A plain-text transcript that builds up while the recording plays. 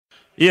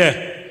Yeah.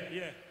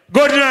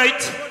 Good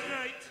night.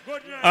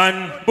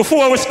 And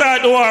before we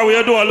start the war,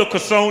 we'll do a little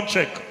sound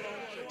check.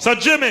 So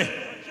Jimmy,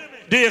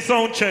 do your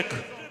sound check.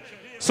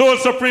 Soul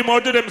Supreme,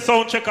 I'll do them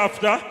sound check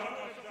after.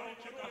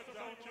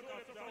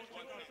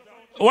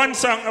 One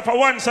song, for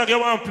one song you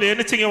want to play,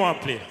 anything you want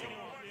to play.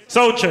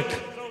 Sound check.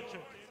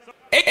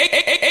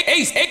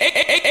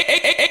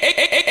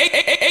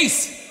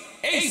 Ace.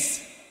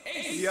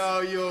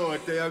 Yo,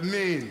 what do you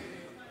mean?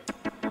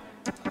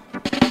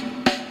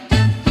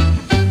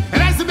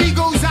 And as the beat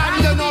goes on,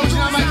 you don't know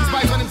original Mighty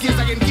Spice on them kids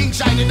again. King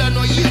Shine, you don't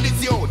know, you hear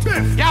this youth.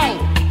 Yo,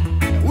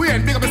 we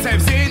ain't big up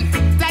yourself, see? Yo,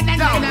 you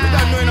don't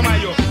know any of my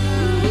youth.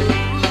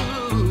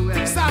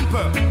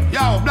 Sample,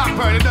 yo, Black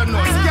Pearl, you don't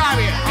know.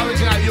 Scary,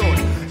 original youth.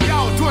 Yo,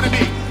 Tony B,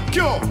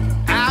 Q.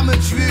 I'm a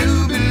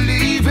true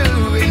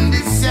believer in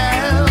this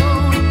sound.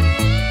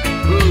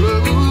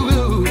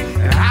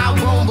 I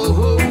want the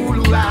whole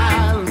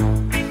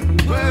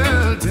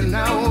world to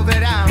know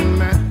that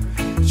I'm a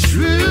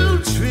true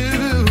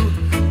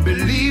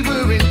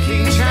believer in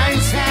King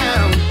Shine's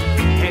town,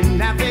 and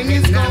nothing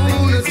is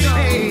gonna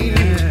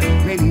change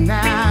me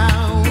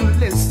now.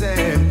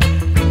 Listen,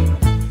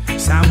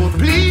 someone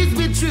please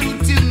be true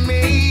to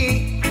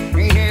me,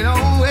 and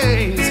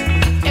always,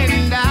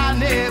 and I'll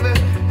never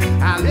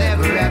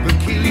ever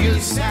kill your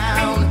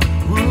sound.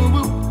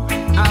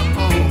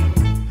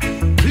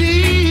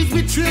 Please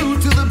be true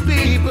to the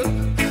people,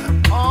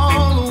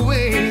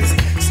 always,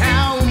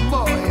 sound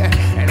boy,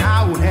 and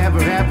I will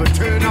ever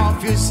turn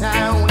off your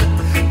sound.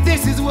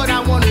 This is what I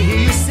want to hear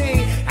you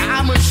say.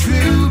 I'm a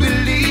true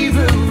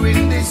believer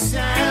in this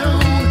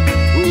sound.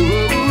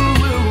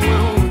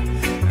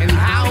 And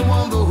I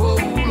want the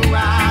whole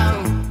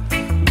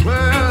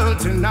world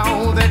to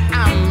know that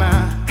I'm a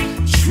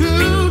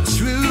true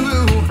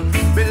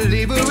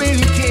believer in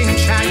King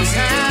Shine's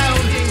town.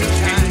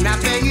 And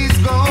nothing is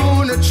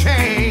gonna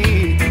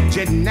change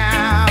it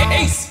now.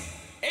 Ace.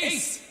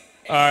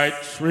 Alright,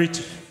 read.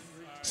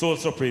 Soul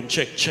Supreme,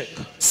 check.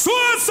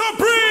 Soul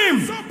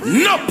Supreme!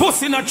 No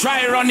pussy, no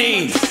try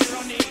running.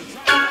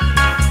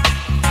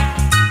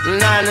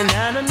 Na,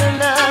 yeah.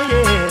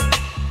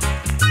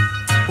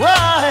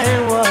 Why?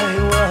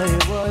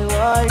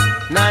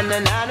 Na.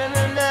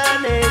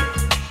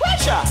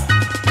 Watch out.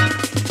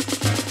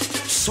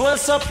 Soul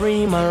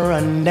Supreme, a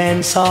run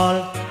dance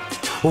all.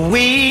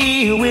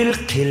 We will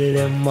kill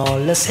them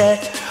all. I said,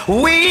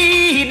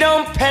 we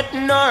don't pet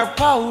nor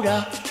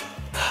powder.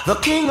 The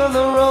king of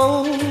the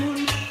road.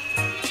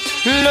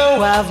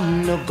 No have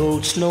no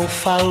goats, no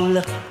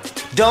fowl.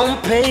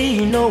 Don't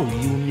pay no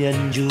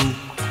union due.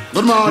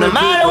 No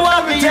matter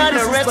what we are,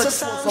 the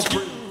rest of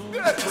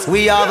us.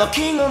 We are the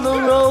king of the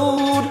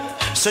road.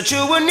 So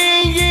you will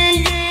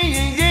need,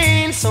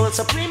 so it's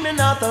supreme and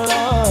not the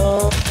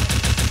law.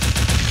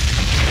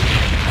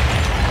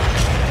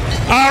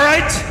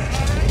 Alright.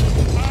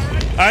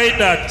 I hate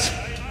that.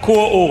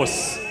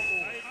 Co-host.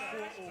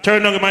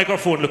 Turn on the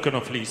microphone, look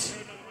enough, please.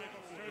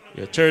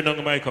 Yeah, turn on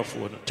the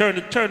microphone.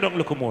 Turn down,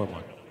 look more,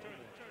 man.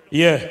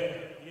 Yeah.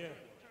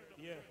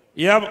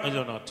 Yeah,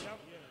 you're not.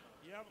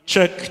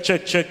 Check.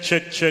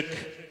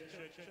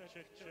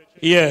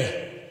 Yeah.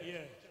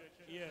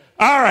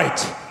 All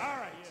right.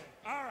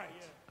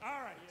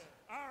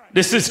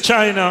 This is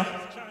China,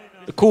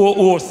 the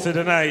co-host of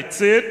the night.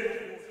 See it?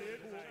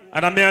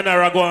 And I'm here and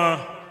I'm going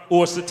to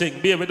host the thing.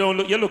 Baby,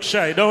 you look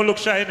shy. Don't look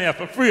shy in here. You have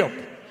to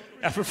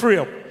free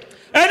up.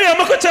 Anyway, I'm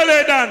going to tell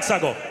you a dance I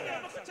go.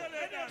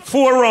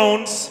 4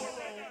 rounds.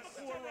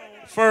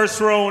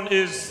 First round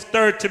is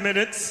 30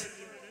 minutes.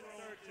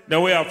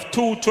 Then we have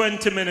 2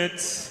 20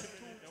 minutes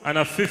and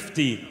a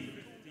 15.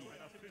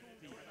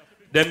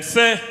 Them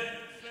say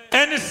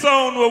any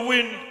sound will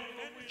win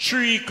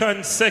 3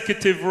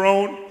 consecutive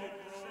rounds.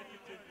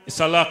 It's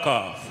a lock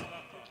off.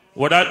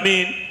 What that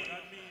mean?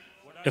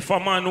 If a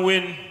man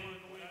win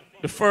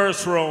the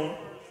first round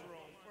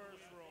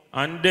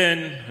and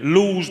then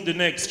lose the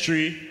next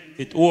 3,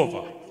 it's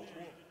over.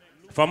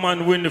 If a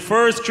man win the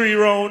first 3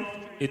 rounds,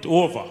 it's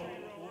over.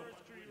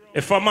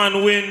 If a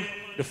man win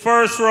the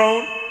first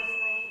round,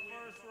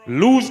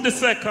 lose the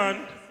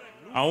second,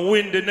 and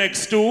win the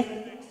next 2,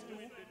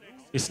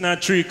 it's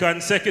not 3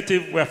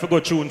 consecutive, we have to go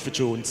tune for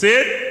tune. See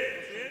it?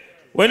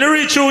 When you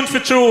reach tune for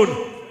tune,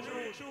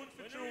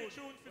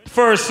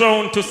 first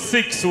round to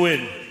 6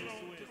 win.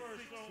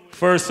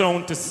 First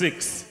round to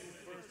 6.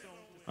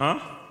 Huh?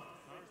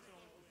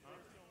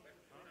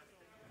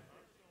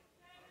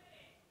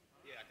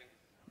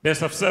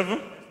 Best of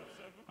 7?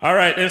 All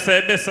right, they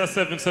say best of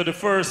 7, so the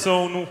first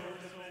round,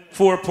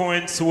 4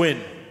 points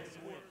win.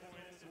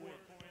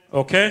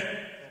 Okay?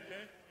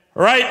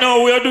 Right now,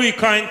 we are doing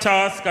kind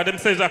task, and them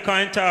says a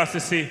kind task, you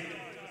see,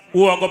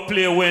 who are going to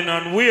play when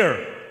and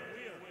where.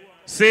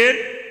 See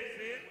it?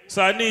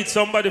 So I need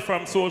somebody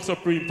from Soul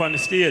Supreme on the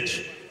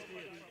stage.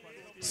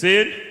 See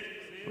it?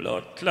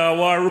 Lord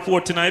Claw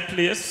reporting I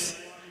place.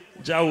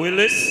 Ja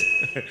Willis.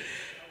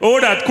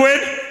 Oh, that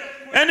Quinn.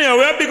 Anyway,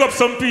 we'll big up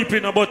some people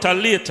in about a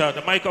later.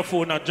 The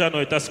microphone at Jano,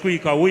 it a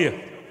squeak away.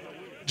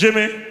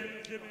 Jimmy,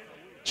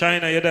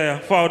 China, you there?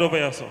 Forward over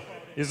here, so.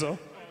 Is so?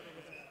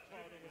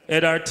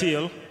 Head or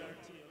tail?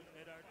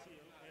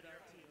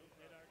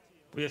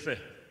 What you say?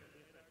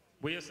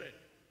 What you say?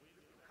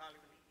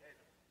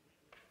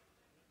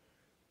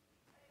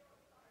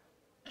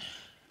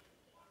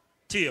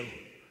 Tail.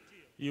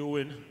 You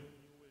win.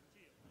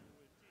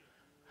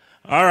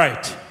 All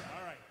right.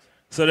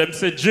 So them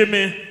say,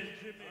 Jimmy,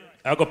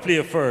 I go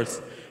play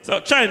first.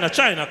 So China,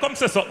 come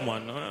say something,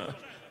 man.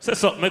 Say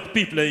something, make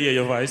people hear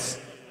your voice.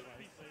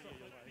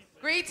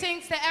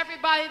 Greetings to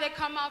everybody that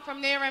come out from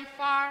near and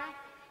far.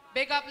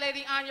 Big up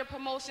Lady Anya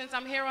Promotions.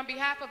 I'm here on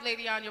behalf of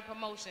Lady Anya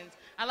Promotions.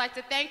 I'd like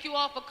to thank you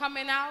all for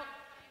coming out.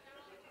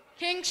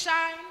 King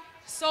Shine,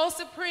 Soul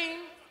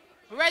Supreme,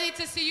 ready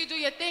to see you do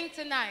your thing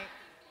tonight.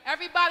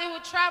 Everybody who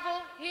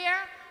travel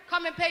here,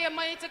 come and pay your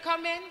money to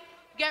come in.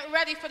 Get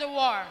ready for the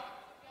war.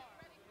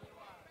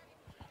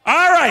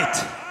 All right.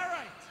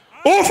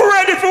 Who for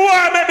ready for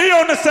war? Make me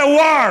want to say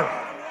war.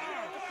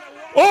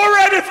 Who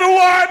ready for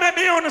war? Make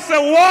me want to say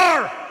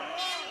war.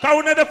 Because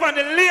we're not upon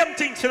the lame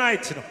thing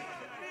tonight. You know.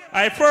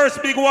 Our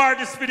first big war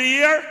this for the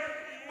year,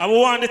 and we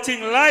want the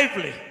thing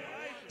lively.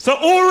 So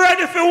who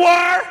ready for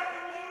war?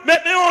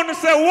 Make me want to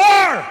say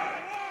war.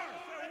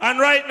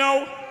 And right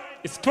now,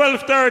 it's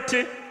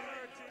 12:30.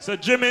 So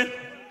Jimmy,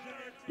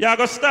 you're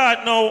going to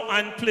start now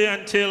and play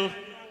until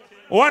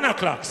 1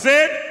 o'clock.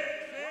 See?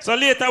 So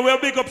later we'll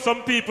pick up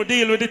some people,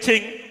 deal with the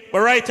thing.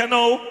 But right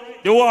now,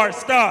 the war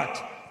start.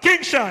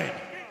 King Shine.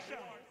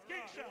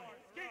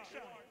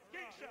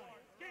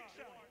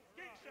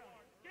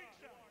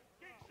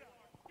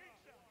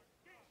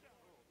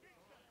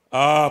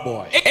 Ah,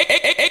 boy.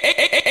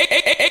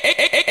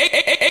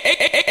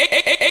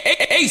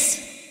 Ace.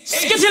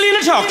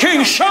 Skitty talk.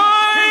 King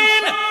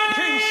Shine.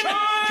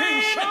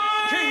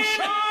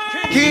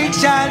 King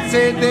Shine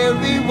said there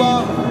we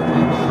war.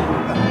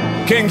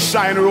 King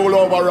Shine roll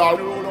over all.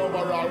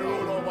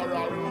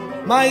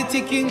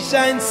 Mighty King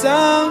Shine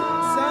sound.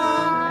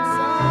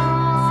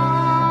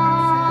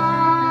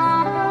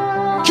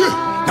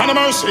 None of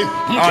mercy.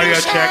 Oh,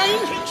 you check.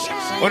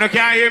 You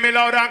can't hear me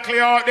loud and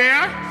clear out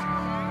there?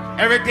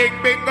 Everything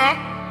bingo?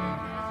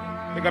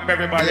 Pick up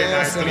everybody in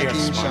that place.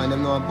 King Shine,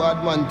 them know a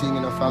bad man thing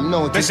in a fam.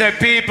 No, they say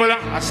people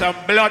are some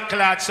blood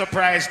clot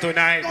surprise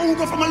tonight. Don't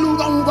go from a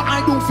Luga,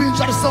 I don't feel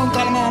the sound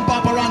call on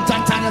Papa and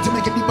Tantania to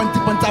make it deep and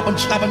tip and tap and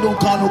stab and don't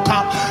call no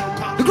cop.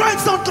 The great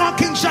sound called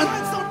King Shine.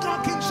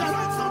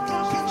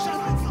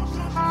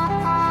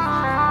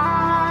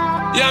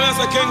 Yeah, that's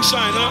a King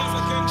Shine, huh?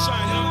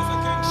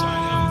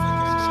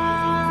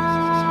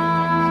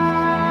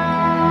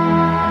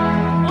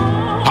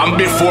 And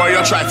before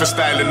you try to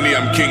style the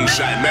name King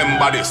Shine,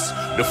 remember this.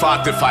 The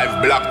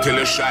 45 black till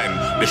it shine.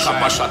 The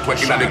copper shot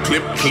working at the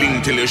clip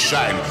clean till it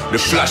shine. The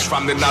flash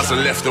from the nozzle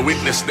left the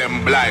witness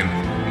them blind.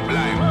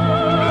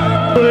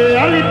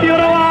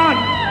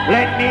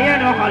 Let me hear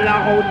no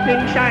holla how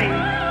King Shine.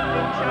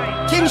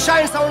 King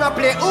Shine sound a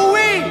play.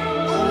 Ooh-wee.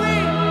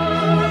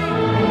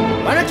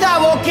 When you talk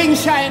about King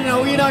Shine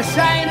now, you know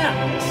shine.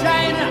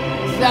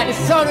 It's like the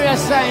sun we are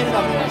shining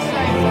up.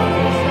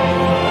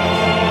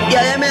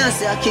 Yeah, may I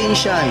say a King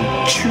Shine.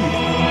 True.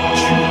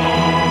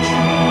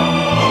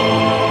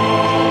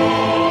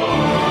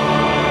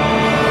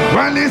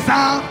 Well, this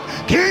sound,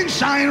 King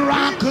Shine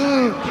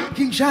rocker.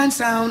 King Shine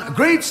sound, a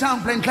great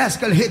sound playing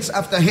classical hits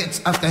after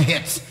hits after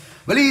hits.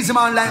 Well, easy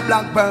man like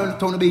Blackburn,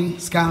 Tony B,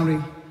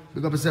 Scary.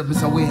 Pick up yourself,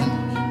 Mr. Wayne.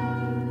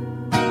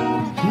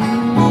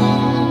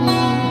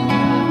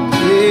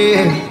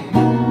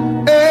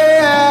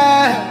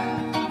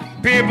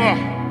 People,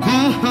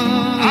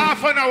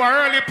 half an hour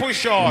early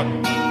push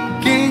on.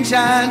 King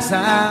Shine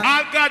sound.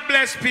 All God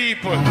bless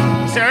people.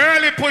 Say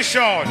early push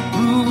on.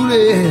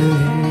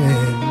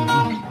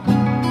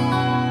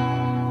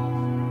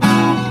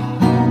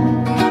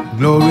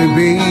 Glory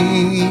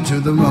be to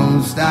the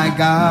Most High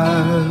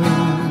God.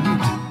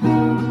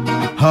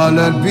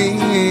 Hallowed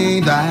be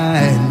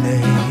thy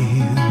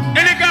name.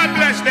 Any God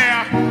bless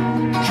there?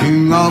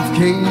 King of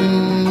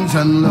kings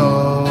and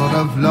Lord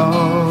of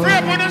lords. Free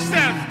up on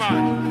yourself,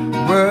 man.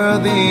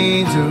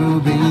 Worthy to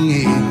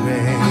be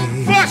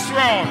praised. First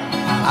round.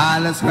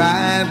 I'll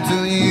ascribe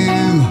to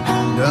you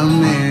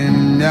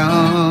dominion,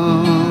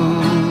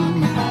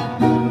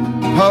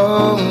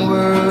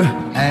 power,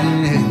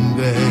 and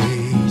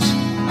grace.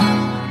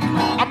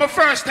 I'm the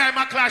first time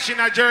I clash in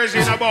a Jersey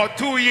in about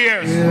 2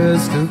 years.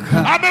 Years to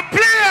come. I'm a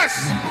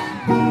place.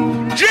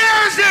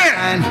 Jersey.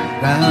 And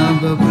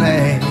round the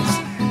place,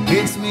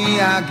 it's me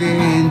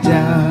again,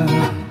 Jah.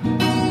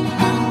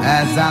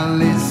 As I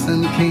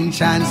listen, King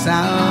Shine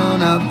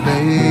sound of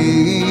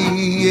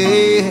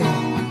play.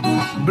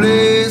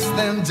 Bless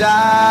them,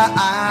 Jah,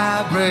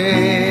 I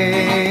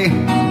pray.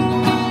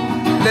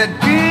 Let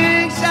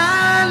King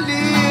Shine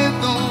lead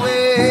the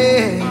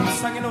way.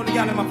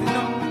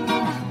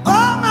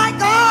 Oh my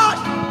God!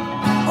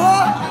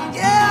 Oh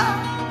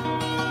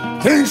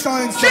yeah! King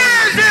Shine,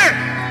 Jersey.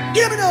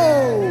 give me no.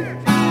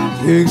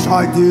 King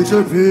Shine teach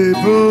the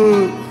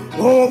people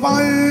over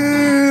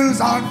hills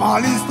and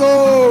valleys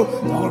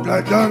too. Don't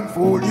let them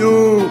fool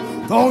you.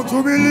 Don't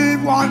you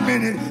believe 1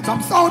 minute?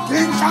 Some sound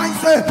King Shine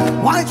say,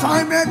 why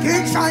try make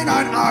King Shine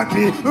and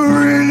happy?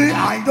 Really,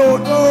 I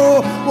don't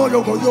know. But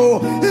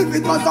yo, if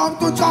it was up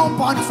to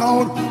jump and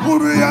sound,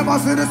 would we ever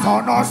see the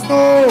sun or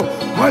snow?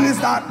 Well, it's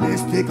that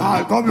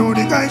mystical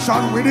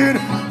communication within.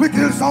 We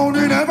kill sound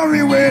in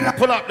every way.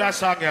 Pull up that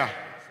song, yeah.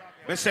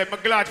 I said,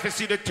 I'm glad to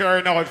see the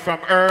turnout from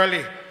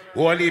early.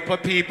 Whole heap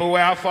of people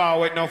were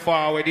forward, not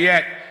forward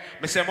yet.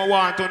 I say, I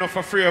want to know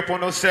for free up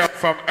on yourself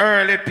from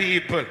early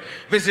people.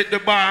 Visit the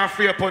bar and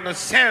free up on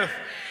yourself.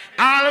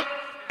 I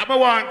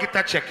want to get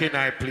a check in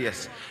our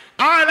place.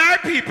 All our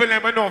people,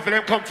 let me know for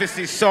them come to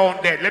see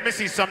sound dead. Let me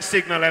see some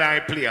signal in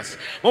our place.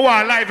 I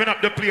want to liven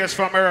up the place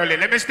from early.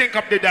 Let me stink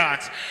up the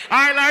dance.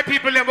 All our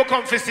people, let me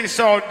come to see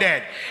sound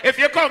dead. If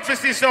you come to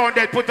see sound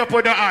dead, put up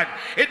on the hand.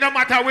 It no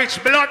matter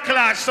which blood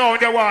class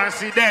sound you want to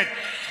see dead.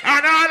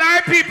 And all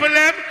our people,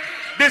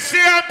 the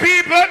same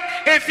people,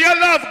 if you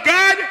love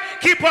God,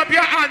 keep up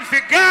your hand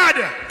for God.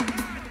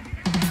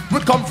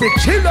 Good come for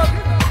children.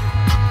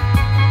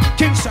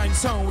 King Shine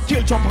sound,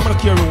 kill jump on the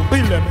key room,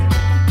 build them.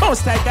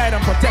 Most I guide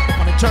and protect them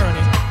on the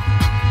journey.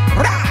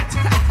 Right!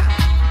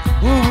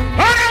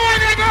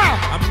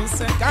 I'm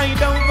missing kind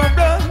of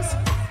brothers.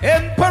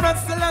 Emperor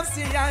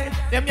Selassie,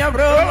 them your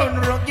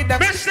run, rugged.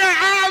 Mr.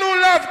 All who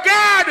love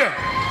God.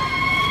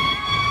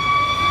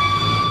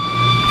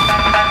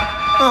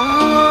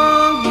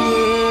 Oh, yeah.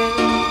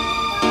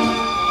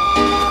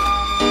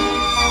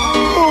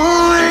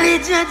 Only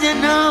Jaja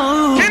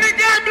know. Can you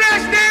God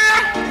bless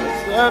them?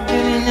 It's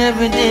happening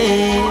every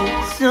day,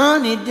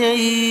 sunny day.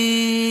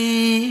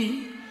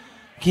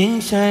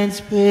 King Shine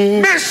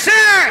Spray. Mr.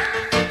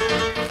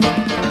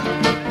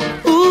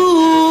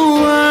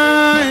 Ooh,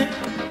 I.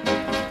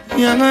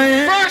 Young I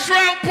am. First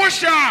round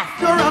push off.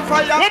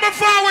 What am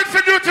forward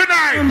for you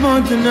tonight? I'm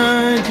on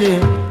tonight,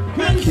 yeah.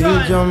 Kill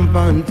jump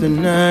on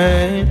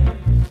tonight.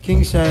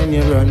 King Shine,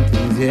 you run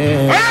things,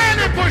 yeah.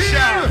 Early push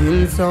off.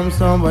 Kill some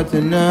summer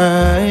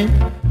tonight.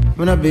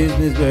 When a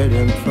business where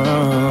them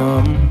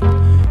from.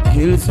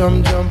 Kill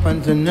some jump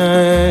on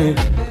tonight.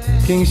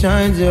 King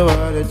Shine, you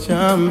are the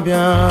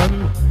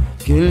champion.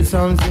 Kill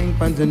some sing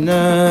on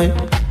tonight.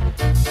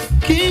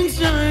 King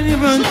Shine, you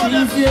run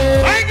things,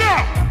 yeah.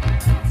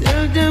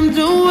 Tell them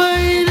to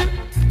wait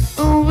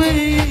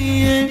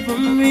away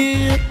from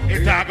me.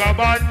 It's all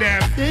about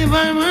them. Stay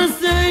by my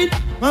side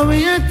while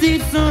we are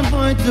teach some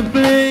boy to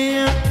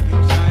play.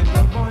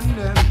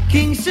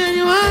 King Shine,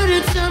 you are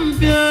the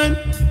champion.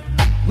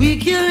 We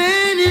kill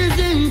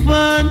anything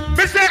fun.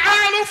 Mr.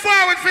 All who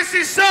forward for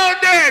see sound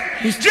dead.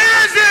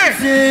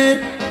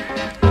 Jersey.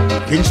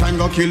 King Shine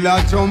go kill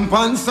a jump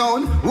and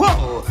sound.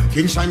 Whoa.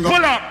 King Shine go.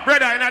 Pull up,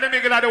 brother, in the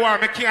middle of the war,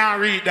 I can't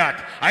read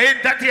that. I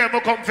entertain, I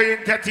come for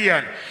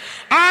entertain.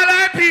 All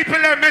our people,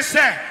 let me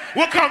say,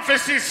 we come for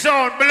see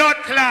sound, blood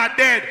clot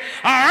dead.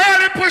 I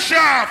early push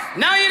off.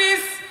 Now it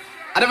is.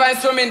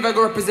 Advice from me, if I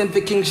go represent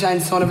the King Shine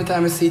sound every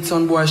time I see it,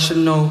 son boy, I should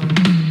know.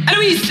 And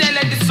we say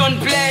let the sun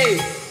play.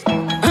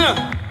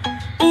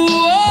 All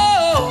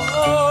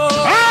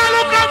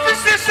who come for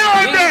see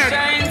sound dead.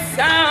 King Shine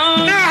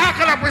sound. Now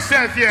hackle up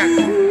yourself here.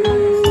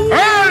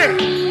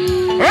 Early.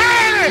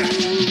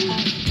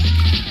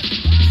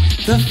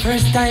 The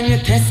first time you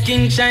test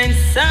King Shine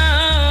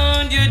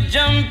sound, you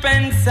jump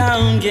and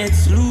sound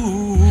gets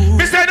loose.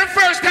 Mister, the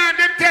first time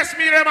them test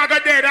me, them I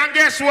got dead, and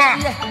guess what?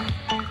 Yeah.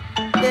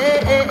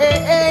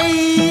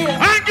 Hey.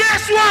 And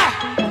guess what?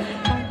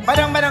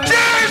 Badang,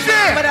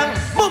 Jersey! badang,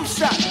 boom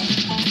shot.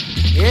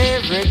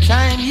 Every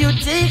time you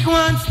take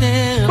one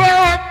step.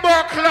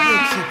 Buckler!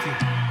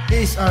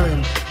 This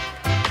orange.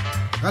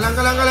 Galang.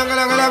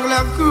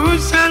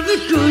 Crucial.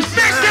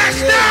 Mister,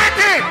 start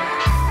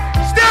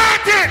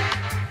it!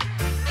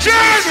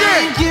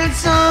 Jersey!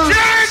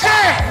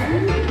 Jersey!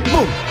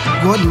 Boom.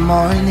 Good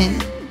morning.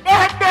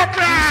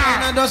 Buckler!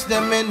 I dust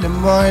them in the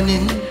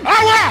morning.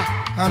 Awa!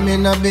 I'm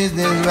in a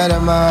business where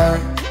them are.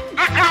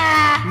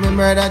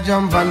 Remember that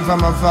jumping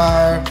from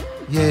afar.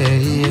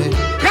 Yeah.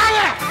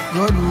 Color!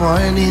 Good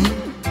morning.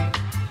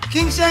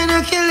 King Shine,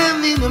 I kill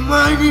him in the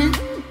morning.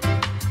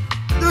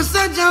 Do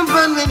such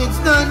jumping when it's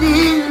done.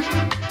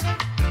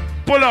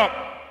 Pull up.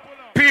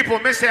 People,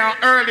 me say an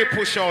early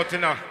push out, you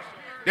know.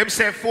 Them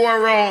say 4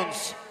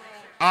 rounds.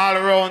 All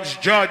rounds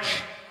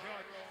judge.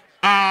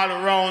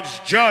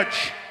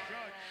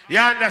 You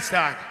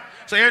understand?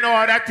 So you know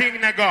how that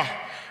thing they go.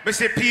 Me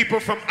see people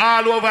from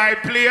all over the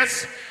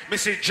place. Me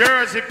see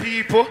Jersey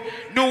people,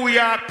 New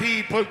York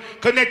people,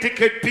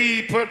 Connecticut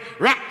people,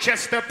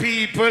 Rochester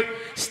people,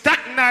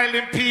 Staten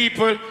Island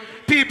people,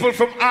 people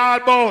from all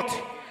both,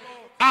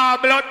 all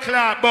blood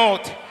clot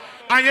both.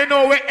 And you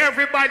know where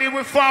everybody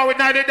will forward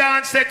now the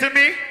dance said to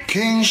me?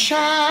 King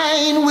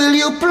Shine, will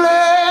you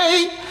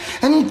play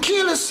and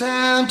kill a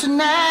sound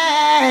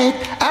tonight?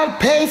 I'll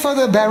pay for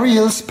the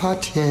burial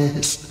spot,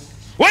 yes.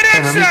 What did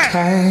Every say?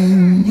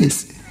 time,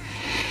 yes.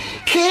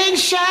 King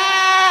Shine,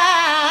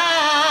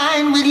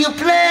 will you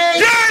play?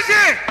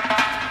 Jersey!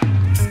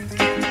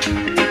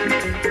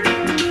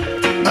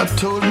 I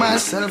told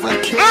myself I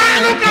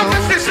can't look up go.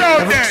 at this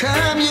out Every there.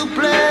 time you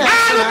play, Look I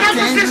up at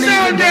can't this leave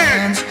out the there.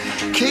 dance.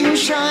 King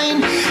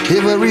Shine.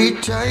 Every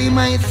time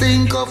I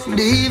think of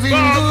leaving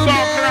the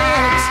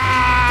beds,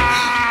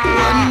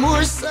 one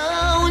more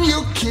sound,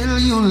 you kill,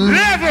 you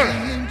level.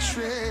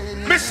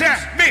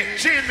 Me,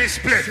 Jimmy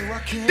split.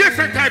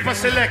 Different type of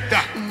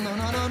selector.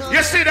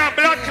 You see that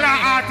blood clot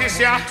artist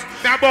here?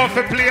 They're about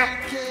to play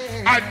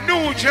a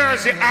New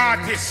Jersey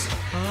artist.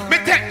 Me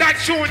take that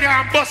tune here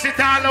and bust it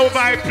all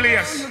over the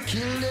place.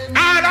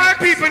 All our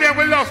people there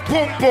will love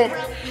pum pum.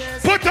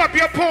 Put up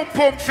your pum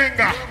pum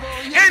finger.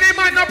 Any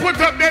man that put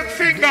up them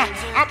finger,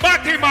 a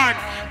body man.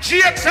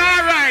 Jake's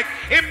alright.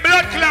 In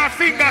blood clot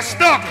finger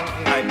stuck.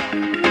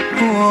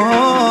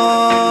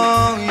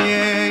 Oh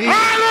yeah.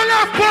 All on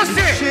love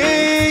pussy.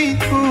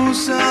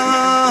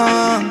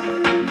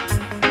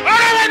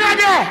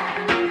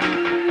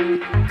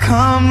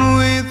 Come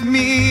with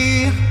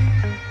me,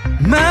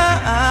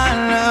 my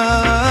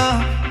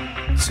love,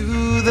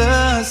 to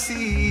the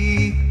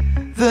sea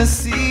of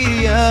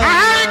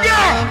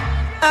love.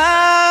 I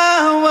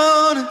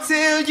wanna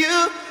tell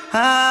you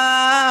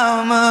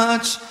how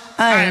much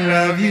I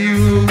love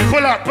you.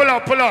 Pull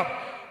up.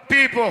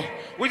 People,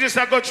 we just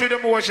have to go through the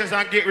motions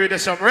and get rid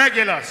of some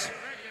regulars.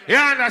 You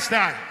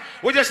understand?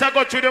 We just have to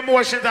go through the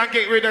motions and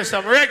get rid of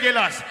some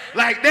regulars.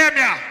 Like them,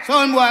 yeah.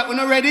 Son boy,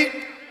 you ready?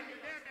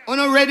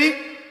 You ready?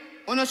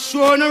 You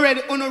sure you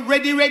ready?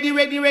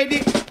 You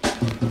ready?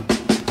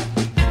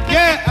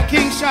 Yeah, a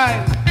King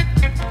Shine.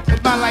 A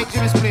man like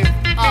Jimmy Split.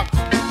 Up,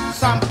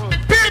 sample.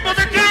 People,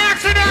 the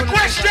answer that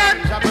question.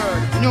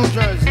 New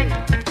Jersey,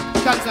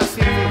 Kansas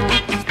City,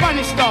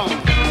 Spanish Town.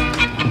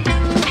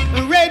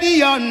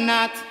 Ready or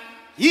not,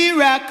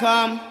 here I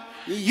come.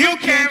 You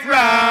can't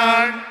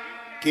run.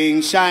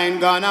 King Shine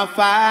gonna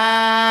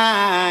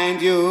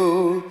find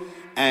you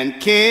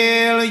and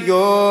kill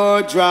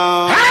your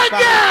drum.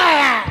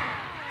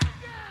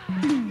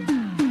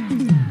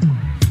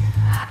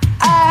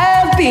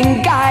 I've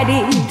been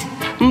guided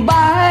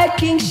by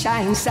King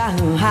Shine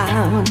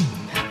sound.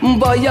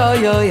 Boy, yo.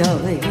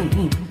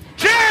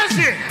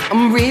 Jersey!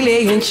 I'm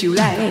really into you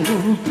like.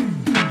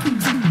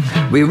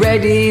 We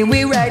ready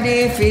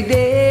for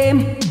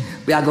them.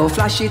 We are gonna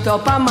flash it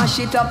up and mash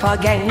it up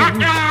again.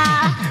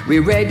 We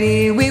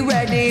ready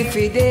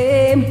for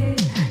them.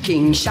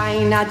 King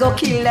Shine, I go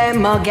kill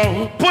them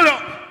again. Pull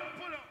up.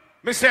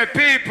 Me say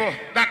people,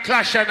 that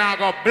clash and I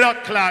got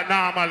blood clot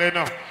normal, you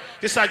know.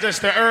 This is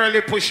just the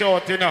early push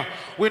out, you know.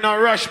 We not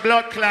rush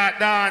blood clot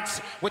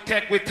dance. We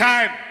take with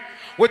time.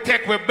 We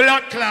take with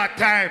blood clot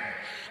time.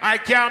 I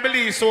can't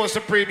believe So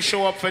Supreme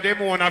show up for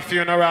them on a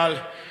funeral.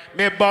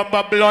 Me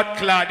bumper blood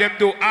clot, them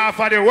do half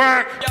of the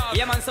work.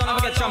 Yeah man, son, don't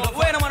forget trample.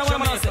 Wait a minute,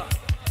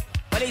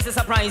 well, it's a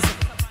surprise.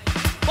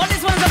 But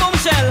this one's a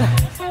bombshell.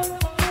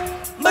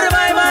 Bye.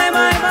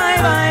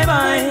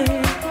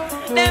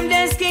 Them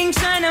days King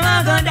Shine,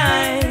 I'm gonna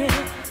die.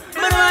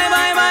 Bye.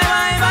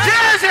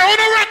 Jersey, on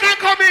the record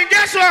coming,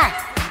 guess what?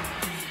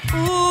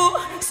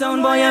 Ooh,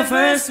 sound boy, your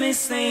first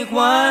mistake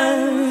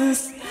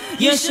was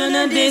you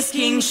shouldn't diss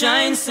King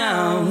Shine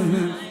sound.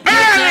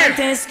 You can't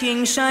test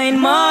King Shine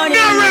morning,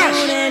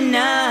 noon and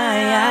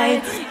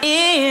night.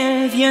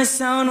 If your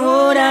sound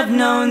would have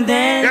known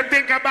then. You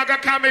think about a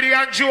comedy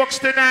and jokes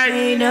tonight?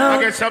 I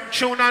get some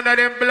tune under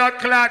them blood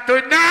clot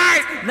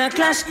tonight. The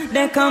clash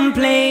they're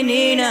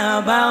complaining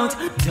about.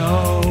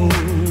 Don't.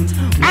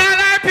 All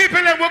our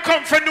people that will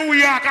come from New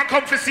York and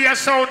come to see a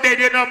sound dead,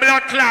 you know,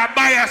 blood clot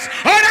bias.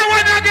 How they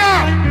wanna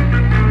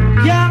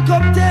go? Yeah,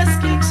 come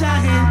test King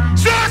Shine.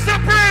 So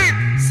Supreme!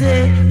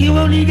 Say, you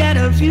only got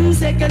a few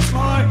seconds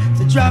more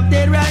to drop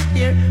dead right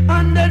there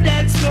on the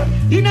dance floor.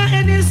 You know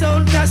any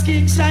sound cause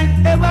King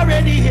Shine ever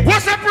ready hit.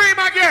 What's Supreme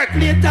again?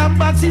 Plate and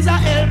boxes a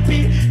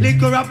LP.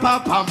 Liquor a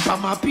pop,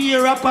 pam, a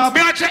beer a pop. Me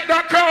a check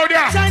that crowd,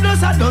 yeah. Shine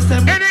us a dust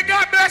them. Any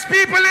God bless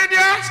people in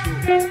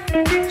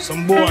here?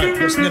 Some boy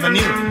just never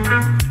knew.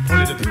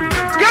 Only the people.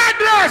 God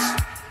bless!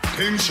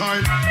 King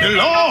Shine, the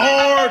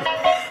Lord,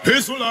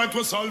 His light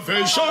was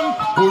salvation.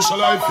 Who shall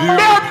I fear?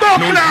 No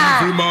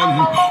evil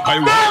man. I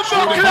walk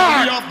through the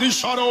valley of the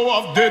shadow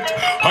of death.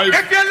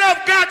 If you love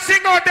God,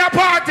 sing out the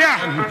party.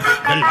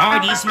 The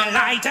Lord is my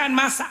light and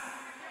my sun.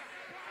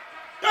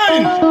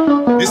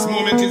 This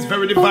moment is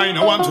very divine.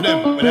 I want to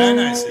them. But I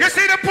nice. You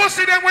see the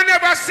pussy them will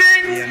never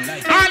sing.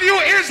 All you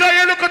Israel,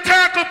 you look a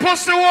turtle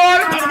pussy wall.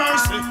 Have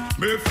mercy.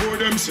 Before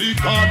them see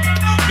God,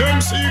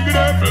 them see the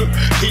devil.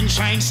 King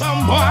Shine,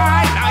 some boy,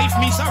 life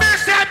misery.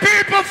 Mr.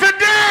 People for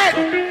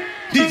dead.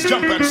 These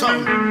jump and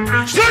sound.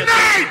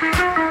 Tonight.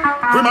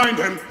 Remind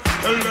them.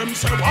 Tell them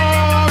say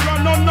war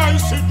and no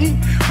nice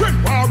sitting.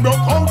 When war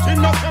broke out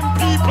in of them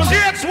people.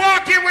 Jake's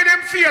walking with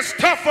them face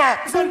tougher.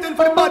 Something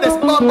for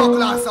baddest bumbo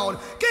class sound.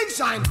 King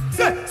Shine,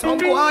 say some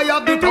boy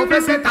have the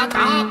toughest set a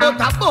talk, but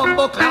a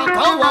bumbo class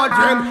coward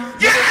dream.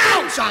 Yeah!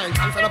 King Shine,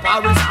 come from the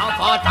Paris half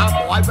heart,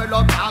 boy we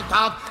love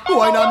talk.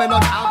 Boy no me no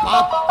talk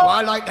pop.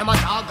 Boy like them a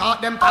talk,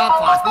 them talk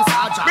fast. This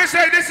hard job. Me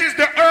say this is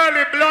the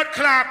early blood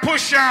clot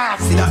push off.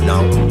 See that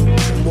now?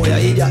 Some boy a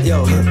idiot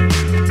yo.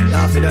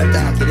 Laughing at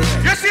talk today.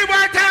 You see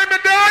what time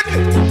it done?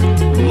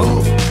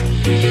 Move.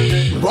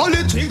 Roll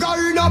the trigger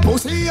in a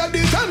pussy at the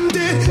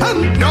empty.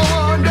 And no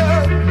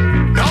wonder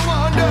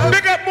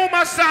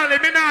Sally,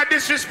 me not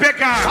disrespect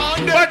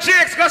her. But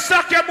Jake's gonna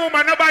suck your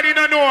mama, nobody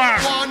no know her.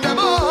 Want them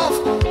off.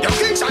 Your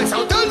King Shine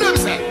Sound, tell them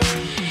say.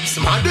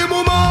 Smack the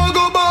mama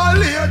go ball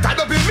here. Tied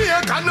up in me,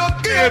 I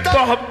cannot get up.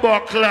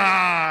 Bumbo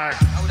Clark.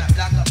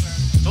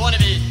 Tony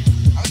B.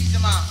 How is the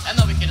man? I'm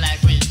not wicked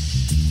like we.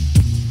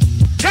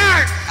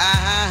 Jack!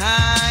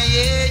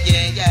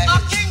 Yeah.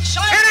 King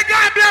Shine. Any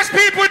God bless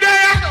people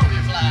there?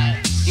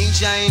 King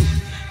Shine.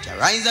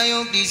 Rise I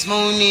up this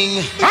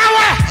morning.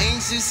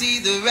 Aims to see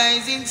the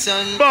rising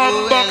sun.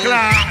 Bumbo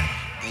Clark.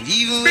 And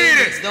even when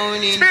it's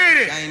dawning,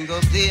 time go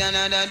play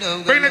another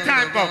dog. Bring the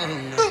time back.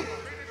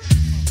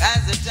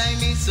 As the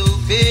time is so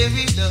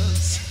very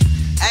close,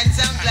 and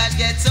some class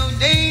get so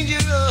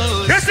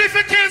dangerous. Yes, if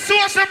you kill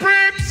so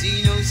supreme,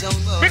 see no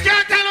somebody. We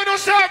can't tell you no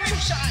something.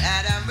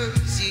 Out of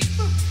mercy,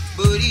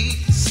 but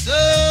it's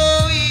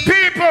so easy.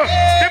 People,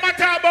 they might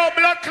talk about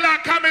blood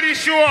clot comedy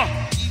show.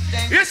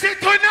 You see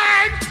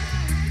tonight?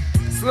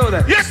 Slow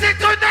down. You see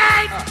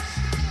tonight?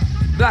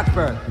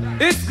 Blackbird.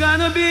 It's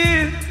gonna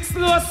be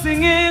slow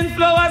singing,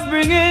 flowers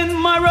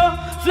bringing marrow,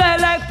 fly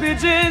like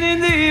pigeon in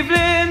the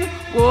evening.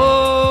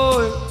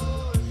 Whoa.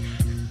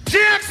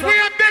 James, we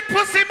a big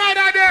pussy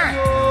mother there.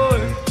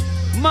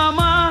 Whoa.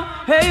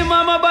 Mama, hey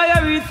mama, buy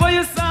a read for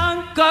your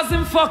son. Cause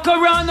him fuck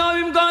around, now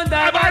him gonna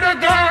die by the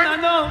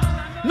gun.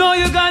 No,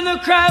 you gonna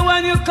cry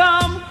when you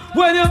come.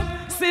 When you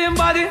see him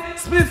body,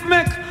 spliff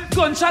make,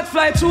 gunshot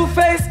fly through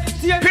face.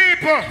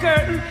 People,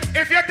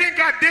 if you think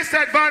at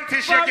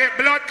disadvantage, you get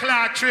blood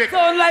clot trick.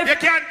 You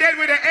can't deal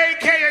with the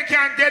AK, you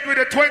can't deal with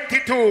the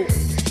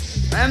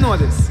 22. I know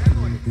this.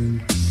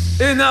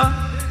 In a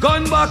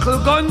gun buckle.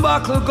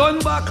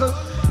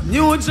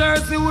 New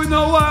Jersey, we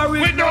no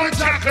worry. We don't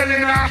tackle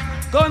in a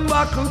gun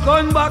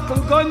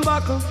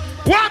buckle.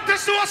 Walk to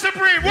So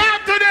Supreme,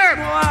 walk to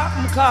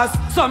them. Cause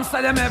some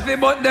say them heavy,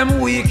 but them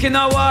weak in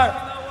a war.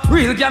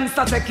 Real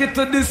gangster take it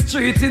to the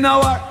street in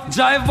our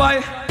drive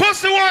by.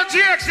 Pussy War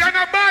GX, you're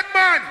not bad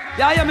man.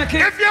 Yeah, you make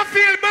it. If you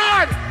feel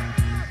bad,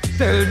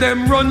 tell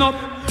them run up.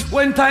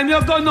 When time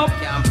you gun up,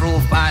 can't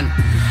prove man.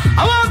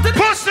 I want to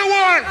Pussy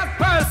War.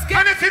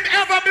 And if him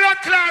ever blood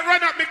clot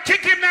run up, me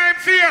kick him in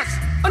his face.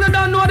 And I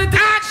don't know what it is.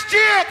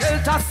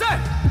 That's GX.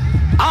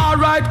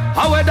 Alright,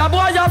 how the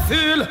boy you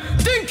feel?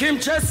 Think him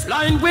chest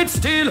lined with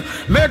steel.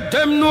 Make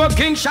them know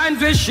King Shine,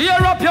 we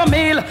share up your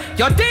meal.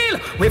 Your deal,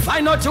 we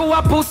find out you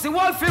a pussy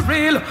wolf for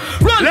real.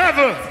 Run.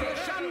 Level.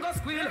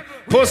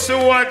 Pussy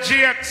War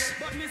GX.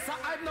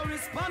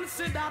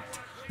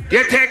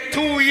 You take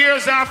 2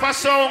 years off a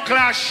sound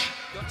clash.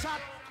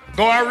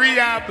 Go a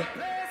rehab.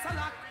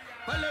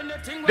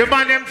 The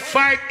man them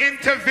fight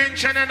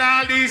intervention and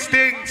all these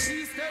things.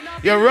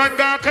 You run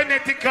down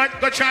Connecticut,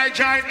 go try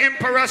join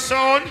Emperor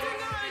Sound.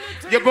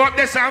 You go up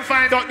there and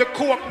find out the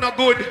coke no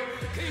good.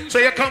 So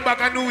you come back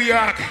to New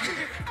York.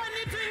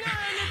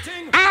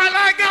 All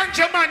I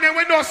ganja man, then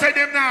we don't say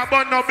them now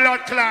about no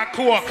blood clot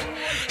coke.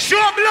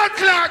 Show blood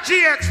clot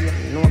GX.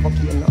 No,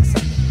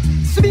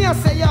 so me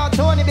say yo,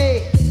 Tony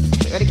B.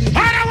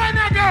 How do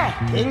wanna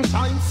go? King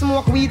Shine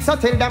smoke weed, so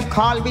tell them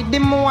call with the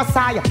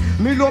Messiah.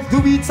 Me love the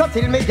weed, so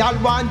tell me y'all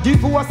want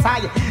divorce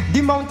I.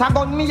 The mount of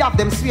gun me have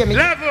them swear me.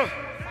 Level.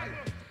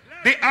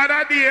 The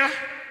other day,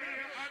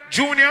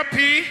 Junior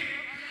P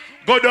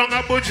go down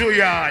a Buju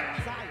yard.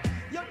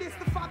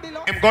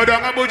 Him go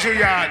down a Buju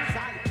yard.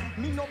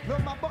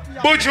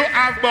 Buju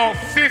have about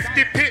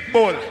 50 pit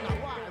bull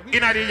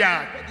in the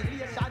yard.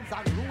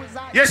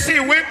 You see,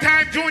 when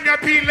time Junior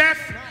P left,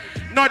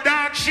 no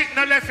dog shit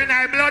no left in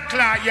our blood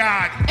clot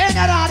yard. Any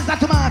of that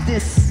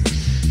tomatoes.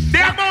 The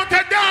amount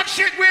of dog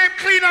shit we him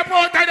clean up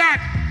out of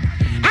that.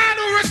 I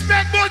don't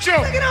respect Buju.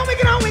 We get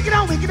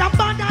on,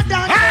 bad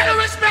down. I don't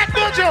respect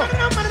Buju.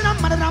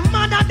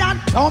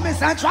 Oh,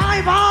 Mr.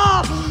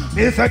 Driver,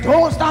 Mr.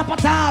 Don't Stop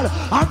at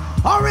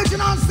all.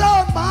 Original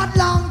sound, bad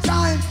long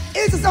time.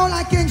 It's a sound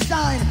like King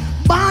Shine,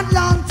 bad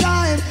long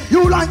time.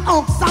 You like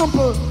Oak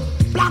Sample,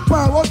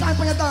 Blackbird, what time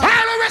for your dog?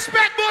 I don't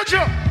respect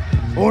Buju.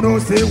 Oh no,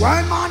 see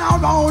one man a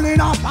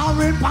rolling up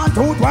and in pan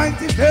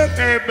 225.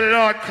 Hey,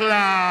 blood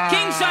clot.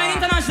 King Shine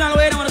International,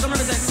 where I want to come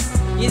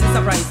represent. Here's the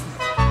surprise.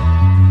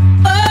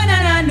 Oh na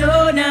na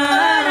no na,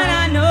 oh na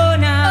na no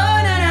na,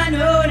 oh na na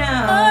no na,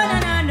 oh na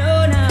na no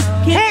na.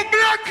 Who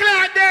blood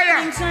clot there?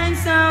 King Shine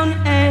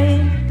sound,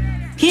 eh?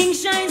 King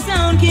Shine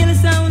sound, kill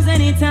sounds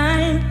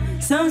anytime.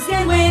 Some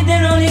scared wait,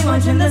 they're only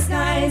watching the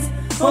skies,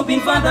 hoping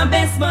for the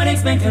best but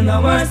expecting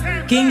the worst.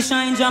 King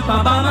Shine drop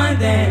a bomb and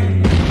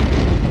then.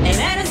 And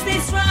let us stay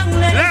strong,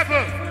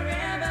 Level.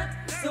 Forever.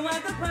 So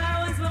what the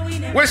powers, but we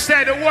never. We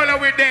said the whole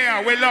of we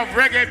there, we love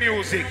reggae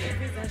music.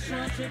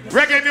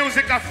 Reggae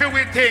music a feel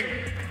we thing.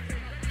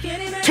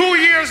 2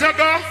 years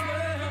ago,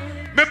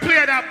 me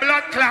played a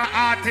blood clot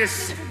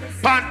artist,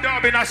 Pan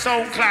Dub in a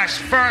sound clash,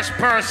 first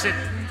person,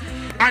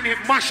 and it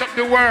mash up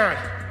the world.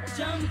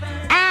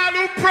 All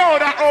who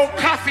proud of old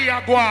coffee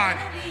are gone.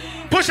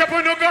 Push up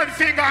on the gun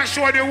finger and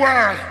show the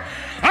world.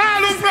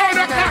 All who proud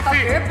of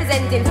coffee.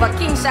 Representing for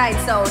King Shine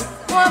Sound.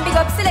 One big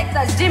up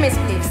selectors, Jimmy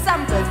Spliff,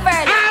 Sample,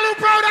 Fairly. All who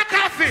proud of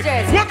coffee.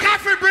 What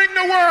coffee bring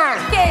the world?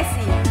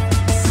 Casey.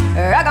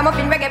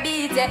 Ragamuffin reggae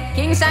beat, yeah.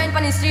 King Shine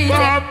on the street,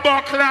 yeah.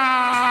 Buckler.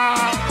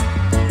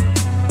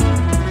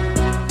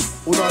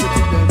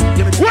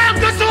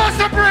 Welcome to Soul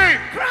Supreme.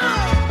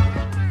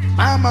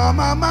 Mama,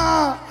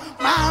 mama,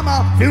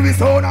 mama, feel we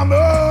son a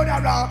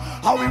murderer.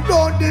 How we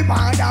run the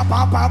band,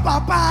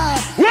 papa.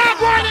 We're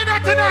going in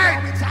tonight.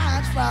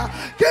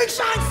 King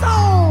Shine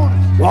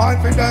sound. One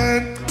for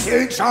them,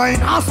 King Shine,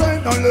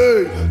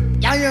 ascendantly.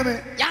 You hear me?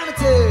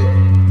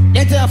 Unity.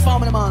 Get to your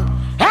family, man.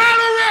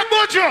 Hallelujah,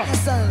 Butcher.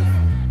 Yes, sir.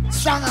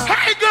 Stronger.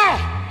 Hey, go.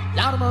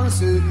 Lord of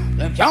mercy.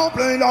 Them can't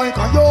play like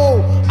a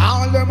yo.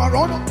 All them are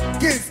run.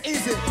 Kids,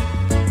 easy.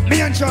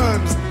 Me and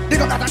Germs.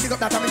 Dig up that and dig up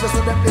that and just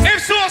let them play.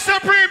 If Soul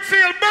Supreme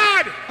feel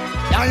bad.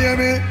 You hear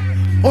me?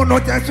 Oh, no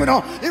thanks, you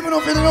know. Even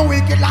if you don't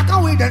wicked like a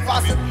weed and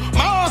fast.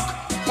 Mark.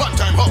 One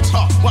time Hawks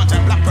Hawk, one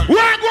time Blackburn.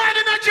 We're going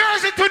in New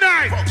Jersey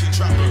tonight.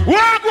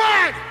 We're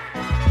going.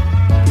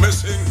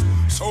 Missing.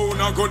 So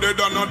now go dead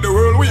and not the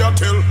world we are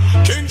tell.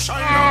 King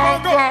Shine. Oh,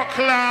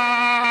 Buckler.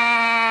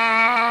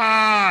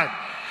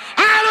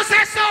 I will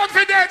say sound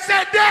for them,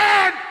 say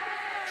Dan.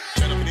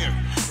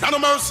 Now no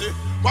mercy.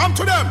 Warm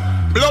to them.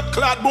 Blood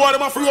clad boy,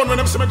 them a free one when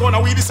them see me going.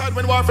 And we decide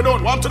when we want to do.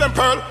 Warm to them,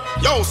 Pearl.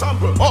 Yo,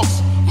 Sample,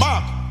 Ox,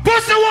 Mark.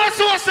 Pussy was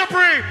so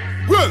supreme.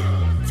 Well,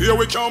 fear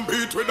we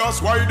compete with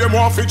us. Why them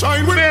want to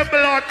join with me?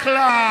 Blood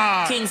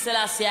clad. King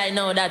Selassie, I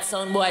know that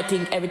sound boy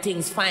think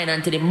everything's fine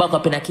until they buck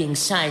up in a King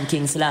Shine.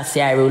 King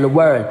Selassie, I rule the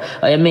world.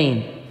 What you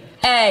mean?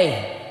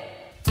 Hey.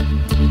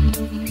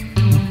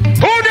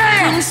 Who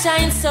there? King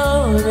Shine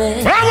so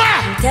red.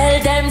 Tell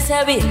them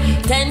say we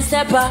 10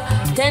 stepper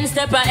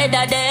ahead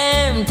of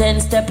them,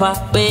 10 stepper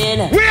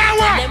with. We are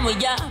what? Them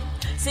we are.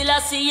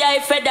 Selassie I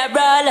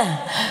federal.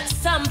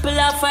 Sample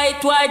a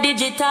fight war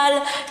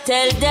digital.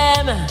 Tell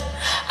them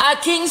a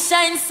King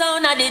Shine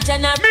sound of the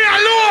general. Me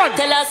alone.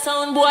 Tell a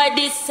sound boy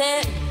this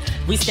say.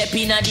 We step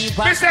in a deep.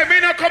 Me say me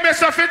not come here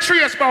so for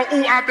trace about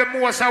who have the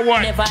most I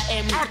want. Never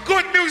end. A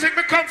good music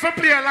me come for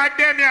play like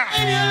them, yeah.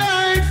 In your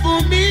life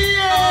for me,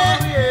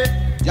 yeah.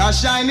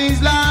 Just shine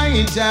his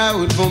light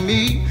out for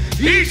me.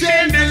 He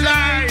shine his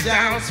light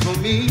out for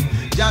me.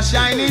 Just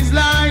shine his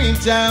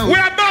light out. We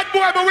are bad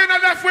boy, but we're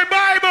not left with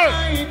Bible.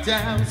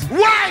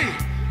 Why?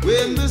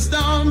 When the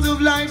storms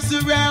of life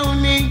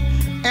surround me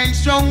and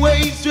strong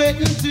waves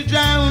threaten to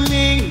drown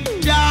me,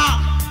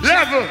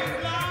 level.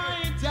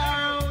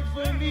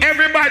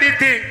 Everybody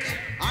think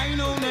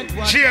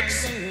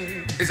Jakes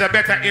is a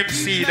better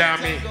MC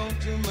than me.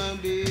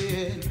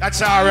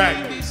 That's alright.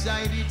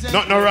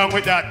 Nothing wrong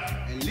with that.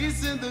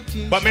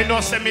 But me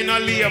no say me no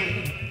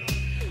lame.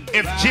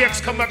 If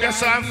Jakes come up here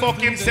so and fuck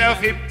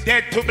himself, he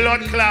dead to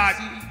blood clot.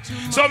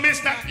 So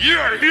Mr.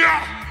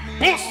 Yeah,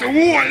 bust the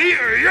wall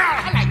here,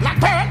 yeah. Man like Black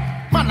Pearl,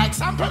 man like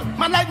Sample,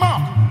 man like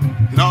Mark.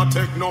 Now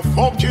take no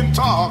fucking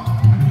talk.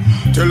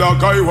 Tell a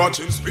guy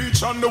watching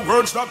speech and the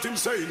words that him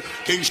saying.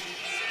 King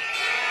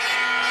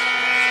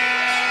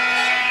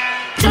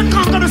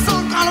Conquer the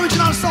sound, call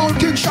original sound,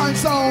 King Shine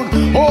sound.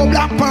 Oh,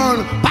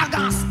 Blackburn,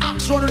 Bagas,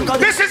 Action.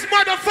 This is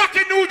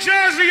motherfucking New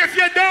Jersey if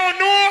you don't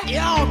know.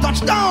 Yo,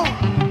 touchdown.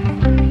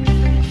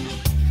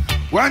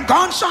 When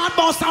gunshot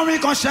bust and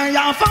ricochet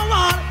you for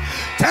one.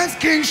 Test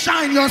King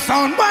Shine, your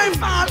sound by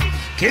fall.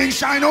 King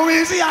Shine no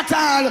easy at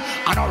all.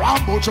 And a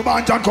Rambo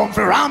Chubanjan come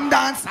for Ram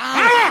dance.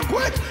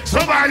 Quick,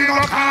 somebody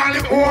gonna call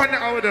him on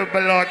out of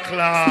blood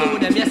clot. Slow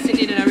them, you're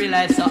sitting in a real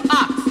life, so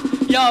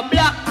ask. Yo,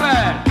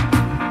 Blackburn.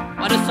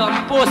 What is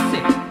some pussy?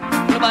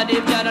 Nobody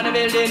in the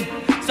building.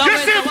 You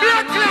see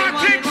blood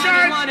clot, King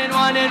Shine.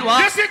 One in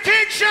one. You see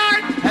King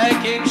Shine. Hey,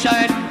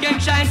 King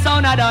Shine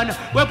sound a done.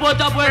 We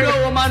put up with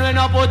no woman, we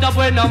not put up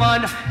with no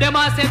man. Them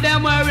a say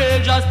them we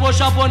real, just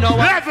push up on no one.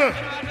 Level.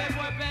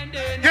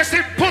 You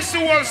see pussy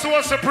was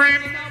so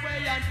supreme.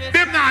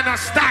 Them not no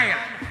style.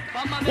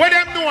 What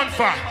them known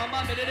for?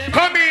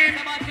 Come in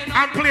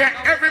and play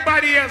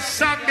everybody else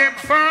song them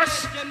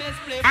first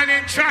and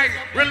then try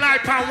rely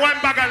upon one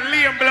bag of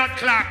lame blood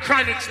clot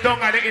chronics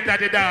down at the end of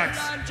the dance.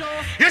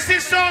 You see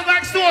songs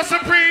like So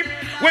Supreme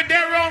when they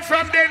run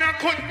from there and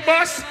couldn't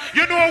bust.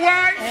 You know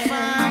why?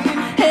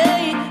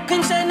 Hey,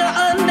 King Shine no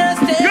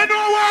understand. You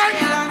know why?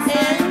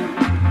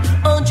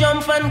 Oh,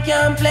 jump and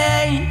can't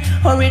play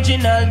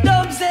original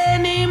dubs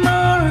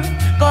anymore.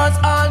 Cause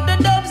all the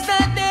dubs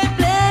that they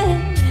play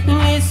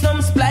need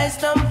some splice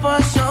them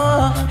for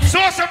sure. So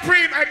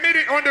Supreme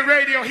admitted on the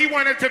radio he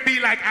wanted to be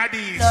like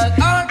Addies.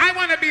 I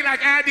want to be like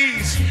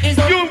Addies.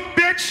 You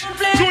bitch,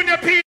 Junior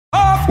P.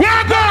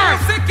 Where go?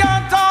 Music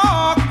can't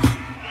talk.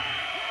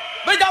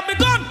 Me got me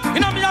gun.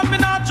 You know me and me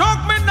not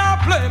joke, me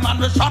not play. Man,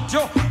 we shot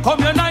you. Come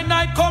your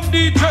night, come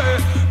DJ.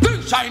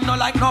 King Shine no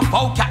like no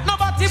bow cat.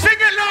 Nobody sing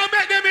it loud,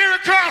 make them hear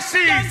across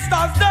seas.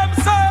 Gangsters them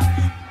say.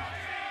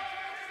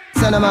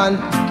 Cinnamon.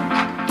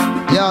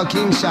 Yo,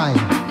 King Shine.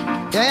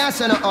 Yeah,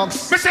 son of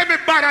Ox. Me say me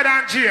better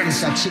than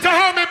James. To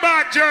hold me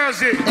bad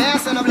Jersey. Yeah,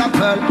 son of Black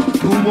Pearl.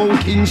 Who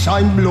King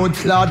Shine blood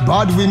clot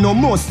bad. We no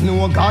must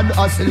know God.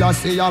 I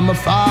say I'm a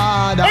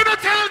father. Who no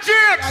tell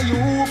James?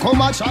 You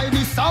come and try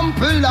the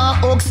sample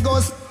of Ox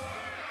goes.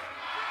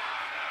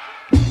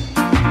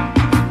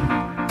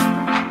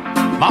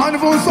 Man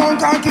Wonderful sound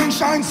called King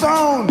Shine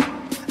Sound.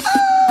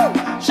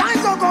 Oh, Shine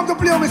Sound come to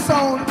play on my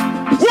sound.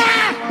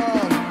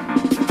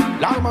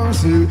 Lord of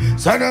mercy,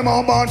 send them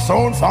on bad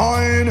sound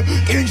fine.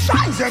 King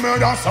Shines them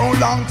heard that sound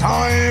long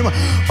time.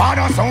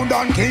 Father sound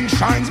and King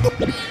Shines. Let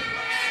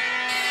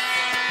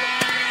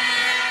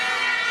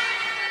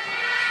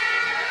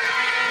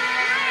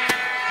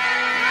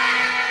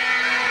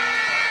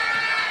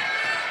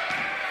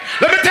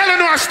me tell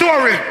you a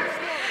story.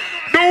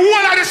 The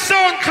whole of the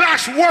sound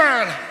clash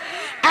world,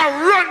 I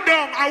run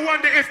down, I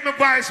wonder if my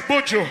voice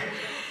Buju.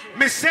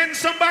 Me send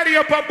somebody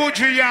up a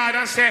Buju yard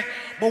and say,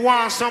 me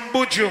want some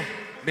Buju.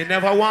 Me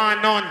never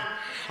want none.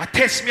 I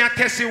test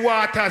the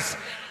waters.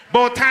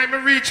 About time I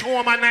reach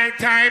home at night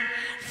time,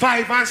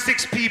 5 and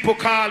 6 people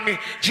call me.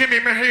 Jimmy,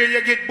 me hear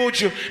you get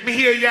Buju. Me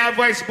hear your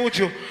voice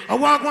Buju. I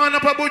walk one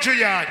up a Buju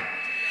yard.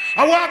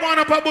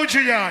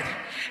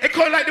 It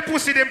call like the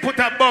pussy them put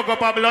a bug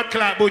up a blood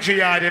clot Buju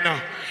yard, you know.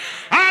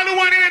 All who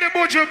want to hear the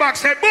Buju back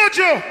say,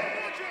 Buju!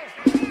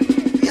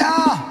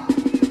 Yeah.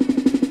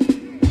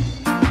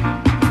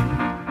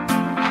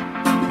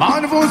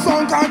 Wonderful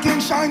sound called King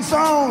Shine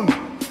Sound.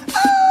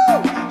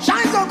 Oh,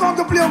 Shine Sound come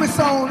to play on my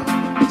sound.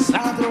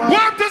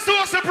 What the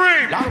Soul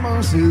Supreme? Lord of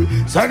mercy,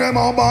 send them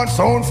on bad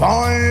sound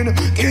fine.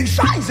 King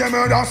Shines them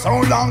heard that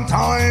sound long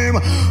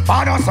time.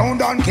 Father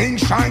sound and King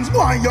Shines,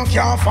 boy you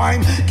can't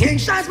find. King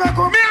Shines me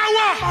come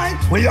fine.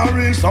 We are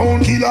real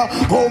sound killer,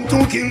 come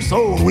to kill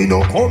sound. We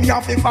no come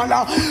here fi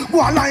follow. Go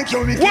like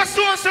you. What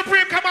Soul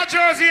Supreme come a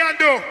Jersey and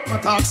do?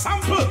 Attack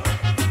sample.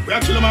 We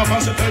are killing my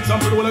fancy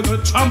example. We like a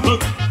trample.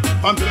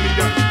 What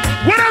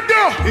up,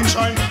 though? King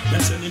Shine.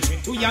 Let's send it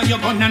to ya, you're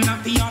gonna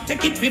not be out,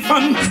 take it for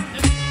fun.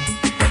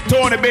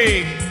 Tony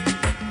B,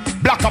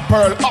 Black and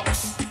Pearl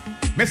Ox,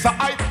 Mr.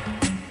 Ike,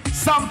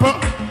 Sample.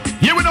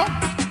 Here we know.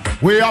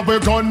 We have a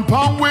gun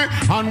pound way,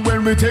 and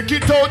when we take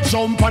it out,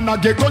 jump and I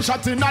get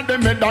gunshot in and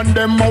them head and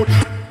them out.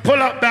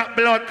 Pull up that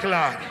blood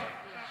clot.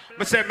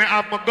 I said me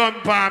have my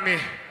gun palm me.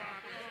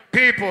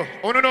 People,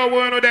 you know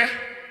where you there?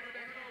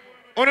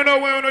 You know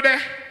where you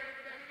there?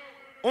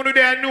 You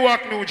there in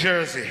Newark, New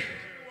Jersey.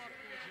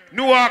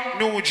 Newark,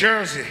 New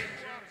Jersey.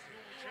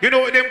 You know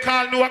what them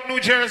call Newark, New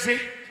Jersey?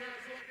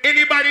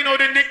 Anybody know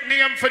the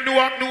nickname for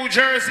Newark, New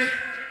Jersey?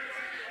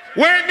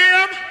 Where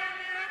name?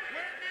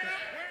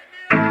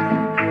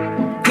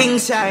 King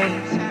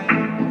Shine,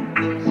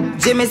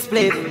 Jimmy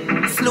Split,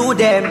 Slew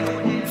Them,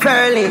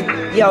 Furley,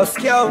 yo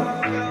Skyo,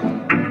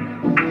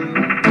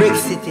 Brick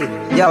City,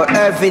 yo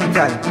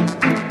Irvington,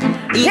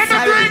 East What me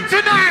bring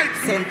tonight?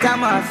 St.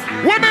 Thomas.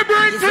 What me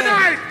bring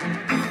tonight?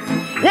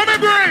 What me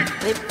bring?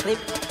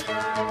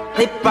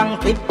 Clip, bang,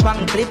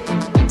 clip.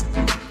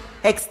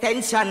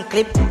 Extension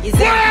clip is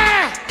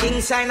it?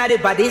 King Shine at the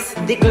bodies,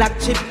 the Glock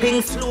chip,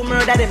 ping, slew,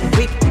 murder them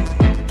quick.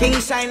 King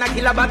Shine a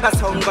kill a bag of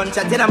sound,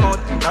 gunshot in them out.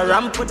 A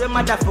ram put them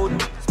at the foot,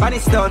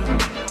 Spanish done.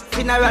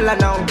 Funeral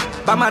now,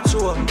 Bama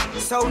show.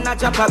 Sound a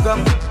drop a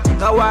gun,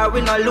 no war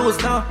we no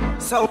lose no.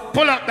 So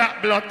pull up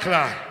that blood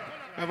clot.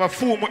 I have a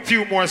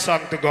few more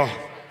songs to go.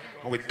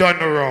 And we done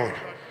the road.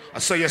 I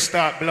saw you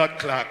start blood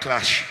clot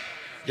clash.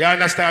 You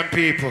understand,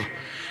 people?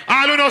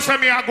 All who know say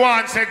me a go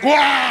on, say go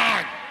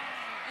on.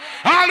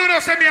 All who know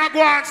say me a go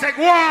on, say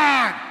go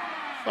on.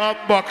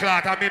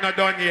 Bucklat, I mean not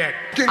done yet.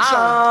 King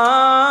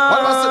Shine.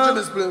 What was the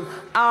Jimmy's blue?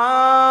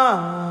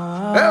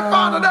 Hey,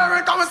 Father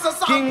Derek, come and say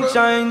King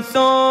Shine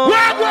sound.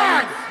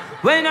 What?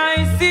 When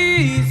I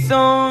see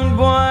sound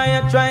boy,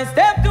 I try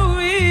step to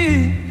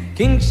it.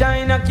 King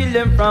Shine, I kill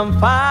them from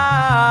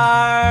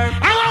far.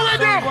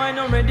 Sound boy,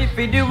 not ready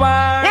for the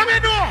war. What we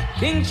do?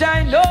 King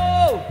Shine,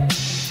 no.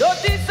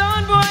 Dirty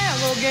sound boy, I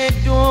go get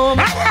doom.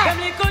 Them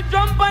little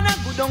jump and I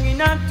go down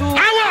in a tomb.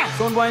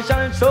 Sound boy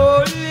shall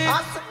surely.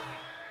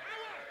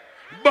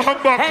 And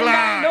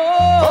I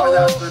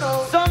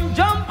know some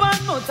jump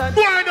and must have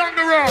boy down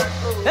the road.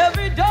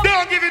 Every dog.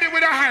 Don't give it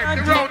with a hype.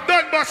 The road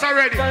done bust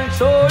already.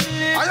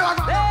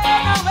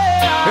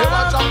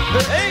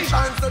 Hey,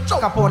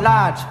 Capone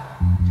large.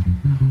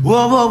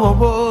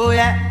 Whoa,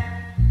 yeah.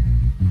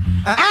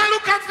 All who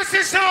come for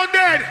see sound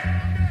dead.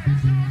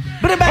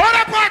 Hold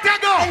up, party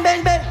go.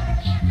 Bang.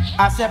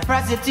 I said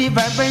positive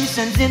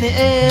vibrations in the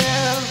air.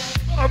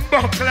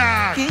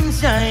 Buckler. King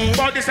Shine.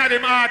 But this are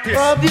them artists.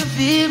 Hope you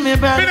feel me,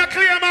 brother. Me not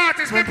clear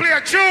artists, me play a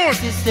tune.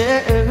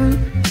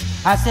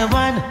 I said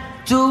 1,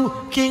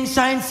 2, King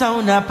Shine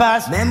sound a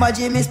pass. Remember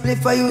Jimmy split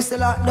for you, still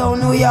lock down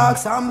New York.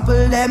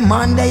 Sample them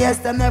Monday, yes,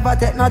 them never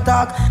take no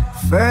talk.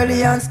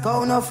 Furley and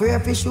Scow, no fear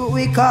if you shoot,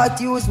 we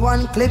caught. Use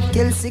 1 clip,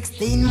 kill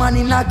 16 man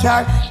in a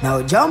car.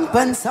 Now jump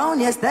and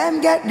sound, yes, them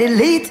get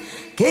delete.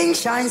 King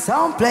Shine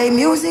sound, play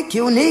music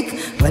unique.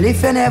 Well,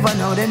 if you never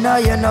know, then now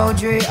you know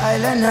Dre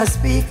Island I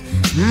speak.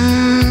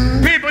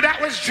 People, that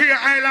was Dre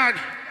Island.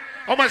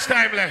 How much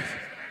time left?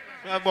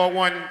 About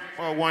one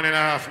and a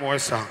half more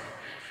song.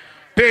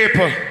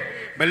 People,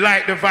 me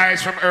like the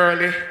vibes from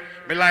early.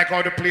 Me like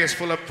how the place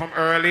full up from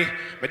early.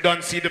 Me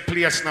don't see the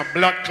place no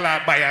blood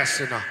clot bias,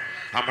 you know.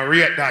 I'ma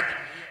rate that.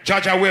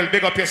 Judge, I will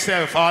big up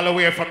yourself all the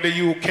way from the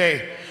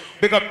UK.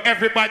 Big up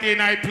everybody in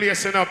our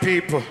place, you know,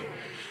 people.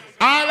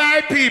 All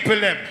our people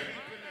them.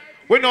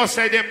 We no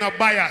say them no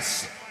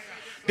bias.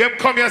 Them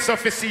come here so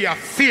to see a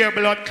fear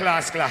blood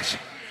clash.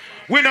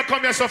 We no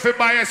come here so to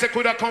bias. It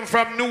could have come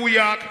from New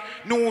York,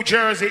 New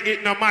Jersey,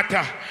 it no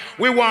matter.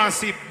 We want to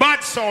see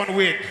bad sound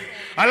win.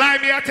 Allow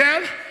me to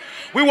tell?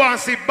 We want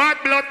to see bad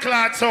blood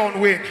clot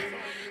sound win.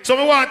 So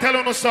we want to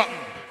tell you something.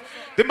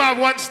 They have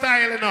one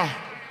style, you know.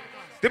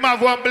 They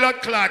have one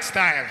blood clot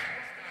style.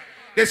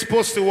 They're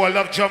supposed to all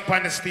love jump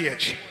on the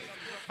stage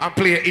and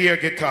play air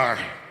guitar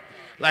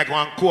like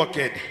one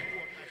cokehead.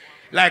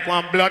 Like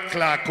one blood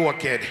clot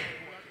cokehead.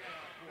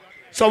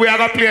 So we are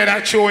going to play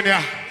that tune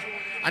here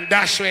and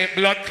dash away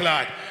blood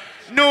clot.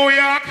 New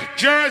York,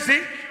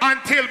 Jersey,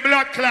 until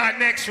blood clot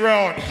next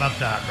round. Love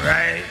that,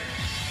 right?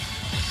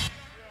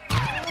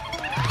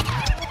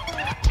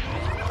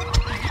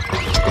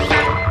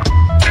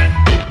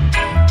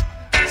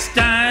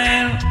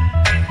 Style.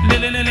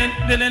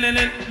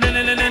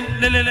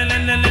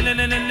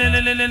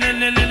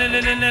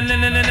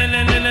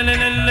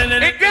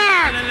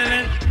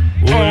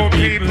 Old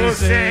people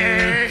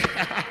say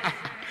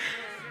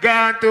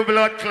gone to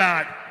blood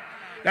clot.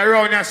 That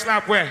round here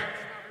slap where?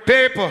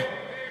 People,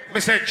 me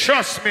say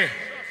trust me,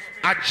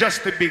 at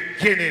just the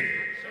beginning.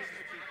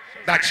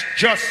 That's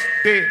just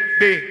the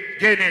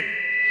beginning.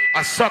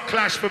 A suck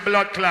clash for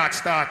blood clot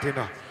starting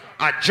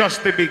at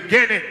just the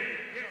beginning.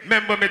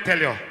 Remember me tell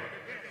you.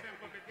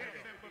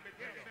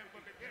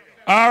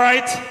 All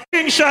right,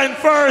 King Shine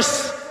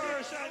first,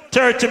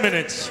 30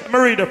 minutes. Let me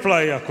read the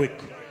flyer quick.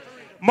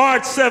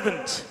 March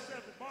 7th,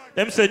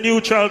 them say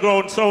Neutral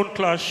Ground Sound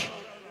Clash,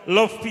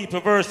 Love People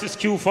versus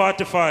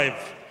Q45,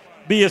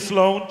 BS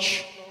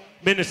Lounge,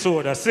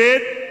 Minnesota. See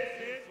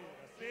it?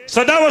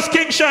 So that was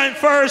King Shine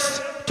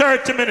first,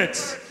 30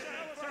 minutes.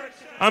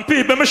 And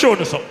people, let me show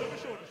you something.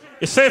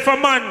 You say if a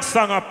man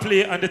song I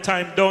play and the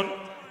time done,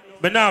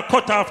 but now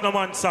cut off no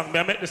man song,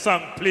 I make the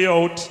song play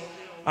out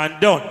and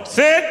done.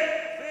 See it?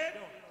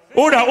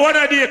 Who that one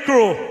of the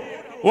crew?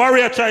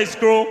 Warrior Choice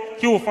crew,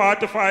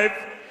 Q45,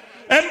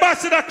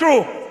 Ambassador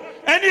crew.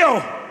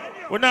 Anyhow,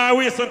 we're not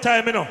wasting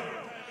time, you know.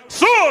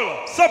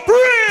 Soul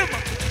Supreme!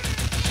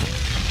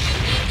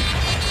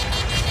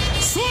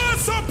 Soul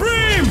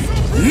Supreme!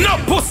 No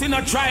pussy, no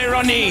try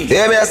running.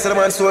 Yeah, me I the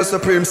man Soul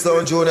Supreme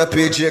Sound, Jonah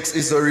PGX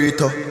is a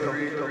Rito.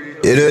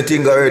 You don't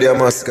think already a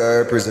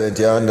mascara represent,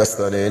 you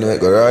understand, you know it,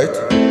 go right?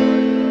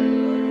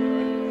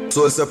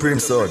 Soul Supreme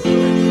Sound.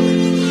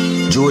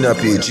 Junior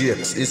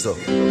PGX, is up.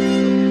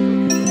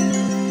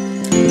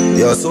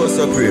 Yo, Soul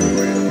Supreme.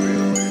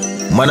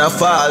 Man a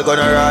fall,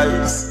 gonna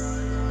rise.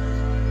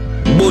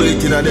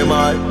 Bullet in a them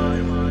eye.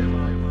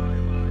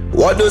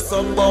 What do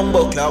some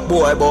bumbo clap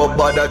boy about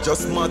bother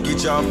just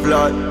mortgage and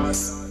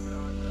flies?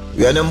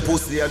 We are them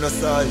pussy and no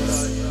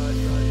size.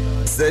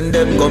 Send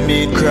them go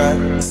meet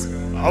cracks.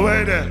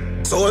 Away there.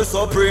 Soul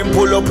Supreme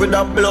pull up with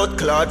a blood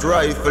clot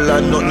rifle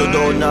and nothing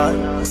down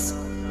nice.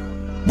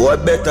 Boy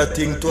better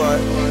think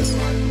twice.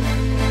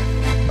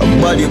 A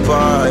body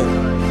pie.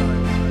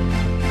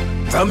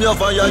 From your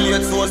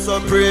violate Soul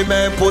Supreme,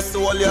 man, pussy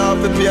all you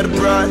have to pay the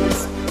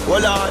price.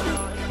 Hold on,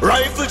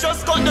 rifle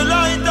just cut the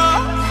light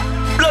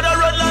off. Blood a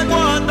run like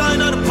water in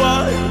the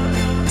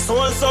pipe.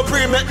 Soul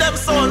Supreme, make them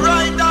sound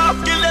right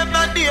off. Kill them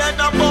at the end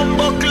of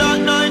bumbo clock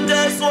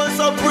 90. Soul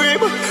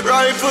Supreme,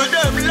 rifle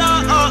them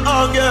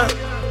long, yeah.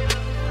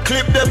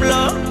 Clip them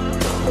long,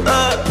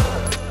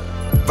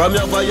 From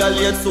your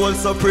violate Soul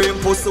Supreme,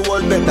 pussy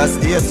all better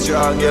stay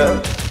strong,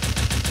 yeah.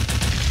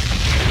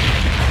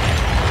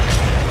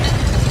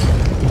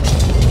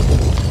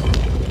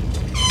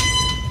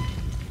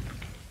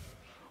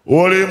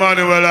 Holy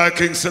Emmanuel, I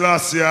King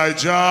Selassie, I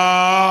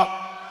Jah.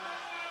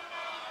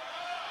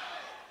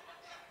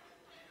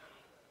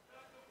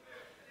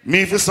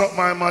 Me for suck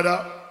my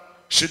mother,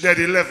 she died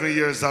 11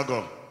 years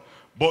ago.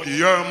 But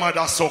your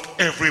mother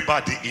sucked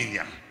everybody in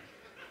ya.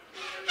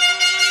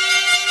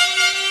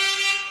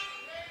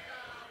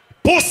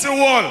 Pussy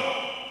wall.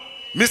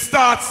 Me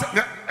starts.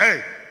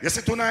 Hey, you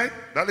see tonight?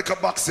 That little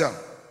box here.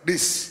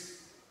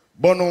 This.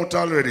 Burn out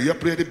already. You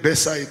play the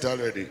best side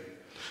already.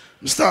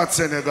 Start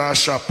saying you got a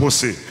shop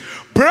pussy.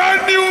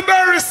 Brand new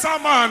berry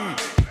salmon.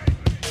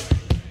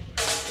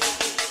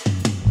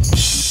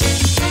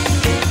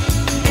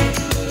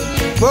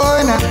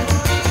 Boy, now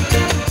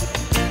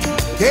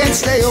can't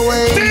stay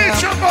away.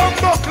 Teach your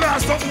bumbo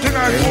class something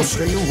tonight. Can't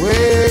stay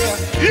away.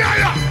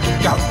 Yeah.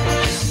 Go.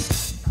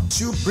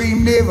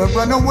 Supreme never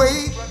run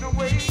away.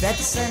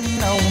 That's a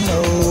no.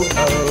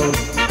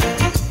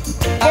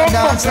 And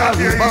that's how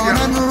we born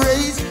and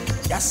raised.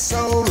 That's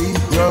how we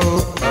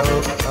grow.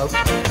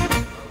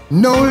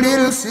 No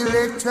little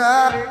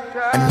selector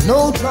and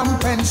no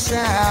trumpet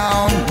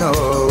sound, no.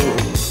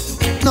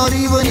 Not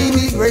even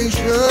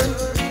immigration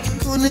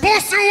couldn't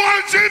Pussy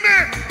one, Jimmy!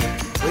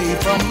 Way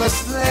from the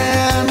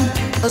slam,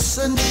 the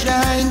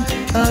sunshine,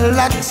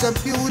 lots of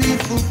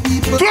beautiful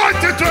people.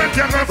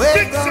 2020, I'm Way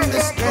fix from the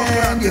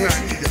stand, yes.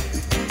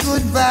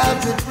 Good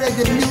vibes with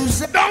reggae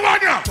music. Don't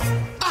want ya!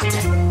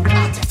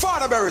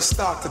 Father Barry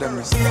start to them.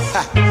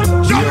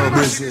 Yo,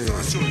 Brazil,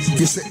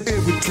 you say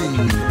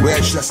everything, where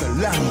it's just a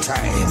long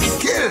time.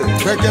 Kill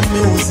reggae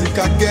music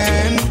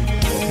again.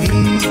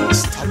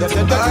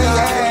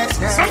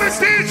 So me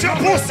teach you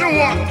pussy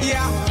one.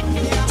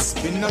 It's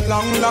been a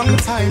long, long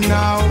time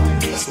now.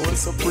 Soul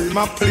Supreme,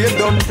 I play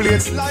dumb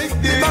plates like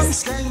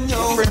this.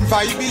 Friend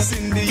vibe is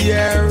in the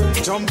air.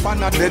 Jump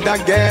on a dead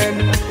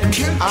again.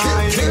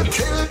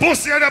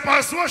 Pussy up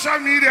on social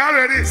media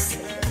already.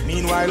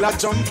 Meanwhile, I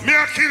jump. Me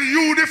I kill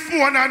you, the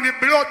phone and the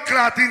blood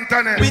clot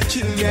internet. We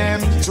kill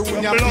them.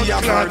 Junior be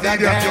a murder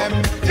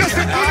them. Just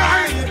a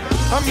tonight.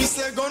 And me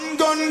say gun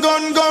them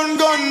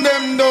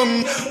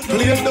down.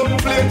 Play dumb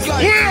plates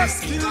like this.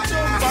 Kill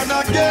jump on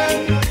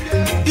again.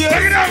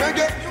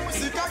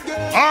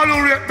 All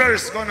who rate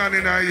Berry's gun on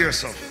in our ears,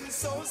 so.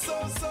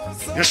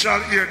 You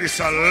shall hear this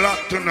a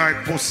lot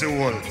tonight, pussy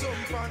world.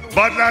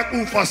 But like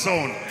Oofa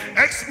sound,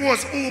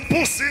 expose who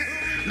pussy,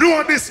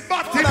 know this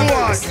batty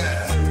boy.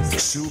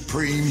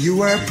 Supreme,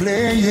 you are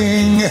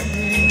playing.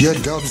 Your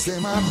dubs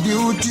them a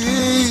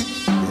beauty.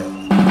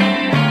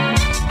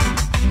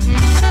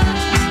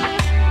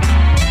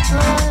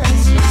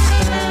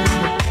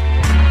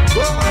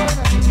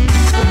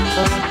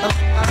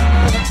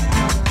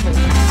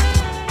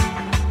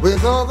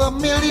 With all the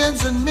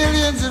millions and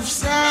millions of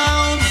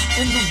sounds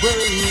in the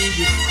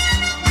world,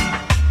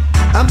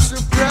 I'm so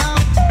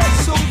proud,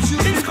 so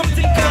sure. This comes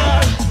in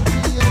car.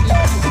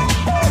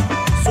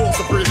 So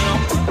Supreme now.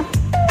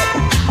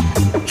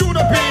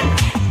 Judah Payne,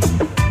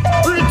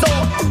 Rito,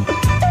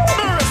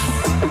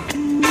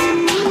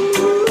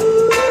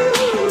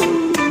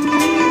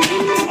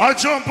 I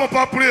jump up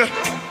and play.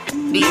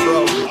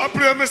 I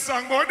play my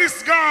song, but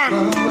this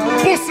gone.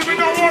 Pussy me,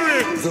 don't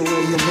worry. The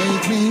way you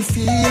make me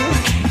feel.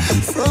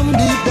 From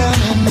deep down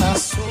in my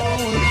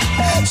soul,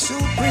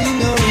 Supreme,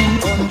 you're in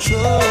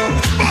control.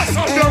 Pass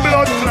up your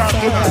blood clot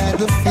tonight.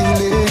 The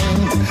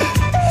feeling,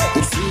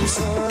 it feels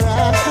so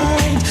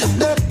right.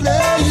 The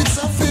play, it's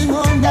something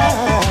all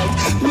night.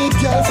 Me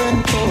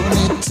girlfriend hold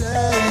me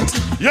tight.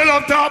 You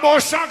love to talk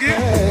about Shaggy?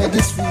 Yeah,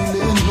 this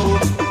feeling, no.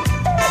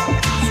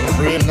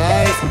 Supreme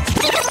life.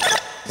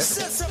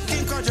 Set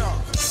something, Kaja.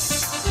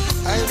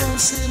 I don't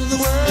see the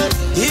word.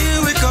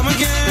 Here we come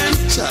again.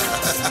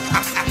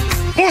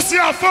 Pussy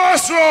a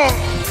first round.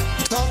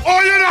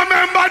 Oh, you don't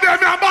remember them,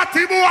 your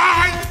batty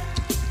boy.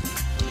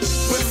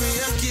 When we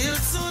have killed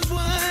son boy,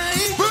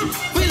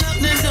 we lock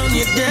them down,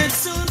 you're dead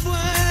son boy.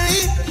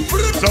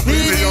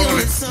 Be the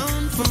only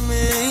sound for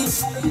me.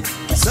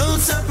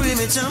 Sound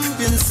Supreme,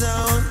 champion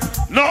sound.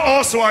 No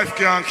housewife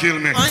can kill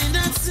me. Find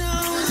that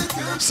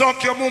sound.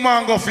 Suck your mama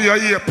and go for your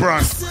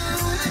apron.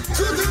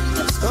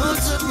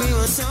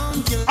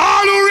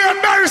 All who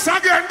read Berry's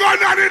again, go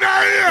down in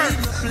the ear.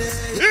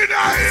 In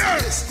the ear.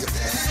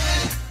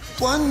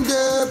 One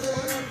dub,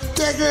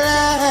 take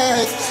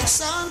life.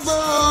 Sound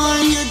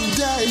boy, you're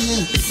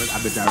dying. But I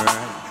bet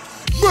alright.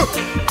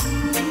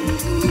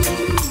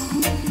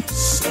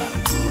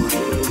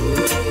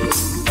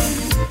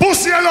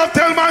 Pussy, I love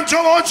tell man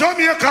Joe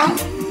Jamaica.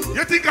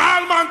 You think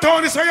all man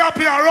town is so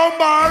happy a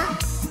rumbar?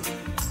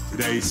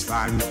 Today's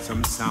fine,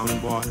 some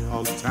sound boy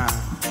all the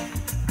time.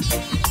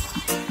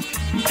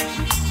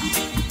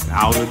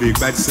 Now the big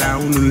bad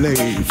sound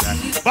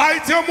lays.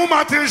 Bite your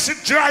mama till she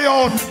dry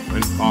out.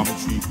 When palm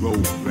tree grow,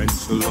 rent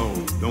so low,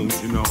 don't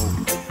you know?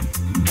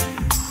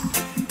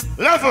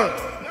 Level.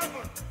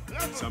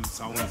 Some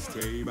sound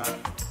stray back.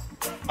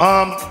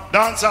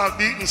 Dancehall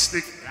beating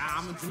stick.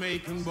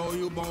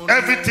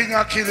 Everything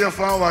I kill you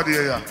from over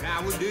there.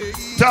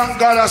 Thank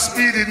God I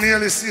speedy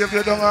nearly save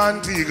you down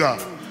Antigua.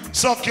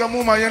 Suck your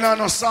mama, you know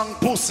no song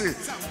pussy.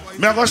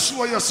 Me I go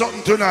show you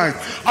something tonight.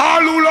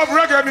 All who love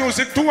reggae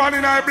music, 2 1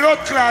 in our blood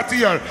clot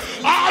here.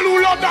 All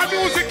who love that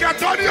music, you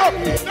turn you up.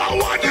 Now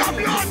want your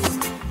blood.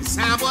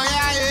 Soundboy,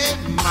 I hate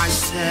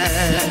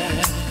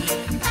myself.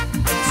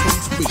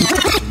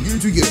 You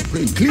together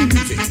play clean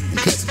music and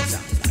classic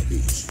sounds like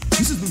this.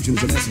 This is Lucian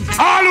Vanessa.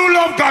 All who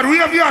love God, we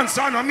have the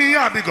answer. And me,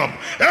 yeah, big up.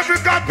 Every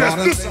God bless.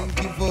 Do something.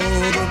 Thank you for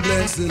the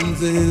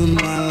blessings in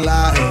my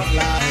life.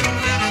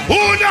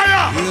 Who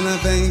there? And I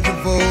thank you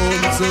for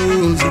the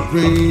soul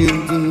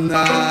supreme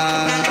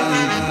tonight.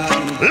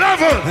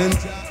 Level.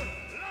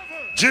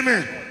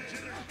 Jimmy,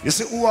 you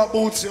see who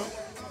about you?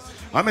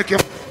 I make you.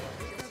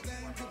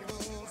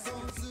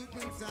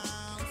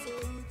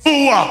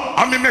 Boo,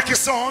 I me make you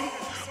sound.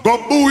 Go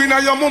boo in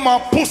your mama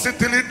pussy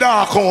till it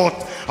dark out.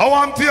 I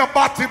want to your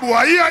batty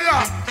boy.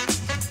 Yeah.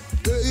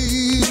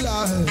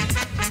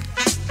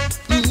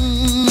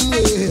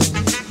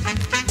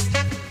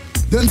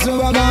 Then so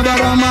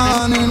about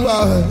morning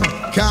world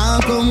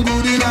can't come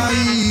good in the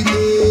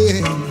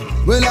evening.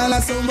 Well, I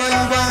like somebody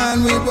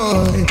find me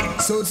boy.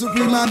 So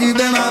Supreme, I give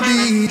them a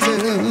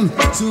beating.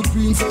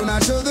 Supreme, so I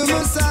show them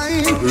a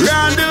sign.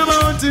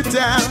 Roundabout to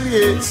town,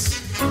 yes.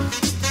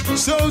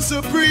 So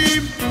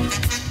Supreme,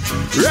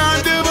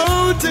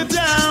 roundabout to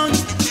town.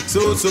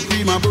 So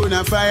Supreme, I burn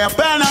a fire,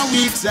 pan a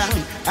weak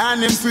sound.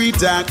 And them free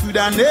talk with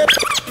a net.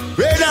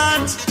 Red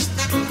Ant,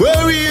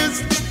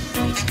 warriors.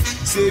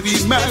 Say we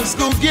must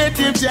go get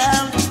him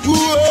down.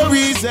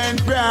 Worries and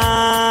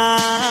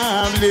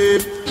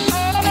problems.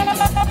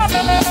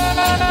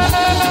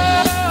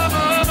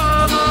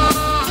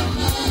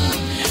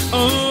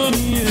 Oh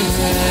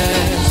yeah.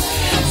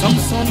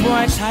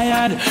 boy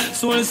tired.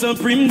 Soul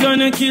Supreme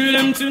gonna kill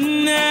them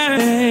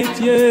tonight.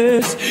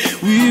 Yes,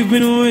 we've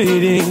been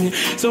waiting,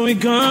 so we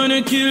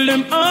gonna kill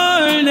them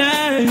all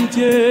night.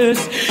 Yes,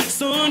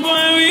 sound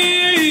boy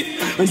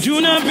we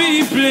do not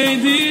be play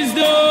this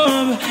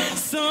dub.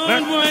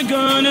 Sound boy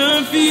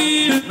gonna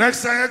feel.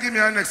 Next time you give me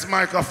a next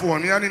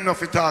microphone, you need enough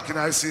for talking,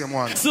 I see him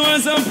one. Soul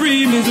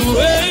Supreme is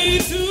way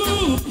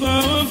too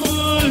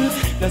powerful.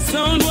 The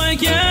sound boy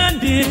can't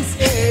diss.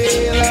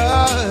 Hey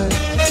Lord,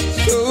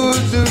 Soul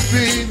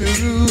Supreme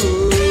is rule.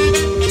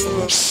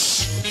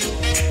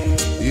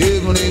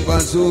 Even if I'm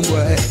so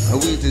boy, I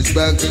with his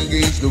back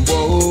against the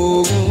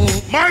wall.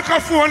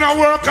 Microphone I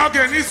work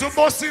again, he's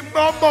supposed to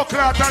bumbo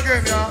clat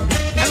again, yeah.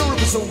 I don't know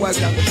if so boy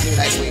can play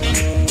like me.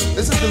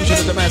 This is the vision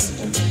of the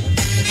messenger.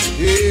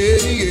 Yeah,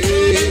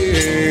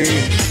 yeah.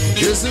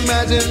 Just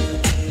imagine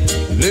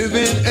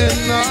living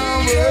in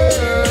our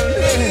world.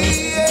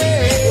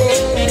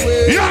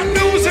 Yeah,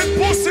 music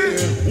pussy,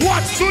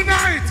 what's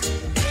tonight?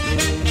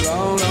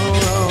 Long, long,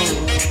 long.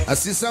 I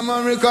see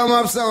someone come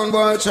up, sound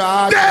boy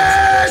chart.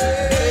 Dead!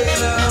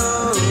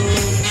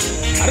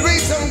 I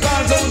read some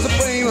called Soul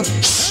Supreme.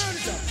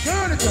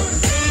 Turn it up.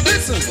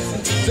 Listen.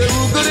 So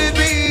who could it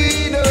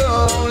be, no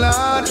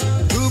Lord?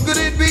 Who could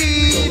it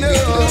be, no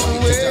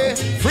way?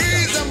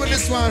 Freeze them with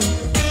this one.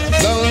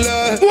 Long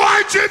Lord.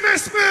 Why Jimmy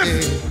Smith?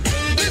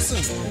 Yeah.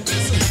 Listen.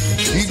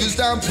 You just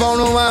stop for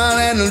a while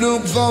and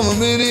look for a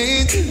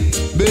minute.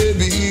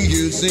 Baby,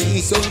 you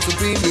see, Soul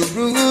Supreme, you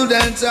rule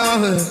that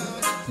tower.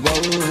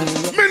 Whoa.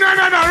 Me not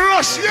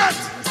rush yet.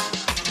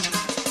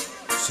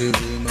 So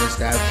we must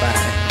have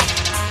fire.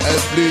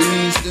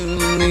 Please to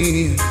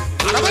me.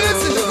 I'm going to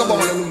listen to come on,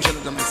 illusion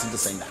of the message to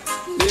sing that.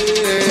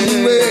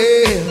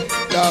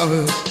 Yeah,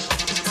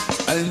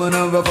 I'm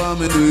another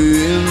family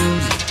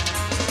dreams.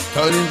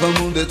 Turning from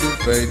Monday to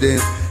Friday.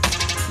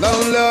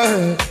 Long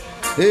Lord,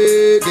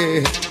 hey,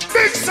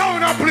 big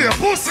sound I play,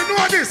 pussy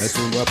know this. As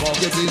soon as my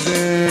pocket is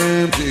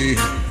empty,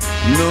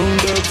 no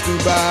drugs to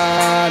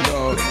buy,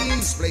 Lord.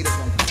 Please play this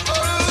one.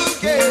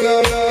 Okay,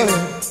 Lord.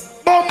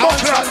 Bumbo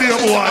clap there,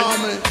 boy.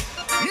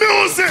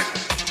 Music.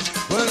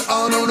 Well,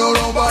 oh no,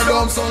 but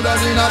I'm so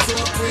that in a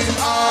supreme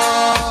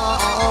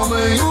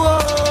army.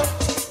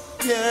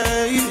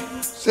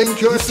 Yeah, sing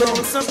your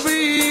song,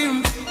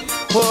 Supreme.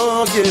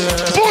 Oh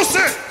yeah.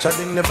 Pussy.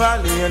 Chatting the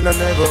valley and I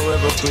never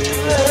ever quit.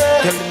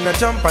 Killing a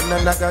jump and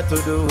then I got to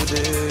do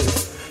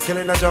this.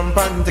 Killing a jump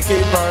and to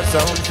keep our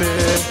sound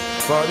fit.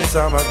 For this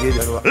time I give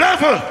you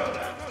level.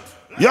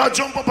 You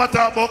jump up at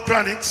talk about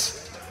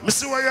chronics. Me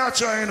see what you're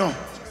trying now.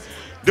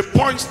 The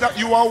points that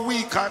you are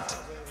weak at,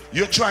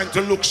 you're trying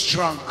to look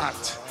strong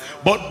at.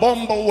 But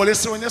Bumbo, well,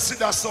 so when you see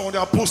that sound,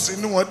 your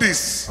pussy know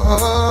this.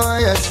 Oh,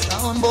 yes,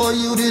 sound boy,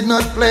 you did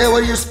not play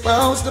what you're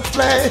supposed to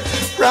play.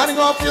 Running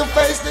off your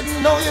face,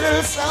 didn't know your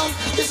little sound.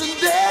 Isn't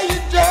there you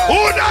dare?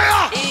 Who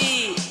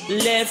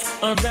there? Left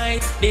or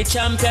right, the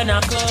champion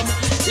a come.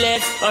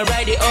 Left or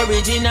right, the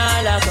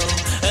original a come.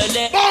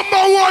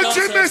 Bumbo, watch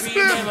Jimmy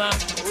Smith.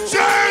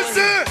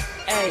 Jersey.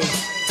 Hey,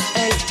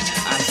 hey.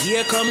 And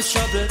here comes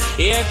trouble,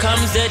 here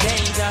comes the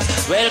danger.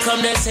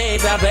 Welcome the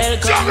savior,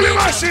 welcome Juggling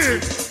machine.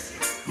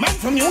 Man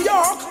from New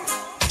York,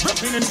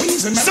 Brooklyn and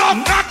Queens and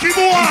some cocky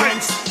boy.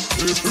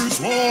 If it's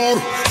war,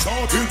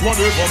 starting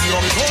whatever the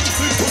horizon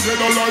stick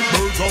together like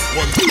birds of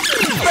one.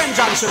 Ben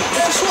Johnson,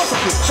 it's a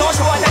show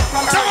boy that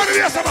from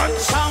somebody yes, man.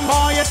 Some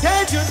boy, you're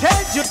dead, you're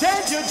dead, you're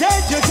dead, you're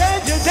dead, you're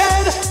dead, you're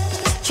dead.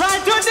 Try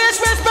to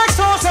disrespect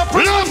Soul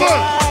Supreme.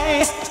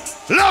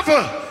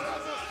 Level.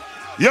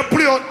 You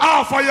play out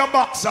half of your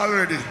box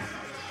already.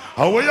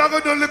 And when you're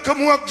going to look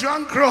more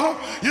drunk crow,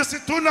 you see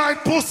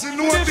tonight pussy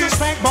know this.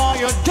 Disrespect boy,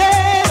 you're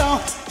dead.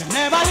 You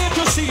never live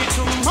to see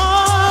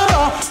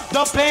tomorrow.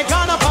 The plague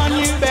gone upon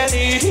you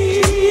belly.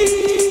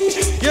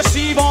 You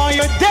see boy,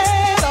 you're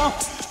dead.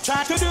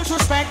 Try to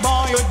disrespect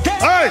boy, you're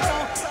dead. Hey,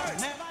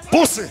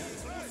 pussy.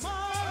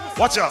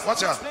 Watch out,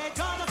 watch out.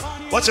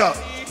 Watch out.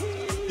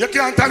 You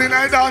can't tell in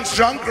a dance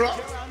drunk crow.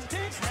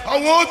 I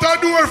want to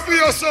do it for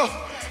you, so.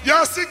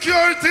 Your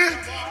security,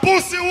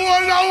 pussy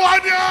wall now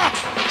one ya.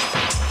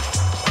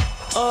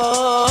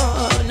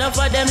 Oh, enough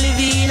of them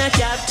living in a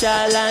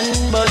capital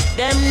land, but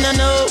them no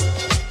know.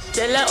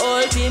 Tell a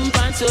old pimp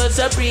and Soul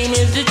Supreme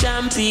is the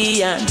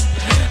champion.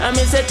 I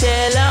miss a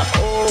tell a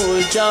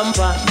old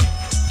jumper.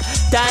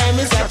 Time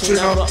is catching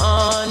up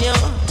on you.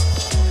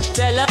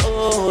 Tell a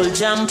old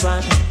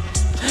jumper.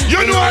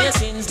 You know your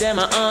sins them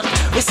on.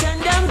 We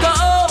send them go.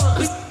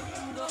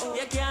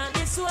 You can't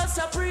be Soul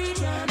Supreme.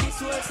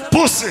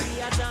 Pussy,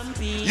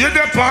 you're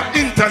there on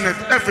internet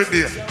every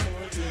day.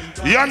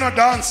 You're not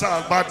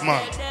dancer, bad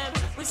man.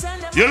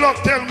 You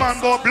love tell man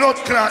about blood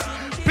clot.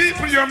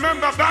 People, you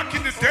remember back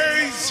in the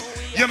days.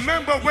 You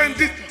remember when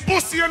the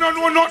pussy you don't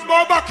know not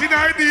go back in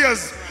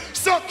ideas.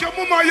 Suck your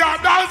mama, you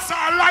dancer,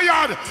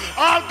 liar.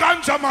 All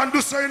ganja man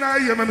do so in a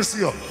ear, let me see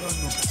you.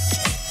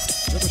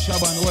 Look at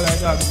Shaban, all I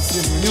got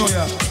is New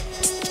York.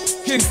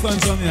 Kingston,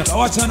 Jamaica.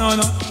 Watch on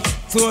now.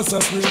 Soul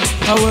Supreme.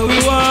 How where we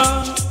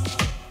want.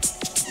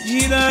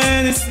 Either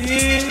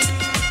anything,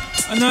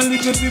 and all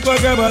little people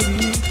grab a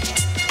beat.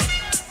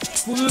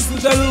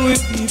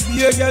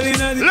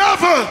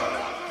 Level!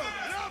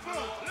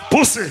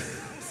 Pussy!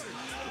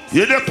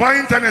 You dey on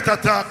internet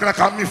attack like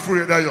I'm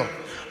afraid of you.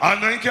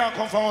 And now you can't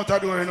come from out the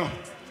door, you know.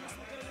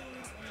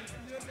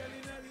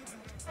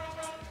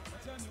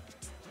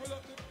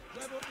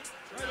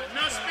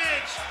 No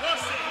speech,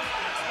 pussy.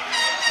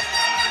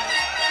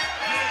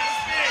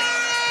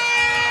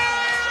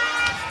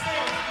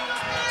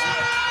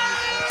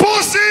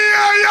 Pussy,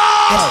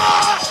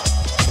 yeah!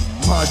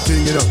 Mad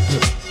thing, you know.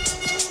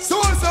 So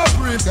what's up,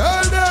 Prince?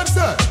 Tell them,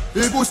 sir.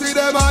 People see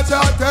them at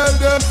chat, tell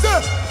them,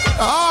 sir.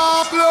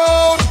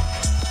 Upload.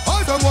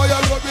 All the boy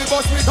and what we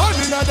bust me gun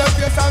in the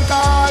face and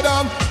call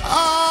them.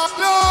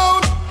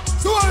 Upload.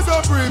 So what's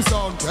up, Prince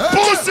song?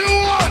 Pussy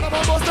one. I'm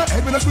bust the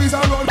head when I squeeze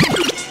and run.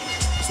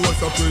 So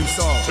what's up, Prince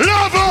song?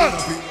 Lover.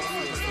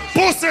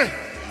 Pussy.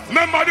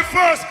 Remember the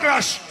first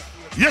clash?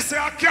 You say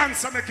I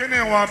cancer make your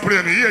name want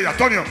play me. Yeah,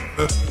 turn you.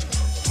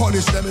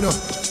 Punish them, you know.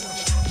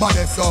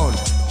 Baddest sound.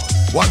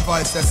 One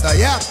voice says,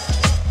 yeah.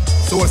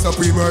 So what's a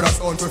pre-murder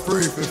sound for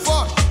free for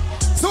fun?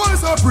 So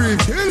what's a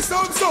pre-kill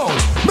some sound?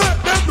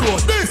 Make them know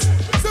this.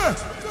 Say,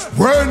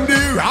 when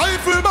the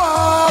rifle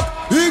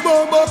back, he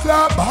bomba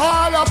clap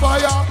ball of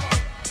fire.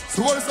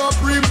 So what's a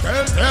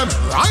pre-tell them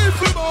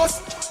rifle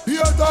bust, he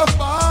has a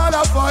ball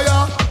of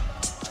fire.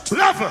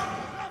 Lover.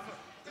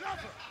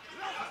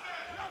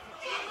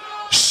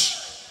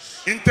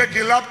 Shh. In take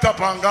a laptop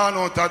and gone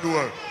out the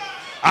door.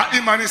 And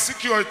him and his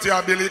security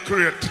ability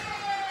create.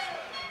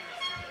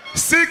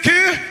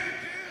 Sicky,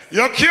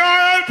 you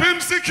can't help him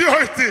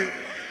security.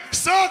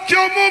 Suck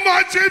your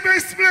mama, Jimmy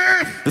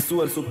Spliff. The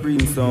Soul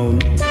Supreme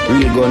sound,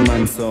 real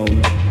gunman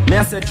sound. Me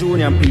I say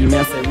Junior P, me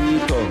I say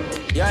Rico.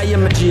 Yeah, yeah,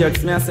 me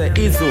GX, me I say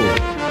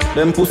Izzo.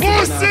 Them pussy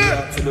now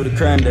to do the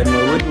crime, then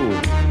what we do.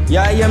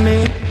 Yeah, yeah,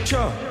 me,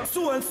 sure.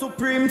 Soul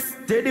Supreme,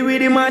 steady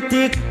with the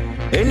matic.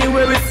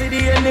 Anywhere we see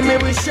the enemy,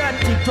 we shot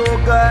it, oh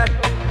God.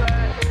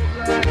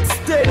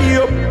 Steady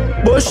up,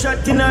 but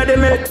shot in the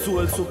make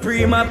Soul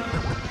Supreme up.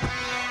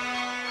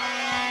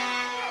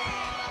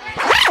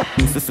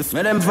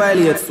 Me them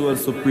violate Soul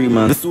Supreme,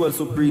 man. The Soul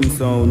Supreme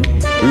sound,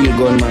 real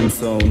gunman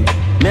sound.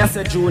 Me I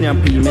say Junior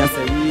P, me I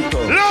say Rico.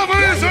 Lover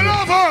is a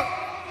lover.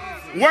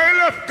 Well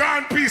left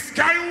gone peace,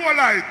 can you all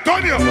lie?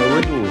 Done you? No,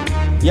 we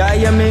do. Yeah,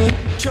 yeah, me.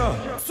 Sure.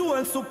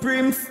 Soul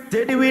Supreme,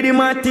 steady with the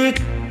matic.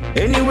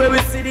 Anywhere we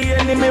see the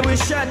enemy, we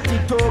shot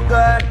it, oh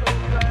God.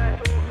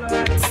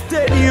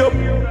 Steady up,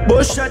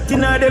 but shot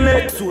in the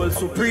make Soul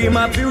Supreme.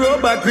 Happy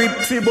rubber grip,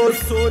 tribal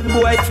soul,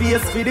 boy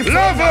face for the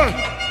lover.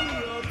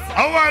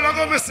 A while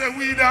ago, I say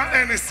we done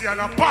NSC and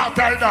a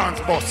part-time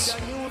dance bus.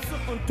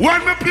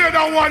 When we play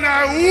that one,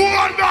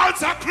 one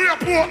dance a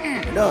creep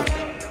open. No.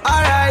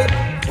 Alright,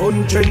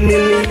 $100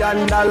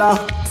 million.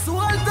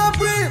 Soul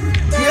Supreme,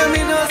 hear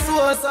me no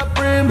Soul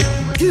Supreme.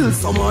 Kill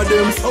some of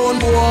them sound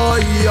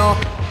boy, yeah.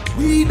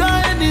 We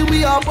die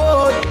anywhere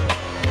about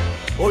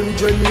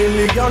 $100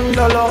 million.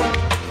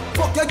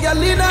 Fuck a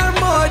girl in her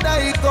mother,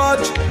 he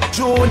coach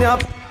Junior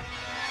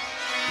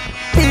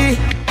P.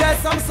 Get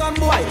some son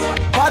boy.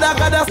 Father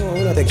got a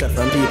we don't take shot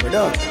from people,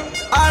 though.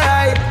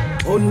 Alright,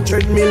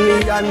 $100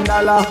 million.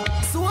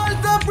 Soul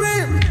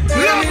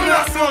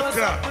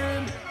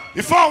Supreme.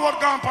 You forward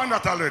gone on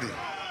that already.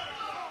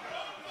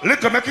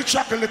 Liquor, make it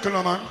chuckle little,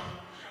 no man.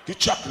 You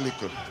chuckle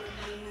little.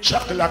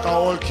 Chuckle like a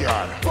whole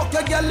car.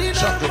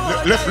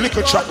 Chuckle, left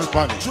liquor chuckle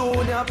pan it.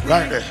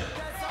 Right there.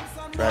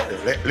 Right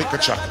there. Liquor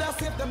chuckle.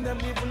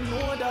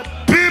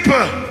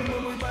 People,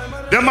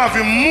 them have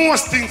the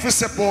most things to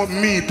say about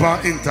me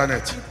per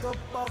internet.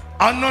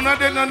 And none of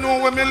them don't know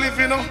where me live,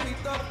 you know.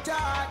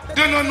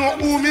 They don't know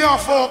who me a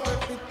fuck.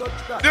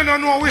 They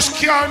don't know which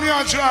car me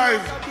a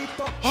drive.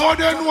 How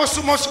they know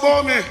so much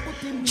about me?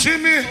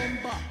 Jimmy,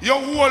 your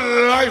whole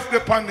life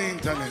depends on the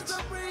internet.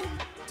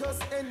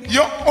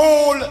 Your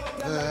whole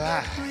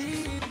life.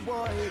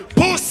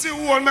 Pussy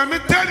one, let me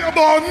tell you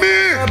about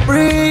me.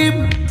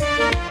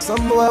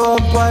 Some boy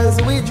vampires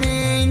we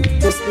drink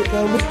just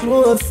because we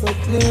clothes so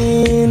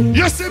clean.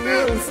 You see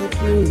me?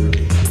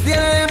 Still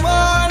I'm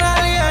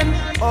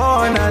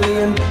on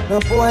alien. No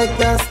boy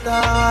can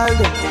start.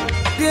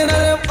 Still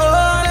I'm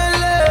on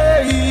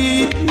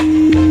alien.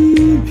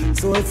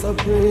 So it's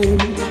Supreme,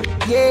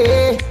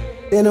 yeah.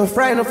 They no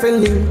fry no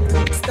feeling.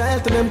 Style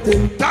to them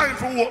thing. Time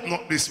for open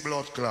up this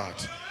blood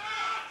clot.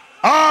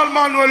 All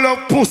man will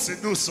love pussy,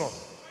 do so.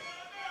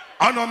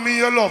 I know me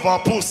you love a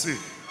pussy.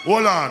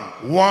 Hold on.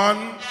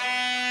 1,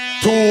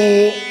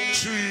 2,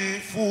 3,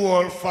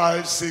 4,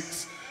 5,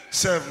 6,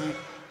 7,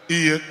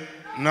 8,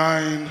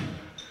 9.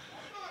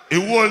 The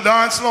whole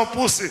dance love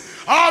pussy.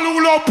 All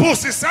who love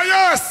pussy say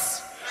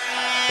yes.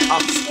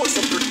 I'm supposed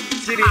to be.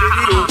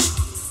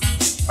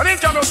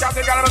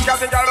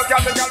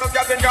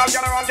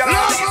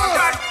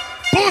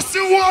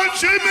 Pussy one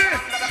Jimmy,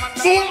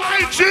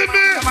 boy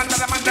Jimmy.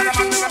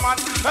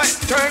 Hey,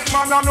 think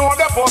man I know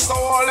the boss of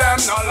all them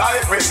not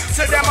like me.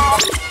 See them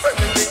up.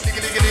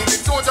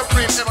 Soul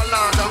Supreme ever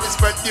learn and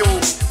respect you.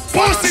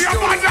 Pussy you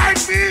want like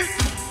me,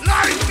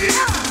 like me.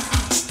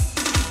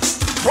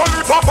 Run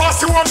with a boss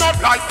you are not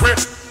like me.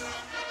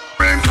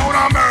 Bring down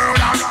a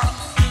murder.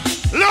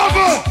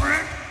 Lover.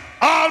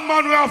 All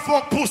man will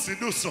fuck pussy.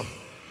 Do so.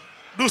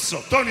 Do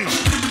so. Turn it.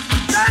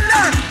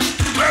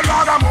 Well,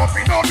 I'm up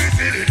in all this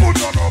city.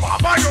 Put on over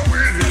by your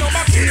will.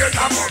 Here's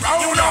a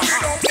round of it.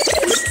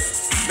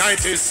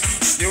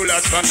 90s, new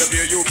lads from the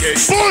UK.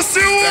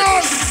 Pussy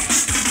one.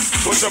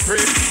 So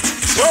supreme.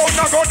 So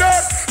now go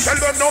there. Tell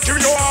them not to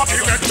your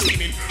argument.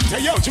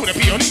 Hey yo, to the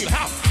pioneer,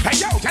 how? Hey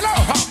yo, hello,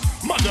 how?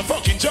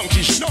 Motherfucking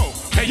junkies, you know.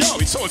 Hey yo,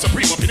 it's all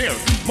supreme up in here.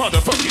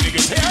 Motherfucking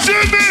niggas here.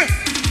 Jimmy!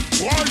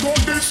 Why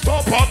gon' this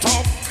stop or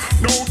top?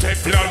 No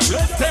Teflon,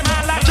 let them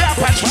all like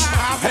Japan.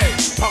 Hey,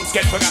 punks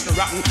get forgotten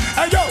rotten.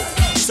 Hey yo,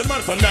 it's a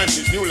man from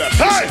 90s, new lads.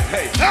 Hey,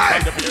 hey,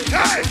 hey,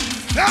 hey,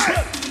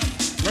 hey.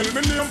 Well,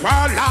 me name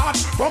wild lad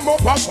from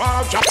up a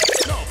wild job.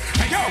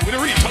 Hey yo, with a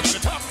real touch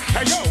at the top.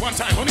 Hey yo, one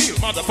time O'Neal,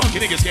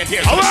 motherfucking niggas can't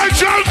hear. All right,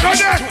 John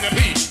Connect.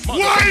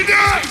 Why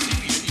that?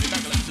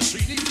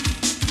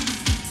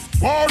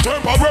 War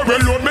temporary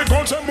load me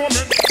guns and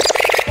moment.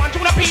 One to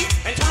the P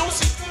and to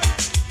Lucy.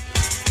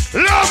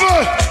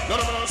 Lover!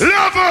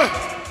 Lover!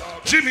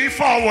 Jimmy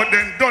forward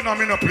then done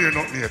I'm in a play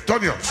nothing here.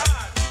 Turn you.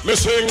 Me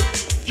sing.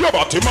 Your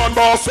body man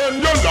boss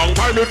send you long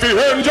time if he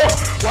end you.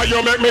 Why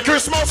you make me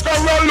Christmas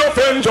carol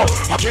offend you?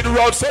 A kid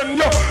road send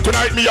you.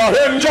 Tonight me a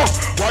end you.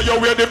 Why you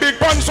wear the big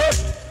pants?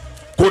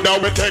 Could now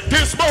we take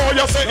this boy?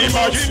 You say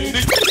imagine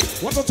the.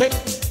 What's the thing?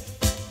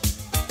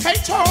 Hey,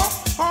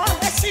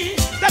 R-S-E.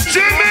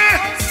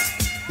 Jimmy!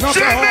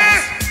 Jimmy!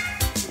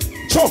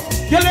 So,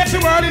 you left the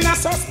world in a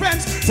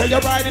suspense. Tell your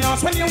riding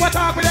us when you want to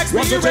talk with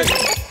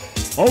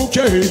experience.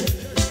 Okay.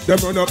 Them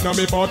run up now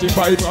me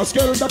 45 a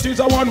scale, that is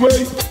a one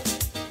way.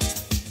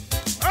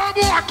 Oh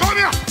boy, come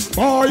here!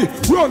 Boy,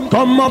 run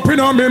come up in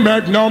a me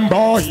magnum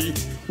boy.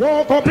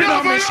 Walk up in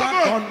a me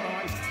shotgun.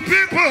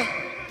 People,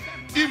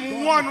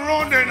 in one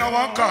round in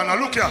our corner.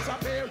 Look here.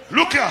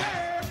 Look here.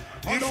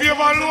 If you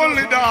have a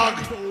lonely dog,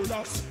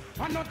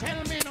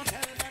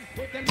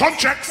 come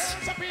checks.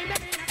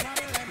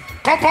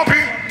 Come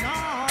puppy.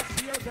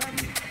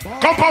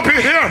 Come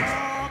puppy here.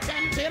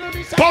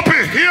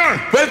 Puppy here.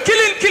 Well,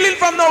 killing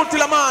from now till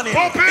the morning.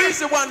 Puppy.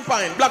 Easy 1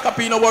 point. Black up,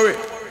 no worry.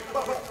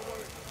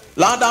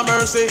 Lord have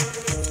mercy.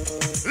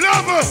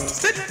 Lover.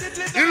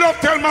 You love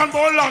tell man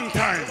about a long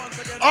time.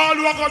 All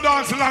who go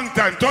dance a long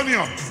time. Turn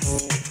you.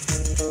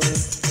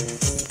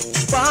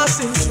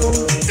 Passing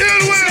through.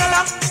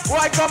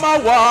 Boy come a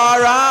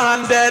war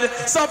and dead.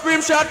 Supreme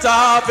shut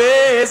off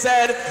his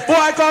head.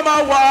 Boy come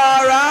a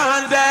war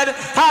and dead.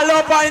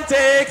 Hello point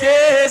take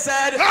his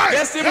head.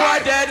 Yes the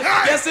boy dead.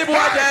 Yes the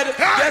boy dead.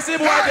 Yes the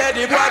boy dead.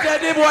 The boy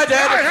dead. The boy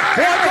dead.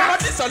 Boy come a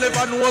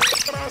disalivant was.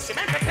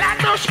 Make me plant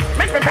bush.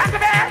 Make me plant the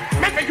bear.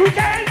 Make me UK.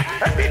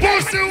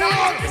 Pussy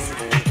one.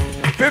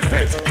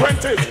 50s,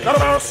 20s, not a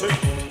mercy.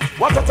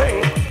 What a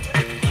thing.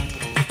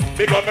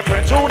 Big up the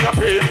French Junior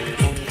P.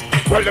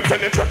 Well, them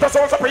telling truth, the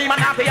soul supreme and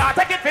have the art,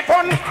 take it for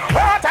fun.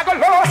 Heart, I go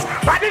lost,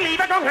 body leave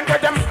it down and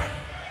get them.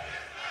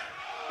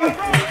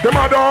 The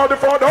mother, the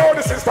father,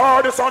 the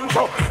sister, the son,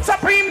 so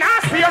supreme,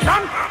 nasty, your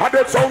son, I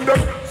did sound them.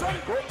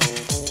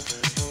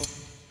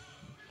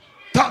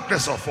 Talk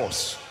this of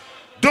us.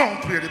 Don't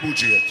play the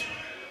budget.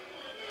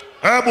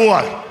 Hey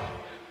boy.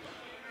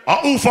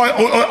 Who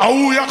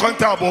you can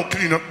talk about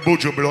clean up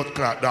budget blood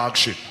clot dog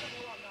shit?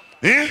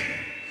 Eh?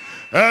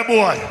 Hey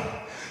boy.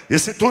 You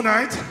see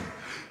tonight?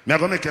 I'm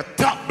going to make a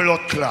top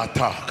blood clot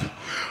talk.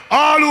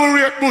 All who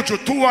rate Buju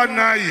 2 and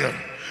 9 years.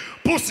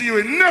 Pussy, you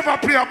will never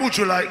play a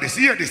Buju like this.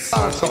 Hear this.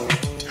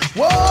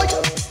 Whoa,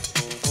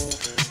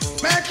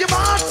 make your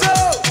heart so.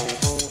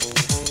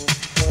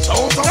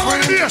 Sounds of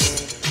rain.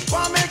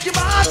 Why make your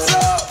heart so?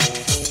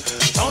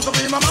 Sounds of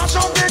rain, my man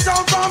shall get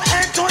down from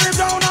head to the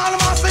down. All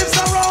my sleeves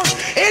around.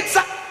 It's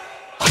a.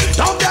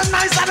 Don't get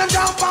nice and them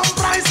down from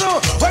price. So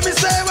when we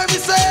say.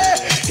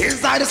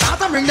 Inside the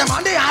south, I bring them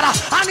on the other.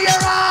 And the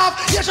air off.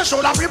 Yes, you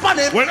should have rip on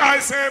it. When I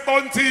say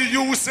Bunty,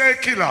 you say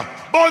killer.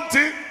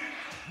 Bunty.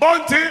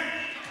 Bunty.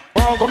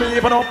 Oh, come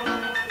even up.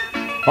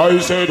 I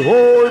said,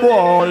 oh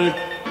boy.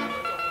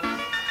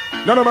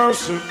 None of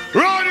mercy.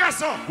 Run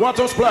yourself. What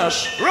a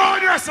splash.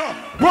 Run yourself.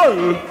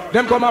 Well,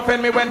 them come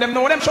offend me when them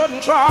know them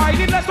shouldn't try.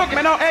 Needless to give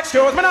me no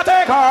excuse, me not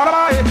take all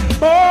of it.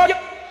 Oh, yeah.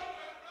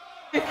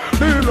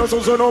 Needless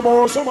to say no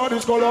more,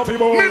 somebody's call off him.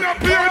 Me not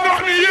play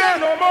nothing yet.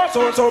 No more,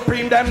 so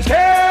supreme them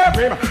scare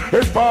him.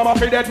 If farmer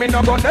feed dead, me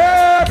not go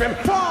nap him.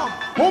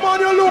 Woman,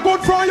 you look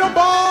good for your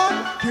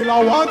bond.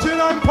 Killer wanting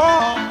and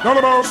palm. None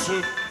of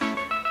mercy.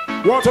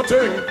 What a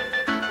thing.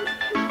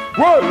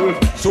 Well,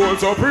 Soul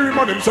Supreme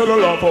and him sell a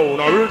love phone.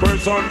 I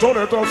request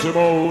Antonetta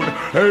Simone.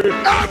 Hey,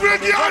 every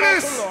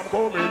Giannis!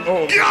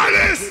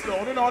 Giannis!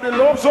 Down in all the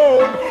love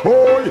zone.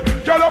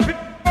 Oh, y'all up it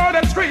more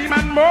than scream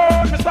and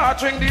moan. Me start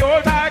string the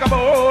old tiger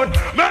bone.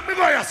 Let me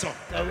go, yes, sir.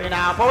 So we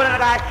now forward and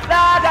back.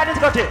 That is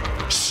got it.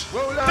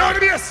 Down the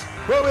bass.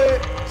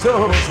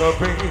 Soul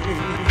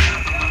Supreme.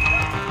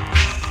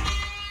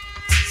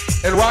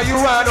 And why you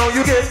want, oh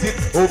you get it.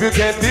 Hope you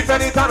can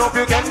defend it and hope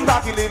you can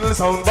back it, little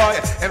sound boy.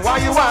 And why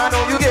you want,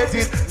 oh you get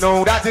it.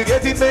 Know that you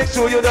get it, make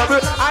sure you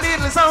double a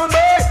little sound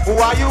boy.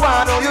 Why you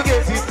want, oh you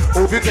get it.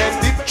 Hope you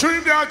can dip.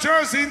 Trinidad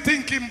Jersey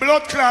thinking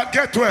blood clot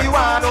get wet.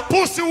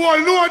 Pussy wall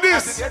know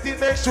this. Get it,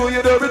 make sure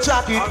you don't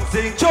retract it. I'm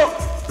saying choke.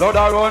 Blood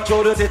around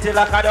through the city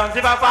like I don't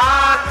give a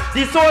fuck.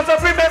 The source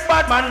of remember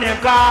bad man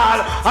named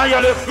Carl. And you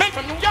look man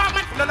from New York,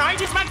 man from the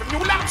 90s, man from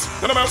New Locks.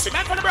 No mercy,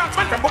 man from the Bronx,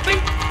 man from Brooklyn.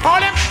 All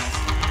them.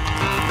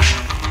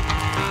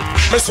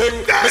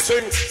 Missing.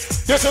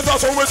 This is a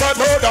suicide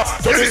murder.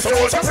 To the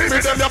souls of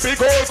with them, the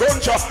big old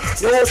gunshot.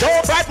 You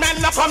don't bad man,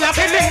 look on your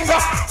feelings.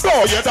 Go,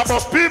 you're the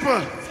boss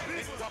people.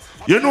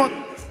 You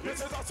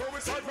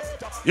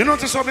know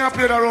to something I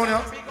played around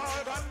here?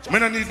 I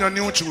don't need no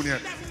new tune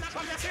yet.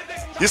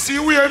 You see,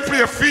 we ain't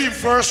play a theme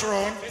first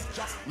round.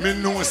 Me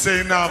know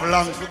say now have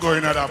long to go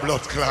in that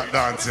blood clot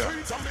dance here.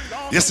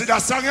 You see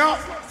that song here?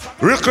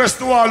 Request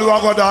to all who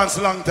are going to dance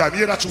a long time.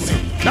 Hear that tune?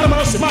 Now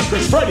mercy,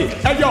 Marcus, Freddy.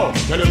 Hey yo,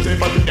 tell them say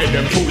but hey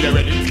them fool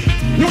already.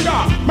 New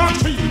York,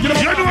 Max P, you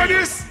know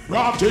this?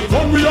 Rafting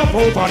come we up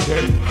over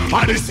them.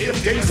 And the same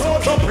thing so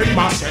pretty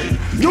much say.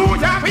 New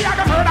York, we are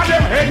the murder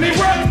them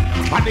anywhere.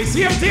 And the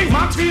same thing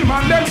Max P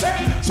man them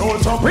say. So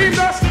supreme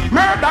us,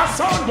 murder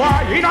son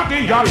boy in a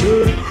thing y'all.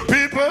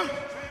 People,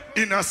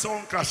 in a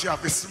sound clash you have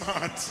to be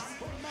smart.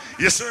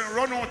 You see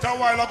run out a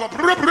while ago,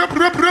 brup,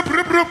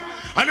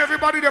 and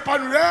everybody there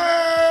on,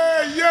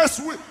 hey,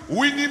 yes,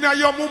 we need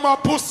your mama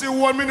pussy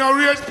one minute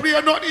rage play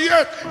not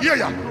yet.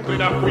 Yeah. We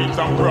have Queens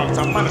and Bronx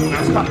and Manhattan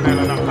and Staten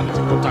Island and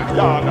Connecticut and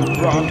Yard and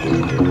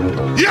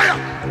Bronx. Yeah.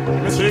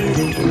 Me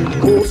sing,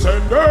 who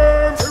send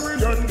them,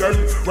 Syrian them,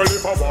 well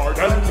if I war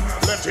them,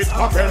 let it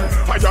happen.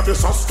 I have the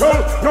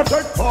Saskel, not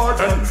take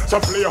pardon. So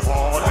play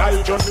hard,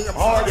 I just name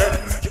harden.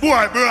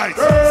 Boy, bright.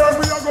 There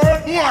we are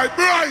going. Boy,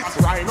 bright.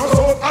 Rhino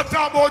so. I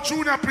talk about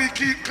Junior P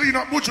clean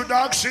up butcher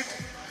dog shit.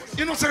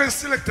 You know, so they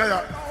select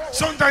here.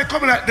 Sometimes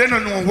come like they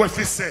don't know what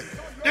he said.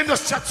 They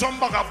just chat some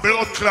bag of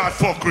blood clot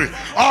fuckery.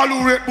 All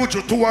who rate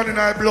butcher 2 in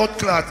a blood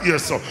clot here,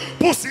 so.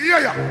 Pussy,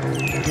 yeah.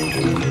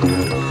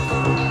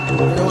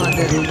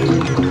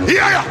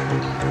 Yeah.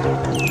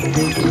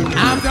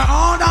 After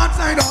all that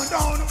side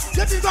down,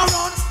 get it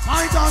around.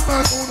 My time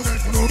first, on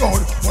the down.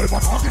 What if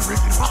I'm talking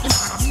Rick in fucking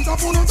hand? I'm the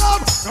phone down.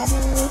 No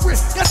move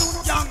with. Get on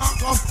the young and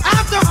come.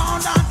 After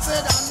all that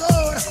said and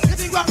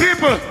done.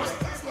 People,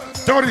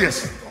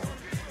 Dorius,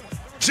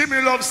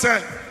 Jimmy Love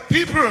said,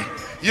 people,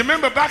 you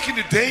remember back in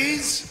the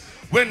days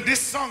when this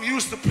song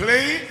used to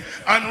play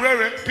and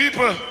Rere,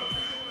 people,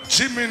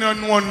 Jimmy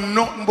don't know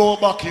nothing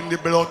about back in the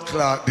blood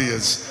clot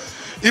days.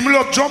 He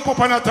love jump up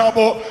and talk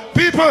about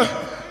people,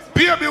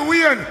 Baby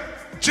Wayne,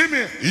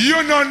 Jimmy,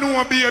 you don't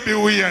know Baby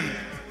Wayne.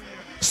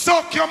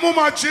 Suck your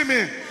mama,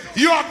 Jimmy.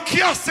 You a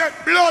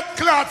cassette blood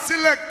clot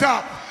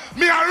selector.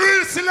 Me a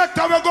real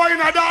selector, we go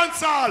in a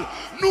dance hall.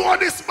 Know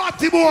this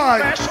batty boy.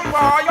 Special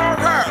warrior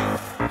girl.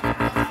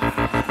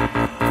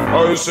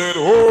 I said,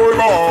 oh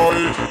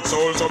boy,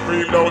 Soul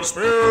Supreme don't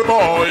spare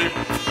boy.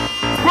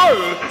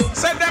 Well,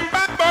 said them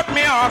bad but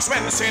me ask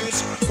when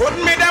since. Put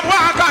me them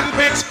walk and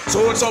fix.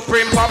 Soul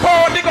Supreme pop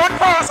out the gun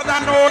faster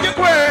than all you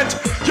quit.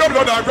 Your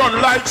blood I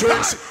run like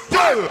tricks.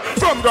 Well,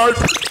 from guy.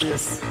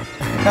 Yes.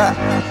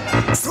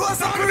 Soul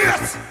Supreme.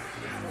 Yes.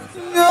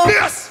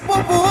 Yes.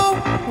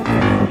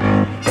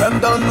 Them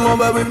don't know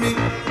where we meet.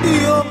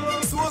 Yo,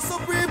 Soul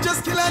Supreme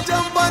just kill and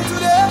jump on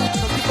today.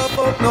 Don't give a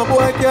fuck, no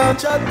boy can't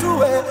chat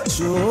to it.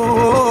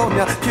 Show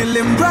me, kill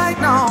him right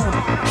now.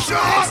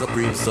 Soul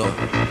Supreme, so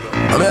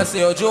I'm gonna say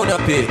yo Junior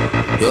P,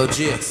 yo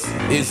JX,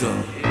 Izzo.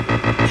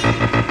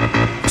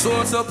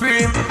 Soul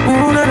Supreme,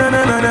 ooh na na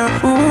na na na,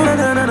 ooh na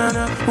na na na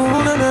na,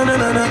 ooh na na na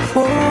na na,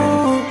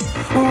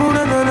 ooh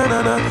na na na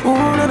na na,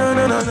 ooh na na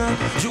na na na.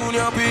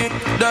 Junior P,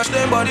 dash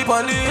them body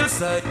on the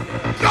hillside.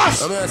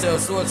 I'm gonna say yo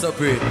Soul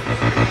Supreme.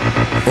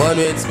 One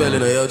way it's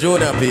spelling yo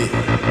Junior P,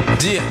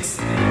 JX.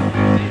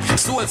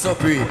 Soul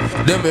Supreme,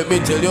 them make me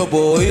tell you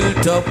boy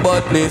hilltop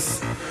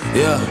badness.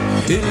 Yeah,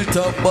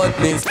 hilltop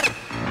badness.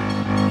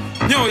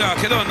 New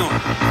York, you don't know.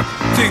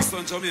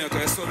 Kingston,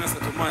 Jamaica, I saw me say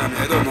to Miami,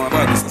 I don't know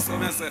about this. I saw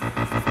me say.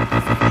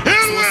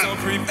 So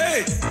Supreme,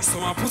 hey,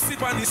 someone pussy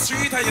on the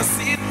street and you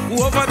see it.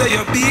 Whoever there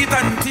you beat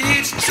and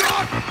teach.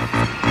 Shut!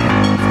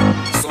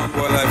 Son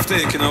boy life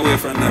taken away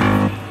from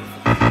them.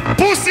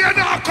 Pussy, you're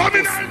not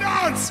coming and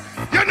dance.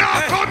 You're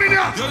not coming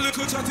here. You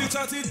little chatty,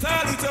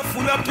 tall, it's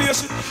full of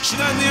patience. She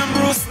not name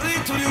Bruce Lee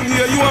to you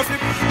here. You have him.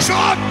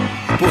 Shut!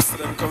 Pussy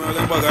them come here,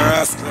 them bag of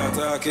rascal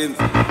talking.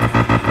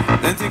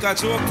 Then think a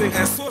joke thing,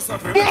 and so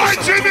Supreme. Boy,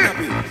 Jimmy!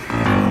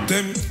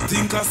 Them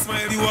think a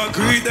smile, you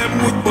agree them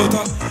with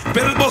butter.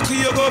 Bell buckle,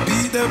 you go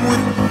beat them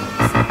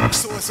with.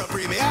 Soul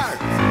Supreme, yeah.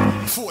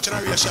 4th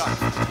generation.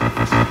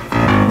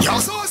 Yo,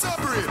 Soul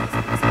Supreme.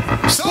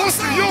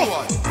 Pussy, yo!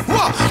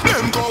 What?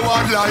 Them go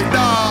out like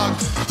dog.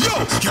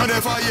 Yo, you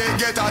never yet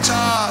get a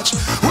charge.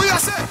 Who you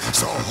say?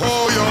 So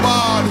hold your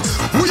ball.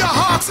 Who you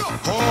heart so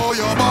hold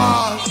your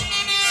ball.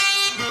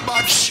 The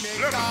bad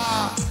make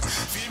car.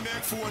 Feel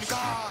make phone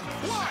call.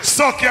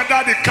 Suck your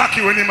daddy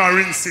cocky when him a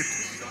rinse it.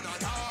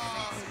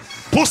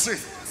 Pussy,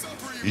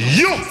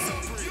 you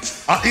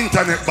are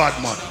internet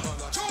bad man.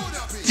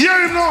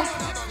 Hear him now?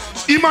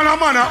 Him and a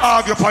man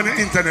argue upon the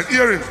internet.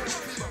 Hear him?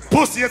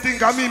 Pussy, you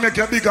think of me make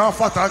you bigger and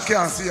fatter and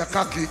can't see your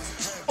cocky.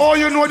 Oh,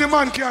 you know the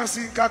man can't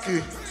see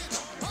cocky.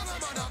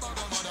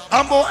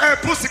 I'm about, hey,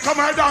 pussy, come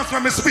and dance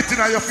when me spitting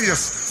at your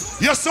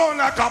face. You sound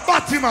like a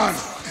batty man.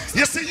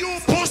 You see you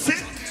pussy,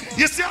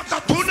 you see after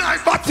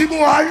tonight, batty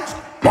boy.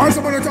 Once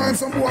upon a time,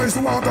 some boys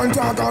who walk and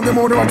talk on the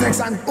mode of a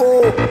text and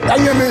oh,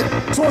 you hear me?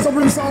 So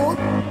Supreme sound?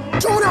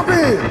 Junior P!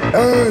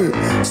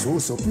 Hey! So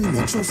Supreme,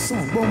 you just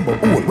sound bumble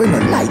old when you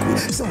like me.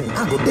 So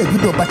I go beg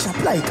you up a chop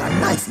like a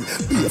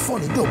knife. Be a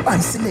funny dope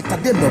and select a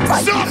them no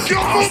right. Suck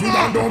your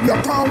mama! Down,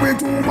 you can't wait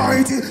too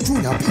mighty.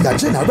 Junior P, a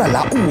general,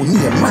 a own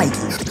name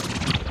Mikey.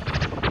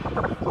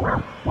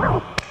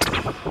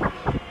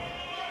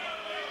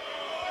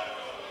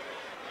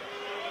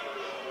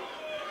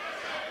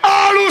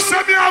 All who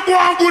say me a go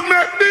on good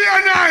make me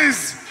a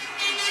nice.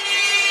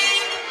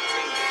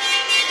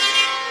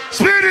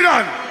 Speed it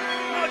on.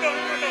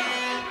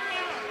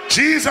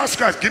 Jesus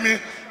Christ, give me.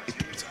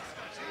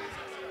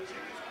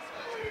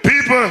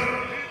 People,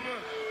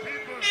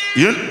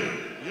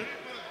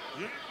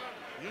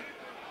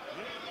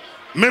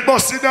 me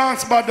bossy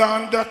dance bad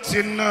on that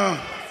in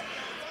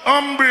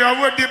Umbria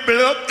where the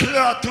blood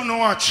clot to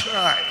know a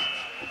try.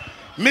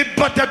 Me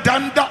better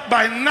than that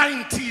by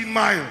 19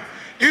 miles.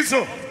 Is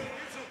it?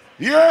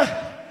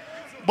 Yeah?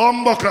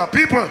 Bumbuckler.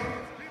 People,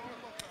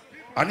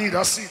 I need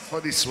a seat for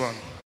this one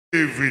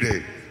every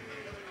day.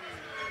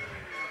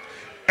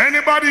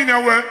 Anybody in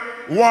here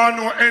want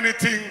to know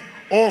anything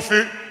of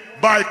it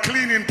by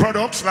cleaning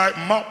products like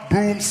mop,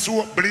 broom,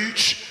 soap,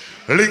 bleach?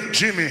 Link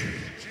Jimmy.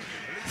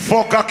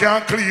 Fuck, I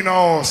can't clean a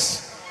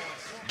house.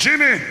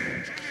 Jimmy,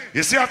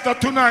 you see after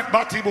tonight,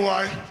 Batty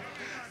boy,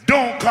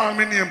 don't call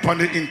me name on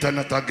the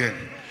internet again.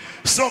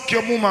 Suck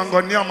your mum and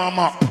go near my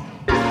map.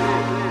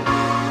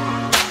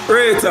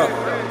 Rita.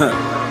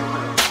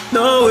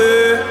 No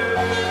way.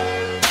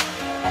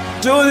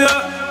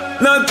 Julia,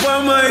 not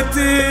for my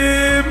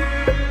team.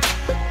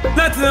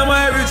 Not in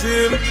my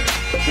regime.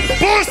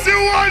 Pussy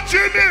one,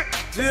 Jimmy.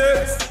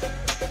 Yes.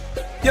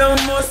 You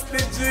must be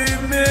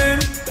dreaming.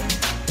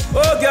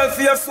 Oh, girl,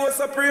 for your so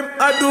supreme.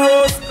 I do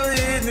house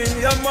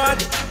cleaning. You're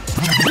mad.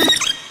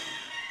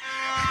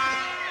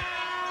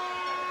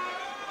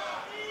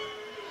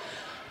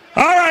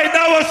 All right,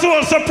 that was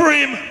Soul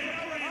Supreme.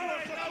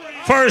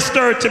 First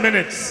 30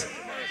 minutes.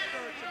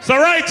 So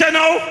right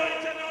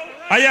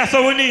now,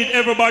 so we need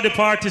everybody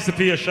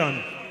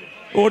participation.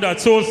 Oh, that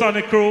Soul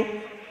Sonic crew.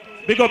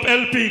 Big up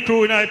LP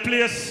crew in our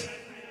place.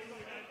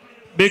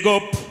 Big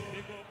up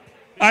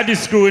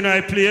Addis crew in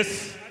our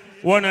place.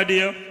 One of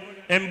the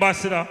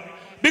ambassador.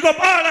 Big up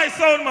all our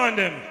sound man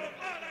them.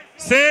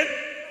 Say,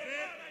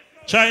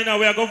 China,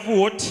 we are going to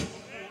vote.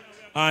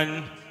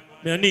 And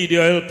I need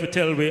your help to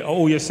tell me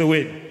how you say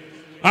win.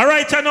 All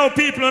right, now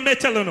people, let me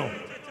tell you now.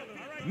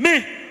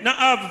 Me not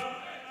have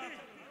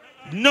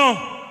no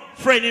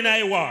friend in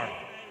a war.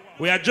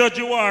 We are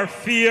judging war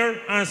fair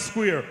and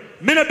square.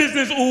 Me no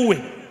business who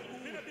win.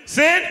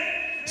 See?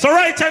 So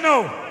right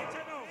now,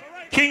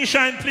 King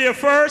Shine play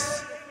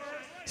first.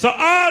 So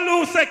all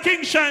who say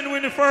King Shine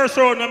win the first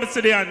round, let me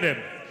see the hand them.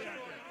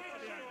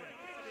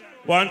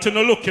 Want to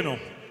know look, you know.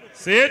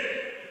 See it?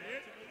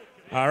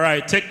 All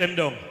right, take them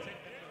down.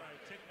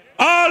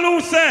 All who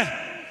say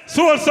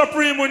Soul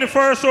Supreme win the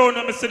first round,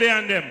 let me see the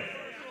hand them.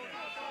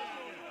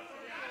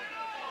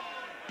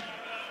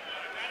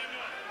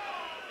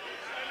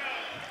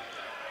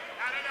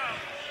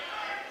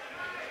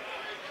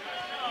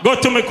 Go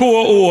to my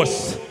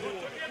co-host.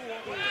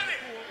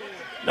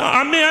 No,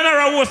 I'm me and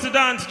I host the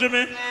dance,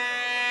 Jimmy.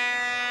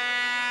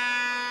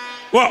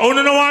 What? Who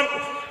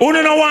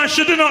no one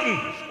should do nothing?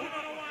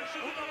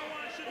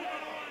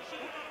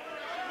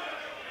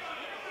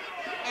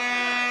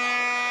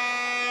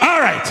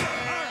 All right.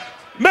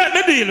 Let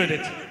me deal with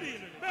it.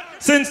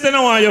 Since then I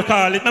want you to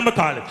call it, let me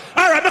call it.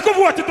 All right, make a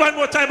vote it one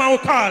more time and we'll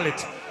call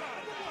it.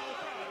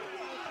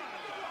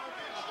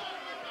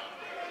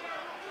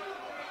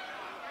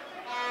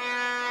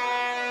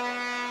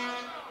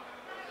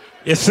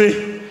 You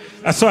see?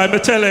 That's why I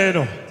tell you,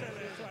 know.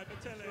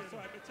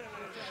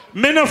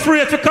 Me not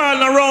afraid to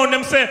call around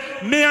them say,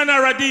 me and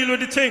her deal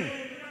with the thing.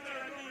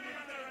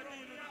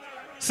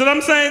 See what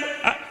I'm saying?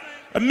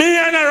 Me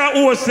and her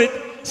host it.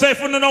 So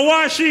if you don't know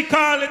why she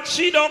call it,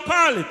 she don't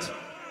call it.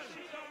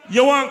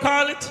 You want to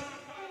call it?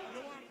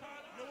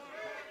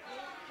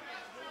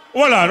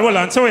 Hold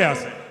on. So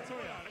yes.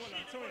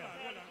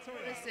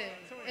 Listen,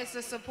 it's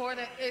a support.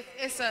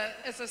 It's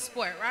a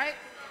sport, right?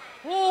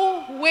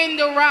 Who win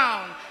the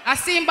round? I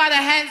see him by the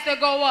hands that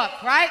go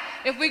up, right?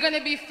 If we're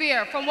gonna be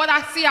fair, from what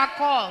I see, I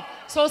call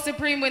Soul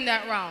Supreme win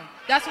that round.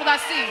 That's what I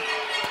see.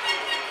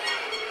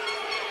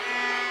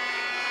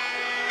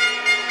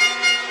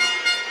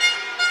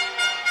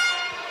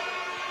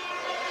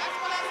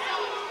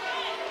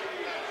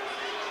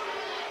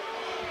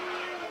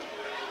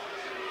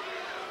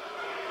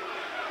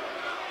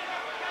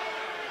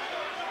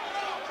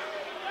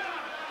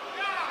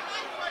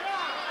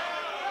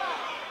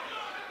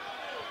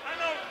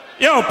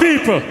 Yo,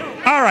 people,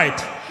 all right.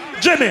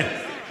 Jimmy,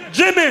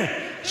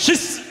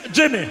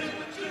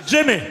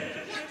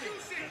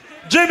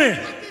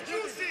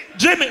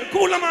 Jimmy,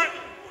 cool, man.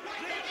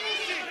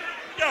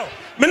 Yo,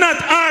 me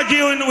not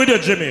arguing with you,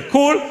 Jimmy.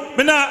 Cool?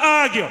 Me not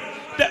argue.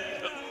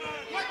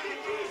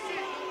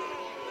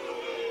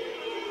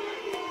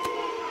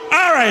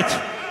 All right.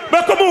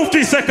 But come move to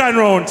the second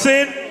round.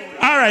 See?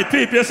 All right,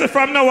 people. You see,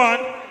 from now on,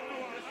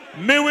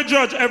 me will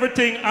judge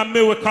everything and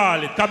me will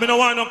call it. Because I don't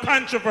want no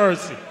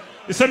controversy.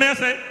 You see me I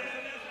say?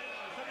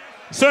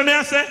 You see me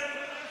I say?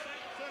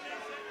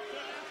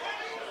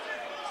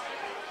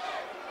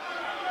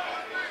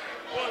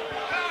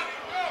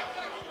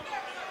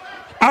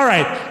 All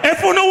right.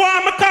 If you don't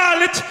want me to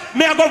call it,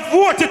 me I go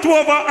vote it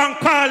over and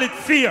call it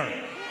fear.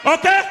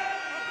 Okay?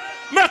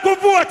 Me I go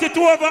vote it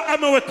over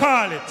and me will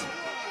call it.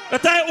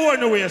 That I own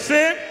the way,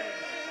 see?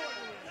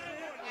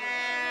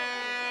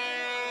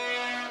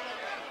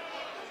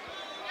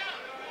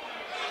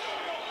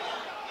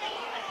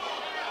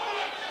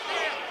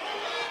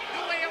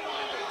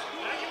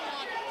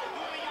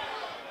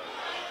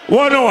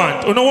 What do you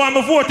want? You don't want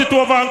me vote it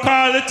over and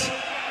call it?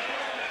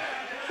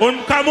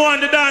 Come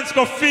on the dance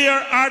go fear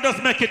or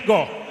just make it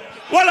go?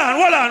 Hold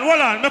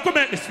on. Make me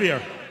make this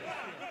fear.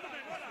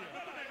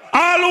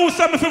 All who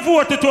say me fi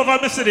vote it over,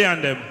 me see the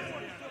and them.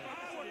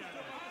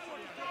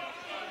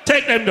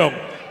 Take them down.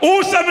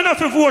 Who say me not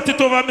fi vote it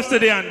over, me see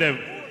the and them.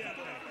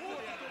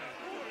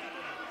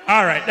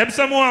 All right, them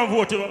say me want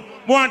vote it.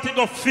 Want to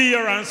go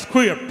fear and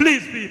square.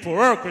 Please, people,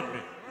 work with me.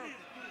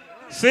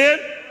 See it?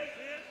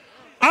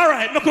 All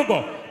right, make we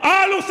go.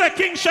 All who say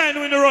King Shine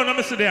win the run,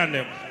 me see the and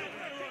them.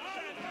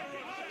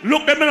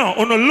 Look them now.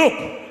 Oh no,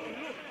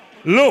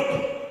 look.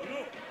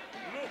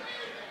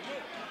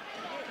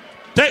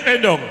 Take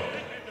them down.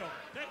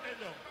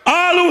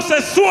 All who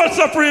say Soul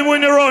Supreme win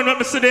the round, let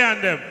me see the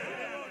hand them.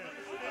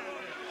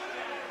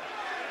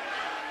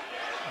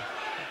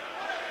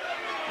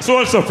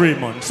 Soul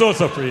Supreme, man. Soul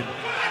Supreme.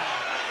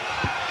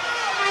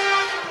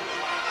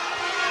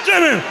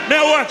 Jimmy,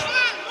 now watch.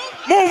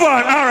 Move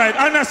on. All right,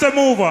 and I say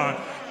move on.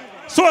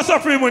 Soul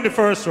Supreme win the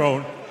first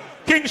round.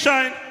 King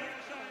Shine,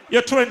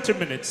 you're 20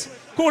 minutes.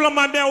 Cool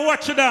man, there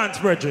watch the dance,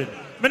 brethren.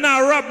 Me not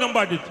rob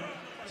nobody.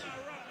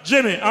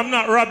 Jimmy, I'm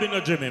not robbing no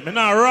Jimmy. Me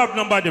not rob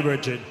nobody,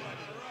 brethren.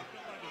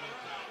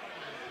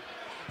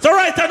 So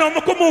right now, I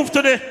can move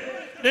to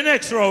the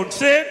next round.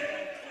 See?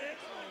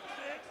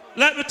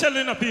 Like me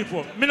telling the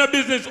people, me no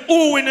business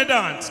who win the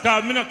dance,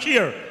 because me no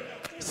care.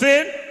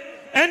 See?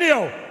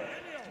 Anyhow,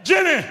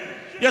 Jimmy,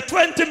 your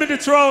 20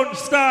 minutes round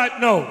start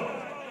now.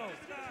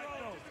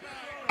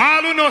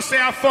 All who know say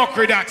a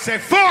fuckery that, say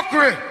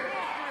fuckery.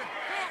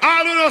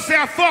 All who know say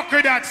a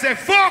fuckery that, say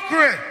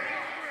fuckery.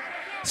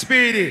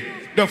 Speedy,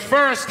 the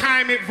first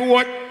time it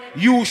vote,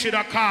 you should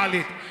have called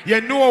it. You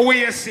know what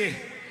you say.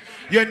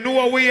 You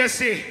know what you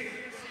say.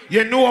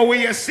 You know what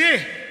you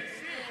say.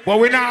 But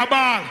we not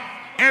ball.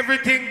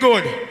 Everything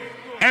good.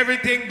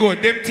 Everything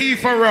good. Them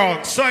teeth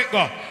around. So it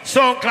go.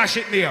 Sound clash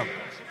it there.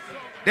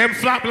 Them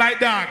flap like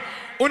that.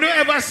 You know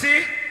ever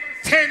see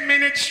 10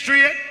 minutes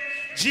straight,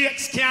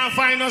 Jakes can't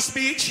find no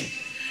speech?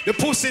 The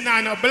pussy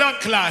on a blood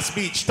class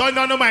speech. Turn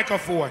on the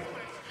microphone.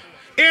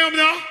 Hear me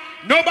now?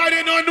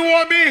 Nobody don't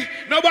know me.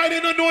 Nobody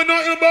don't know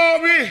nothing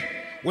about me.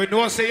 We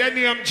know say your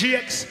name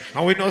Jakes,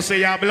 and we know say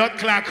you're blood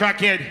clot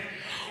crackhead.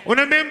 You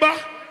remember?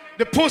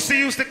 The pussy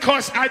used to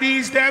cuss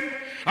Addies them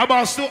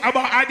about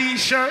Addies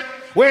shirt.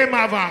 Where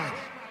my van?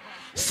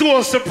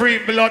 Soul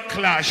Supreme blood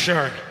clot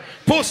shirt.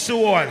 Pussy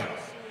wall.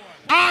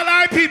 All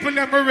our people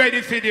never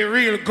ready for the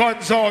real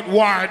guns out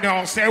war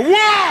now. Say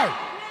war!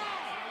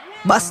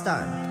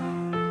 Bastard.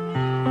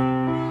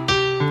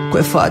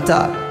 Quit for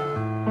talk.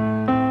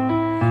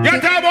 You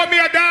talk about me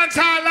a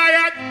dancehall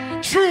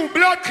lion? True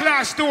blood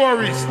class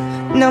stories.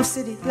 Now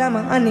see the glamour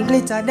and the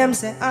glitter, them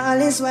say all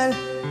is well.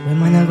 When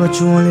man I go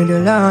through, only the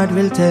Lord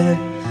will tell.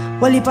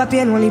 Only pa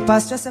pain, only pa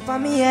stress up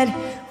on me head.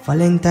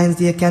 Valentine's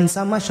Day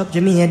cancer mash up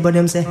Jimmy head, but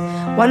them say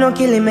why no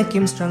kill him, make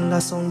him stronger,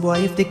 son boy.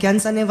 If the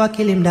cancer never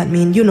kill him, that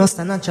mean you no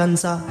stand a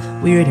chance.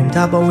 We heard him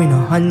talk, but we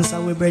no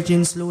answer. We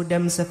bridging slow,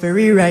 them say for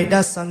rewrite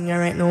that song. You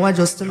right now, I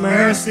just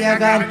mercy of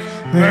God,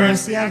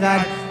 mercy of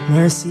God,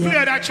 mercy.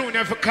 Play that tune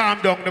and for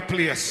calm down the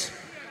place,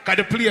 cause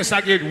the place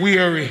I get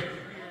weary.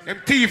 Them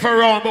teeth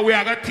around, but we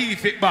are gonna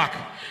teeth it back.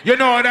 You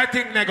know that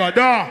thing, nigga,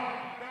 dog.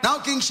 Now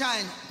King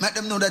Shine, let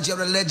them know that you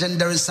have a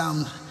legendary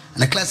sound.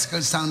 And a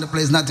classical sound that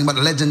plays nothing but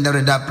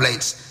legendary dub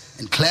plates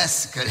and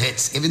classical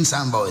hits, even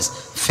sound boys,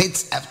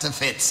 fits after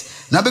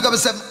fits. Now become a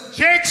seven.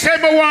 Jake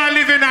said we want to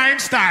live in our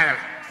style.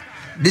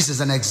 This is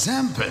an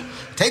example.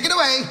 Take it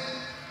away.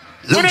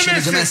 Lucian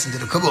is a messenger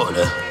to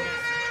Kabola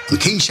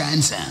and King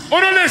Shine sound.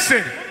 Wanna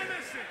listen?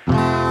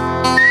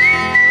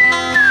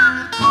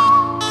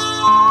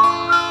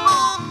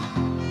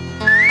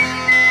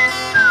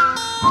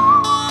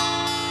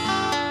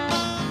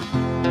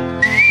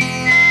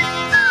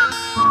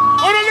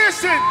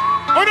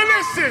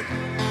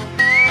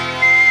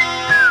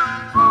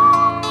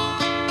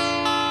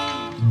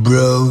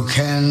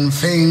 Broken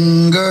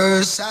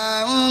finger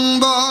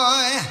sound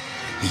boy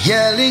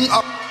yelling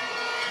up.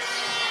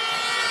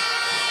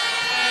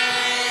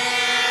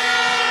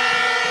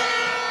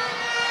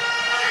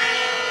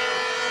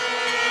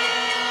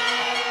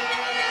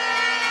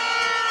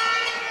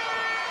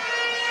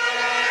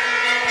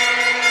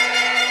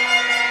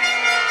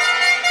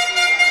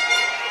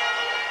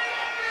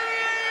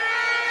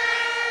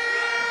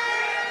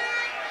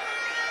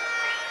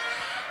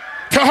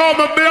 Oh,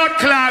 my blood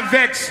clot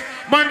vex.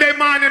 Monday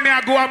morning, me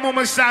I go at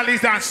Mama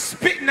Sally's and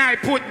spit night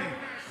pudding.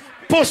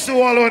 Pussy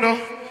all on her.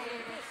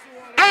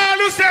 All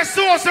who say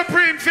so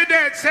supreme for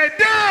dead, say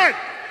dead.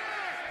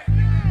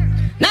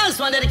 Now this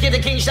one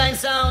dedicated to King Shine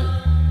Sound.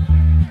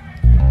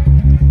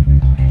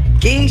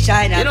 King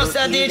Shine. You know,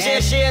 sir,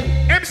 DJ Shane.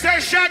 Him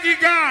say Shaggy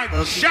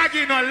gone.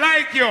 Shaggy not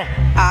like you.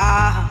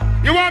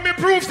 You want me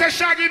proof that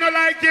Shaggy not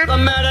like him? Go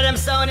murder them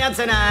sound here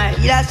tonight.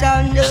 Yeah,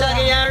 sound.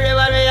 Shaggy and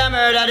River, we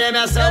murder them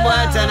here some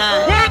boy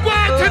tonight. What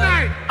going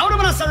tonight? How do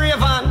I say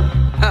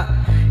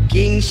Raven?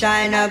 King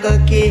Shine a go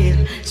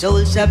kill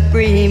Soul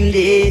Supreme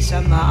this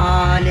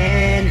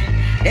morning.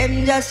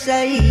 Them just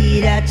say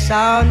that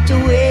sound to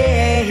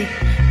way.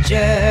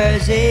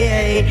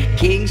 Jersey,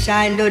 King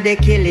Shine do the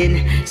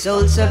killing.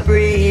 Soul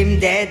Supreme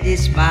dead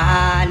this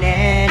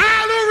morning.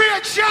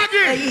 Hallelujah,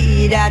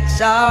 Shaggy. That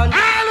sound.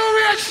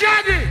 Hallelujah,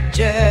 Shaggy.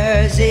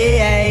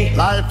 Jersey,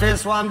 life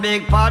is one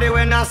big party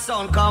when the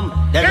sun come.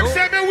 Them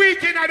say me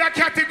weak in that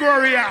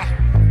category.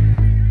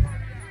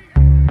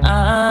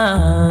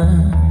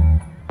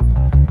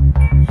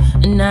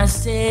 And I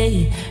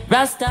say,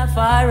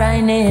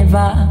 Rastafari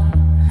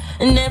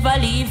never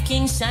leave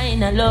King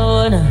Shine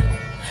alone.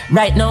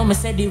 Right now, me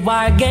say the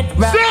war get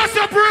right.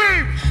 So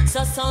supreme!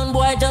 So son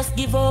boy, just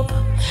give up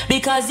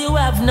because you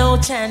have no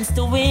chance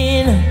to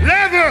win.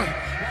 Level!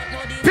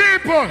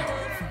 People!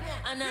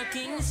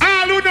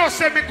 All who know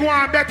say me go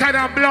on better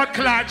than blood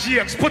clot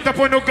Jakes. Put up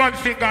on the gun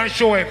finger and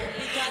show him.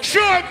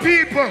 Show him,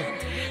 people.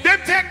 Them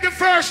take the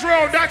first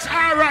round, that's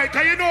alright.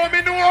 Can you know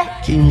me know?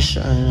 King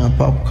Shine a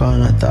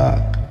popcorn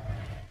attack.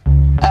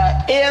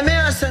 Hey, me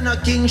I say no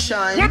King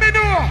Shine. What me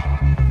know?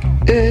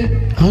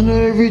 Hey, I know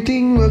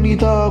everything when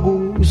it all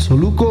go. So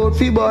look out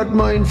for bad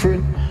mind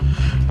friend.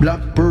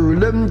 Black Pearl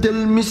them tell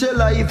me say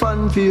life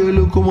and fear.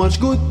 Look how much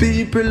good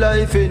people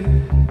life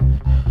in.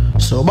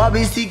 So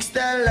Bobby Six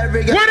tell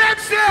every guy. What them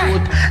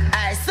say?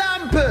 I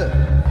sample.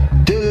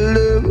 Tell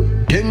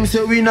them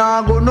say we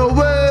not go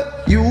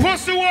nowhere. You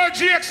Pussy World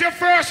GX your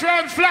first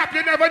round flap.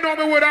 You never know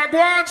me with a go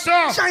on,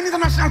 sir. Shine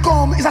International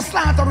come is a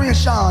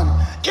slaughteration.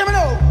 Give me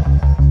now.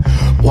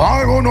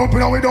 Why run up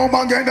and we don't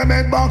bang get them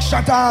head back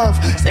shut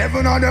off.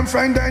 7 of them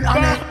friend then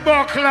and then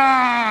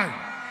Buckland.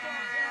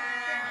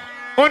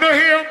 On the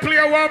here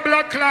play one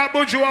blood clot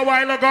Buju a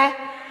while ago.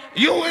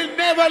 You will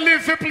never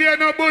live to play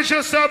no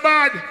Buju so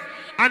bad.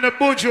 And the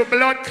Buju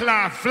blood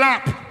clot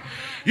flap.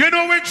 You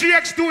know when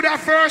GX do that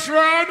first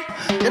round?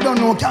 You don't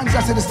know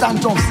Kansas City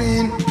stand up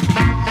scene.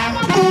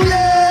 Ooh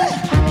yeah.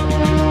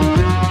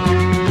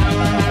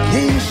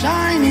 King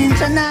Shine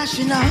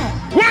International.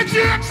 What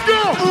GX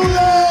do? Ooh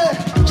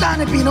yeah.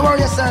 Johnny P, no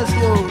worry yourself,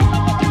 you.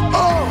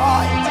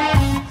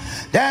 Alright.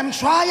 Them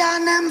try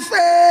and them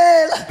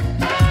fail.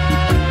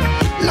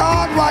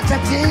 Lord, what a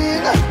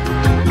thing.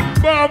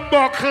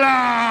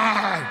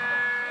 Bumbleclad.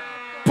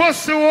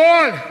 Pussy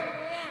wall.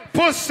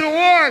 Pussy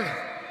wall.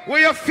 What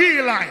you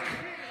feel like?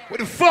 What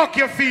the fuck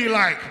you feel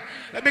like?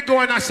 Let me go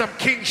and have some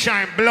King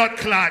Shine blood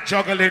clot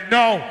juggling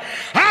now.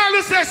 All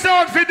who say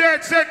sound for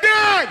dead, say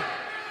dead.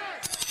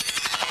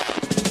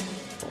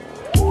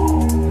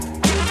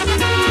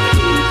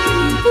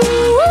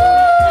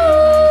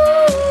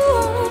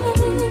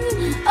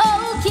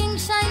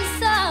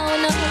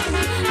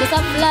 A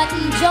flat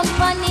and jump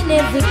on in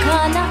every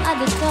corner of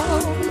the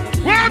town.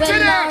 Well,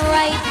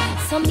 alright,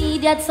 some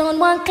idiot sound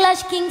one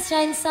clash King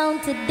Shine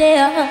sound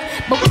today.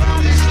 But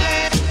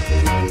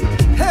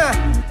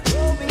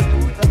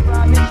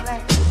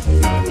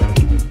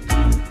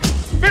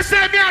me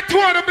say me a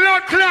tour the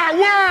blood clot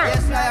word.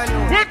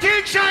 What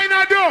King Shine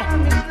a do?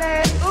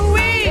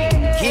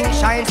 King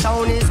Shine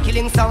sound is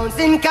killing sounds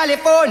in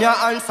California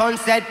on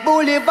Sunset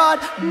Boulevard.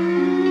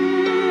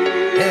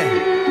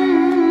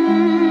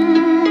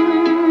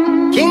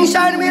 King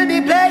Shine will be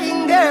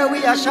playing there,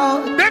 we are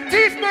sure. Them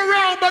teeth me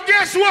round, but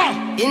guess what?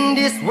 In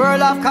this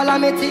world of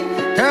calamity,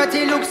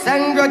 dirty looks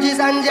and grudges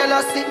and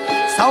jealousy,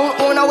 sound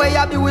owner way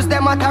abuse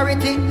them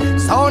authority.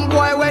 Sound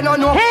boy when no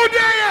know. Who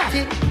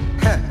dare?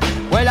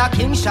 Well, a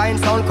King Shine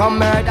sound come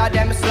murder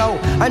them slow.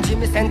 And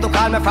Jimmy sent to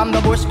call me from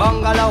the bush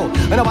bungalow.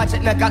 When I watch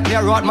it make a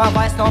clear road, my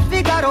voice no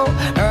Figaro.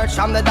 Urge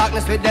from the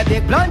darkness with the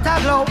big blunt a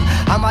glow.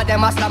 I'm a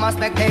them a slam a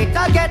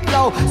spectator get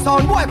low.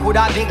 Sound boy could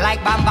have big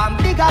like Bam Bam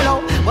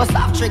Bigelow. But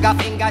soft trigger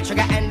finger,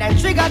 trigger and then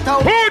trigger toe.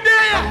 Who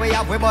dare? And we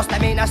have we bust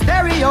them in a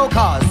stereo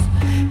cause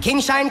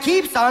King Shine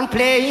keeps on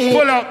playing.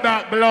 Pull up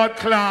that blood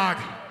clot.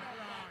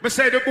 Me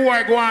say the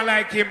boy go on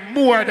like him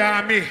more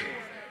than me.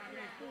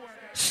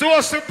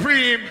 So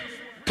supreme.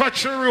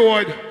 Touch the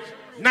road,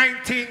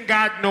 19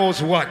 God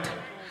knows what.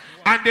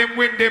 And them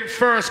win them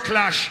first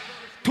clash,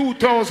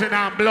 2000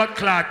 and blood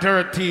clot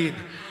 13.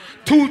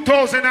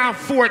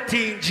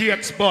 2014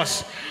 GX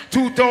bus.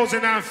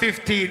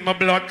 2015 my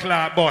blood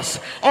clot bus.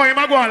 Oh, him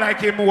a go like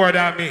him more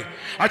than me.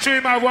 I show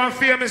him have one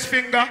famous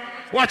finger.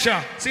 Watch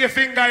out. See your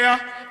finger here?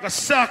 Go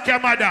suck your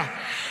mother.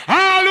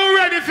 All who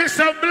ready for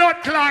some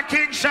blood clot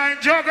King Shine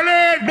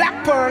juggling?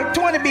 Black Pearl,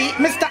 20B,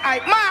 Mr.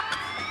 Ike, Mark.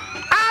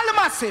 All the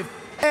massive.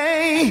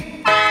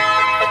 Hey.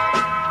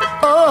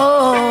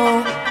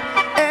 Oh.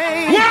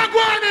 Hey. What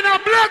going in a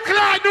blood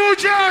clot, New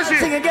Jersey.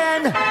 Sing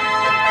again.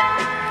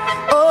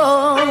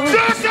 Oh,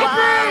 So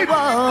Supreme.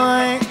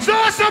 boy. So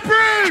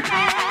Supreme.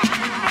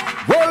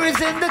 War is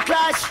in the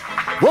clash.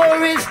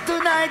 War is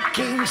tonight.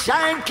 King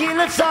Shine,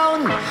 Killer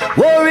Sound.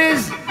 War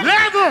is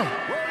level.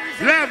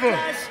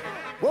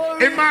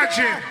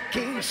 Imagine.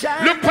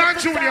 Look at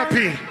Junior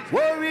P.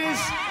 War is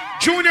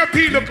Junior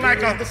P look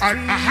like a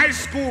high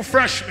school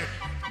freshman.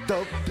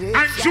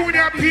 And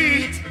Junior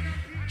P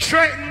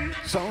threatened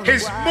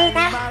his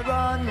mama,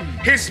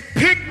 his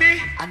pygmy,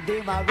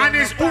 and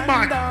his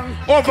woman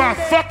over a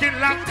fucking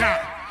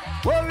laptop.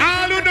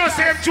 All who know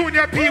say if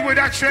Junior P would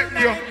have threatened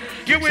you,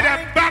 you would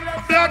have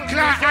back blood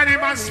clot on him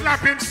and slap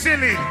him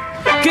silly.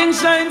 King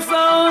Shine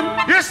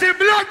Sound. You see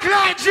blood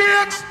clot,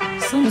 Jakes?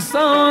 Some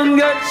sound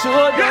get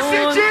showed You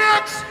down. see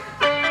Jakes?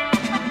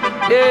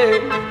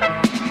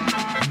 Yeah.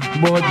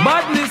 But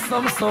badness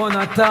some sound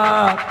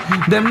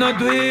attack. Them not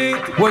do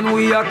it. When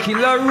we a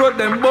killer road,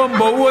 them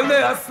bumbo while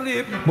they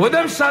asleep. But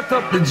them shut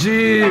up the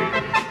jeep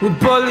with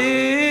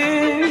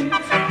police.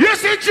 You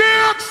see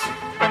Jakes?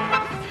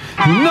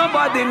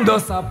 Nobody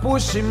does a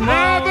push him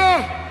out.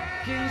 Never.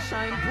 King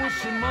Shine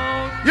push him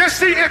out. You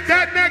see, if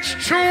that next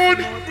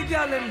tune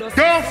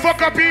don't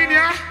fuck up in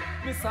ya,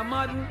 Mr.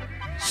 Madden.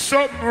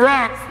 something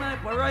wrong.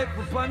 Sniper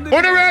rifle upon the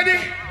Are you ready?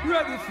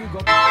 Ready to go.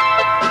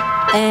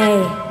 Hey,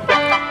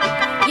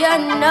 you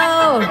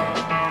know.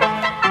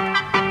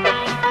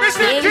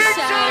 Mr. King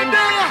Shine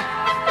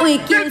there. We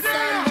kill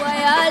some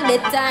boy all the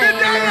time.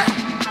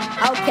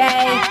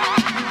 Okay.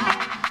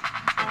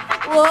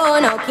 Whoa,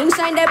 now King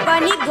Shine the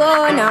bunny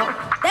go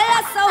now. Tell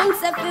us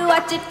sounds if you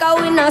watch it go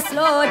in a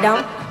slow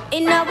down.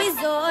 In our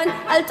zone,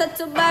 I'll touch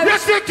to bar.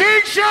 Yes, the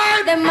King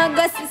Shine. Them a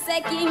go see say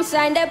King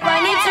Shine the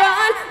bunny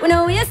throne. We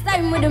no waste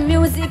time with the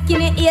music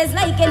in your ears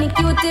like any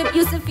Q-tip.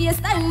 Used to face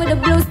time with the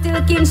blues till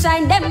King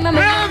Shine them.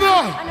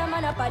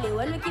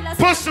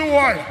 Pussy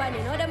one.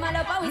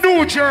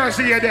 New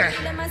Jersey, you there.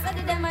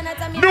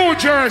 New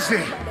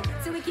Jersey.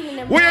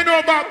 What you know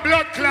about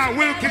blood clot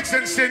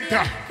Wilkinson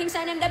Center?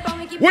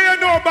 What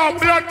you know about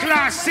blood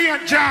clot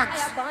St.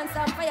 John's?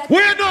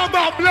 What you know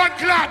about blood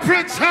clot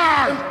Prince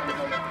Hall?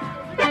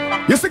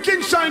 You see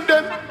King Shine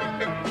them.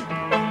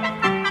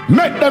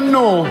 Make them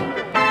know.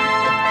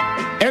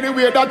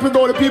 Anyway that we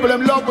go, the people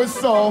them love us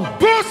so.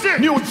 Pussy.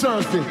 New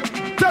Jersey.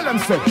 Tell them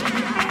say.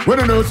 When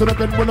the nurse of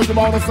the when the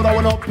tomorrow so that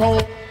one up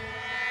power.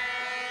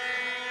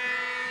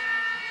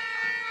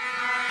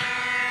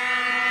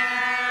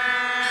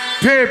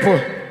 People.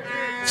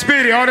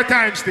 Speedy, all the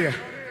time still.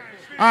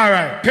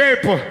 Alright,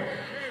 people.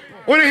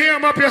 Wanna hear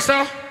him up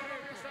yourself?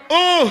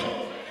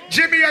 Oh,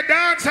 Jimmy a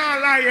dance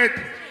all like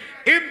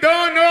him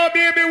don't know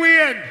Baby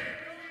Wayne.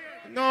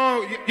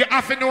 No, you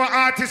have to know an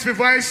artist for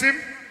voice him.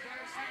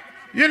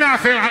 You not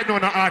have to know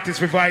an artist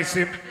for voice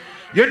him.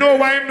 You know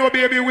why him know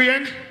Baby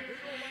Wayne?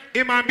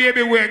 Him and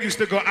Baby Wayne used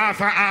to go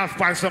half and half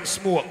by some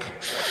smoke.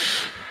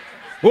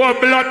 Oh,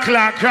 blood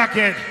clot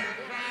crackhead.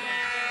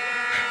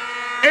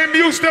 Him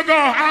used to go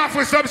half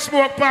with some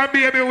smoke by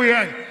Baby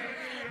Wayne.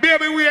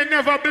 Baby Wayne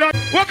never blood.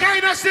 What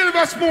kind of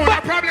silver spoon?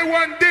 Probably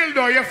one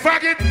dildo, you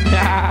faggot.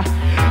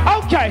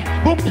 Okay,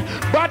 boom.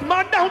 Bad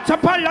man don't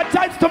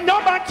apologize to no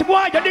bad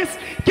boy. You this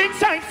King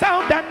Shine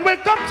Sound and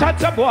welcome to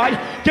the boy.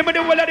 Give me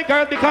the whole of the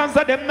girls because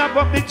of them not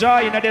up the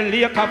joy. In the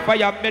lake of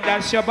fire, me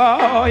that's your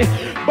boy.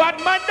 Bad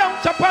man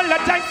don't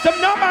apologize to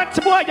no bad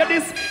boy. You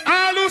this.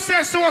 All who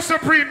say So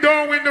Supreme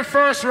don't win the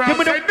first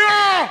round. Say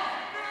no.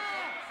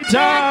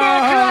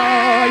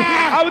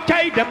 Joy.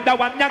 Okay, them the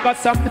one you got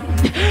some.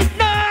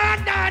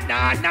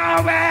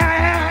 No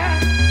way.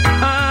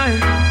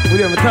 We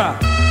have a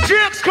talk.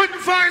 Jakes couldn't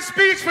find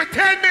speech for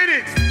 10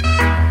 minutes.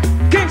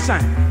 King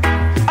Shine.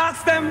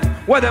 Ask them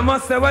what they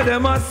must say, what they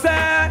must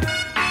say.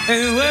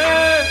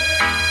 Anyway.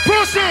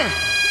 Pussy.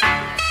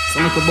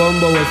 Some little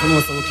bumbo away from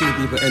us, so we kill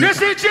people. You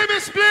see Jimmy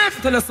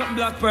Spliff? Tell us something,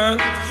 Black Pearl.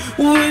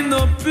 We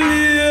no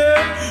play.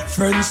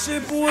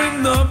 Friendship we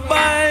no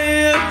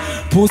buy.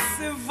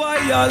 Pussy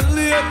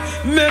violate.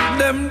 Make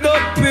them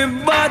dopey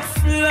bad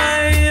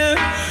fly.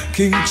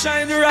 King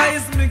Shine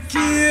rise me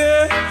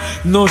key.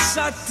 No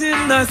shot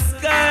in the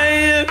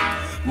sky.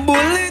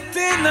 Bullet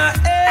in the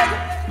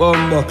head.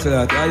 Bumbo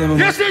clock.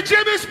 You see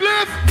Jimmy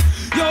Spliff?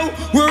 Yo,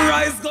 we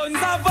rise guns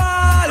of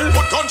all.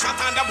 Put gunshot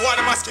on the boy,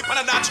 they must skip on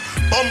a notch.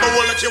 Bumble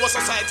will let you a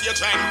society, a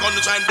giant gun,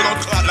 the giant blood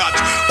clot lodge.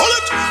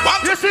 Bullet,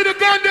 what? You see the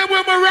gun them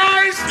when we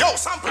rise? Yo,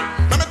 sample,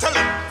 let me tell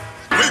you.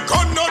 We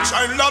gun no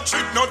giant lodge,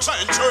 no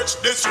giant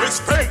church,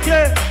 disrespect.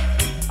 Yeah,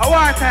 a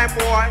war time,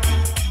 boy.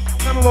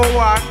 Number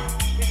one.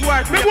 It's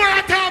war time. Me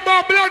wanna talk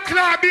about blood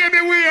clot,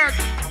 Baby Wayne.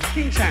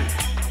 King Shine.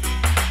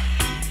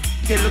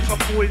 They look so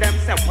fool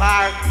themselves.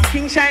 War.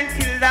 King Shine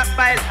kill that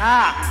by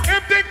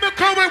If think me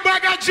coming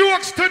back at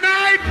jokes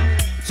tonight.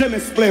 Jimmy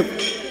Spliff.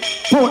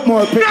 Put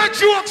more people. Not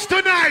jokes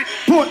tonight.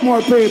 Put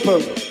more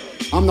people.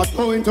 I'm not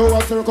going to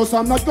a circus,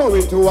 I'm not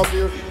going to a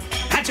beer.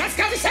 I just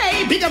gotta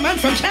say, bigger man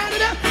from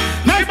Canada.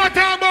 Man, I'm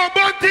talking about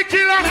Bounty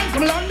Killer. Man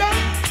from London.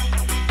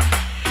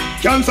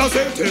 Kansas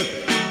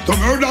City. The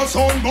murder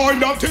sound boy,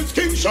 that is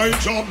King Shine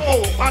job.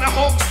 Oh, for the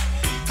hawks.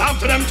 Talk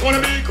to them, 20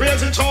 be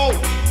crazy, Joe.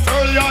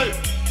 Early eye,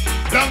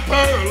 Black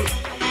Pearl.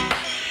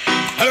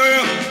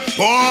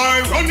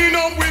 Boy, running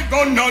up with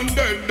gun and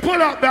dead.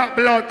 Pull up that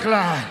blood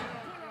clot.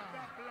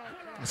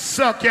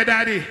 Suck your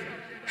daddy.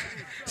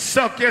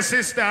 Suck your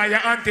sister, your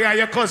auntie, and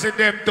your cousin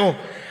them too.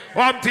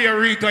 One to your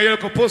Rita, you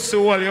look a pussy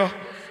hole, yo.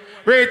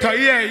 Rita,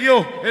 yeah,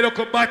 you look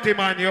a batty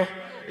man, yo.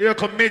 You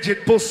look a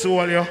midget pussy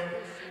hole, yo.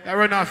 You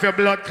run off your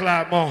blood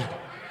clot, man.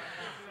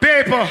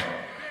 Paper,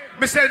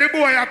 me say the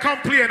boy I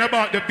complain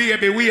about the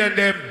baby, we and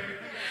them.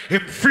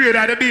 Him afraid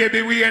of the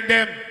baby, we and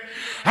them.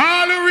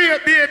 All the real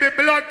baby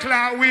blood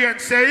clot, we and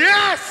say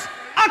yes.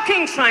 A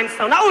King Shine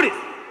sound, how this?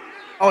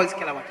 Always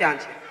kill our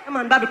can't you? Come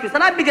on, Bobby Chris,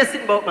 and I biggest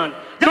sitting about, man.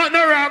 Not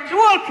no wrong. The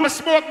whole crew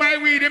smoke my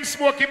weed, him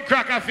smoke him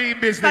crack off him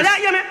business. Now that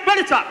you me, run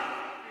it up.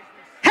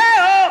 Hey,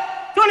 oh,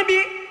 Tony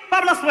B,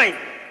 Fabulous Wayne.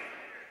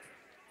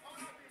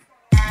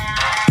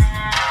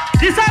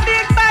 This a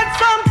big bad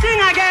something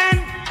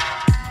again.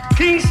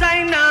 King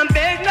Shine and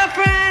beg no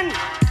friend.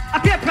 I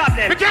be a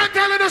problem. We can't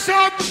tell you the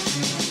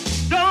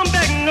something. Don't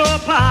beg no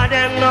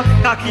pardon.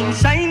 The King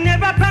Shine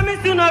never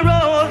promised you no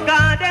rose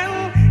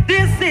garden.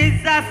 This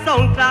is a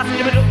sound class,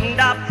 you be looking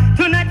up.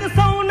 Tonight the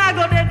sound I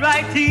go dead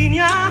right in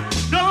ya.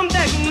 Don't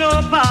beg no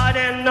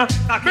pardon.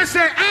 Me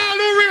say all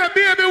the real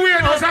baby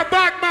weird was a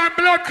bad man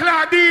blood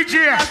clot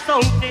DJ.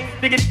 Something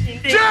big in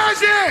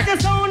Jersey. The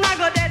sound I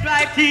go dead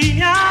right in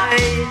ya.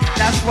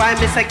 That's why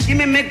me say give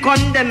me my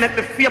gun, then make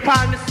me free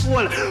upon my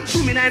soul.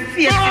 Shoot me nine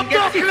face and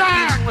get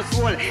 15 my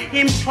soul.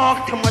 Him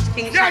talk too much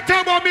King Shine. Yeah,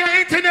 talk about me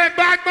internet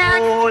bad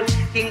man.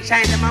 King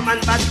Shine them a man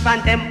bad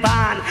band them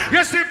ban.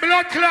 You see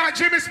blood clot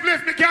Jimmy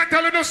Spliff, me can't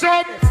tell you no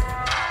something.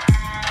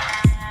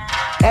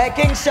 Hey,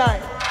 King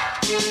Shine.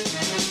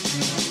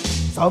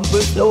 Sample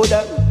slow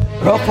them,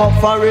 rough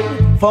up for it,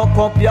 fuck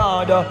up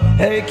yard.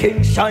 Hey,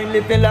 King Shine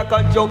living like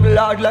a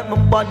juggler, like my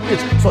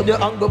badness. So the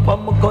angle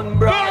upon my gun,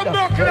 brother.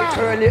 Hey,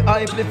 curly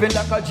eyes living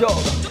like a jug.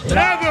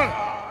 Level.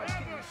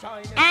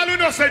 All who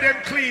know say them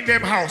clean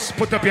them house,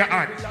 put up your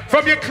hand.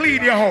 From you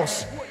clean your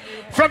house,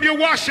 from you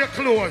wash your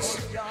clothes,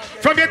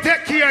 from you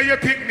take care of your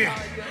picnic.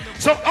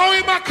 So how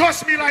it might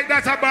cost me like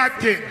that's a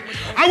bad thing?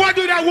 I want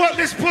to do that work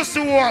this pussy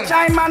wall.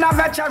 Shine man a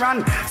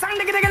veteran. Sang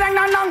diggy diggy dang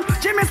dang dang.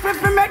 Jimmy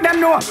Spliff me make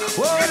them know.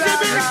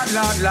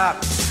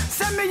 Lord.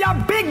 Send me a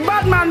big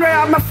bad man where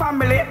I have my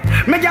family.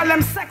 Me get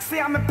them sexy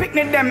and me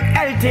picnic them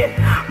healthy.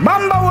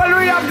 Bamba well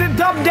we have the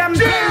dub them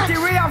plenty.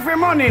 We have the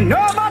money.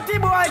 Nobody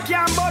boy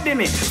can body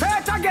me. Say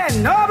it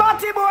again.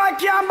 Nobody boy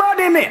can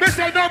body me. Me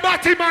say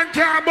nobody man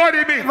can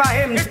body me.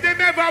 If they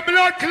never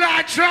blood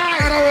clot try.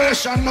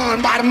 Generation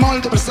man by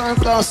multiple sun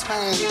plus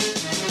man.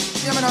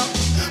 You know.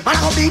 Man,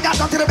 I go beat that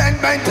until the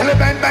bend, till the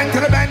bend,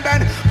 till the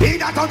bend.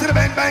 Beat that until the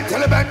bend, till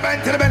the bend,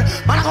 till the bend.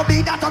 Man, I go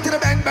beat that until the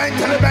bend,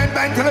 till the bend,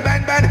 till the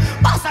bend.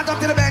 Pass that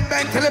until the bend,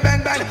 till the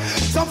bend.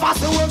 So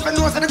fast the world for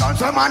nose in the gun,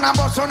 so man, I'm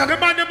boss on the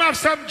man, them have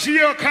some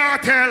geo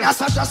cartel.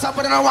 Yes, I just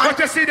up in a one. But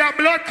you see that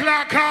blood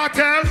clot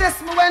cartel? This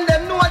when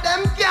them know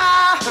them,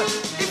 yeah.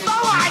 If I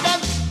want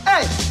them.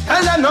 Hey,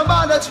 tell them no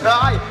bother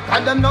try,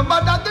 and them no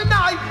bother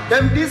deny.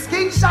 Them this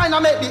King Shine, I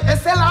make the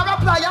SLR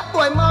apply, a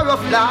boy more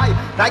fly.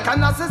 Like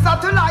an assessor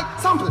to light,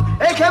 sample,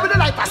 AK with the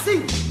light, I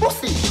see,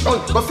 pussy.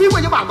 Go feel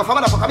where you want, go for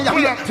motherfucker, me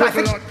pull up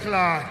to blood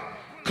clot.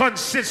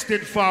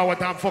 Consistent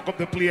forward and fuck up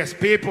the place,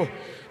 people.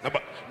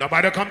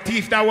 Nobody come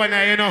thief that one,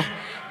 you know.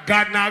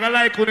 God not gonna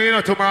like you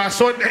know, tomorrow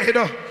Sunday, you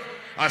know.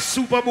 A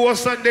Super Bowl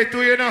Sunday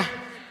too, you know.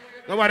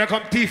 Nobody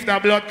come thief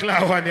that blood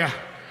clot one, yeah.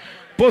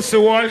 Pussy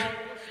wall.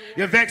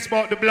 You vex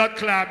about the blood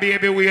clot,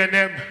 baby, we and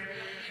them.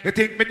 You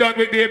think me done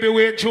with baby,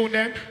 we and tune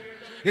them?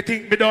 You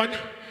think me done?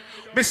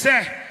 Me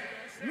say,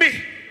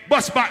 me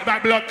bust back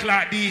that blood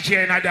clot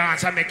DJ and a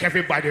dance and make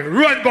everybody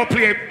run go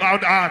play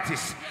out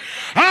artists.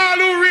 All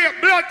who rape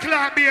blood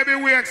clot, baby,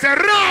 we and say,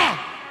 raw!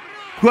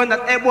 Run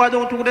that boy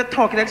don't do the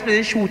talking, explain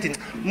the shooting.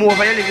 More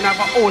over you living off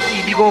an OT,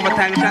 big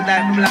overtime, you should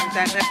die for a long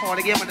time. Therefore,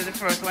 the game under the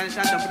first one, you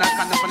should jump for that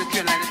conduct on the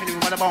train line, you should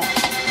move on the bone.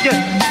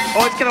 Yeah,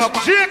 always kill up.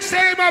 Jake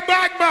say my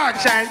bad man.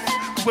 Shine.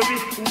 Will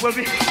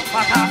be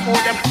pass half all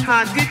them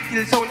hands, get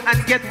kill sound and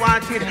get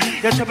wanted.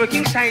 Your trouble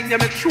King Shine, you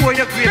make sure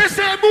you're great. They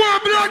say more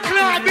blood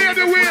clot,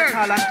 baby, weird.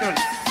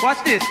 Watch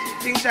this,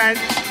 King Shine,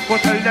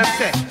 go tell them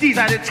say, these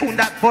are the tunes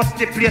that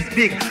bust the place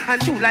big. And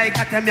two like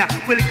Atamia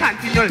will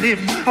continue live.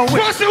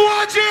 What's the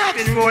one,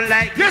 Jake? Roll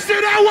like you see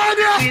that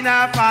one, yeah? In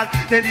a fall,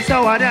 then this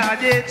hour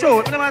they show.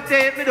 Never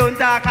take me don't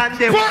talk and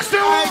them. What's the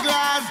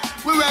one?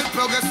 We well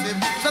progressive.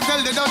 So tell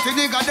the dirty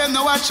nigga them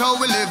know watch how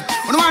we live.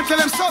 When I want to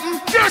tell them something,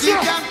 yes,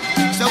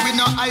 so we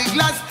know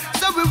eyeglass.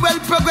 So we well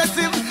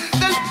progressive.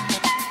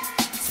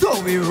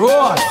 So we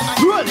roll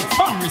it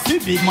from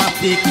receive big man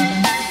pick.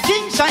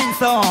 King Shine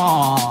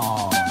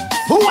song.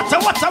 What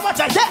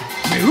a, yeah.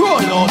 We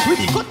roll out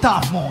with the cut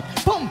off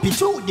mouth. Pump it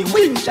through the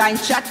wind. Shine,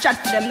 chat,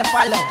 for them to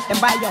follow.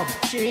 Them buy up,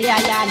 Shri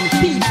Ayani.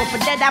 People for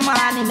dead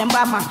man in them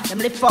bama. Them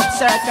lift up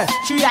circle,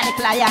 Shri Ayani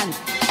client.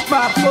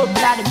 Pop up,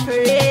 blood and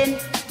pain.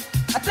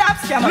 A top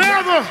scammer.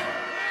 Never.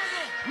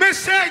 Me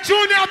say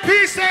Junior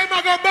P say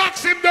I go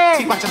box him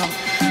down.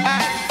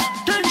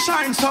 King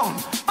Shine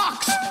sound.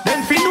 Box.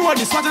 Then fi know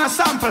this, what in a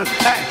sample.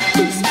 Hey,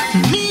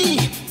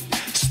 me.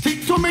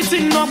 So me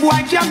think no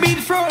boy can beat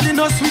Furley,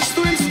 no switch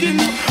to him skin.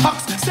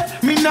 Ox say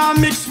me nah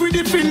mix with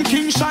the fin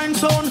King Shine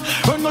sound.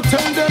 When no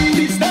tell them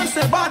this, them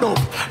say bad up.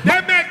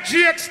 They make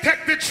GX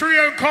take the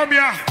trail come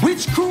here.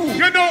 Which crew?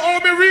 You know how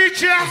me reach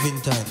here?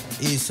 Vinton,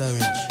 East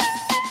Orange,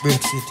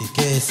 Brick City,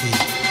 KC.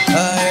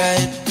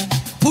 Alright.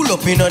 Pull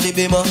up in on the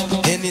beamer,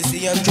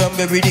 Hennessy and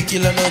cranberry, the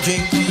killer no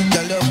drink.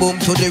 Girl you boom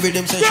to the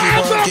rhythm, say she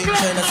want King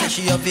China, say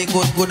she have a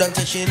good and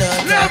say she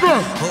not.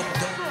 Never.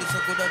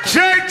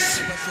 Jakes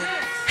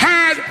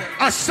had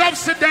a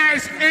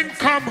subsidized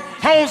income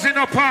housing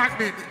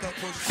apartment,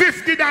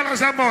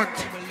 $50 a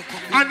month,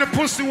 and the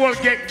pussy will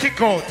get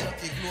kicked out.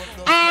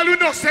 All who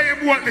don't say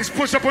him want this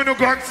push up on the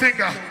gun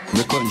finger.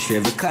 The country,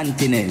 the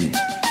continent.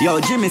 Yo,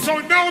 Jimmy. So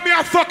now me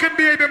a fucking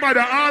baby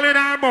mother, all in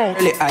her mouth.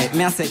 Really,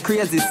 me I say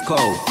crazy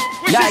skull.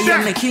 Yeah,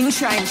 yeah, me King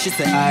Shine. She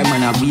say I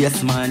man a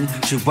waste man.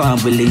 She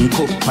want we link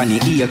up on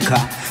the acre.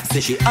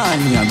 Say she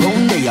on me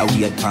around there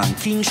wait pan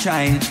King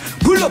Shine.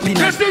 Pull up in a.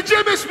 That's the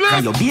Jimmy Split.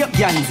 And you be up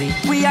Yanzi.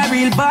 We are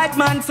real bad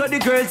man, so the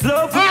girls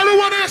love. All who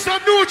wanna hear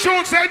some new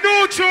tune, say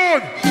new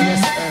tune.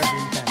 Yes,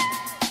 Irving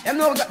time. Them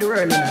now got the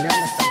world in and they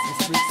understand.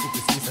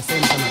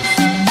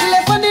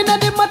 In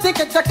the matic,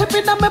 a clip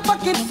in my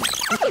pocket.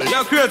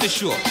 Yo, crazy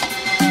sure.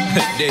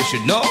 They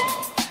should know.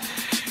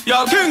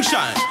 Yo, King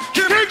Shine.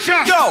 King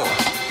Shine. Yo,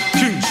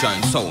 King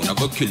Shine sound, I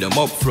go kill him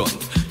up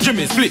front.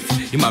 Jimmy Split,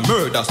 he might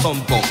murder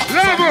some bum.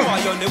 Level.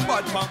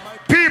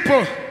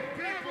 People,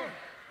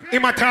 he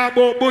might talk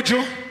about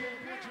Buju.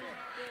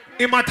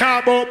 He might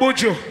talk about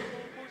Buju.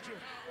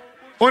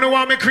 Only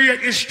want me create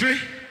history.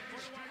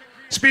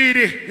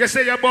 Speedy, you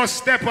say you're boss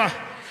stepper.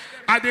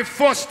 At the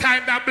first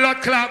time that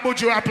blood clot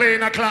Buju are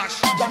playing a clash.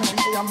 They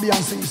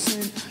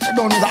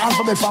don't know the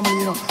alphabet family,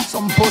 you know.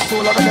 Some post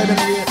soul over there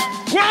anyway.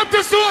 What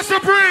the Soul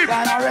Supreme?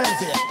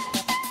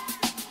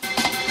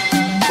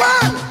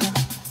 Well,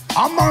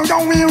 I'm on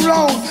down we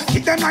road.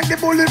 Hit them like the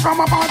bullet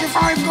from a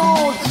 45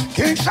 gold.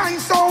 King Shine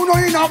sound, no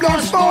in a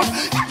blood spot.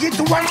 Get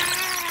to one.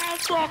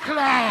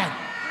 Chocolate.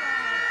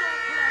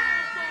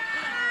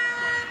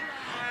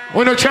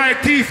 Wanna try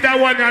thief that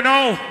one, you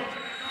know?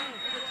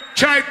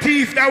 Try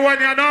thief that one,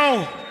 you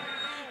know.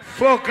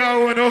 Fuck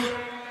out, you know.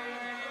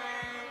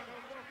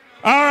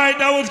 All right,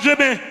 that was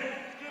Jimmy.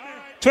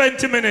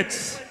 20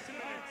 minutes.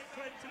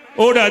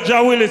 Oh, that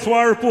Ja Willis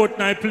war report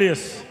night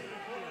place.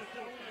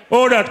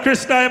 Oh, that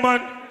Chris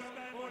Diamond.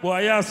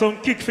 Boy, yeah, some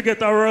kick to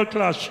get a world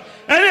clash.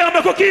 Anyhow,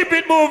 I'm going to keep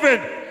it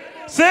moving.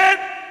 See?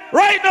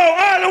 Right now,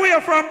 all the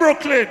way from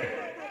Brooklyn.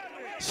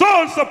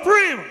 Soul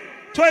Supreme.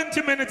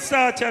 20 minutes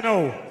start, you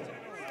know.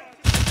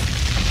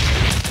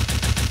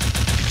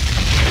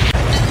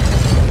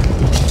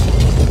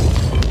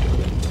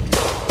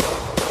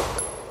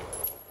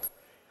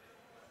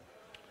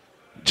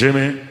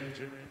 Jimmy,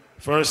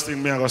 first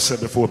thing me I gotta say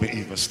before me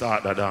even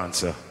start the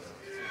dancer.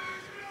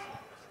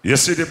 You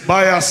see the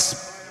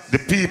bias, the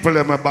people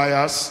that my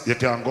bias, you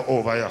can go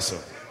over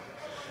yourself.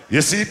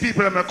 You see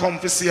people that may come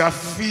to see a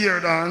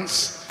fear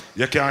dance,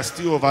 you can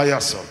stay over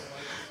yourself.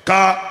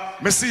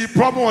 Cause me see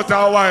promoter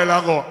a while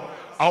ago,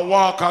 I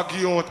walk a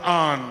give out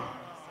on.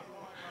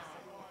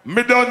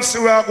 Me don't see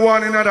where I go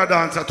on in another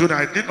dancer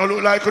tonight. It don't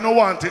look like you don't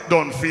want it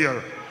done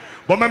fear.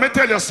 But let me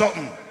tell you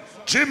something.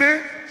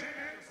 Jimmy,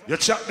 you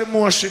chat the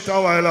more shit a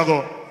while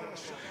ago.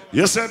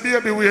 You say,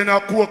 baby, we in a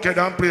cokehead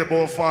and play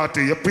about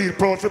 40. You feel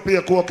proud to play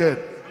a cokehead.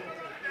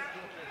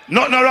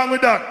 Nothing wrong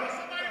with that.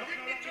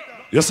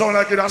 You sound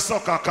like you're a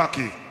sucker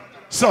cocky.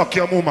 Suck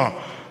your mama.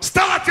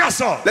 Start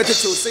yourself. Let it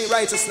show, sing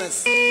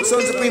righteousness. The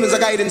Soul Supreme is a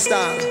guiding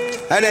star.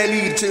 And they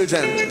lead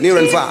children near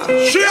and far.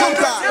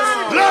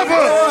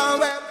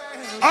 Level.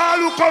 All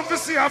who come to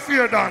see a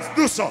fear dance,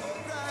 do so.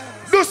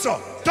 Do so.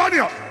 Turn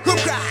you up.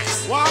 Good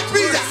guys.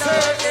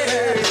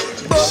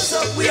 Boss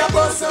up, we are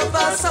boss up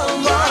our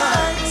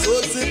someone.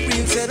 Soul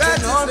Supreme said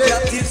that on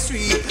captive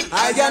street.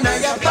 I and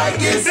I are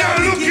fighting, so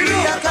we give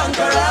me a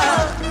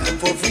conqueror.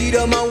 For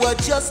freedom and what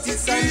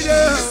justice and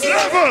peace.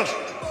 Level.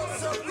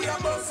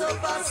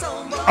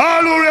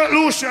 All who read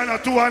Lucian are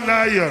 2 and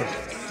 9 years.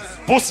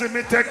 Pussy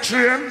me take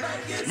train,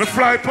 me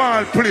fly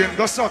pan plane,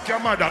 go suck your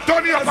mother.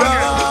 Turn you up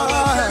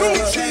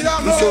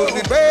again. So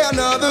we pay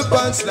another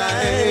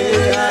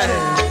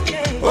punchline.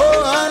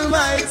 Oh,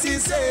 Almighty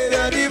say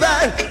the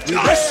divine. We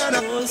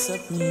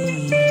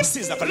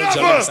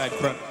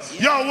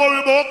you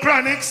worry about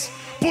chronics.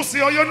 Pussy,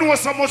 you know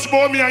so much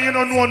about me and you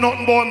don't know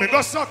nothing about me.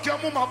 Go suck your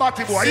mama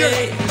body boy.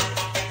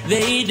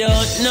 They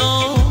don't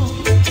know.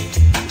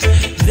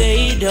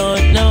 They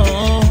don't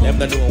know. Them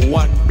don't know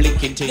one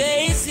blinking thing.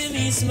 They see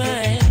me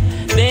smile.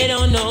 They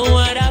don't know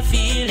what I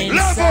feel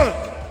inside. Level.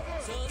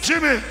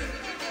 Jimmy,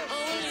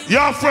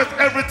 you fret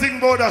everything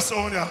about that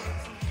Sonia.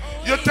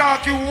 You're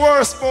talking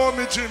worse about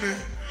me, Jimmy.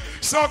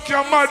 Suck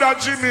your mother,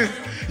 Jimmy.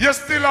 You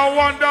still a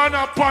wonder and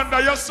a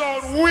panda. You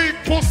sound weak,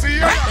 pussy.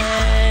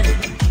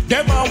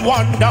 Them a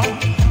wonder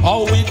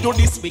how we do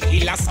this. We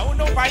kill a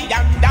sound over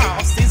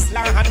yonder.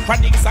 Sizzler and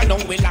Chronixx and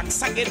now we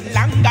lax again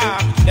longer.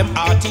 Them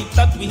artists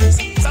that wins.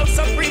 Soul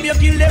Supreme, you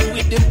kill them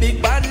with the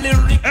big bad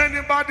lyric.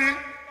 Anybody?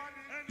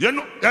 You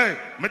know, hey,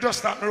 me just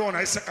start me run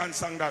a second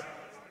song that.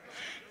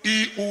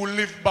 He who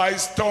live by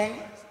his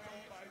tongue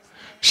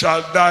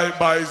shall die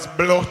by his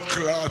blood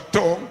clot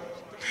tongue.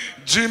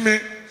 Jimmy,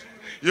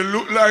 you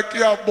look like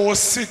you have about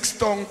 6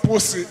 tongue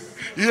pussy.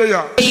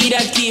 Yeah. He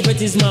that keepeth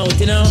his mouth,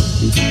 you know.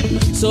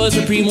 Soul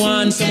Supreme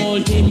one, some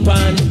old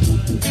timpan.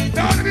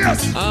 Down to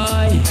this.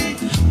 Aye.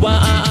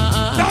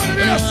 Down to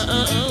this.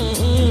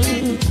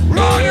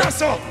 Run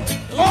yourself.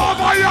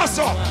 Over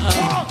yourself.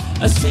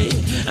 I say,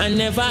 I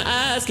never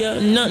ask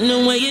you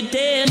nothing when you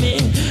tell me.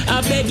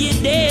 I beg you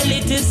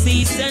daily to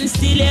cease and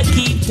still you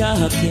keep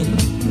talking.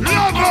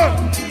 Love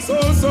it.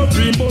 Soul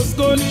Supreme boss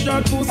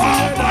gunshot pussy.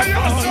 Over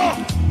yourself.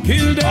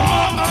 Kill them.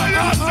 Over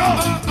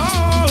yourself.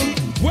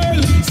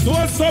 Well,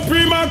 Soul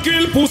Supreme and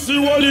kill pussy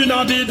all in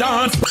the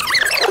dance.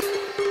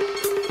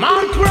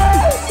 Man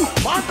crazy.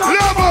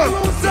 Love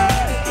it.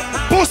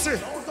 Pussy.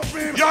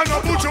 You're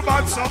not butcher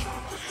bad, sir.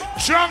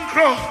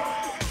 Jankro.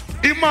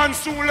 The man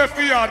soon left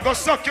the yard. Go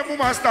suck your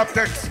mama and stop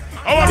text.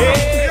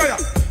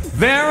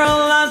 There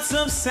are lots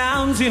of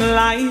sounds in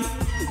life,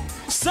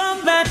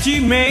 some that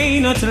you may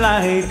not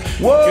like.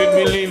 Whoa.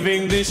 Could be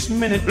living this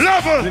minute,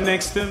 Level. the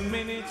next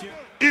minute.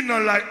 He no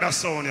like that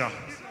sound, yeah.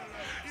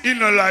 He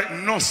no like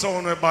no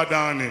sound bad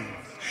on him.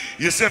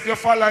 You say if you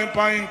follow him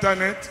on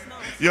internet,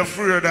 you're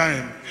afraid of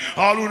him.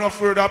 All who not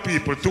afraid of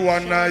people, 2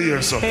 and 9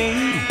 years, so.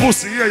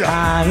 Pussy, yeah.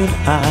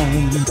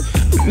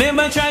 I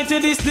never try to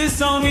diss this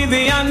song with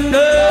the under.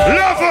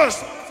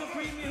 Lovers!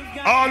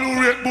 All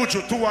who rate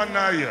Butcher 2 and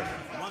 9 years.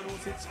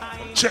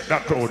 Check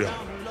that crowd there.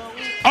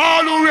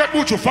 All who rate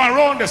Butcher from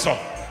around the sun.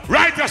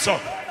 Right there, son.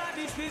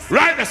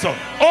 Right there, son.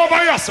 Over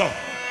here, son.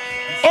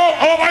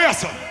 Oh, over here,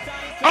 son.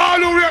 All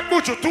who rate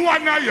Butcher 2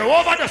 and 9 years.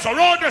 Over there, son.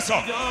 Around there,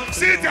 son.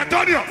 See it there,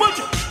 turn here.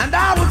 And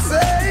I would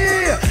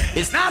say,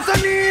 it's not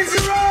an easy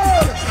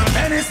road.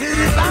 Many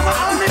cities have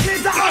only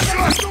glitter. That's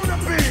what it's gonna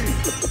be.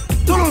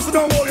 Toulouse,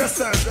 don't hold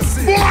yourself.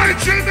 Boy,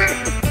 Jimmy.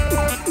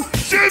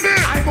 Jimmy.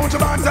 I'm going to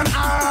bounce and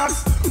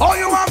ask. Oh,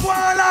 you want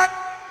one like?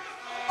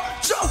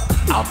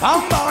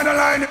 I'm down the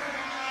line.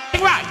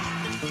 Right.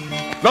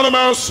 None of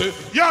mercy.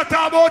 You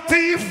talk about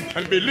thief.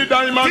 And Billy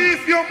Diamond.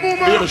 Thief your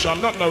mama. Baby,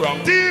 I'm not no wrong.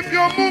 Thief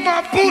your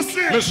mama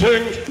pussy. Me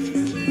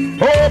sing.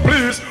 Oh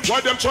please, why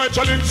them try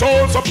challenge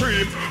Soul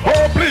Supreme?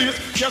 Oh please,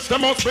 yes they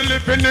must be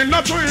living in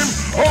a dream.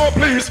 Oh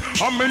please,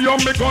 I'm me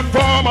young me gun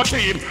from a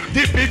team.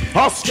 The big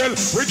Haskell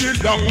with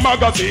the long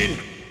magazine.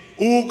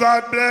 Oh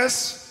God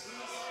bless.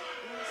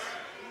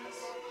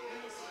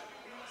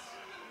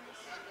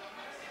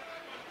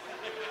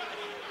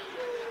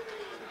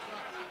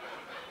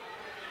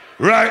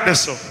 Right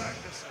this up.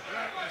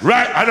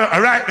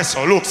 Right this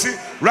up. Look, see?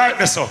 Right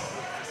this up.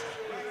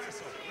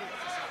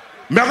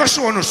 I'm going to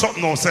show you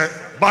something now, say,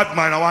 bad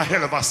man, I want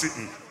hell of a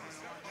sitting.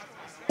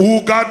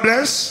 Who God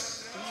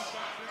bless?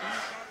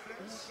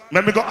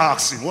 Let me go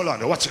ask him. Hold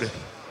on, watch it.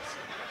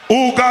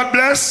 Who God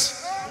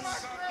bless?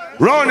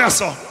 Round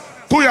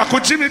yourself.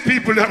 Could Jimmy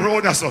people them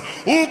round yourself.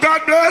 Who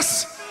God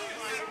bless?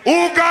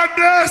 Who God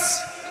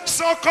bless?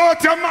 Suck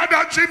out your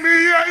mother,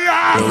 Jimmy,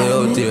 yeah.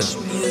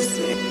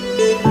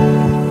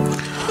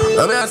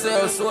 I mean, I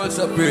say, Soul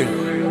Supreme.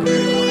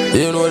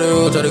 You know the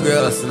road of the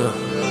grass, no?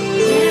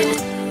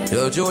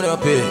 Yo, Junior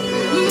P.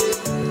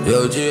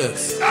 Yo,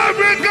 GX.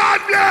 Every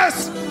God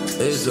bless.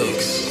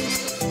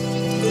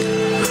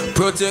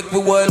 Protect the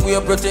world, we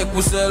protect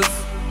ourselves.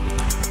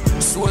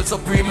 Soul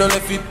Supreme, no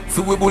left it.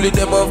 So we bully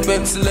them off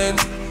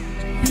excellent.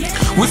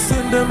 We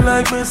send them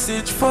like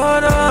message for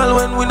all.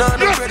 When we not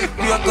ready,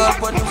 we are God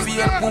when we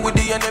feel who with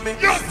the enemy.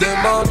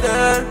 Them out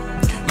there.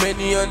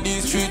 Many on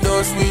these streets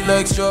don't sweet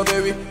like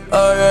strawberry.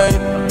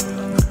 Alright.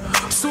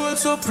 Soul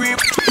Supreme.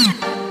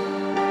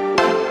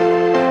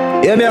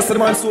 Yeah, me the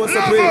man Soul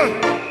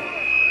Supreme.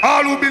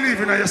 All who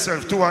believe in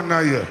yourself 2 and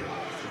 9 years.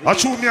 I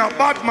choose me a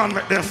bad man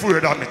make them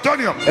afraid of me.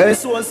 Turn you up. Hey,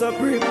 Soul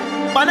Supreme.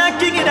 Man a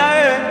king in the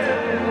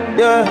air.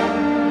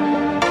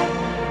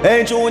 Yeah.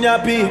 Hey, Junior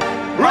P.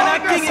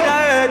 Man a king in the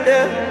air.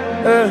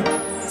 Yeah.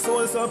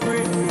 Soul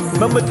Supreme.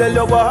 Remember tell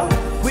you what?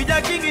 We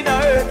the king in the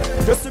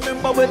earth. Just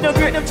remember when you're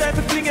great, them trying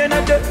to fling in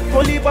a dirt.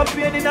 Go leave a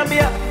pain in a me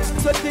heart,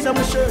 sweat in a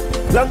my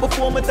shirt. Long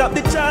before me top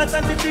the chance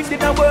and the thing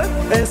didn't work.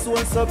 And Soul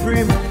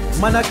Supreme,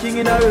 man a king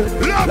in the earth.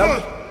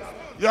 Level.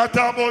 You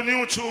talk about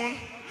new tune.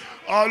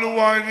 All who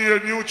want to hear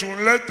new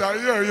tune, let I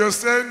hear you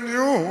say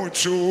new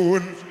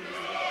tune.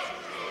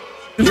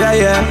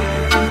 Yeah.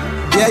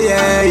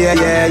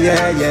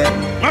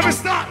 Let me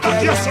start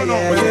that yes or no.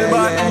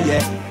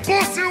 Yeah.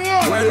 Pussy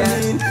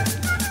one.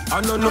 I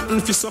know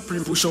nothing for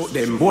Supreme push out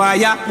them. Boy,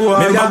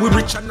 remember we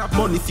rich and have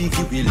money for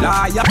you, we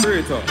liar.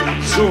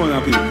 Show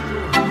up here.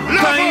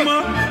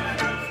 Level.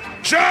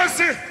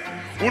 Jersey.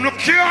 Who no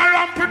care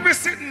ramp with me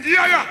sitting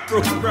here.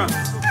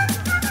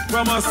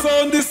 From a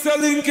sound this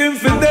selling him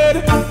for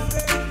dead.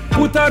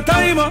 Put a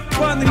timer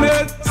on the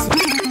bed.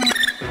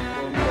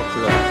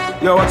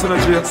 Yo, what's on the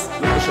GX?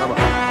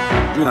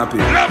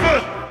 Level.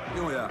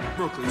 Yo, yeah,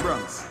 Brooklyn,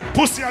 Bronx.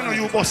 Pussy, I know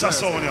you boss a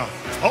sound, yeah.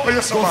 Oh,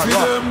 yes, sir.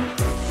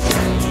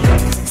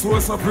 Soul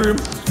Supreme.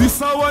 This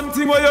is one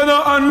thing where you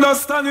don't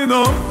understand, you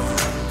know.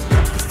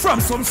 From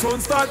some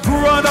sound start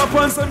growing up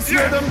and some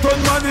say them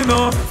turn man, you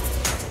know.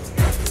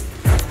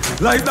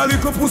 Like that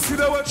little pussy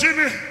that was.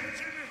 Jimmy.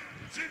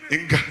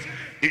 It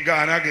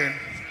gone again.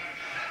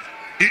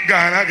 It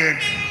gone again.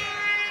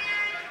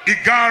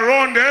 It gone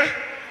around there.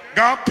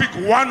 Gone pick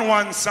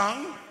one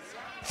song.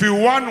 For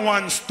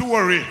one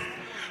story.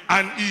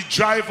 And he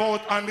drive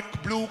out on the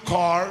blue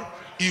car.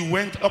 He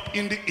went up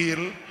in the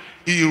hill.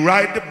 He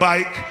ride the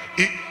bike.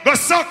 He go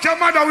suck your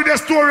mother with the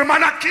story,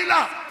 man, a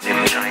killer.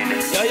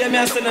 Yeah, me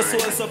I send a Soul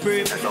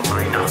Supreme.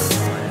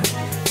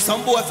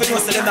 Some boy for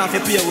us them not to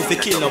pay with the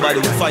kill nobody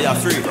with fire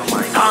free.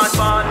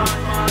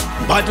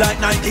 Bad like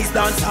 90s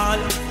dance hall.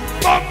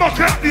 Bumbo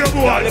clap your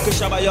boy. Look at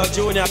Shabba your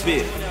junior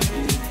pay.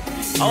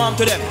 I want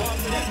to them.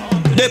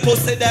 They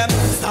pussy them.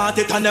 Start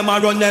it and them a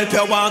run help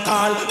you walk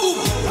all.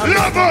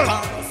 Level.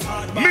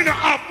 Me not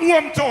have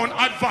hometown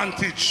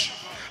advantage.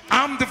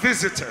 I'm the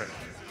visitor.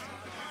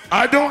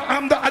 I don't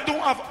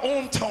have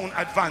hometown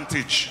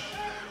advantage.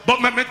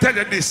 But let me tell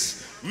you this.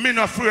 Me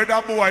not afraid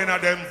that boy in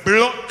them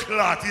blood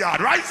clot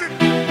yard. Rising.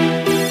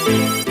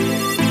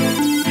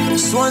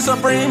 Soul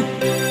Supreme.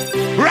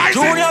 Rising.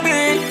 Junior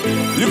B.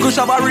 Look at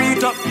Shabba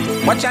read up.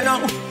 Watch you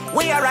now.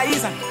 We are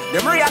rising.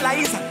 Them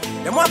realize.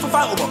 Them want to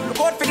follow up.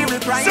 Look out for the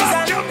reprise. Look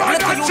at you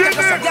take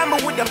us a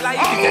gamble with them like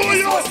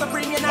it. Soul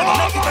Supreme, you know.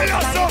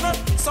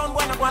 Son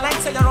boy, I go like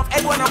say you're rough.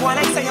 Head boy, I go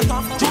like say you're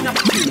tough. Junior.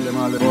 Kill them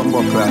all the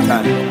bumbo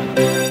clan.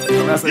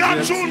 Yeah,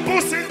 June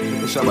pussy.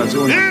 Shabba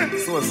Junior.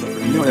 Soul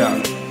Supreme, New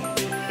York.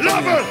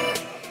 Level.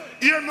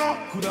 You know,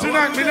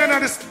 tonight me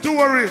learn the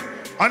story.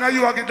 And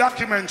you are the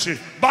documentary.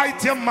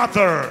 Bite your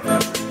mother.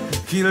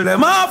 Kill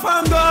them off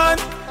and gone.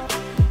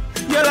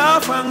 You're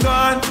off and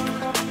gone.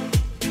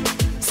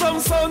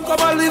 Some son come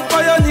and live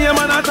by your name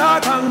and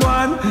attack and go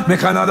on.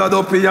 Make another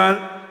dopey and.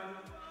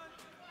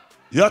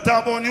 You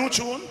talk about new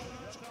tune?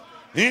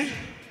 Eh?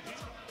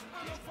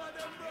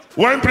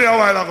 When play a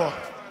while ago?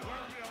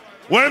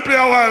 When play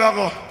a while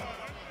ago?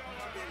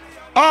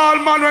 All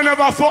man will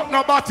never fuck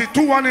nobody.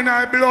 2-1 in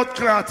a blood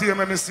clot here,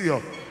 let me see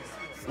you.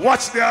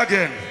 Watch there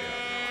again.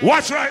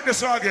 Watch right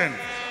this again.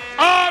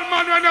 All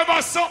man will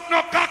never suck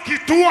no cocky.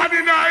 2-1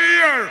 in a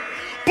ear.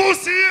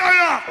 Pussy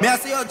here. Me I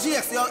say your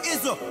GX, your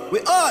Izzo. We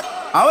out.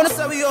 I wanna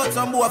say we out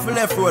some boy for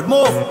left road.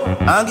 Move.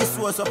 And give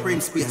Soul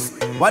Supreme space.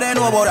 What do you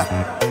know about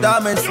that?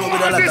 Diamond show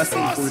with a lot of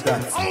simple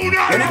dance.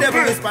 When the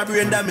devil whisper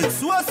brain damage,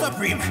 Soul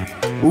Supreme.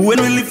 When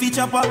we lift each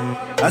other,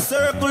 a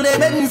circle the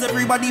bends,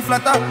 everybody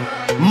flatter.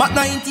 Mat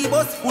 90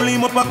 bus, pull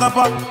him up a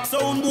copper.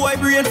 Sound boy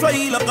brain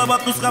fly like a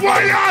back to scrapper.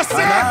 And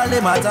all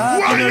them attack,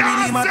 you don't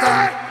really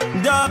matter.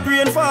 Dark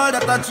rain fall,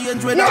 that a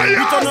change weather.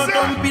 We turn out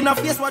dump in a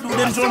face, what do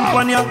them jump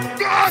on ya?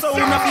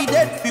 Sound not be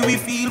dead, we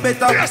feel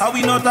better. How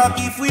we not talk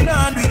if we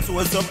not do it?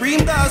 Soul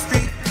Supreme down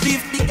street.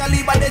 50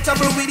 caliber, they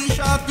travel with the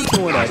sharp tick.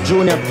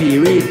 Junior P,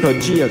 Rito,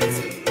 GX.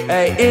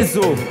 Hey,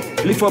 Izzo,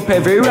 lift up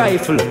every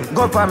rifle.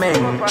 Government.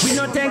 We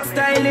no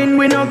textiling,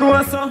 we no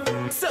grow so.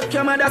 Suck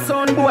your mother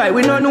son boy,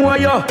 we no know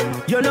you.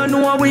 You no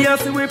know we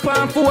have to whip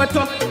on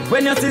photo.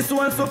 When you see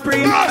Soul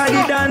Supreme, I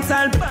the dance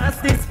I'll pass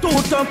this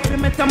too tough to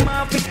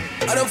metamorphic.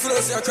 I don't feel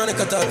say a chronic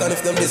attack, and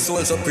if them this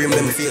Soul Supreme,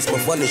 them face my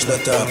vanish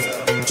that off.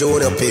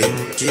 Junior P,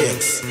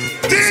 GX.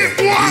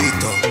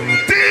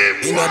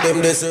 In a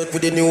them desert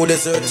with the new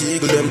desert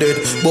eagle them dead.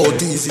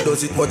 But easy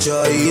does it much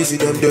easy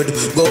them dead.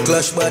 Go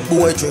clash bad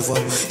boy Trevor.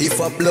 If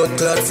a blood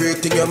clot freak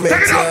thing you make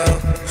ya.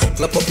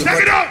 Clap up the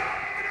mouth.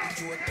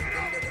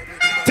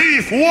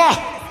 Thief what?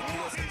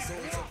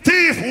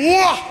 Thief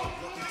what?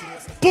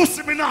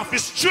 Pussy me not have to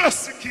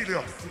stress to kill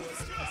you.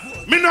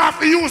 Me not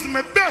have to use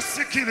my best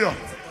to kill you.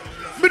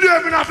 Me don't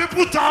even have to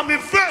put on my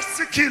vest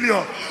to kill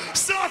you.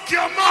 Suck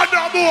your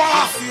mother,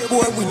 boy.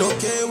 Boy, we don't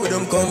care where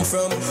them come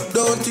from.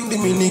 Don't think the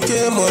mini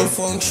came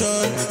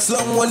malfunction.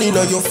 Slam one in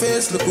your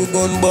face, look who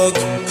gun bug.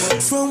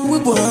 From we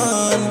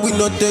born, we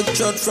not take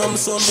shot from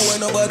some boy,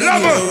 nobody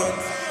know.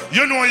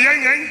 You know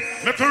Yang Yang?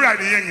 Me to ride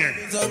the Yang Yang.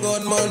 It's a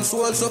gunman,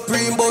 Soul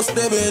Supreme, bust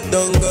them head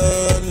down,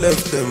 gone,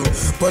 left them.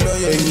 Pana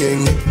Yang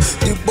Yang.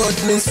 The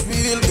badness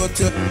feel got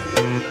you.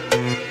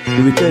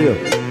 Did we tell you?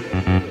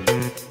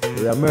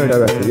 We are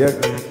murderer, yeah?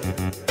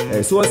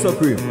 Hey, Soul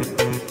Supreme.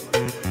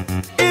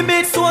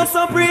 Image Soul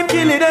Supreme,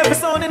 killing every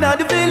sound in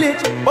the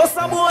village. Bust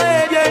a boy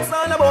head, yeah, it's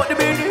all about the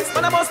business.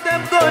 When I bust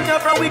them gun, you're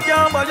from we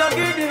can't buy your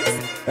Guinness.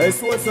 Hey,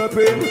 Soul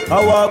Supreme,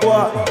 how I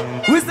go?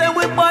 We say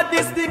we bought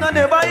this thing and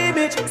never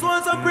image.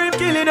 Soul Supreme,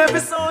 killing every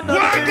sound in the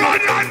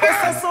village.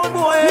 Bust a sound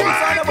boy head, it's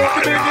all about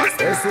the business.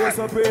 Hey,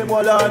 Soul Supreme,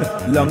 hold on.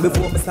 Long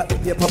before me start the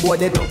paper, boy,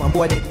 they dump and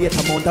boy, they get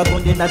a mount of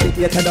gun in the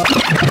theater.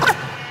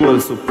 Soul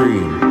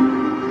Supreme.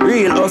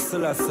 Real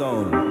hustler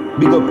sound.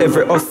 Big up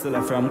every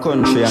hustler from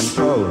country and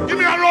town. Give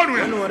me a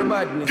runway. You know the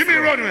badness. Give me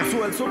a runway.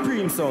 Soul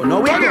Supreme sound. Now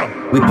we go.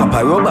 We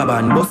papa rubber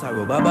band, boss a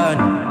rubber band.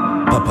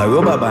 Papa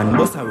rubber band,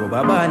 boss a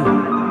rubber band.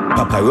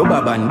 Papa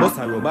rubber band, boss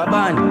a rubber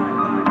band.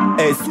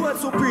 Hey, Soul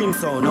Supreme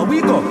sound. Now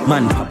we go.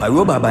 Man, papa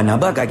rubber band, a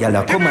bag of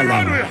gyal come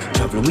along.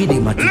 Travel with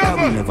him, a ticker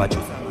we never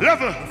just.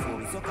 Level.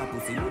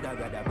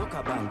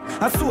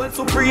 A Soul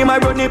Supreme, I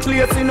run the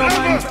place in a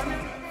man.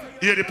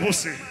 Hear the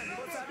pussy.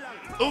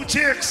 Who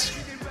takes?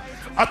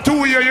 A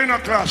 2 year you no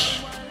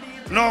clash.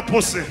 No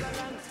pussy.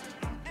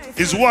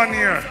 It's 1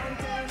 year.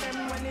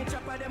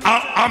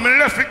 I'm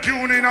left with you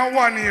in a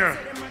 1 year.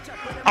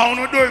 I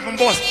don't do even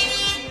bust.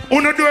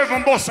 I don't do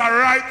even bust a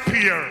right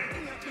peer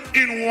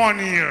in 1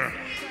 year.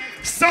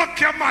 Suck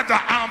your mother,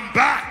 I'm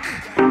back.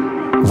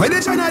 When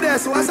the China there,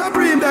 so a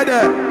Supreme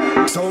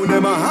there. So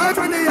them a high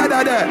from the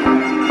other there.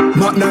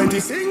 Mac 90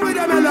 sing with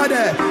the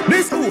melody.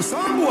 This who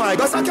some boy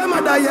go suck your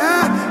mother,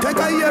 yeah. Take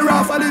a year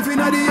off and live in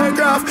the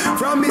aircraft.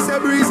 From Mr.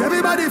 Breeze,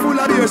 everybody full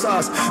of beer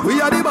sauce. We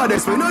are the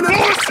baddest, we know the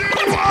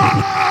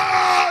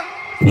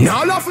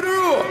now love for the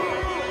road.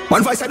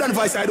 One voice side, one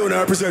voice side, don't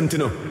represent, you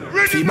know.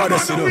 Feel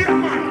baddest, you know.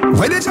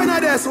 When the China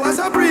there, so a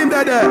Supreme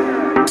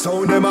there.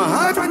 So them a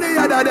high from the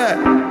other there.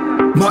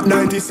 Mac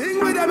 90 sing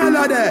with the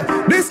melody.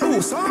 This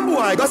who some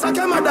boy go suck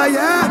your mother,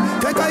 yeah.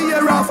 Take a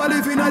year off and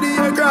live in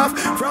the aircraft.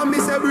 From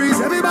Mr. Breeze,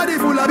 everybody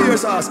full of beer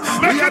sauce.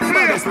 We are the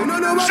baddest, we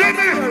don't know what to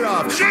hear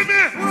of.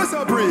 What's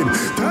Supreme?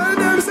 Tell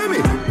them, see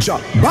me.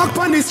 Jump back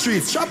on the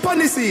streets, shop on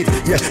the seat.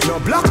 Yeah, no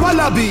black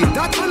wallaby,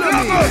 that follow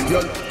me.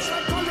 Yo,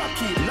 shop on the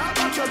key, not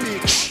back your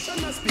beat.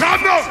 Calm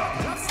down.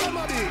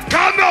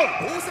 Calm down.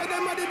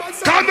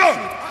 Calm down.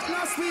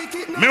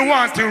 Me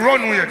want to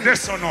run with you,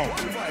 this or no.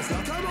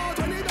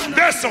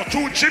 This or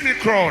through Jimmy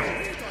Crown.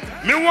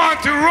 Me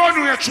want to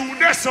run with you through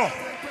this or.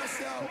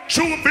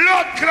 Through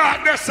blood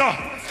clot this or.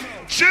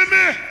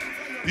 Jimmy,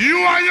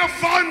 you and your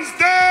fans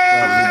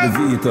there. The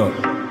Vito.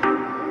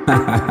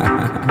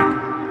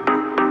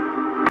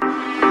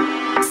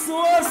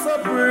 So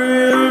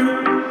Supreme.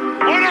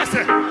 What I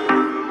say?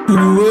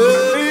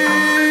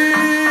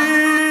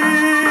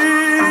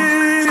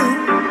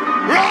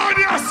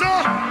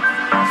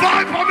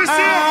 Vibe on me,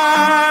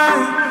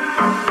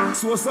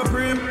 so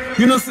Supreme,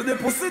 you know, see the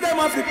pussy them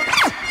off it.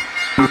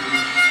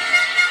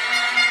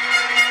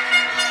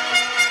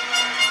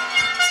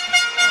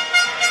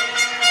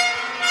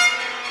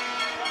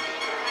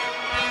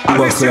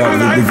 Box out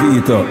with the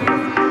Vito.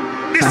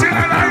 This is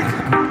like,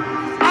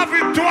 have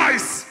it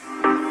twice.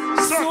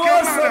 So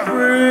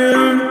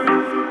Supreme.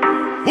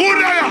 Who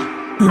there?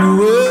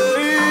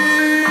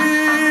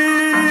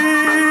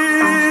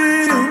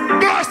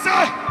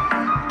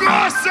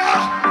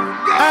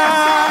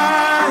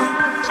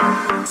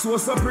 So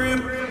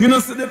Supreme, you know,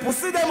 see the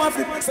pussy them off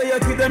it. So you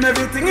give them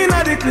everything in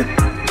a the clip.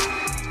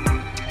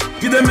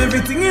 Give them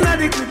everything in a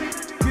the clip.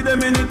 Give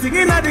them anything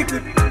in a the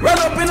clip. Run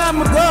up in a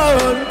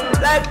gold,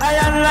 like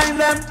iron line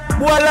them.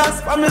 Boy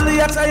lost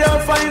family, I try to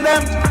find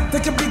them.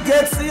 Take a big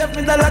head, see if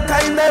me that like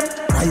kind them.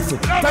 Rifle,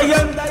 tie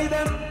them, die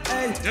them.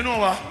 Hey. You know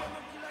what?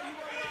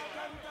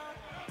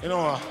 You know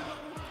what?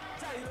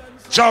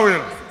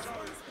 Joel,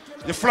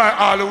 you fly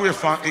all the way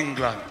from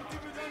England.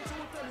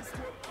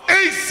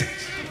 Easy.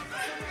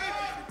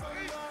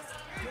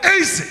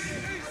 Easy.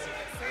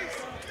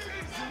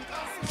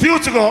 Few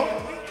to go.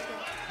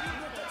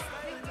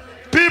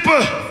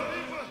 People,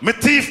 me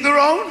thief the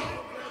round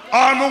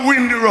or me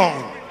win the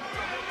round.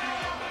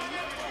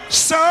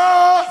 So,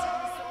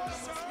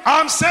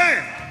 I'm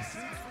saying,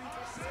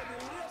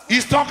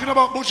 he's talking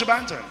about Butcher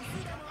Banton.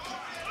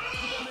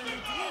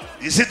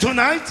 Is it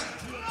tonight?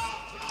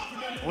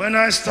 When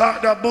I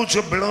start that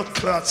Butcher blood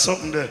clot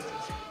something there.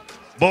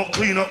 But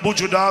clean up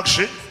Butcher dog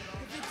shit.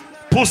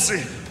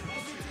 Pussy.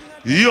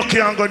 You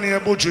can't go near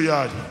Butcher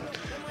yard.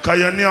 Cause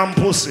you're near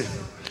pussy.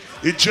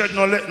 He dread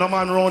no let no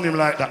man run him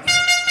like that.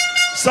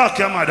 Suck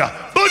your mother.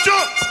 Butcher!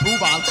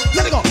 Approval.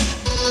 Let it go.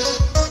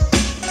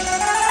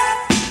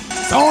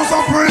 Sound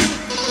Supreme.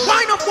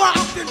 Why not go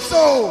acting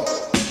so?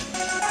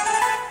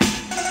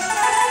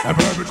 The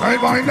baby try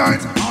by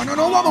night. I don't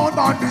know about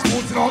badness,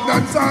 putting up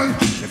themselves.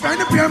 They find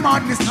the pure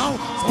madness now.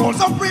 Soul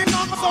Supreme,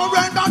 now so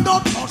rendered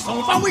up.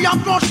 So far we have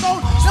crushed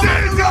down.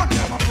 Never run,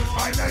 never put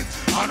violence.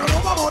 I don't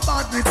know about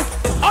badness.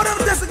 All them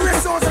disagree,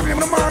 so Supreme,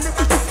 the man.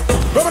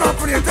 Rubbing up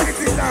for you, take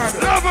it down.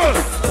 Level!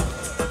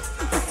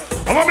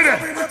 I want me there.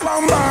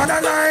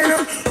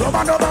 Borderline, rub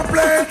and up and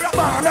play.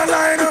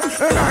 Borderline,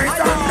 night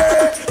and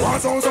day. One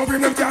Soul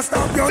Supreme, them can't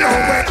stop you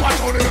now.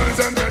 Watch all the girls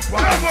and get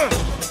wild.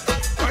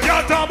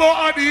 Y'all talk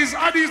about Addies.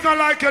 Addies not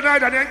like you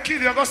neither. Then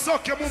kill you, go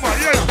suck your mama,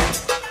 yeah.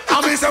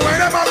 I mean, say, when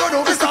them a go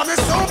do, we stop the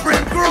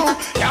Supreme crew.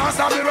 Can't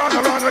stop the run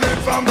around with it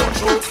from gun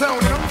show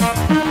clown.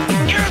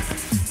 Yes!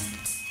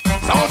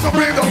 Sound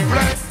Supreme don't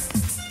play.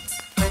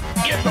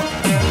 Yes!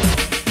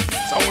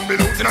 Sound be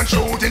looting and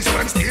shooting, so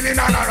them stealing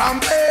on a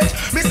rampage.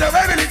 Mr.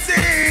 Rebel it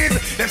sees.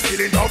 Them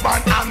stealing up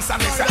and answer,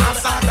 Mr.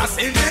 Answer, that's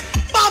in it.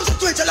 Bombs to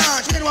Twitch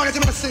large, you didn't want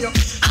it to see you.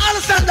 I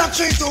understand that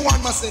 3, 2,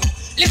 1 must say.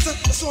 Listen,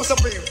 Soul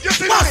Supreme. You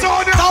see that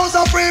sound? Soul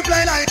Supreme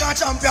play like a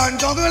champion,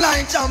 jungle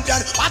like champion.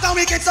 What a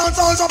wicked sound,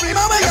 Soul Supreme.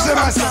 I'm a young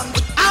man.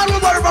 All we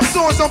worry from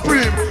Soul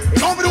Supreme.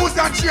 Somebody who's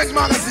got change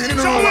magazine, you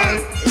know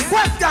why?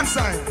 Western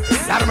side,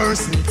 Lord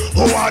mercy.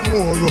 Oh, what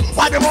more?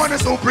 What the money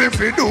Supreme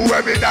we do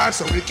every dance,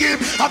 so we keep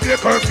a play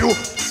curfew.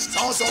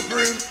 Soul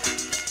Supreme.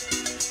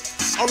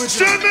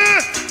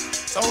 Jimmy!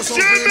 Soul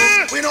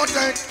Supreme. We don't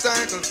take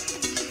title.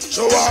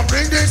 So I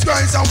bring these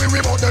guys and we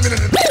remote them in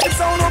the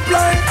sound of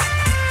play.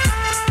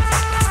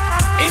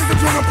 In the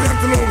tune of play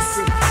to lose.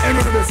 End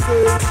of the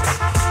stage.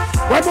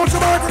 We're much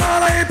about it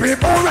all I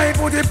people right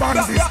put it on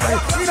display.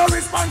 We don't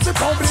respond to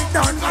public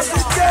done as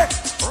it get.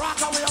 Rock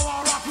away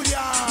our rock.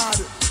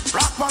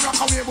 Rock man, rock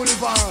away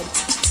boulevard.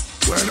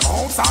 When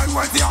outside,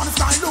 when the honest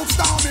line looks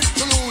down, me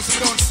to lose, we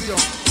don't see you.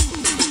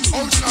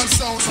 Original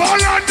sound.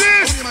 Follow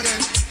this!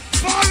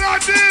 Follow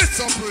this!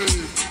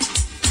 Supreme.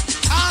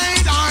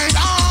 Die.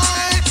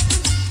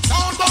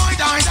 Sound boy,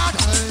 die.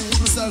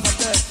 Myself up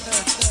there.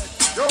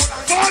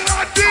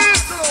 Follow this!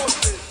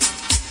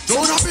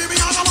 Don't be me,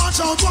 and watch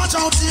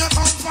out, here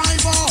come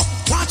 5-0.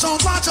 Watch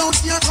out,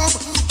 here come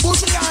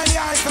Bush the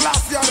eyes, the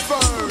last year, the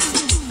first.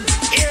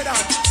 Hear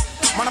that?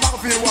 Man, I'm a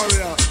field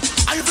warrior.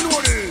 I even know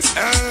this.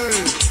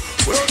 Hey.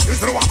 Well, this is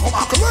the walk come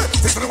back away.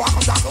 This is the walk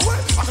come back away.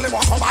 Actually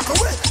walk come back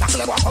away.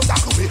 Actually walk come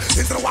back away. This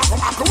is the walk come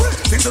back away.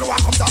 This is the walk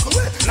come back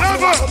away.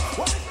 Never.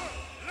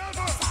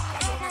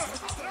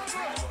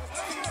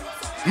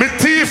 Me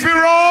Tiffy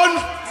run.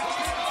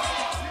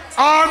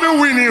 Or me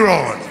Winnie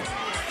run.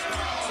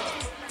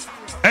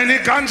 Any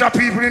ganja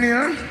people in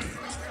here?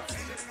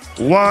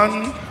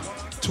 1,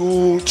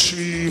 2,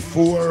 3,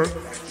 4,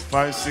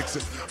 5, 6,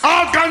 7.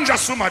 All ganja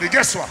somebody.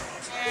 Guess what?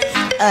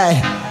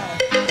 Hey,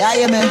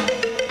 yeah, man.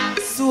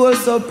 Soul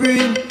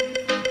Supreme,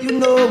 you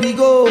know we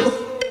go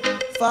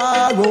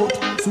far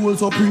out. Soul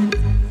Supreme,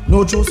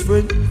 no trust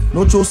friend,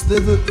 no trust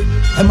devil.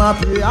 Am I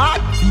pray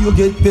hard, you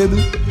get pebble.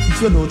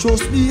 If you no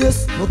trust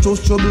BS, no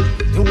trust trouble.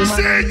 The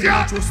woman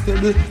no trust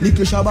stable.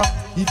 Little Shabba,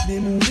 if me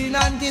moving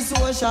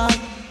anti-social.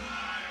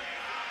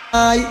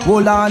 I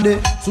hold on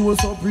there, Soul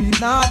Supreme,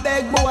 now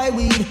beg boy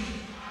weed.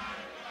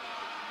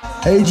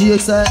 Hey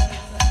GX,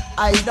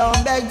 I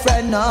don't beg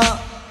friend now.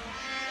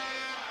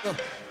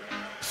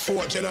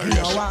 4th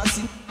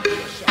generation.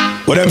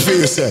 What them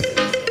feel say?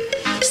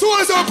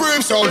 Soul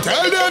Supreme sound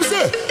tell them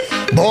say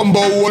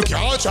Bumbo will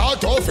can't chat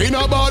tough in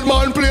a bad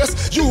man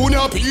place.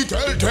 Junior P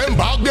tell them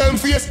back them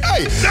face.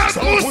 Hey,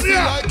 some pussy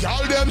like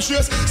gal them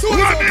chase. Soul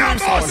Supreme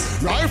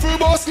sound rifle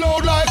bust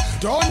loud like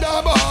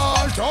thunder.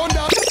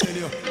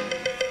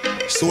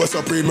 Soul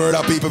Supreme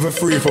murder people for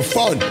free for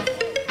fun.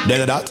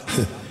 Then that.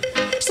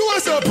 Soul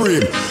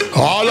Supreme,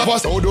 all of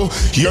us out do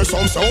hear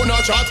some sound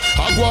a chat.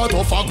 I go out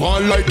of a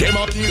one like them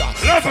a killer.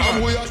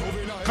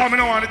 Coming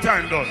on the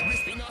time done.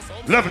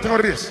 Level, take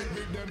out this.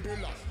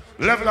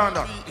 Level on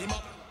that.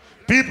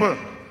 People,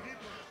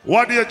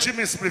 what do you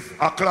Jimmy Spliff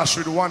a clash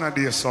with one of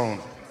their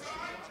sound?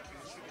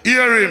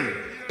 Hear him.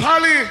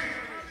 Pally,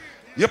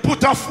 you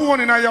put a phone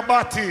in your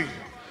body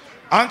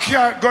and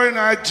can't go in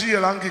a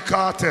jail and get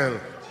cartel.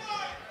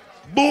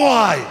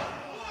 Boy,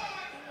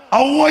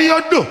 how what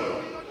you do?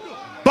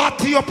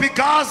 Batty up in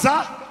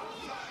Gaza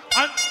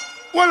and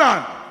hold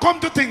on, come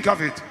to think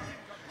of it.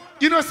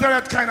 You know say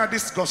that kind of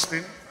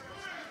disgusting.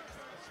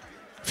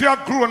 If you're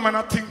a grown man,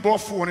 I think about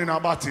phone in a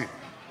body.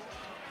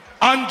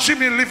 And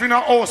Jimmy live in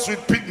a house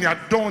with picnic. I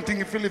don't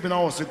think if you live in a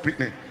house with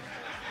picnic.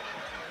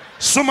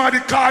 Somebody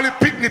call it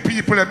picnic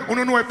people them. You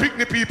don't know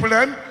picnic people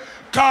them?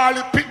 Call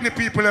it picnic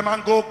people them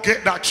and go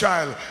get that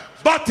child.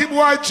 Batty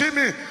boy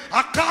Jimmy,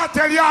 I can't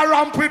tell you I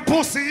ramp with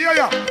pussy,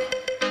 yeah.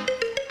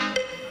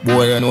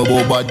 Boy, I know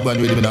about bad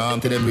man with him in the arm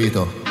to them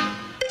later.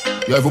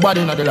 You everybody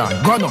in the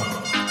land, gun up.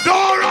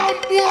 Don't run,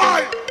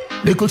 boy!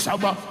 Little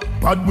Shabba,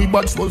 bad we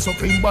bad, Soul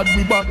Supreme, bad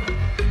we bad.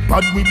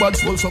 Bad we bad,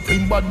 Soul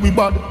Supreme, bad we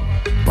bad.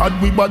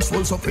 Bad we bad,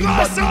 Soul Supreme,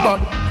 bad we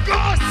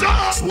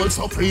bad. Soul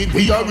Supreme,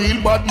 we a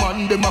real bad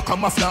man, them a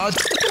camouflage.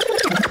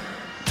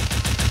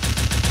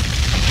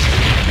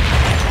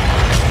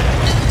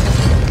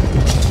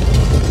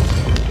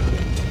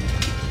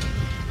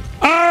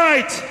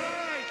 Alright.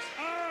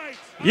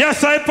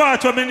 Yes, I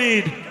part what we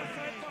need.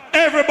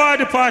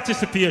 Everybody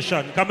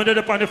participation. Come in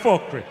upon the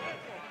fuckery.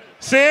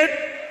 See it?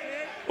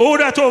 Who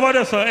that over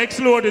there, sir?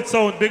 Exploded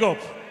sound, big up.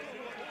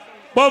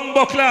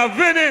 Bumbuckler,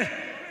 Vinny,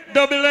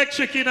 double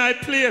electric in our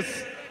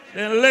place.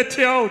 Then let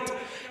you out.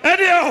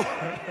 Anyhow,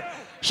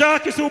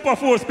 Sharky Super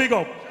Force, big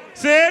up.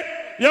 See it?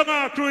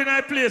 Young crew in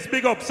our place,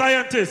 big up.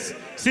 Scientists,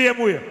 same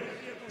way.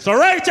 So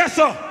right here,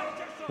 sir,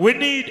 we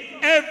need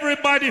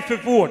everybody to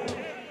vote.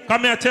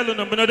 Come here telling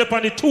them, we're not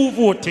upon the 2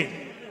 voting.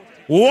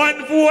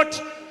 1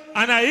 vote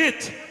and I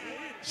hit.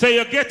 So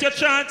you get your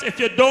chance. If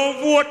you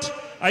don't vote,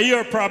 I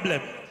your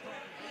problem.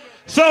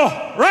 So,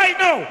 right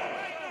now,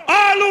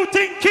 all who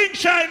think King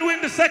Shine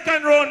win the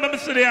 2nd round, let me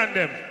see the hand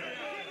them.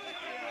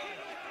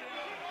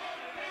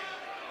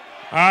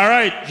 All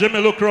right, Jimmy,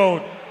 look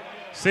round.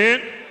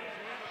 See?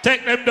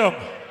 Take them down.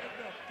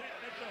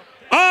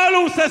 All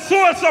who say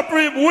Soul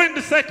Supreme win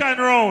the 2nd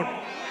round.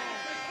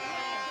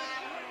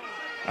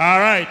 All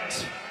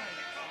right.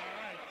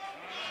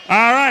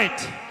 All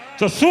right.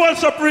 So Soul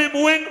Supreme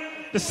win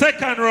the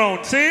 2nd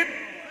round. See?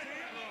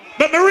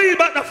 But me read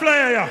back the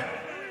flyer here.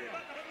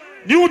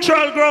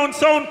 Neutral ground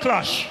sound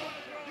clash.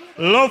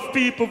 Love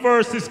People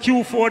versus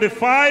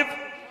Q45.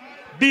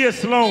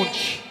 Bass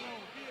Lounge.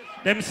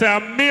 Them say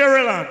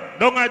Maryland.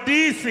 Down at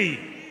DC.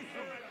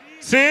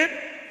 See?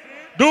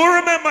 Do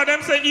remember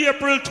them say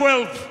April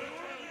 12th.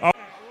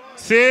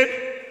 See?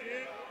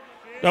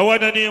 That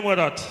what the name of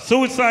that?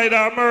 Suicide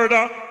or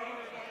Murder.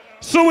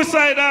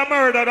 Suicide or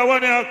Murder. The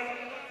one here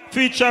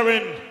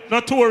featuring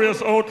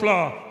Notorious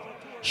Outlaw,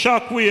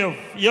 Shockwave,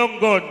 Young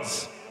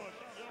Guns,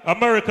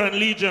 American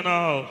Legion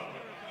Hall,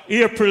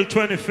 April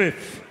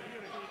 25th.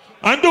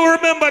 And do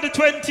remember the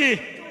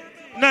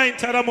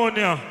 29th of the month,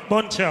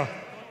 Buncha.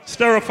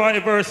 Sterify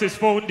versus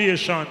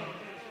Foundation.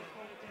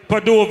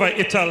 Padova,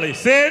 Italy.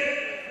 See it?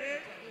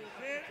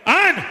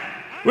 And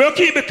we'll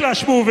keep the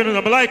clash moving. I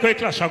like how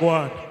clash are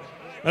going.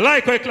 I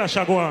like how clash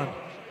are going.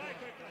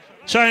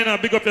 China,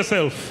 big up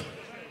yourself.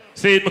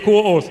 See it, my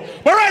co-host.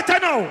 But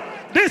right now,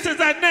 this is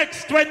our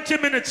next 20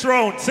 minutes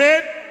round. See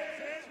it?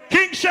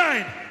 King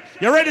Shine.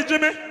 You ready,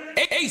 Jimmy?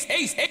 Ace.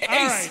 All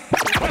right.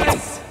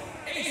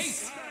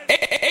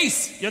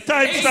 Ace. Your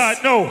time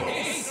start now.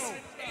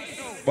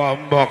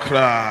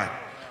 Bumbleclad.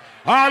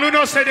 All who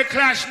know say the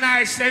clash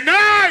nice, say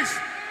nice.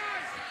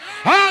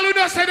 All who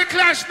know say the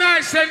clash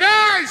nice, say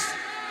nice.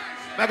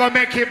 I'm gonna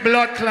make it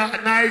blood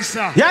clot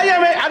nicer. Yeah,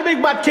 man. I'm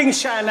big bad King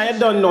Shine. I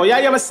don't know.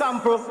 Yeah, my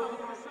sample.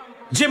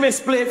 Jimmy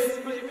Spliff.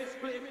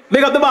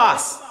 Big up the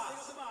boss.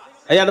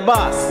 Yeah, the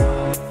boss.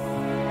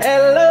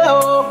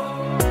 Hello.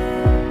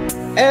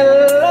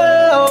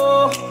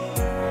 Hello.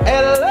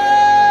 Hello.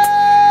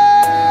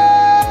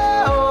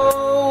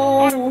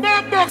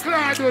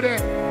 Bumbleclad do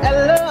that.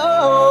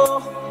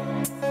 Hello.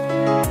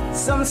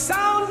 Some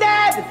sound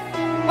dead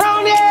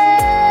round here.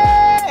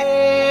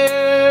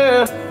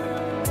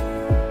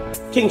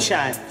 King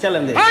Shine, tell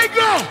him this. I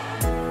go.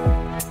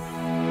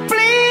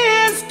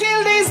 Please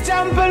kill this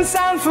jumping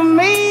sound for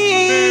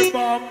me.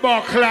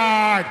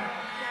 Bumbleclad.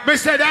 Me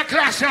say that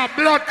clash of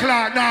blood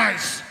clot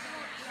nice.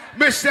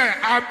 Me say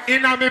I'm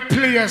in a me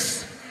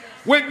place.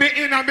 When me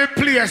in a me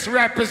place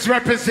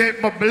represent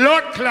my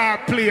blood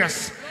clot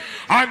place.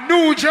 And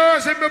New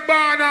Jersey me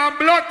born and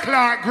blood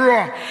clot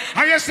grow.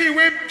 And you see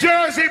when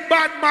Jersey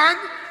bad man.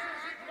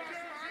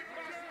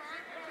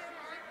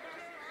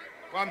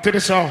 Come to the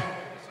song.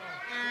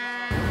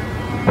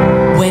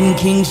 When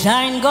King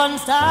Shine gun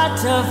start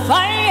to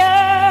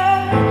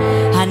fire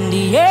and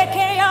the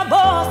AK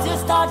boss you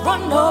start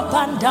run up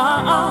and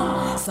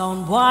down.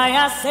 Sound boy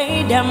I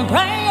say them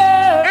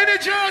prayer. Any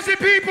Jersey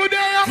people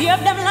there?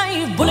 Save them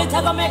life, bullet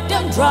I go make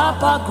them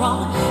drop a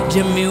ground.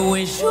 Jimmy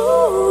wish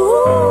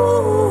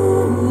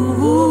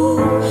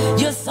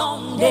you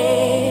sound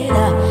dead.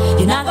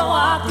 You not go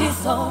walk this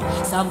song.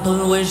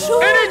 Sample wish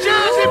you. Any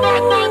Jersey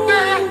bad man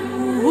there?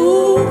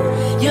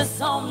 You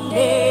sound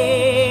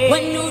dead.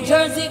 When New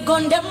Jersey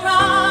gun them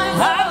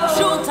right,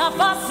 shoot a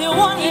fussy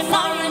one in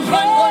orange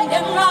gun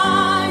them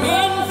right.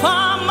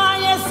 Informer,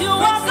 yes you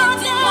are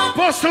good.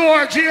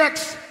 Pastor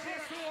GX,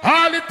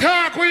 all the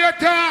talk when you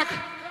talk,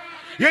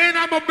 you in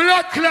a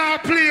blood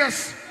clot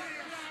place.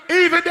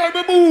 Even though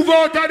me move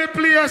out of the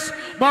place,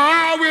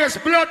 my always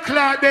blood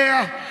clot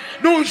there.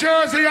 New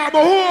Jersey, I'm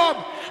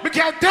home. Me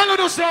can't tell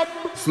you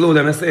something. Slow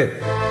them, I say.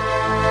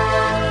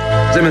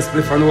 Jimmy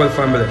Spliff and the whole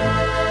family.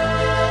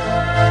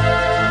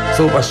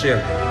 Super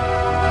share.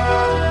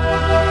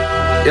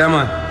 Yeah,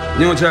 man.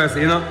 New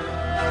Jersey, you know?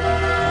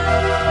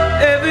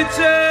 Every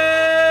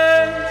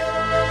change.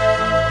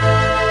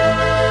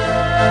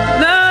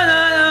 No.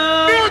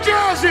 New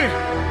Jersey.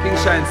 King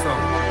Shine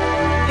song.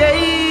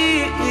 Yeah.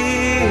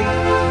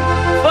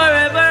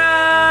 Forever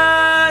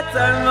heart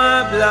and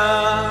my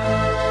blood.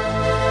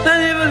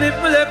 And even if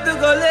we left to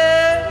go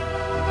there,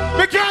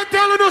 we can't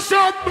tell you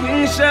something.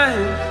 King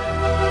Shine.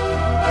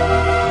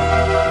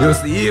 You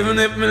see, even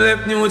if me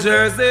left New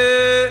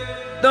Jersey,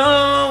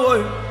 don't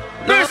worry.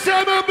 This is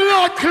my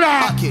blood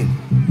clot.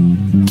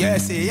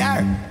 Can't say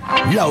yeah.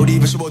 Loud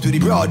even about to the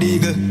broad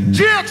eagle.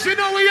 Jakes, you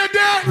know where you're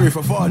there? Free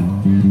for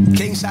fun.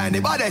 King Shine,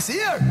 the baddest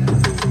here.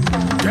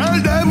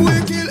 Tell them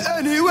we kill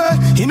anyway.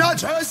 In a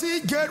Jersey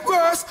get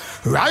worse.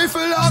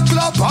 Rifle and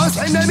clap and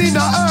send them in the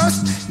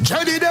earth.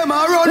 Jedi them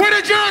a run.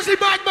 Where the Jersey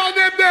bad man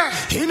them there?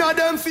 In a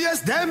them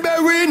face, them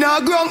bury in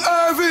a ground.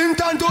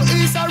 Irvington to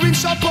East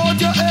Orange, chop out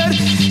your head.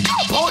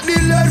 Chop out the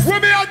lead.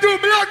 When me a do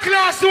blood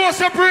clot so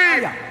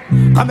supreme.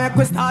 Come make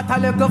we start a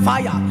little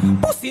fire.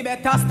 Pussy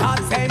better start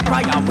saying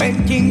prayer.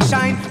 When King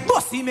Shine,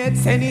 Pussy made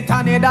send it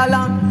a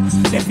Netherland.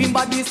 Left him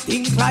body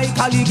stink like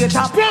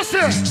alligator.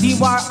 Pussy! He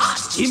were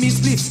at Jimmy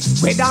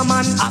Spliff.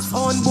 Weatherman a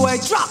son boy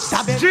dropped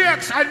a bit.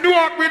 Jakes, I knew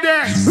up with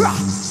there.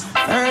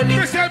 Early.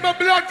 Me say my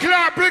blood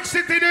clot, Brick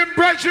City, them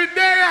brethren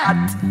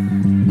there.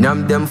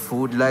 Nam them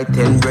food like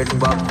 10 bread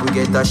back. We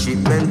get a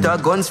shipment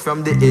of guns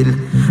from the hill.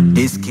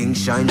 This King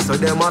Shine, so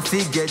them a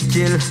fi get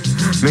killed.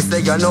 Me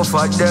say enough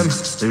of them,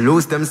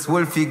 lose them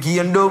soul fi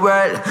gain the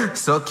world.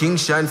 So King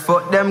Shine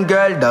fuck them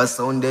girl. That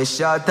sound they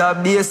shot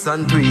up bass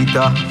and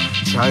Twitter.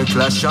 Try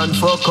clash and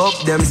fuck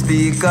up them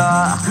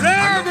speaker.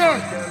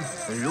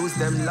 Lose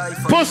them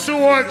life. Pussy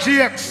wall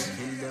Jakes.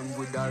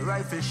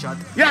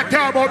 Yeah,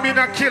 talk about me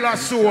not kill a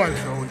soul.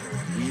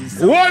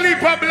 One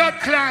heap of blood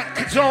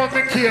clot zone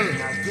me kill.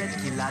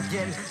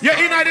 You're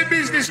in the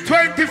business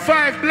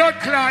 25 blood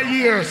clot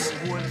years.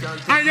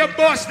 And you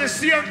bust the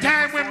same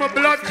time when my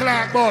blood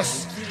clot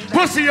bust.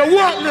 Pussy, you're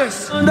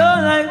worthless. I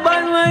don't like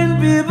bad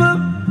mind people.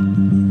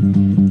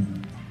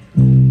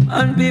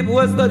 And people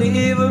who study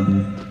evil.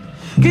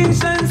 King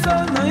Shine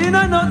son, no, you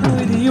know nothing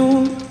with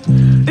you.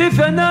 If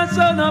you're not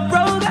so, no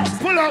progress.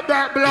 Pull up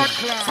that blood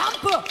clot.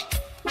 Sample.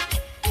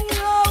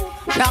 Yo,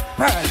 Black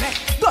pearl,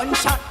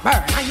 gunshot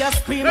burn, and you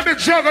scream. Let me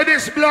juggle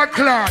this blood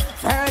clot.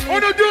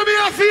 Wanna do me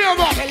a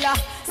favor?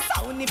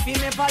 Sound if you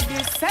never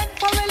descend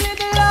for a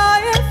little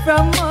life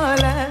from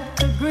Marlin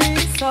to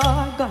Greece or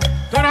God.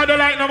 Turn on the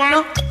light, no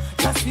man.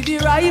 Just see the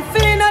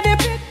rifle in the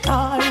pit,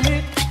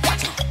 target.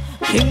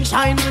 King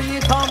Shine when you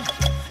come.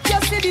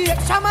 Just see the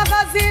extra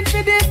magazine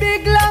for the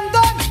big long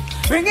gun.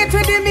 Bring it to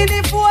the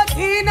mini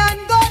 14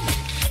 and gun.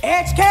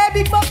 HK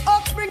big buck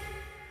up, bring.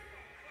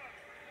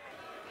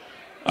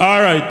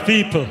 All right,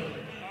 people.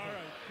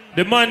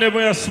 The man that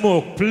wear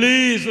smoke,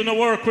 please don't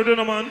work with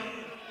him, man.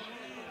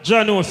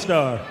 Jano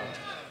Star.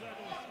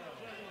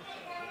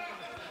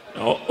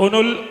 Oh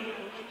no.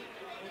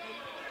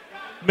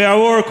 May I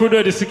work with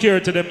the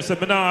security them say,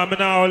 me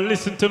now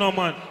listen to no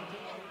man.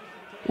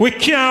 We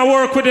can't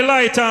work with the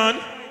light on.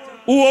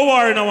 Who are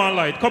wearing no one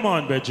light? Come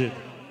on, Bridget.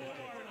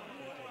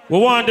 We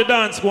want the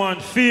dance go on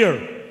fear.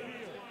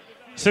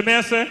 See me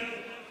I say?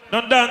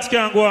 No dance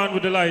can't go on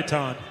with the light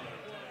on.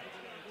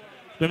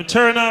 Them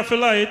turn off the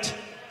light.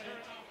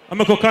 I'm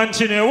going to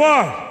continue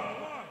war.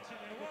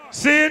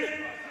 See?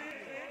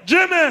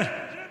 Jimmy.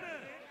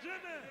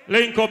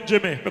 Link up,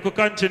 Jimmy. We could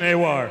continue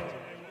war.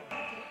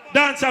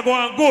 Dance are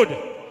going good.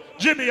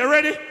 Jimmy, you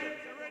ready?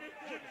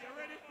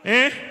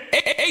 Eh?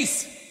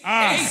 Ace.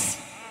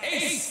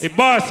 Ace. The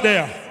boss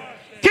there.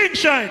 King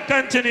Shine,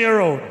 continue your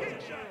road.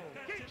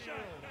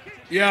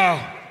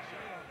 Yeah.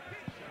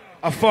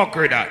 I fuck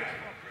with that.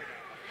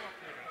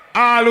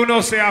 All who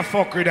know say I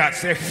fuck with that,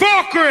 say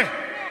fuck with.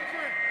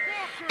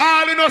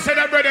 All who know say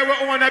that brother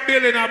will own a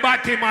building a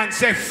Batman,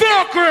 say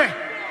fuck with.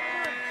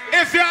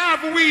 If you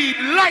have weed,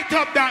 light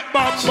up that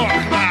bumper.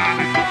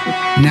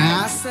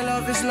 Nah, still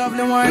love is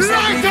lovely ones.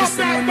 Light up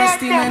that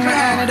bumper.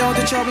 I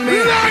don't trouble me.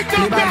 Light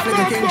up that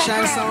bumper. King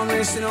Shine sound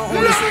racing on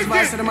the stage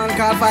by the man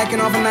called Viking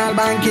of an all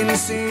banking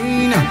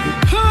scene.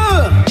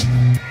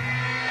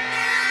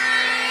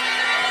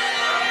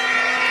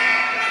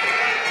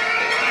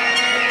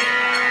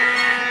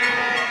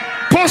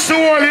 Pussy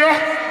Warrior,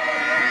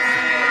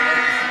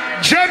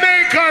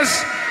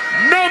 Jamaica's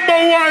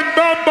 #1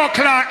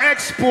 bumbleclaw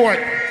export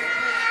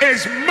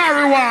is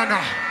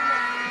marijuana.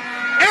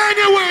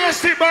 Anyway, you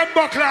see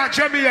bumbleclaw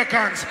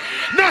Jamaicans,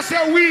 no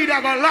say weed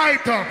have a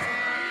light up.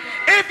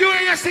 If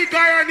you see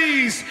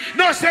Guyanese,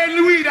 no say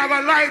weed have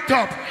a light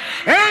up.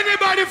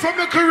 Anybody from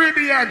the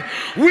Caribbean,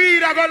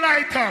 weed have a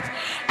light up.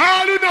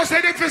 All who know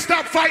say if you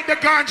stop fight the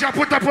ganja,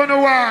 put up on the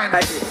one.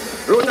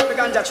 Root up the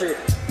ganja tree.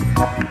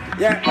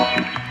 Yeah,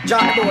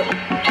 John the board.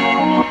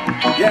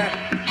 Yeah,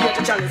 get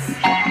the chalice.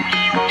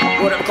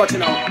 Board up cut you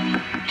now.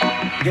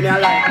 Give me a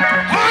line.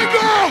 I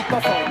go!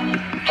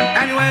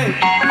 Anyway,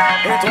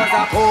 it was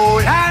a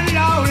cold and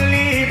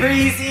lonely,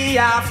 breezy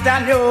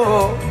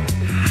afternoon.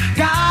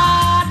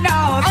 God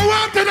knows. I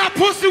want to that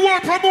pussy war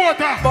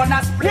promoter. But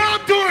not split.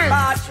 What doing?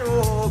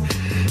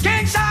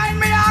 King Shine,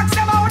 me ask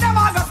them how them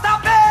a go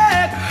stop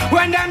it.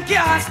 When them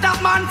can't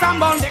stop man from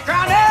bound the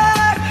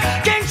chronic.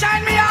 King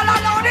Shine, me all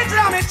alone, it's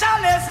not me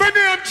chalice. My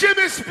name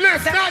Jimmy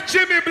Spliff, not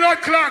Jimmy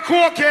Blood Clot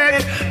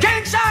Cocaine.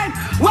 King Shine,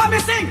 what me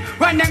sing?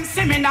 When them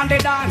see me on the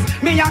dance,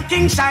 me and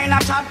King Shine a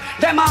chat.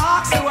 Them a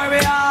ask where we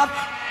have.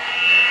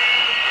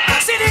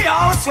 See the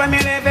house where me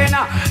live in,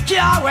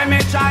 car where me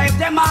drive.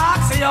 Them a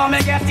ask how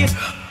me get it.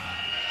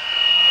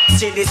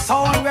 See the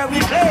sound where we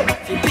play,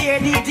 we play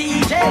the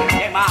DJ.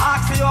 Them a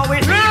ask how we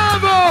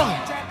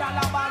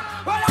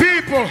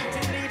People,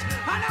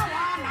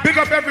 big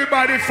up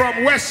everybody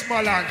from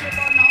Westmoreland,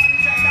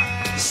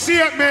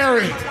 St.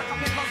 Mary,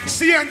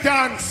 St.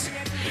 Dan's,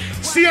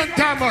 St.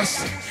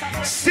 Thomas,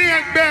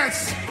 St.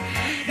 Bess.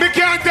 Me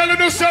can't tell you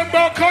no something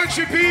about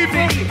country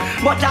people.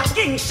 But a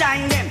King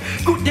Shine them,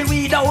 good the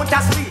weed out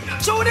of street.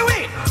 Show the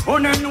weed,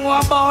 only know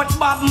about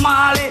Bob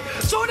Marley.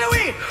 Show the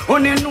weed,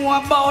 only know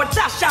about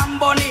Tash and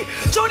Bunny.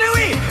 Show the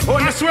weed,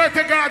 I swear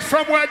to God,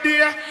 from where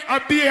there, a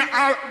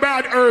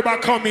bad herb are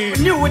coming.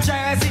 New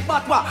Jersey,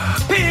 but what?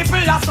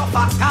 People are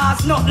suffer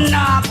cause nothing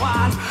up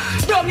one.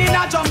 Down in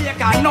a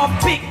Jamaica, no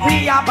pick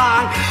me a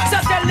band. So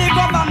tell the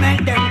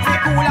government them to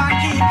cool and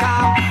keep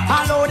calm.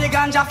 Hello the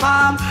ganja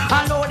farm,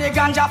 hello the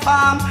ganja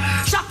farm.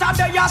 Shut up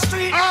the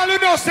street. All you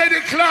know say the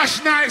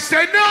clash nice,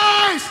 say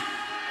nice.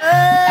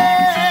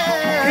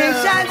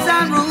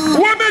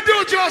 What me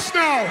do just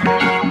now?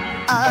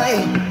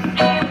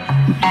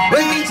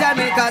 When we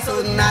Jamaica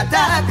sudden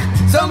attack,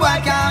 some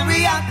boy can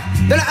react.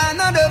 Then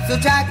another to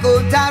try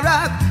counter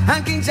rock,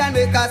 and King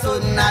Jamaica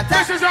sudden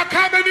attack. This is a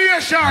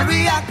combination.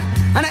 React.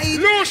 And I eat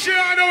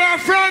Luciano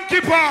and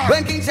Frankie Park.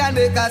 When King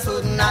Jamaica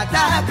sudden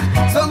attack,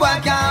 some boy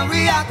can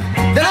react.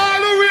 Then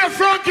all the way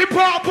Frankie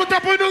Park put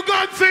up on the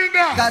gun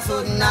finger.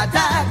 Sudden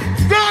attack.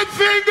 Gun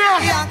finger.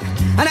 React.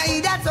 And I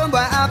eat that some boy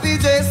happy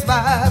just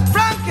back.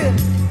 Frankie.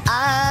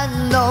 I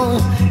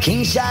know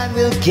King Shine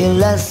will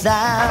kill us all.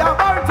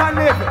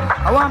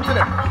 I want to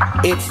them.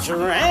 It's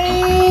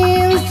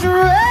strange.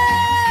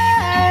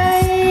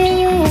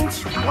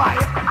 Why?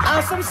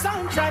 Awesome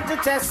sound trying to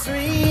test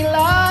sweet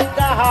like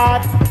the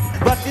heart.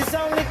 But it's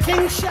only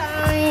King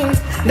Shine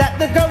that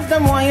the girls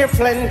them want you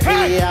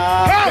plenty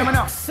of. Hey,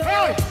 So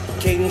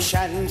King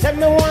Shine, tell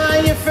me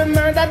why you fi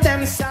murder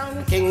them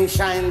sound. King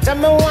Shine, tell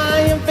me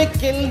why you fi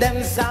kill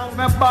them sound.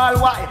 Me ball,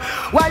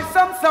 why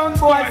some sound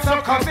boys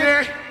so come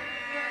here?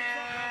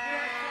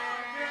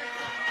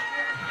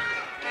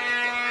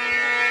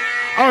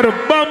 How the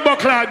Bumbo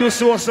Cloud do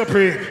so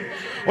supreme?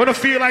 Wanna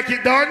feel like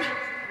it done?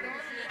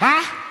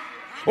 Huh?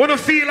 Wanna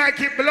feel like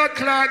it blood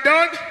clot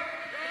done?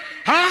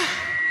 Huh?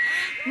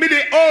 Me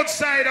the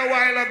outside a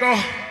while ago.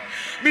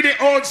 Me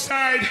the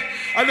outside.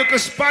 I look a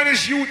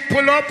Spanish youth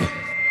pull up.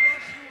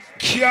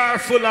 Car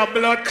full of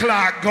blood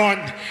clot gun.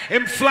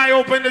 Him fly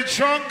open the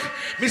trunk.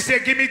 Me say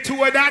give me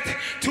two of that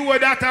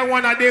and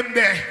one of them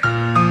there.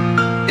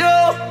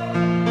 Yo.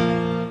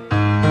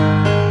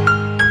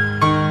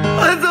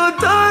 I thought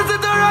times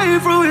it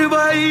arrived from me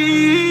by.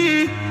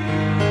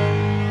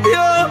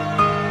 Yo.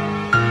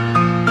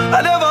 I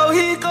never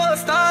he could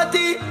start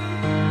it.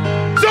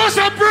 So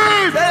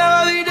supreme.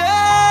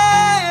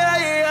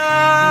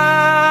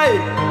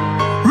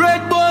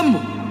 Red bomb.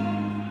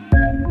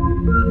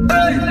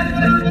 Hey.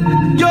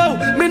 Yo,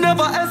 me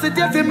never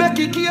hesitate to make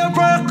it gear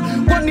work.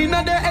 One in the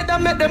head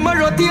and make them a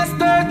rotate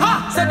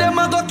start. Say them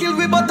a go kill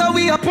we but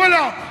we a pull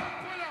up.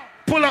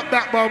 Pull up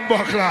that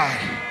Bumbo Cloud.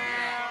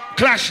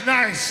 Clash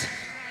nice.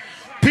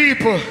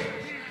 People.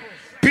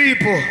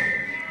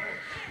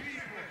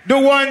 The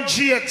one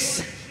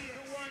Jakes.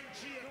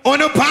 On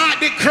the part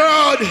the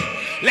crowd.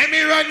 Let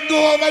me run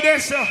go over there,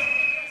 sir.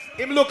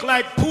 Him look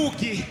like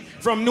Pookie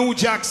from New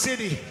Jack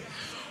City.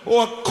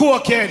 Or a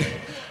cokehead.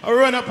 I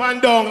run up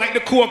and down like the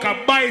coke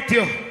I bite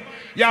you.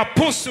 You're a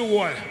pussy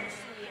wall.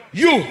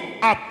 You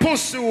a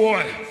pussy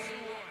wall.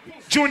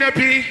 Junior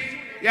P,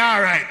 you're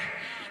alright.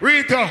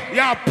 Rita,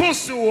 you're a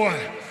pussy wall.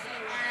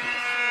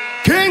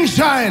 King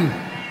Shine,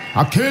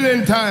 a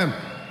killing time.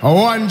 I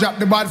one drop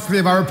the bad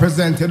slave I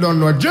represent, you don't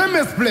know.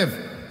 Jimmy Spliff,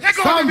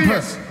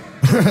 Samples,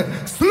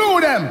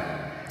 slew them.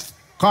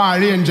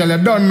 Carl Angel, you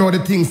don't know the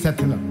thing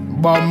setting up.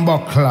 Bumbo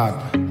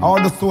Cloud, how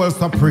are the Soul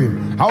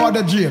Supreme, how are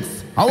the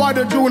Jakes, how are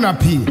the Junior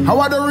P, how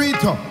are the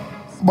Rita.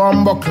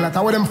 Bumbo Cloud,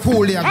 how are them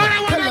fool here?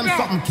 Tell them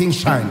something, King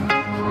Shine.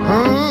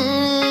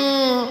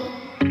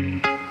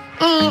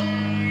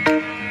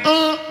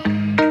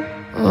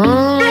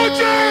 New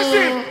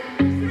Jersey.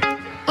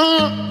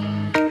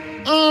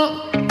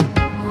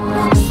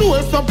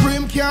 Soul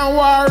Supreme can't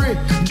worry.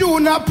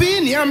 Junior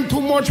P, name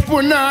too much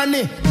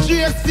punani.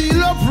 JC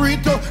love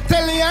Rito.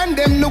 Tell you and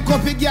them look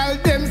up a girl.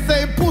 Them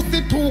say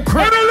pussy too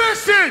crazy.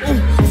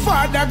 Listen.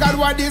 Father God,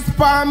 what is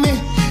for me?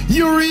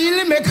 You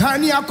really make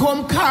Hania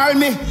come call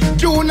me.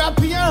 Junior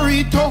P and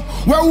Rito.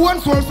 Where one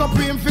Soul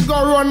Supreme figure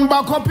run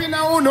back up in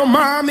a uno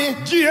mommy.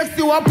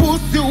 JC wa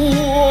pussy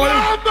hole.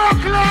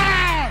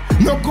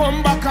 No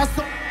come back as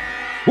so.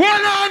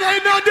 Well on, I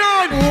not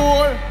done.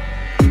 Hole.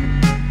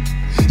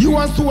 You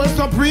a Soul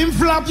Supreme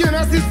flop, you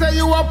know, sister,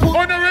 you a put.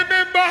 Wanna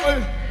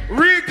remember?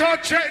 Rita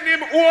threatened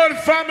him whole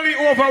family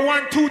over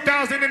one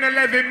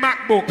 2011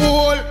 MacBook.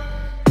 All.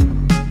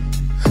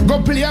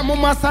 Go play a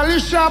mama Sally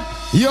shop.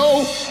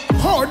 Yo,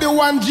 how the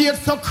one Jake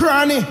so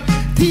cranny.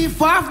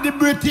 Thief off the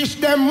British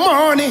them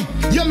money.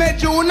 You made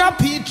Junior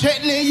P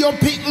threatening your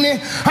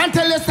picnic.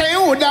 Until you say,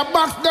 oh, that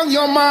box down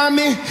your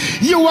mommy.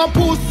 You a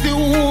pussy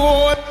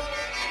hole.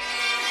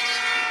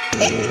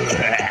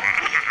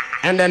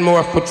 And then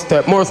more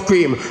footstep, more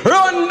scream.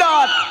 Run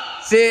that!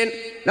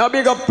 See? Now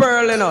big up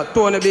Pearl, you know,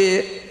 Tony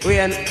B,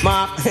 Wayne,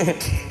 Mark,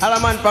 all a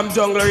man from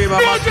Jungle River,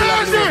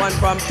 man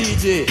from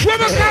TJ. Where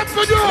the come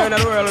for you? Where in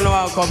the world you know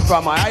where I come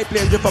from? I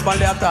play drift up on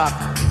the attack.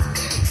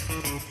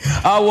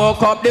 I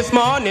woke up this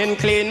morning,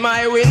 clean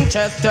my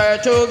Winchester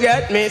to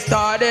get me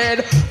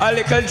started. A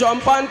little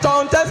jump and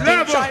town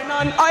testing Shine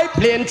and I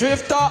plane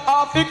drifter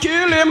off to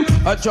kill him.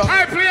 A jump.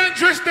 I plane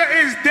drifter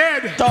is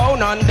dead.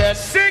 Down and dead.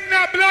 Sing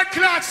that blood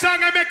clot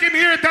song and make him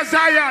hear it to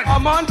Zion. A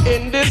man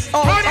in this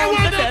house and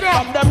the dead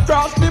from them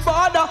cross the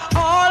border.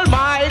 All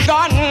my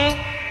gun.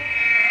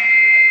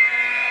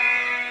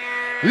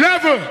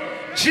 Level.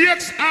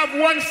 Jakes have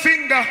one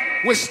finger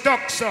with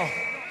stuck, so.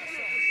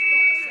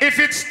 If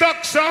it's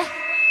stuck, so.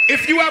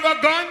 If you have a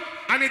gun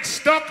and it's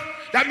stuck,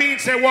 that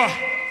means say what?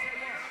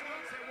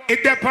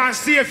 It depends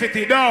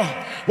safety, though.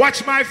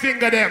 Watch my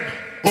finger them.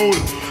 Oh,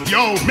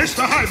 yo,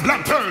 Mr. High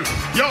Black Pearl,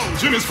 yo,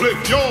 Jimmy Split,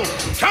 yo,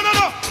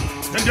 Canada.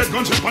 Then get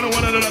gunshots on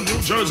one another, New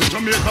Jersey,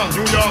 Jamaica,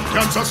 New York,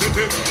 Kansas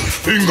City.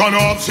 Finger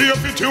up,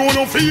 safety, you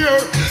no fear.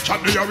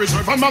 Shot the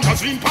reserve and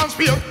magazine pants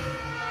spear.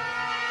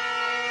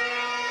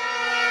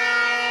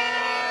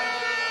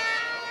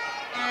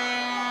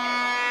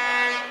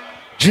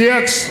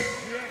 Jakes.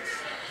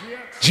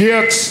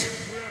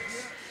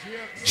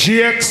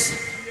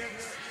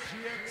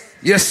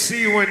 You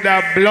see when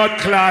that blood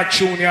clot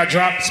tune you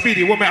drop.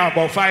 Speedy, what may have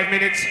about 5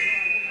 minutes?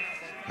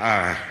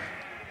 Alright.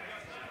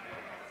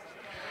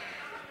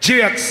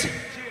 Jakes.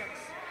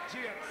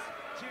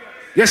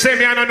 You say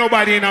me I know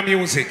nobody in the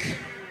music.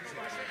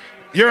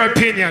 Your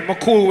opinion, I'm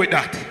cool with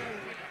that.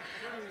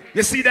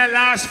 You see that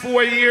last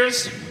 4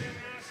 years?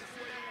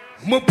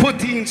 I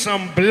put in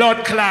some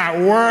blood clot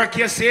work,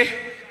 you see?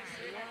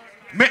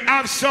 Me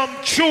have some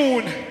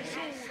tune.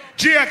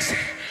 Jakes,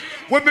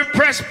 when me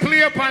press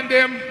play upon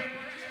them,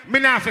 Me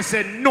not for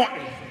say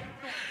nothing.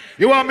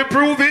 You want me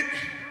prove it?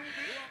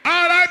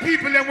 All our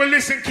people then will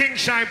listen King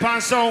Shine on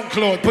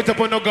SoundCloud. Put up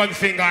on the gun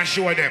finger and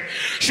show them.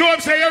 Show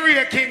them say you're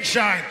real King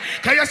Shine.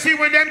 Can you see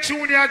when them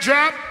tune here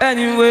drop?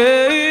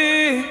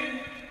 Anyway,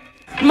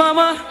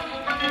 mama,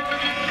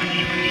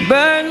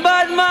 burn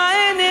bad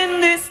mind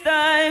in this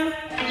time.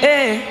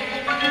 Hey,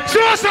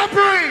 show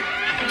supreme.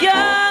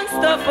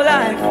 Gangsta for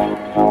life.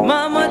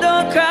 Mama,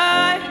 don't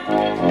cry.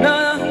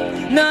 No,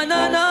 no,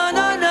 no, no,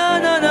 no, no,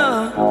 no,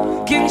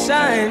 no. King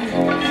Shine.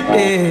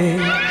 Hey,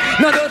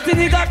 no, don't think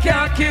nigga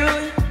can't kill.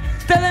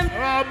 Tell him.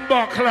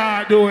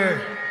 Buckler, do it.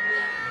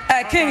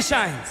 Hey, King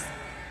Shines.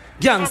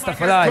 Gangsta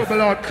for life.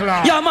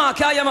 Yo,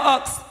 Mark, I am an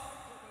ox.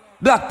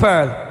 Black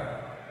Pearl.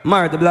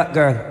 Married the black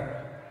girl.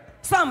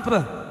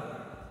 Sample.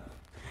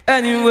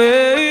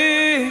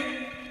 Anyway,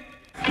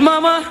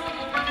 mama,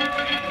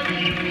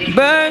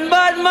 burn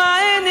bad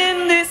mind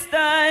in this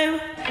time.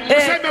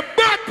 Hey. Say the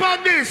bad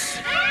on this.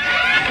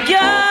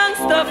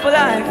 Gangsta for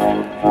life.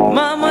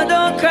 Mama,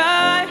 don't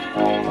cry.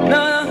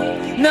 No,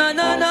 no,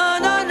 no, no,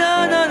 no,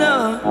 no, no, no.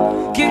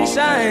 King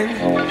Shine.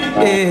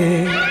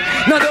 Hey.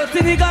 No, don't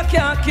think nigga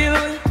can't kill.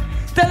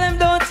 Tell them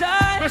don't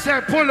try. I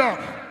say pull up.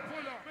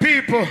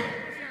 People,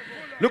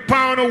 look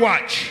pound the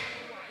watch.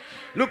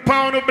 Look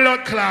pound the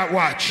blood clot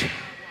watch.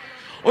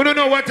 You don't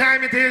know what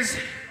time it is?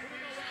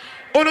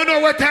 You don't know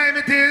what time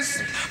it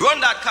is? Run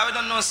that car, we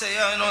don't know say,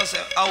 you know say,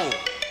 oh,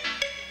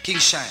 King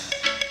Shine.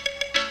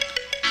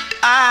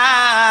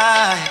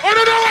 You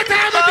don't know what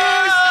time it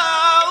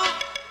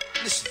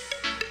is? Listen,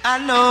 I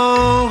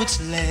know it's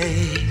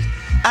late.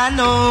 I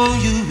know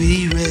you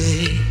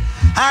weary.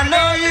 I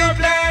know you're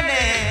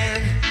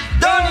planning.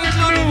 Don't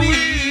include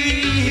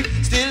me.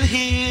 Still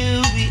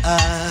here we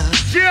are.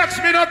 Yes,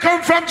 me not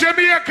come from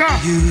Jamaica,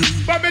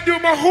 but me do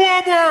my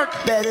homework.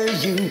 Better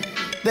you,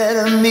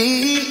 better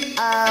me.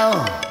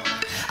 I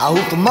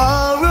hope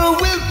tomorrow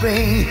will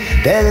bring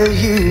better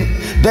you,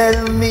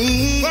 better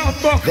me.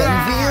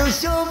 Then we'll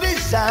show me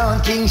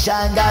sound. King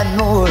Shine got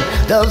more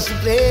loves to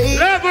play.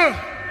 Level.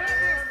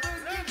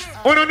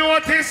 Wanna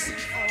notice?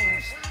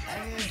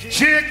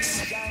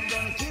 Chicks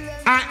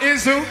and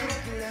Izzo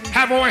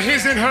have on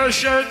his and her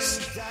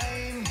shirts,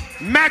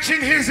 matching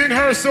his and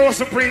her Soul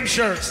Supreme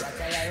shirts.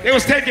 They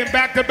was taking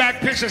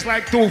back-to-back pictures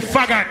like two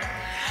faggot.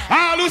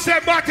 All who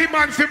said body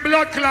man for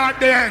blood clot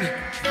then.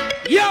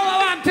 Yo,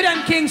 I want to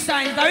them King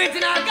Shines, the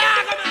original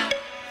Gaga man.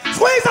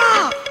 Squeeze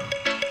on!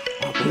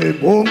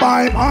 Boom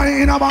by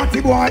in a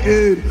body boy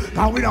head.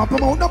 Can we not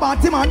promote the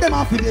body man, them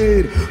off the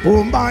head.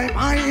 Boom by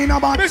in a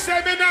body. Me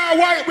say me now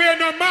white, we're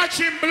not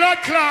matching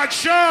blood clot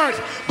shirts.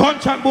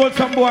 Gunshot bolt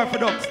some boy for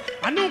dogs.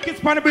 I know kids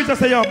on the bridge that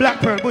say yo, Black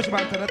Pearl,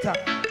 Bushman to the top.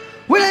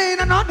 We ain't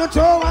not no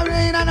toe, we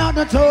ain't not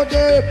no toe,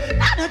 Dave.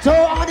 Not no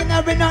toe,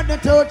 ordinary, not no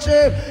toe,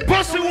 Dave.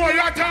 Pussy what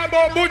you talking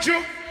about,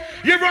 Buju?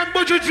 You run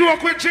Buju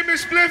joke with Jimmy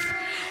Spliff.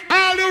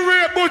 All the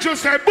rate Buju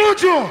say,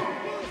 Buju.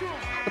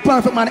 The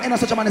perfect man in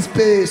such a man's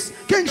space.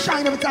 King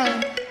Shine every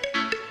time.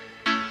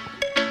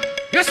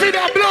 You see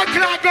that blood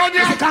clot gun,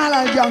 yeah? It's a kind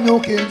like young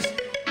new kids.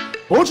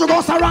 Won't you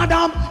go surround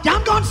them?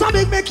 Young gun so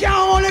big, me can't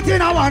hold it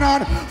in a one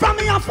hand. From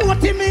me a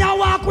 14, me a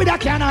walk with a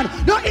cannon.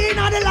 No in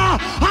the law,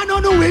 I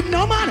don't know with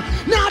no man.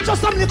 Not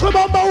just some little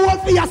bumper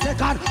hold for a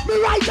second. Me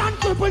right hand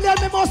cripple them,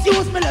 me must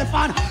use me left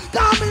hand.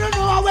 Cause me don't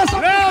know how we're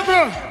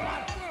supposed.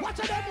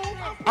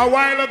 A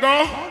while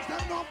ago,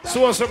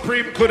 Soul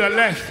Supreme could have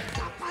left.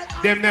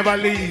 Them never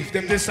leave,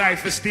 them decide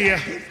to stay.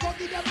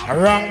 A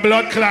wrong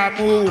blood clot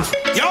move.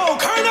 Yo,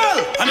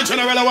 Colonel! And the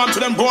general I want to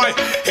them, boy.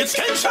 It's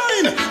King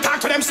Shine. Talk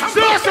to them,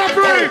 something. Soul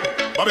Supreme!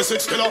 Bobby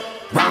Six Killer.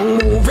 Wrong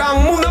move,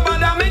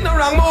 nobody make no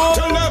wrong move.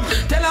 Tell them.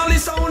 Tell all the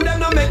sound, them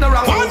no make no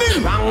wrong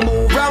move. Wrong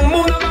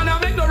move, nobody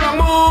make no wrong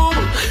move.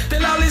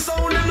 Tell all the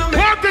sound, them no make.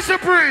 Walk the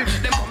Supreme!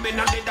 Them come in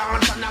on the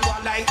dance and I go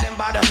like them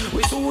bad.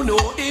 We soon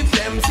know if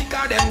them sick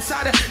or them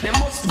sad. They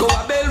must go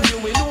a Bellevue,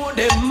 we know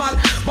them mad.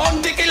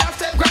 Bounty killer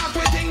step grass,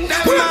 we think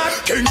them mad.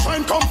 King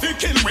Shine come to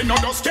kill, we no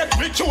just get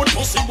recruit.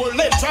 Pussy will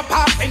let drop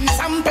off in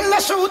sample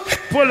a shoot.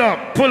 Pull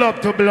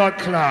up to blood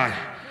clot.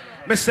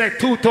 Me say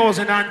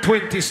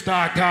 2020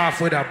 start off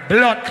with a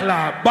blood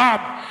clot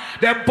bomb.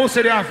 Them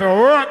pussy they have to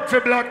work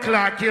for blood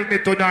clot kill me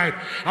tonight.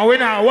 And we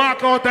not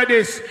walk out of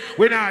this.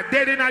 We not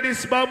dead in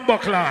this bumbo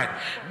clot.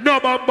 No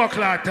bumbo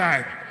clot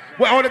time.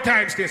 Well, all the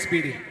time stay,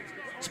 Speedy.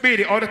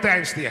 Speedy, all the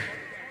time stay.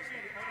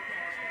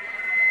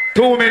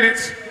 2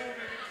 minutes.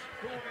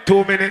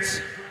 2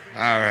 minutes.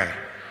 All right.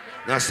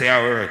 Now say a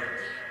word.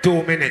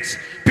 2 minutes.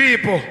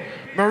 People,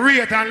 me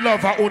rate and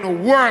love her who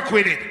work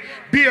with it.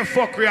 Be a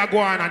fuckery I go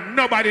on and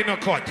nobody no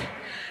cut.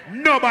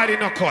 Nobody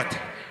no cut.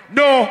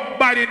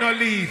 Nobody no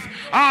leave.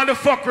 All the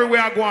fuckery we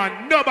are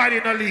going,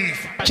 nobody no leave.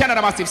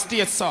 Canada massive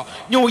states, sir.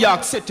 New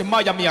York City,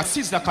 Miami,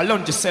 Caesar,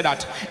 Columbia said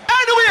that.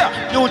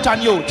 Anywhere, youth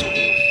and youth.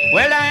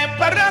 Well, I'm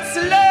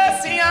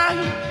Celestia.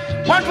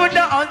 One for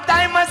the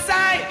on-time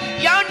aside.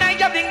 Young night,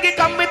 you bring the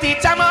come with the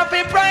time of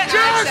a prayer.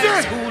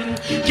 School.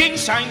 King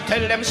Shine,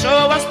 tell them, show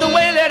us the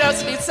way, let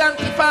us be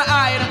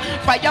sanctified.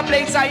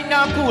 Fireplace, I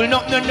now cool,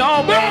 no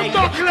way.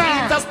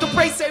 Let us to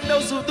pray, save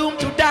those who doomed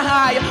to die. the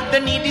high. The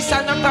needy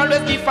shall not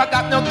always be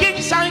forgot. No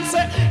King Shine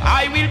say,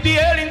 I will be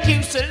hailing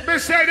Kingston. Me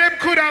say them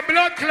could have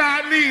blood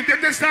clot leave. Them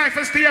decide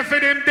for stay for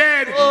them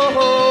dead.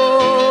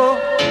 Oh,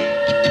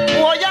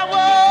 yeah,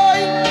 boy.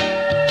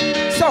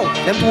 So,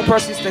 them too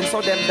persistent,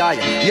 so them die.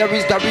 Here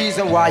is the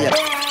reason why.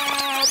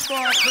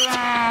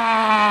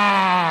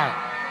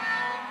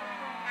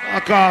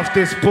 Knock off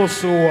this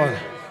pussy wall.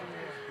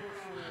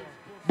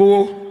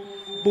 Boo.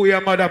 Boo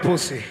your mother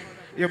pussy.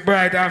 You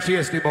bright and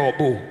feisty about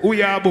boo. Who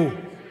you are, boo?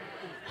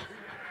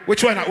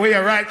 Which one? Where you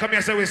right? Come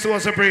here, say we so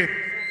supreme.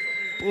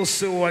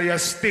 Pussy wall, you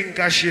stink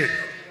of shit.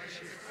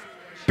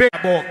 Big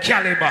about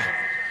caliber.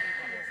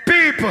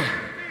 People,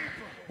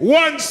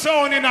 one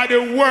sound in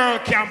the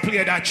world can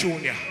play that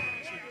tune.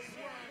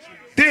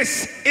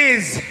 This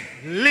is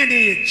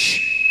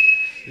lineage.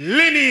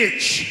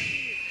 Lineage.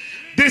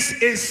 This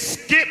is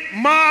Skip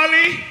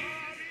Marley,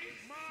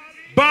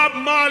 Bob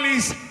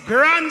Marley's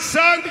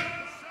grandson,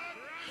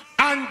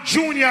 and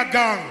Junior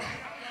Gang,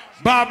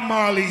 Bob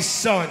Marley's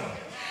son.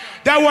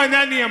 That one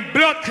that named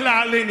Blood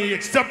Clot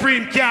Lineage.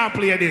 Supreme can't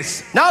play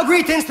this. Now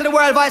greetings to the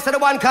world voice of the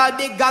one called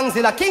Big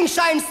Gangzilla, King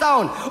Shine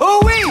Sound.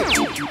 Oh we!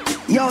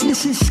 Yo,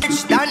 this is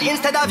stand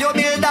instead of your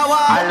build a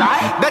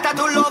wall. Better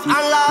to love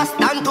and last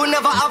than to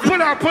never have.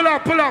 Pull up, pull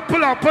up, pull up,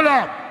 pull up, pull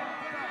up.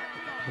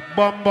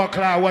 Bumba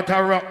Clot, what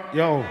a rock.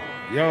 Yo,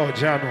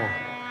 Jano,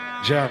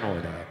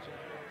 that.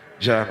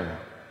 Jano.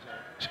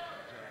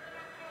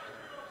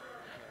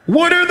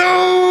 What are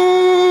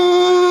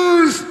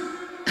those?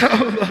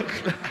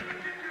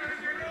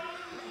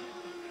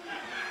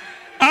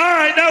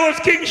 Alright, that was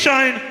King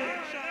Shine.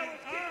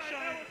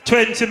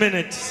 20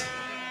 minutes.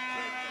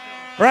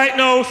 Right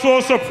now,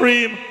 So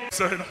Supreme.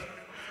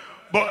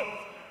 But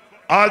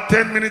all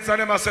 10 minutes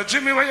and them I said,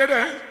 Jimmy, where you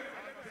there?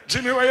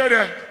 Jimmy, where you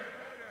there?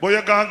 But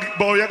you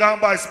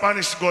gonna buy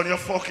Spanish gun, you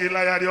fucking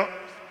liar, yo.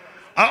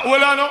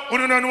 Well, I know, we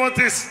don't know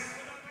this.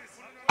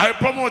 I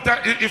promote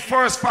the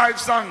first 5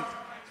 songs.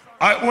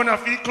 I own a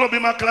few club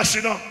in my clash,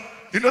 you know.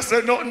 You don't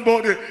say nothing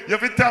about it. You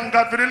have to thank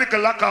God for the little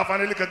lock off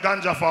and the little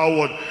ganja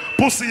forward.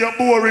 Pussy you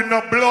boring,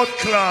 no blood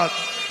clot.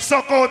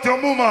 Suck out your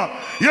mama.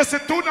 You see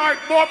tonight,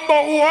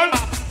 Bumba one.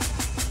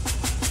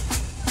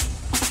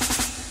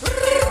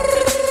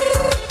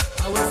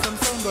 I want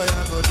some boy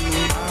I go do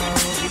now.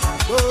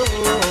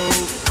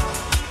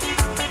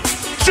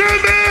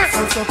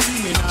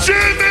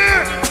 Jimmy!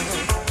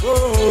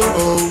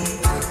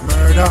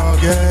 Murder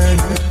again.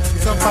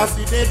 Some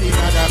passy dead in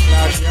another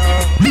clash, yo.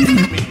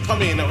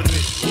 Come in now with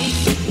this.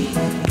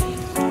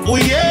 Oh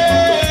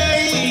yeah.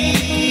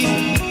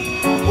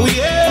 Oh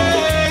yeah.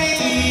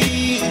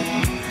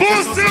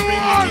 Pussy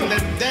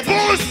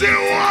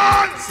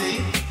one.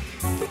 See?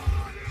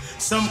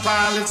 Some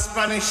call it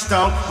Spanish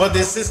Town, but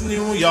this is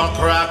New York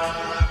rock.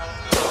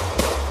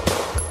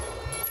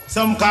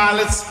 Some call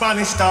it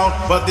Spanish Town,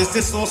 but this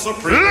is So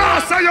Supreme.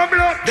 Lost of your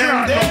blood.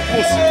 Never.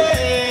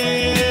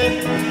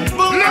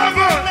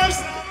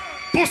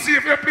 Pussy,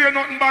 if you play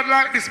nothing bad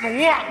like this,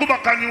 me walk go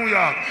back to New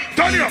York.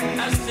 Turn you.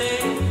 I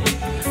say,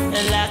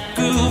 and I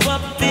grew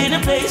up in a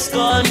place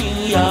called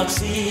New York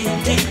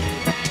City.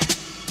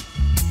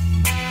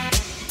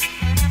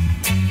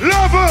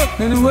 Lover.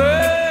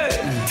 Anyway.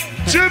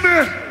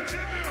 Jimmy,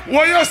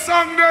 where you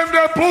sang them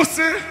the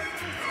pussy?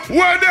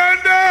 Where them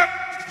there?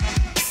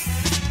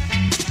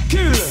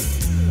 Kill them.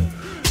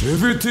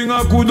 Everything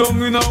I go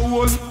down in a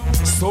hole.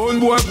 Stone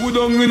boy go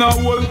down in a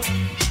hole.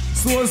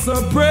 So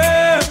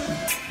supreme.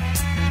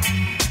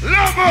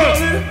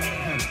 Lover!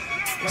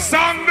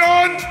 Song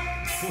done!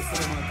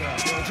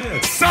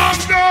 Song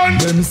done!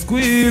 Them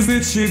squeeze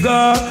it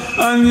sugar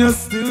and you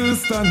still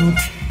stand up.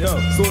 Yo,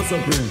 So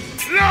Supreme.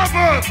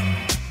 Lover!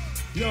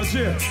 Yo,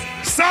 cheers.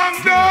 Song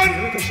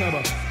done!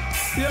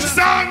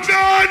 Song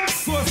done!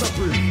 So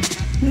Supreme.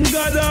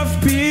 God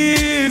of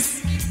peace.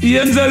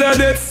 Angel of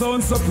death,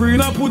 Sound Supreme.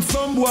 I put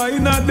some boy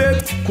in a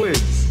death. Quick.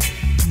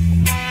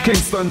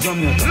 Kingston,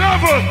 Jamaica.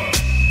 Lover!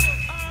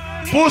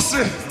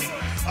 Pussy!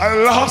 I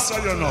lost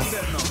you know.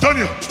 Done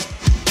you.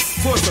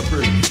 So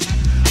Supreme.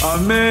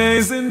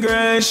 Amazing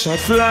grace, shot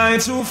fly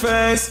through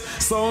face.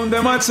 Sound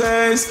them a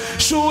chase,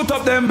 shoot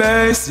up them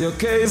base. You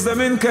case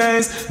them in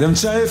case, them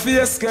try to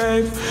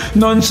escape.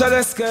 None shall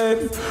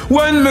escape.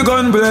 When me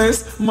gun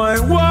blaze, my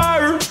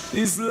war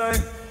is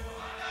like.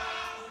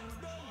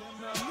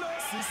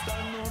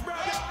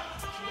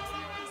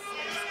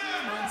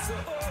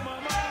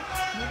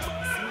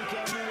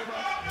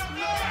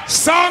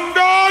 Song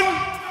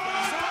done!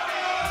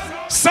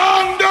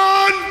 Song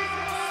done!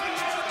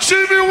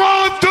 Jimmy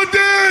want to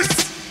this!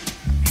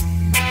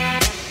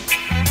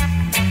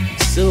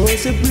 So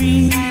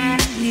supreme.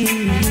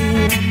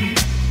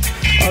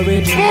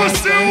 Already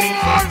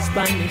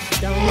Spanish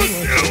down.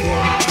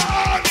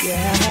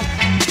 Yeah.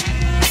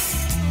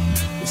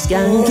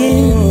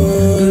 Skanking,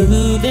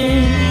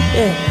 grooving,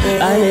 yeah.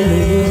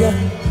 Hallelujah,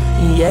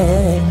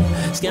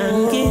 yeah.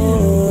 Skanking,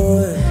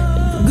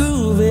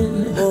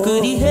 grooving.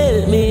 Could he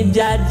help me,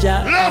 Jaja?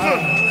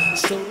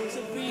 So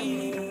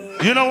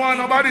you don't want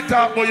nobody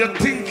talk about your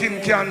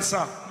thinking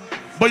cancer,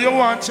 but you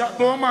want chat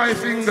about my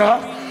finger.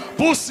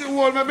 Pussy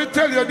wall, let me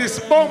tell you this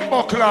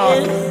bumbo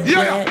cloud.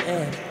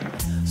 Yeah.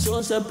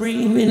 So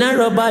supreme in a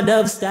rubber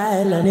dub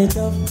style and it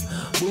up.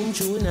 Boom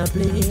tune a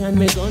play and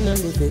me gonna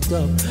lift it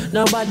up.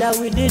 Now bother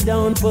with the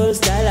down pull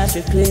style I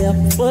should clear up.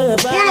 Pull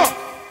up.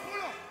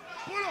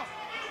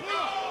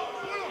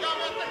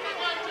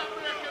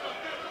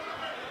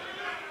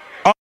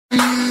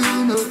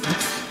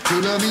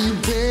 Tell me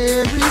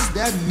where is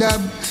that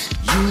dub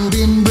you've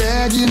been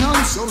bragging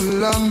on so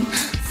long?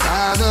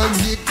 Father,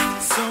 get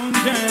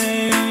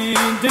someday,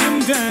 them.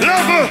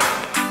 Level.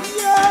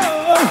 Yo,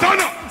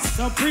 Donna.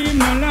 Supreme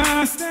no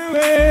last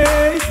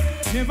away.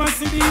 Never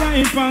see the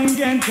hype and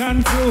get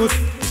confused.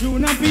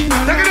 Tuna be no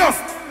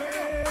last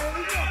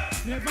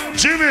away.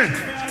 Jimmy,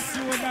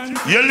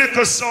 your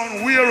little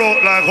son wear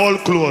out like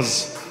old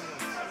clothes.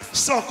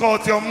 Suck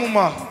out your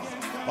mama.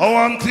 I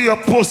want to your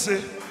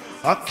pussy.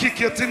 I kick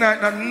you tonight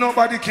and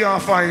nobody can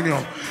find you.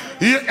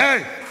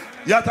 Hey,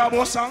 you talk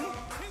about song?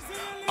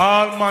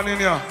 All man in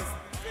here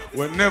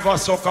will never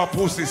suck a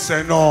pussy,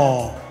 say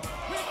no.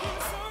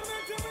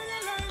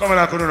 Come on,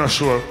 I couldn't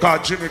sure.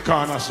 Cause Jimmy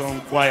can't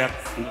sound quiet.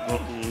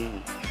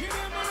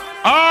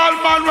 All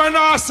man when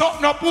I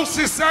suck no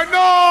pussy, say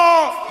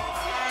no.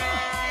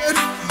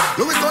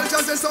 Do we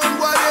culture say sound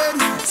boy then?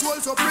 Soul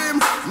supreme,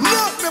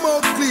 knock them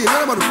out clean.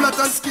 Remember the flat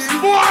and skin.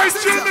 Boy,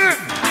 Jimmy!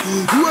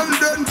 Well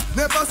then,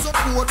 never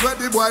support where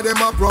the boy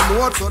them a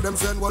promote. So them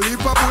send well if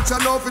a butcher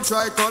now fi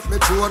try cut me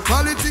throat.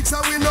 Politics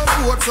and we no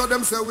vote, so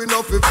them say we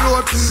no fi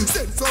float.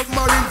 Send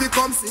submarine fi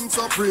come sing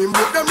supreme.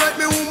 But them like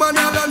me woman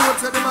all a note,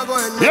 say them a go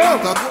and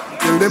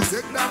till them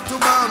take that to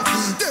bank,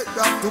 take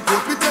that to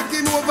court. We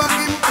taking over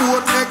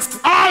import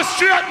next. All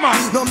straight man!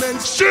 No men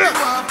straight.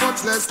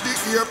 Much less the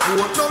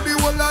airport. Now the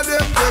whole of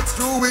them breaks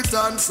through it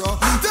and so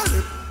tell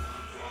him.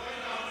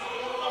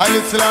 I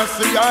listen and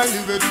see I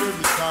live it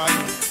every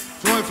time.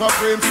 So if I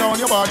frame sound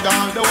you bar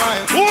down the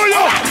wire. Oh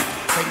yeah!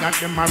 Say that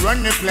them a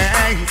run the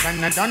place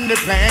and I done the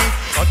place.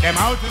 Cut them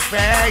out of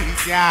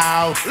space,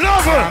 yow.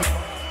 Love it!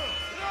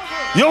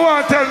 You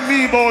want to tell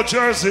me about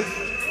Jersey?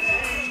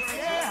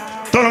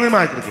 Turn on the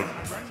microphone.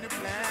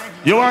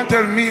 You want to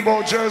tell me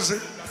about Jersey?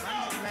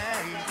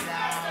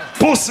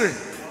 Pussy.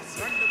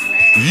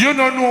 You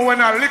don't know when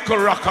a little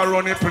rocker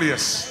run a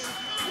place.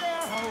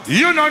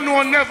 You don't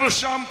know Neville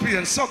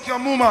Champion, suck your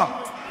mama.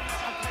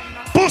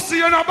 Pussy,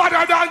 you're not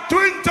better than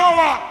Twin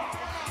Tower.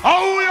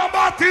 How you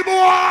body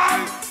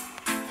boy?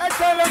 I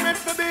tell them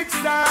it's the big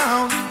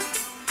sound.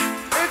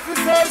 It's the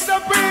soul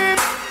supreme.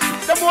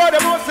 The more the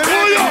most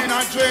living in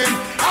a dream.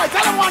 I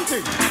tell them one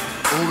thing.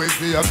 Who is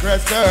the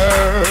aggressor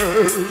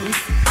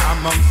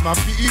amongst my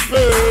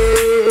people?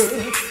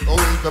 Who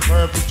is the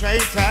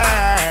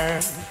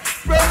perpetrator?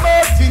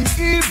 Promoting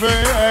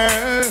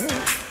evil.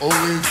 Who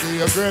is the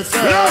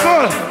aggressor?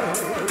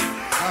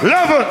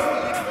 Level.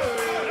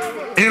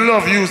 In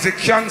love use the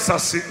cancer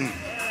sitting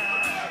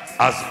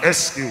as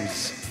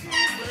excuse.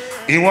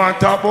 He want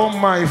to talk about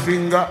my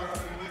finger,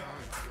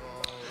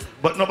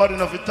 but nobody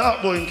know if you talk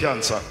about in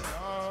cancer.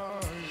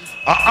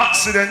 An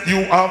accident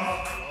you have,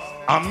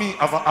 and me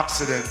have an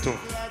accident too.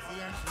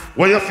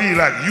 Where you feel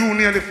like you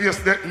nearly face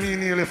death, me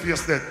nearly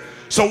face death.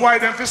 So why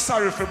them feel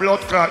sorry for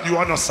blood clot, you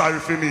are not sorry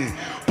for me?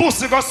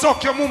 Pussy go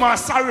suck your mama,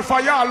 sorry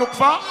for y'all look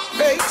for?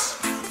 Mates,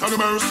 have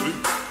mercy.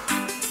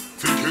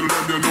 To kill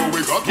them, they know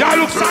we got y'all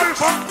look sorry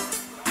for?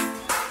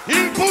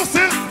 In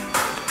pussy.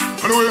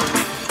 Anyway,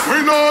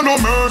 we know no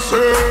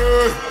mercy.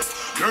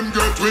 Them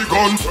get we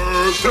gun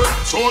thirsty.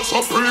 So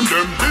supreme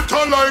them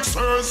bitter like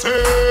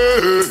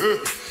Cersei.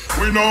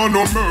 We know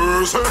no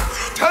mercy.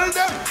 Tell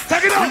them.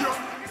 Take it out.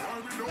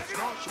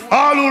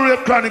 All who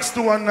rape Chronics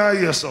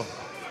 219 years so.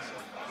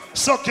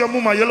 Suck your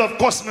mama, you love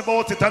cuss me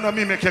about it and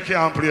me make you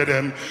can't play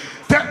them.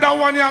 Take that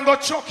one and go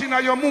chuck in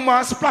your mama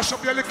and splash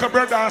up your little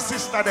brother and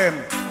sister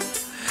them.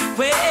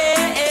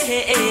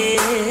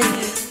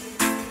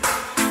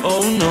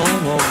 Oh no,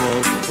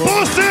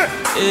 Pussy!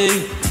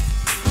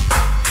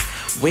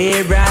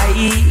 Where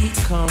I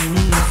come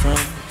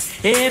from,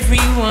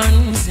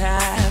 everyone's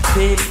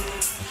happy.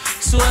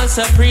 Soul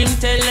Supreme,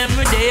 tell them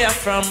where they are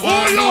from.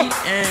 Morning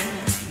and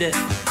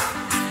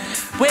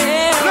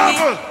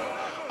where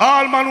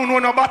all man who know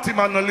no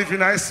Batman no live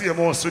in a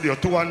CMO studio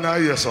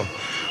 219 years so.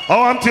 I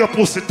want your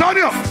pussy, turn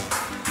you.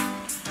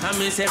 I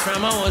me say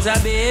from I was a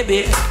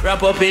baby,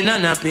 wrap up in a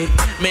nappy.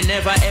 Me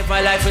never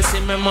ever like to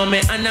see me mommy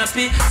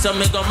unhappy. So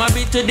me go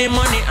marry to the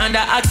money under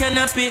a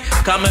canopy.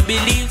 Cause me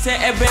believe say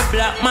every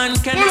black man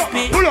can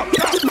happy. Pull up,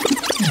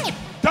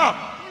 Stop.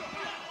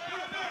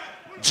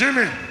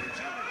 Jimmy,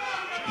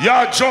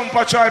 you jump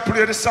and try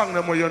play the song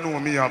them where you know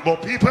me.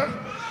 But people,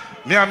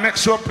 me I make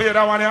sure play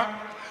that one here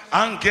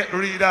and get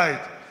rid of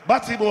it.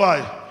 Batty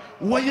boy,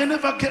 why you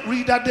never get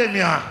rid of them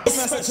here?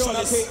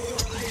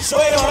 Show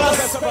you all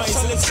the surprise,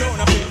 let's show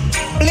up.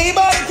 Play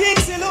by the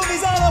kings, the love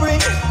is all ring.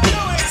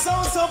 It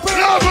sounds so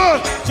pretty.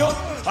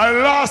 I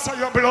lost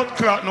your blood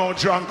clot now,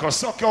 drunk.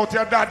 Suck out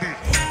your daddy.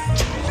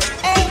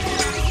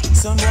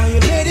 Some boy, you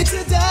ready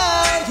to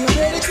die, you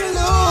ready to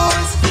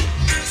lose.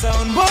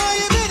 Some boy,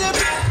 you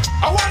ready.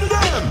 I want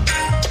them.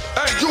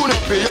 Hey, you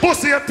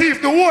Pussy a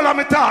thief, the whole of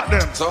me talk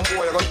them. Some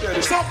boy, I got tell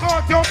you. Suck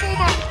out your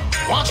mama.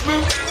 Watch me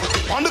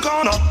on the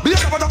corner. Be a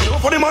couple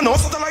of for the man, no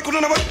something like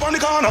couldn't never on the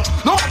corner.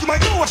 No, you might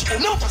know what you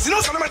know, but you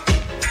know something like.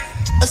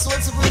 That's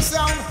what's a good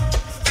sound.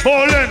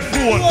 Bowling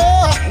phone.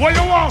 What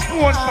you want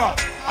phone for?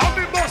 I'll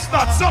be bust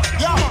that suck.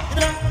 Yeah.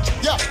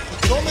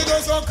 So me go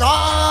so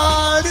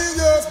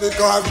cardigas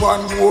because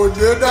one would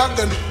do that.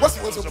 Then what's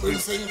supposed to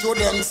sing to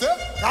them? Say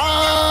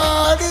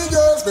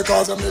cardigas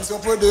because I mix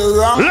up with the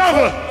wrong. Love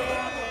it.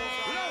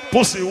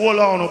 Pussy, hold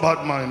on, no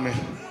bad mind me.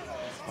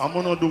 I'm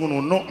gonna do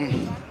no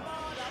nothing.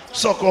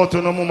 Suck out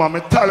to no mama, my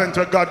talent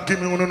where God give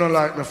me, you don't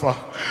like me for.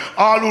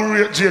 All who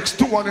rate Jakes,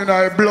 2-1 in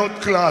a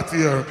blood clot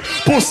here.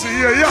 Pussy,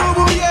 yeah.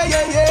 Oh,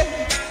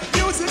 yeah.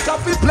 Music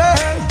up we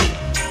play.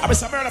 I'm a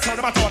Samara from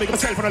the matter, make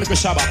myself a little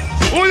shabba.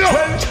 Oh, yeah.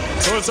 Well,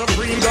 Soul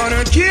Supreme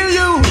gonna kill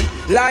you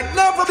like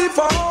never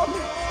before.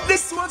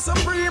 This one's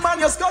Supreme and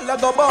your skull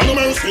like a bomb. No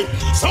mercy.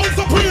 Soul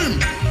Supreme,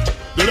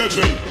 the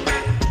legend.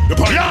 The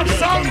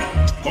son.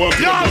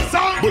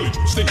 Bullet,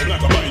 stinking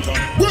like a python.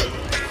 Well,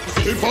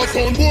 if a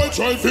son boy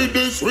try to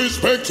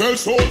disrespect, tell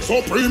Soul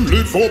Supreme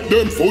lift up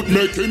them foot,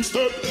 make him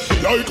step.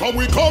 Like how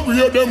we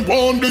carry them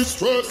one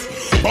distress.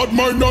 Bad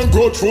mind and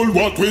grudgeful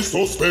what we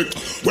suspect.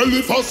 Well,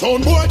 if a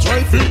son boy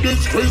try to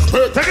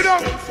disrespect, take it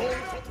down.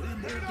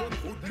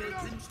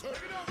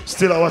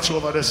 Still I watch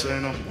over this, you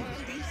know.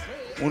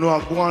 You know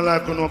I go on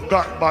like you know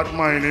got bad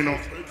mind, you know.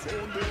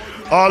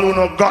 All who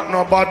no got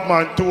no bad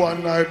mind,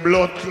 2-9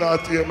 blood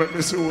clot here, make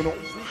me see you know.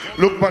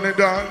 Look on the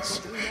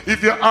dance.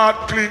 If your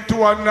heart clean,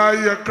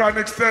 2-9 your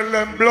chronics tell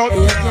them blood.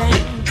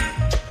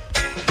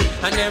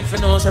 And them for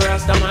know, so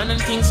Rasta man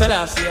and King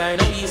Selassie. I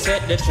know he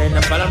set the trend.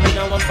 And follow me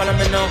now, and follow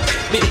me now.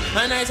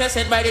 And I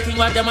said by the thing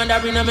what them and I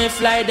bring them and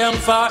fly down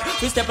far.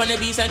 We step on the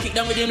beast and kick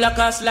them with him like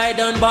a slide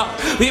down bar.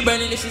 We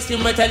burning the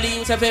system, but tell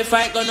you if a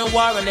fight gonna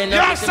war. And then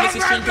the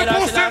system tell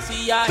us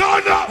Selassie.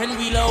 And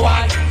we low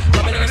why.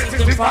 Couple in the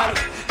system fall.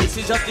 This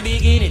is just the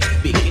beginning.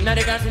 Beginning of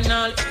the grand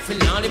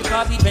finale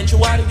because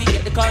eventually we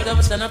get the call of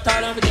a stand up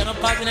tall and we get up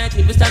past the night.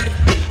 We stand up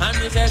and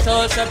we say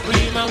Soul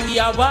Supreme and we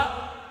are what?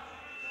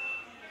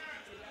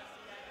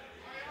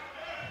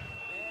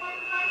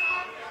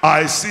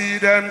 I see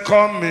them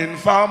coming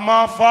from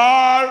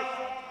afar,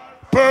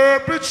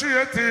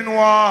 perpetrating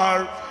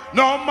war,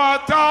 no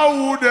matter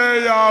who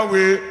they are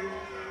with.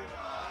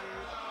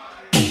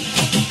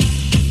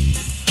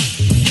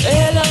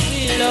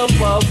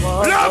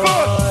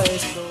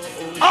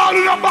 All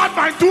of the bad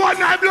mind,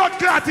 2-9 blood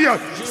clot here.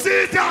 See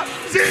it.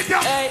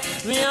 Hey,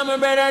 me and my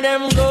brother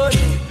them good.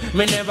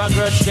 Me never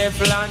grudge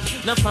Teflon.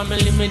 No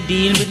family me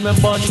deal with my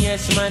bun,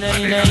 yes man.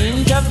 And in an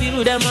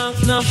interview them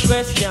ask no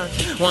question.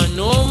 Want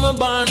know my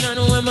born and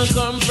where me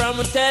come from,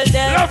 I tell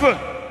them. Level.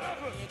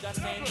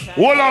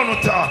 Hold on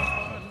to talk.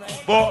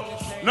 But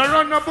no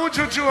run no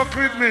budget joke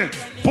with me.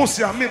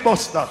 Pussy and me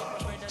bust that.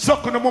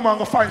 Suck on the moment and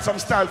go find some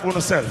style for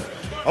yourself.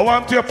 I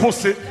want to your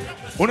pussy.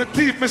 On the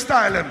teeth me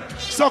style them.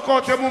 Suck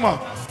out your mama.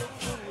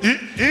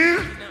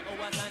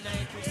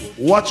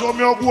 Watch how me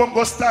go and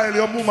go style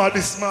your mama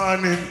this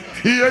morning.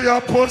 Here your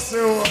pussy.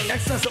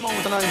 Excess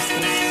amount of nice.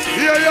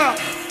 Yeah.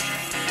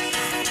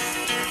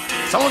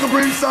 Someone to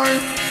bring sign.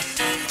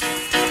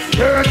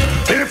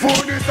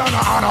 Before this and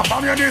honor,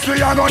 from your this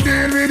we are gonna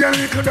deal with your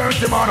little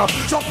dirty man.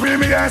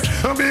 Supreme yes,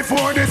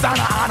 before this and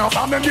honor,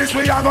 from them this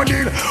we are gonna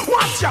deal.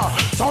 Watch out,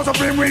 Soul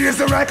Supreme we is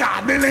the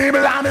record, the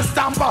label and the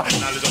stamper.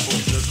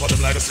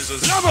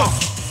 Level.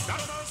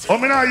 I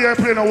mean I hear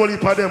playing a whole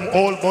heap of them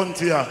all bunt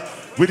here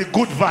with the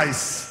good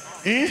vice.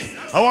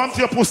 I want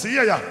your pussy,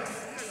 yeah.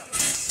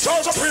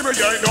 Soul Supreme,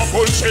 you ain't no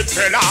bullshit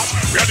fella.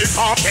 We are the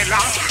top fella.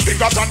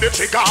 Fingers on the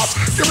triggers.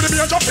 Give me the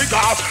major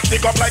fingers.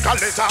 Dig up like a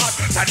lizard.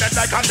 Silent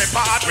like a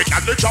leopard. We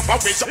can the jump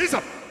of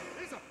wizard.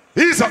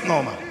 Ease up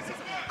now, man.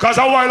 Because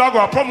a while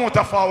ago, a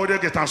promoter forward, they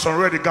get on some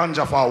ready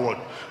ganja forward.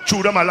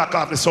 Chew them and lock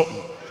off the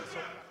something.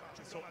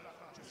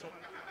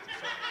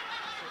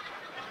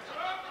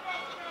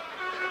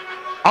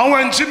 And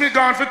when Jimmy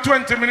gone for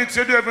 20 minutes,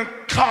 you don't even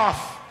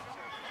cough.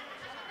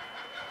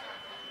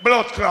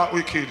 Blood clot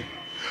wicked.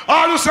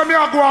 All you say me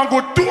I go and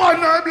go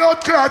 2-9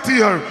 blood clot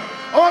here.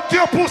 I want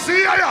your pussy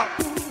here.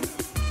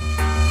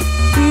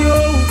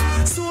 Yo,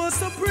 Soul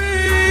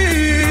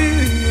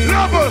Supreme.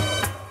 Level.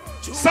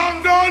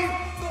 Sound done.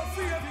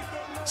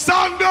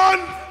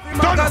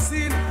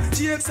 Magazine.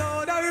 Jakes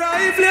out the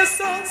rifle.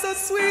 Sound so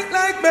sweet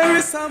like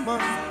berry summer.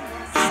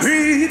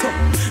 Read up.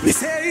 We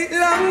say it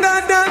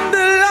longer than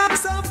the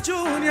locks of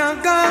Junior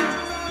Gang.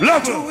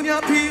 Level.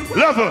 Junior people.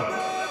 Level.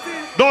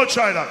 Don't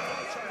try that.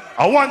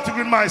 I want to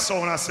win my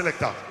song and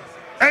selector.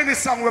 Any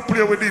song we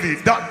play with Diddy,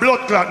 that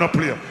blood clot no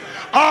play.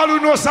 All who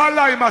know some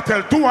lie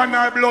tell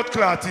 2-9 blood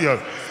clot here.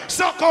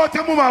 Suck out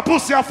your mama,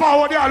 pussy a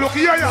forward there, look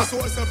here.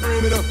 Soul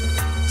Supreme enough.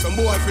 Some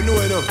boy if you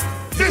know enough.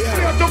 This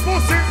play to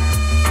pussy.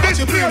 This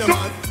play to...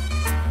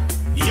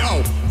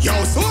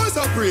 Yo, Soul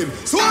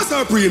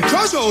Supreme,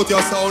 crush out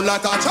your sound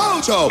like a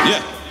chow chow.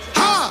 Yeah.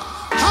 Ha.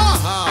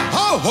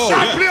 ho.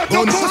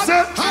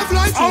 Have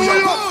light in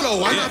your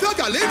polo. And if you're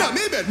Galina,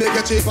 me bet make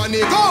a cheap on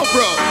the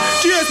GoPro.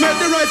 Cheers, make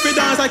the right for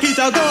dance like it's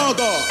a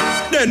go-go.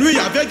 Then we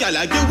have your gal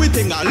like give we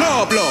thing a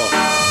low blow.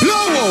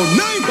 Blow out,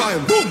 9 by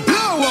boom,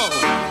 blow out.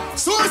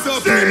 Source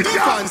of the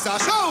fans are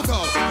shout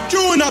out.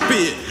 Tune up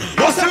it.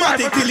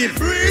 Automatic till it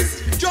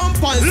freeze.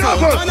 Jump on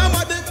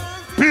sound.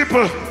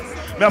 People, me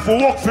have to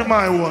walk for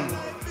my one.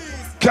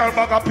 Carry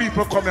bag of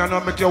people come here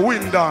and make your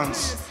wind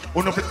dance.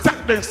 You know, if you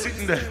tap them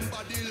sitting there.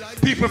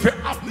 People for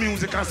up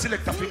music and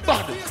select a fit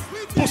body.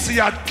 Pussy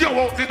a go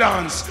out the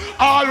dance.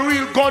 All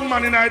real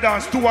gunman in I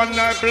dance.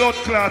 219 blood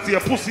clot here.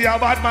 Pussy a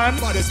bad man.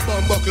 Baddest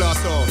bumbo class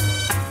sound.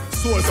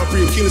 Soul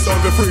Supreme kill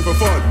sound for free for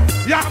fun.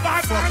 Yeah,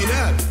 bad fucking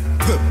hell.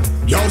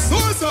 Yo,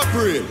 Soul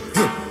Supreme.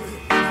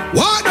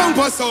 Walk down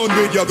for sound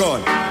with your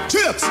gun.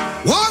 Chips.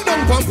 Walk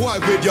down for boy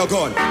with your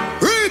gun.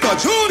 Rita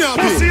Junior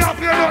Pussy up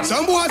here.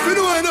 Some boy fi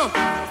know enough.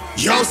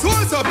 Yo,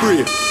 Soul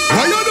Supreme.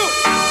 What you do?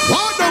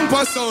 Walk down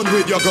for sound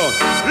with your gun.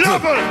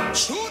 Level.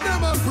 Shoot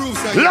them and prove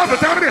say. Level.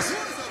 Take this.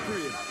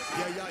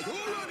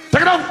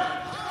 Take it down.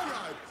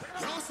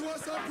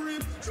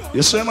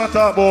 You see me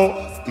talk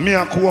about me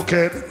a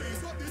cokehead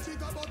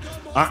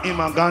and him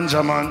a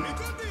ganja man.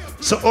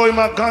 So how him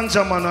a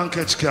ganja man and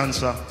catch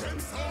cancer?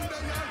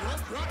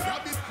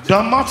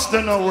 The maths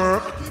they no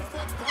work.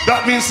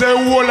 That means say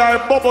whole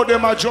like Bobo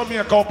them a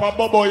Jamaica up a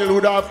Bobo you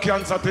would have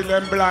cancer till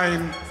them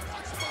blind.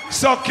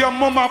 Suck your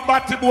mama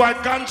batty boy,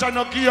 ganja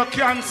no give you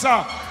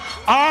cancer.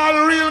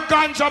 All real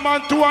ganja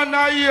man 2 and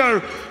a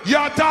year.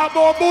 You talk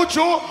about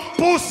Buju,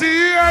 pussy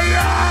here,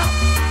 yeah.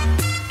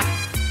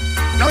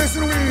 Now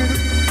listen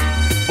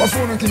weed. What's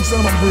phone and King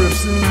Solomon Brave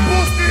sing?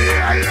 Pussy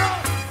here,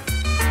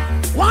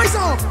 yeah. Wise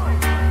up.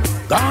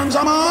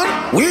 Ganja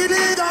man, we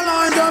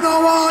legalize them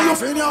now while you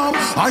fin young.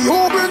 And you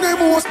bring the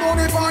most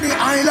money for the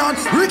island.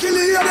 Ricky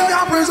Lee, they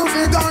are prison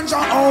for ganja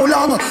how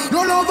long?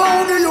 No love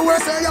only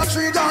USA, you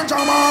treat ganja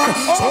man.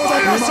 So the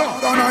people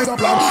organize a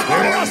plan.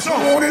 They want to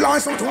only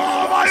license to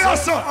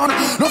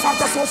no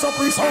factor so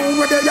Supreme sound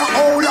where they are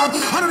how long?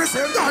 And they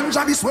say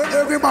ganja this way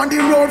everybody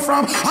road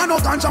from. I know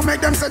ganja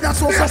make them say that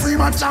so Supreme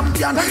a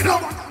champion.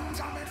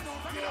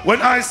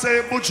 When I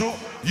say Buju,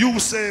 you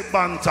say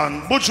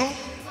Bantan. Buju,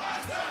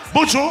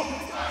 Buju.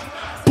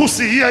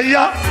 Pussy,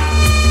 yeah.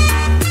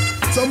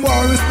 Some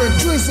boy respect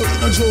Drizzle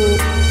in a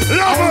joke.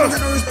 Love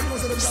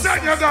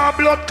send your girl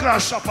blood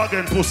clash up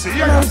again, pussy,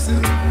 yeah.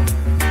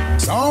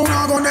 Sound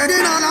a gun dead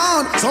in a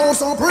land, so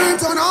Supreme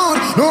turn on.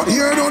 No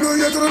hear, no do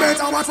you to the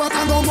better watch what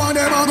I don't want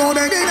them a gun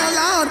dead in a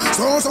land,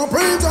 so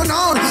Supreme turn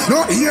on.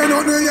 No hear,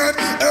 no do yet,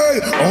 hey.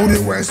 Only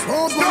West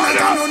Coast, but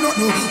no.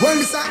 When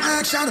it's an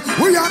action,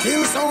 we are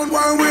kill sound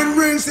while we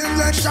win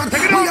selection.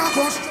 We are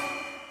crushed.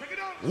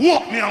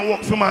 Walk me and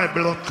walk for my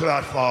blood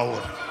clot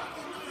forward.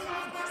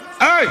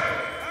 Hey,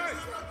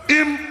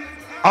 him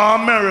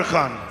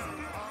American.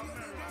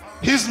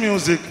 His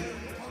music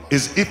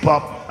is hip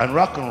hop and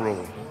rock and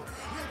roll.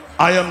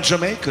 I am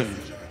Jamaican.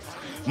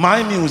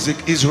 My music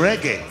is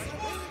reggae.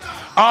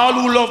 All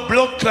who love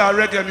blood clot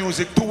reggae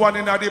music, 2-1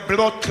 in the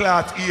blood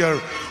clot ear.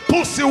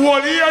 Pussy wall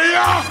ear,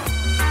 yeah.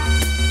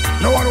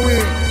 No one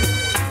win.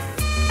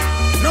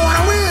 No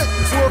one win.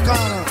 4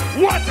 corner.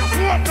 What a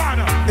 4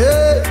 corner?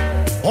 Yeah.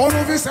 All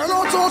of this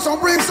hello to some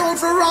bring sound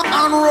for rock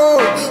and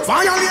roll.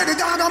 Violate the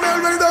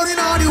Gargamel when down in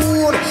the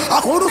wood. I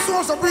could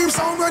so Supreme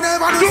sound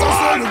whenever the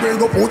sound will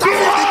go put a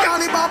 50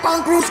 caliber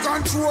and cruise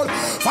control.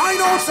 Find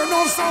out some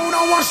no sound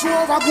and wash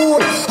over gold.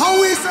 How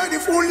we say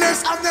the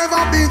fullness have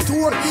never been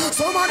told.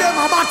 Some of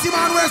them are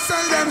Batman will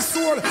sell them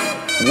soul.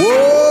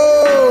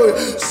 Whoa,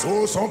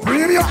 so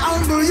Supreme you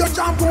handle your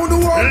jump on the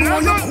world while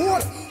you cool.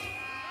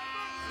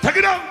 Take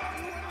it out.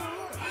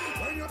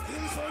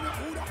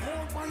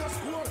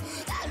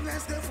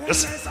 You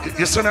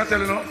see me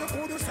telling you?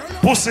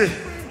 Pussy,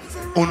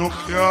 you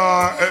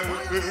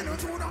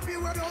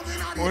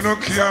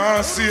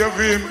can't save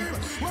him.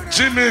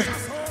 Jimmy,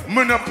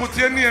 I'm not put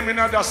your name in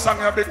that song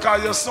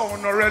because you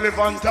sound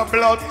relevant to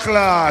blood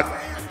clot.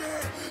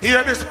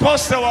 Hear this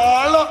poster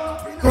wall?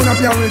 Turn up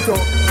your window.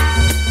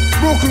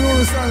 Brooklyn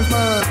yourself,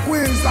 man.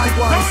 Queens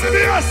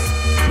likewise.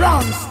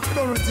 Bronx,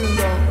 don't return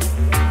down.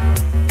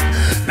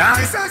 Now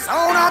he says,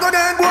 oh, now the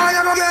dead boy,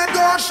 you don't get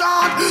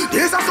gunshot.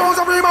 This is so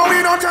Supreme,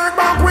 we don't take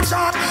back with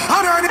shot.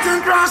 And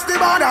anything cross the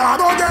border, I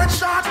don't get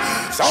shot.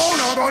 So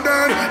now the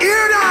dead,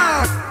 hear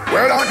that.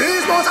 Where are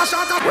these boys are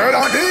shot up? Where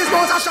are these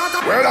boys are shot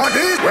up? Where are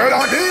these boys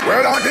are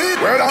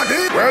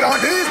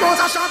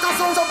shot up?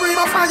 So Supreme,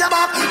 I fire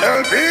back.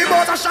 LP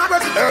boys are shot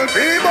with.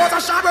 LP boys are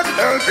shot with.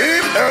 LP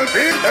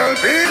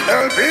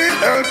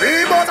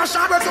boys are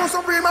shot with. So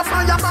Supreme, I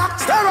fire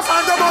back.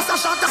 Sterofan the boss are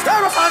shot.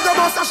 Sterofan the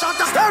boss are shot.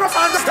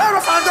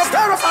 Sterofan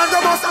the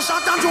boss are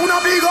shot. And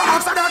Juna Bigo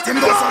after that him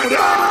goes on the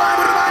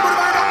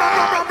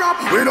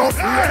we don't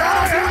fear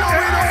that.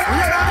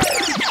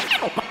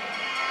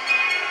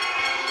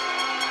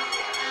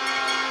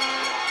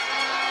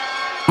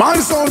 My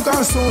sound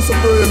can so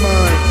Supreme,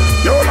 man.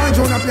 Yo, like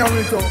Jonah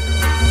Pianito.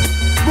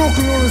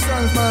 Brooklyn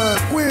yourself, man.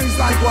 Queens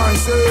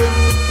likewise, say.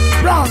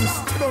 Bronx,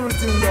 don't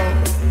return down.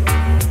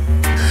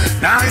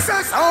 Now it's a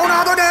sound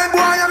of the dead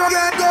boy, you don't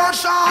get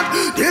gunshot.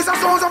 This a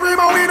sound of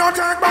rima, we don't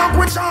take back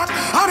with shot.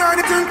 And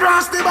anything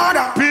cross the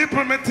border.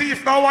 People, me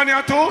thief now one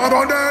year too.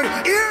 About then,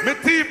 here. Me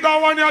thief now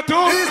one year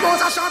too. These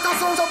boys are shot, a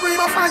sound of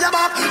rima, fire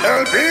back.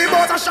 LP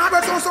boys are shot, a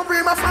sound of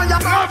rima, fire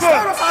back.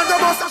 Styrofoam, the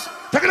boys are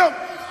shot. Take it up.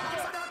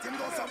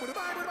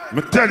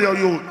 Me tell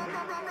you,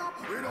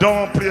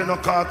 don't play no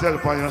cartel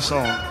for your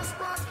song.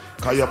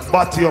 Cause you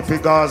batty up in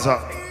Gaza.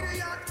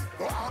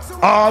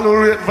 All who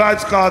rate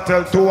Vibes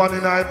Cartel 2-1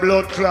 in my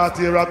blood clot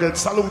here again.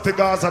 Salute to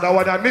Gaza, that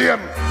one a name.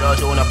 George,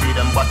 you wanna be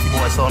them batty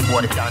boy, son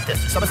boy, they can't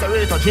test you. So Mr.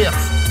 Rito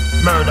Jakes,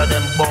 murder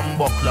them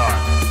bumbo clot.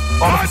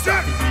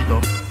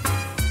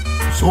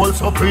 Soul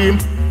Supreme,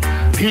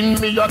 pin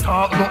me your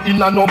talk, no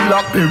in a no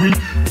Blackberry.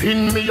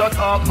 Pin me your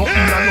talk, no in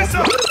a no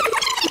Blackberry.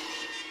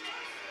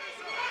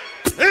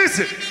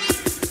 Easy.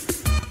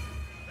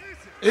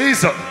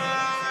 Easy.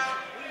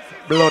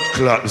 Blood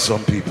clot with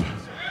some people.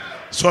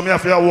 So me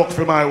have to work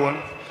for my one.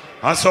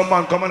 And some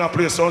man come and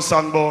play some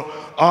song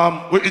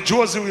about with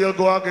Josie will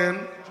go again.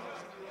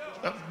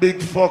 A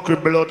big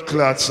fucking blood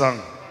clot song.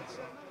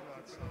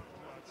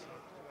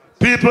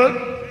 People,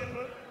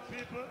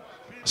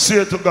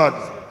 say to God,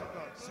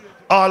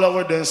 all of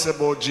what them say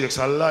about Jakes,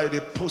 I lie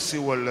the pussy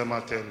will them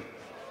attend.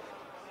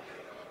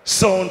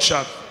 Sound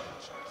chat.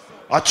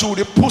 I chew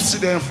the pussy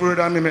them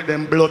further and me make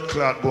them blood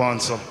clot go on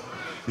some.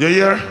 You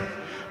hear?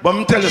 But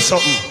me tell you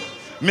something.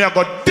 Me I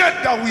got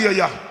dead that way,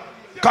 yeah.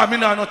 Cause me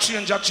now no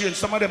change.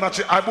 Some of them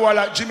actually, I boy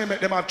like Jimmy make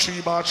them have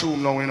 3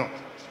 bathrooms now, you know.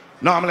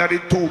 Normally I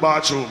did 2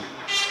 bathrooms.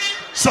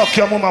 Suck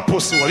your mama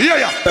pussy. Yeah,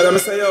 yeah. Let me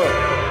say yo.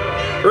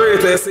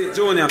 Rate I see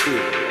Junior P.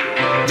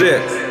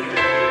 Jakes.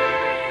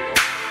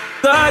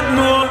 God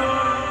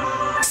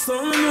know.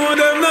 Some know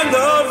them not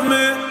love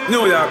me.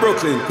 New York,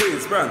 Brooklyn,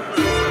 Queens, Brand.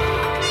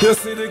 You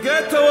see the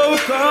ghetto where we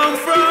come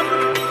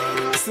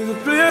from. See the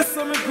place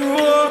where we grew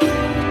up.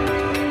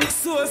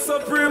 So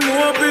supreme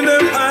up in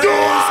them eyes.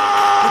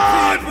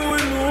 The people we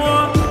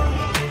know.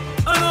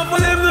 Enough of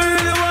them don't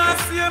really want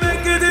to see you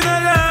make it in a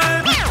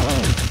life.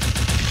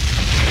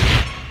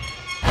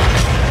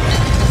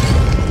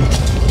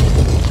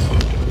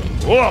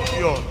 Walk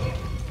yo.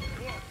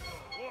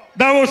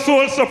 That was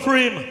Soul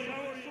Supreme.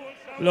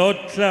 Lord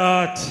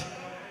clot.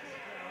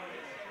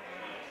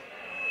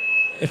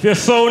 If your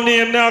sound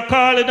name now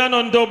call it and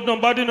undub,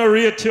 nobody no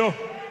rate you.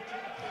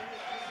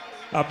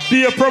 A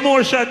be a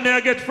promotion may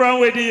I get from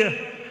with you.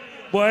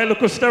 Boy,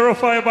 look at Stereo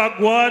 5 back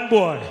one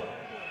boy.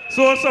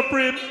 Soul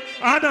Supreme,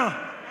 Anna.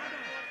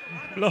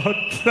 Lord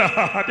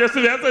God, you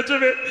see me,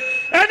 Jimmy.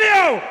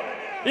 Anyhow,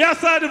 yes,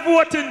 sir, the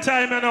voting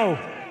time, you know.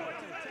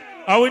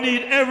 And we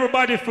need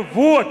everybody to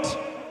vote.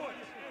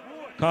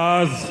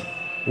 Because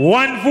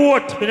one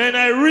vote, and then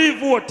I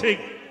re-voting.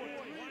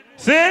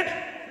 See?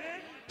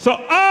 So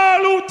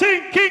all who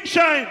think King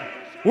Shine,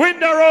 win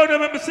the road,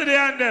 let me see the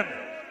hand them.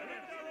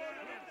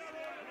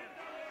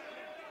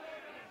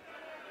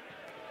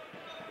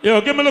 Yo,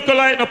 give me a look a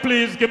light now,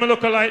 please. Give me a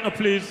look a light now,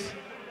 please.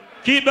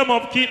 Keep them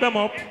up, keep them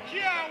up.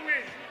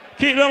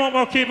 Keep them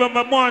up, keep them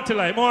up. More to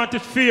light, more to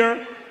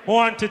fear,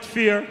 more to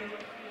fear.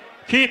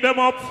 Keep them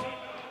up.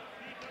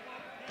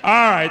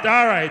 All right,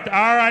 all right,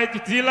 all right.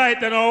 It's the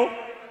light, you know.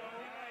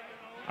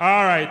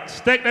 All right,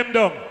 take them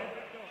down.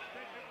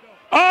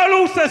 All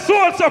who say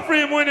Soul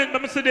Supreme winning,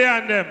 let me see the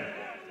hand them.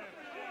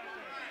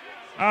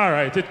 All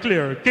right, it's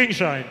clear. King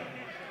Shine.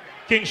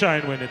 King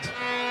Shine win it.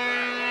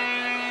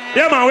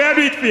 Yeah, man, we are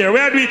do it fair. We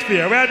are do it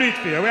fair. We are do it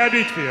fair. We are do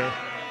it fair.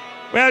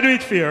 We are do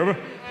it fair.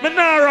 Me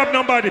not rob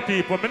nobody,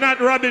 people. Me not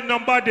robbing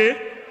nobody.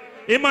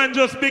 A man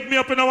just pick me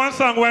up in a one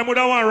song where I would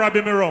want to rob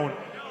him around.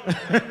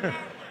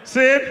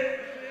 See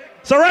it?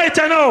 So right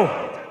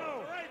now.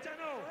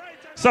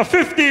 So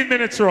 15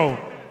 minutes round.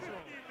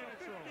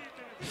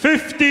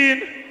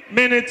 15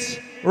 minutes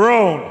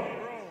round.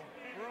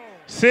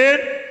 See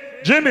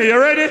it? Jimmy, you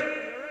ready?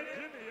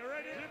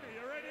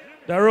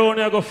 The round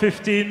here go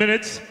 15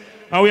 minutes.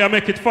 And we are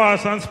make it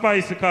fast and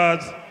spicy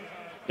because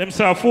them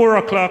say 4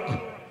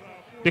 o'clock,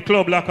 the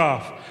club lock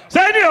off.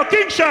 So anyhow,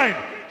 King Shine,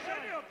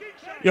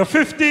 your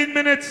 15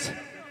 minutes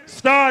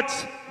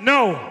starts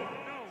now.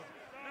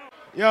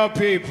 Yo,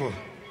 people,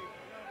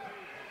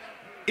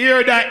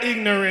 hear that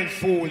ignorant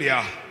fool,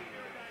 yeah.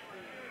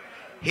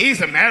 He's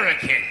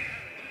American.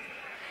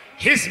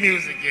 His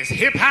music is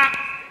hip-hop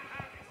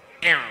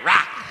and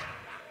rock.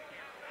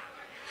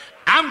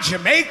 I'm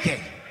Jamaican.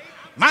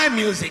 My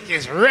music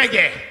is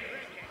reggae.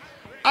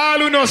 All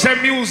who know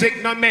say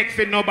music not make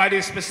for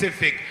nobody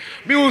specific.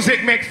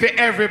 Music make for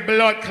every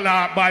blood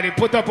clot body.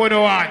 Put up on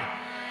the one.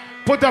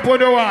 Put up on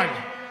the one.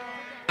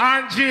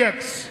 And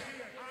Jakes,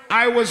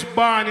 I was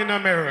born in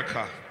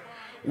America.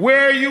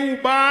 Where you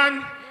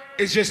born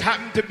is just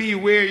happened to be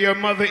where your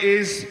mother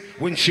is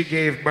when she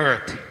gave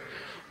birth.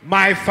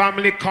 My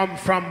family come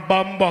from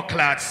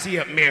Bumbleclad,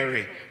 St.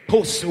 Mary,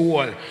 Pussy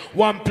Hole,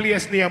 one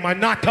place named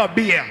Anata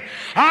Beer.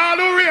 All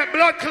who rate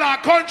blood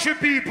clot country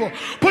people,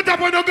 put up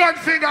on the gun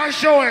finger and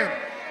show him.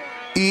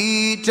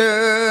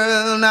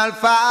 Eternal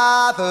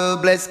Father,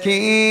 bless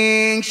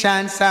King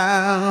Shine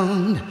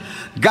Sound.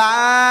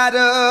 Guide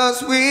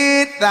us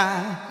with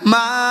thy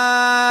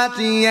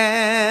mighty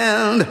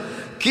hand.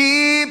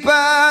 Keep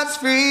us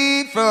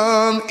free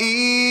from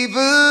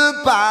evil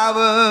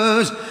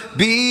powers.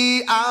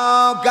 Be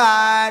our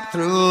guide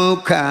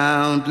through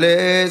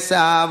countless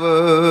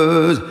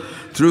hours.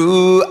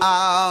 Through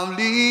our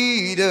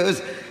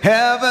leaders,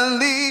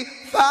 Heavenly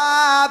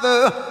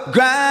Father,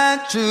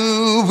 grant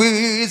true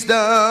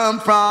wisdom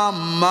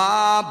from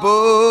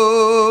above.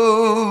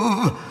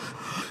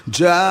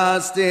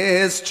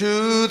 Justice,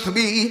 truth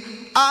be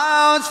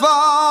ours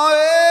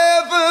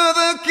forever.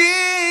 The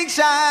King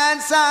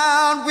Shine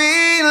Sound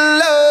we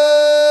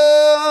love.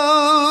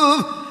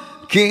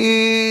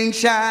 King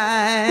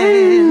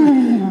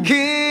Shine,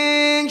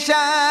 King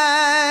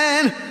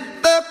Shine,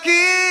 the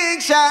King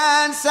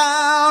Shine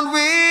Sound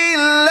we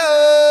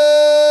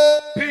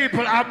love.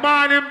 People, a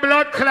morning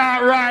blood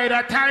clot ride.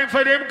 A time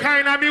for them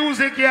kind of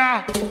music,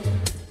 yeah.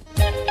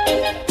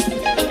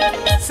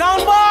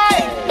 Sound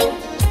boy,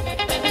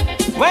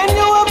 when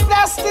you are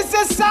blessed is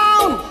a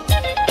sound,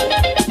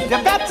 you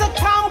better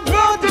count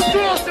good. The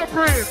source of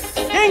praise.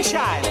 King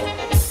Shine.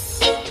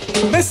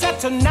 Me said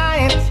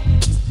tonight,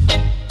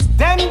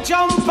 them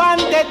jump on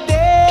the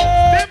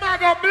dead. Them a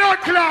go blood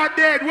clot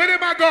dead. Where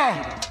them a go?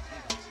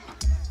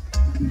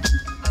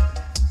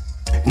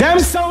 Them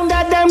sound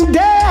of them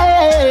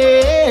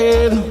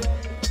dead.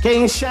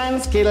 King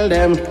Shine's kill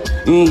them.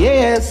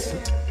 Yes.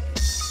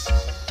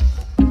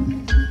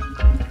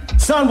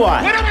 Son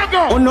boy. Where them a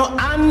go?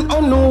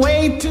 On the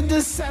way to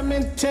the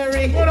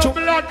cemetery. What a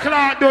blood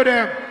clot do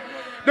them?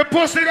 The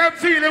pussy them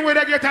feeling when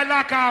they get a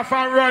lock off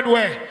and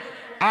runway.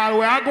 All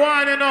where I go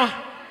on, you know.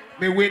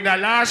 Me win the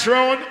last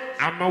round.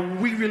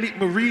 Me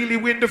really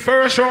win the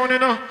first round, you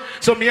know.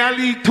 So me a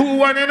lead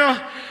 2-1, you know.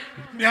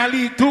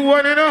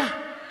 You know.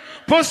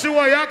 Pussy,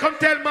 what you come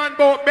tell man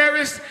about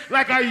berries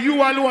like a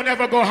you alone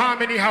never go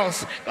harmony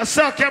house.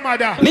 Suck your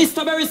mother.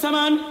 Mr. Berries,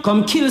 man,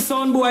 come kill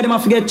sound boy, them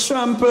have to get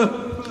trampled.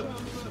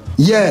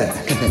 Yeah.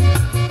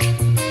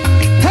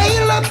 Hey,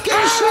 look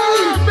and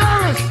Shine.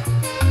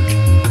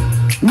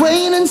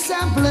 Wayne and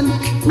Sampling,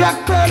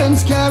 Black Pearl and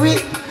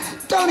Scary,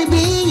 Tony B,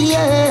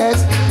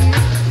 yes.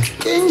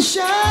 King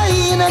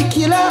Shine, a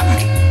killer,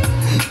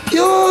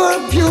 pure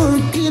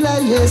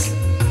killer, yes.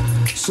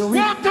 So we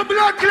walk the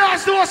blood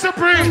class to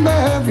Supreme.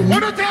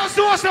 What do tell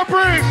to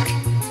Supreme?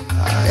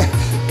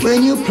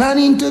 When you're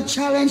planning to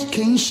challenge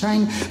King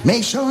Shine,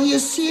 make sure you're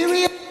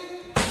serious.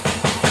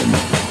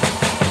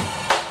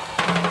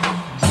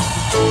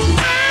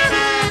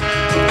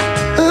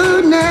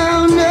 Oh no,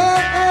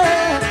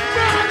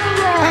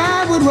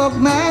 I would walk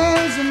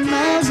miles and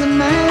miles and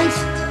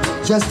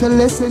miles just to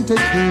listen to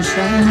King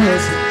Shine,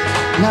 yes.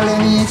 Now let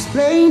me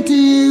explain to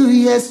you,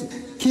 yes.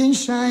 King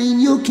Shine,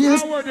 you kill.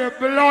 With the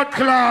blood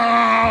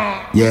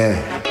clot. Yeah.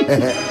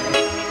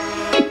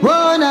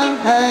 Whoa, now,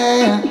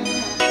 hey.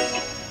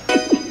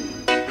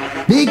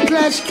 Big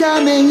clash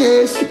coming,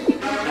 yes.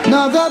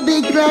 Another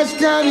big clash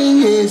coming,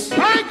 yes.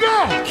 I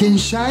go. King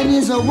Shine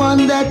is the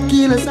one that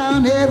kills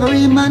sound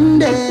every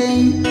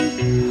Monday.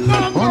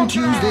 On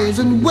Tuesdays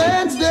and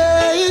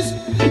Wednesdays.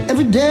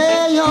 Every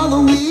day all the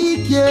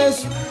week,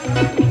 yes.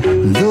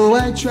 Though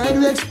I try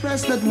to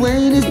express that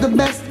Wayne is the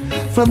best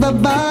from the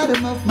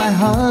bottom of my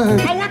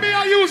heart. And when me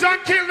I use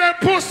and kill them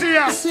pussy.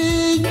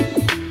 See,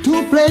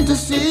 too plain to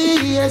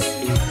see, yes.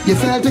 You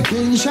felt a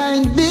King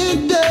Shine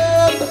big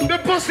dub. The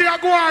pussy I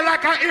go on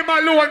like a him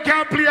alone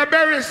can't play a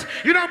berries.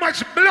 You know how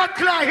much blood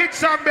clot hits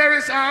some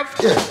berries have?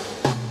 Yeah.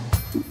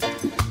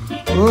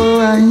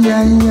 Oh, ay,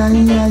 ay,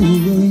 ay, ay,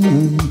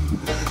 ay.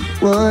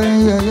 Oh,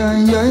 ay, ay,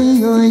 ay,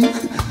 ay, ay.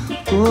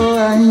 Oh,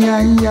 ay,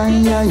 ay,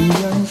 ay, ay,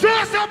 ay.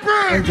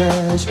 Oh,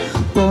 gosh.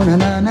 Oh, na,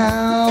 na, na.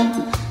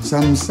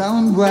 Some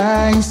sound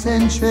wise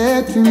and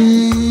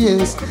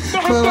treacherous.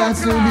 But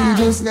what's to be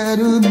just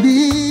gotta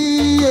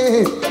be,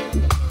 yeah.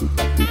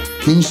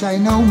 King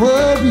Shine, no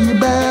worry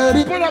about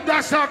it. Pull up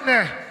that song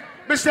there.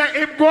 Mr.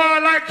 Him go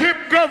on like him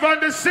govern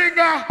the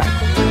singer.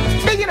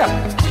 Pick it up.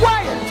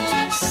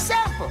 Wyatt,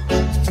 Sample,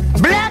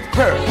 Black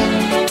Pearl,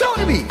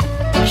 Tony B,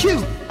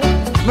 Q.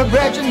 My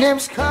brother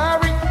name's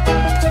Curry.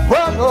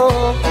 Whoa,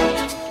 whoa,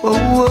 whoa,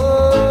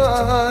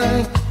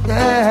 whoa,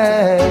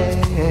 yeah.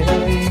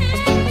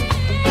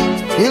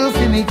 Kill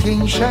for me,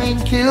 King Shine,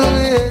 kill,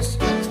 yes.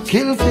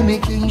 Kill for me,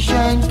 King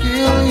Shine,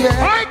 kill, yeah.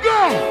 I go!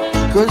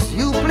 Cause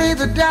you play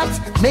the dance,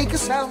 make a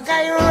sound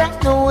guy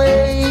run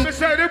away. Me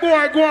say the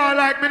boy go on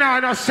like me now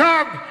in a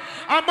song.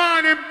 A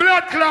man in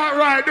blood clot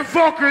right, the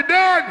fucker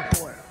done.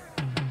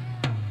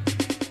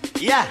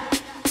 Yeah.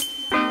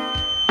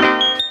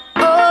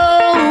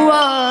 Oh,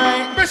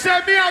 why? Me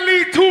say me a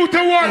lead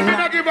 2-1, me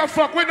not give a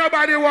fuck when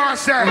nobody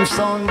wants say. I'm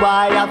son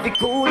boy of the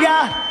cool,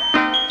 yeah.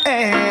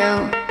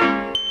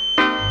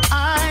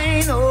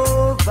 I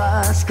know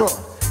Vasco.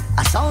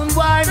 A sound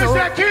boy know. Me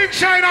say King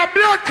Shine a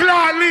blood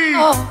clot lead.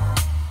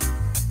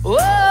 Whoa.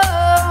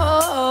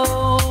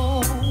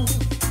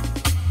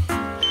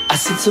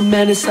 As if to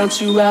many songs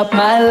throughout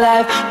my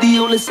life. The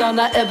only song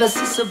I ever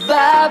see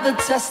survive the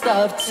test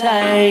of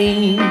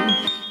time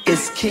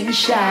is King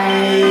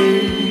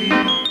Shine.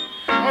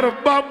 What a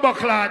bumper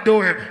clot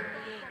do him?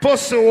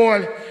 Pussy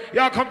wall.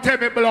 Y'all come tell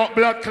me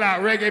blood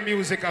clot reggae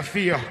music I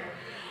fear.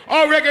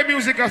 All reggae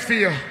music I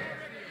fear.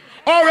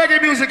 All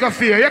reggae music I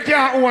fear. You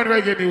can't own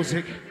reggae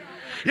music.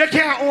 You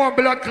can't own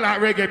blood clot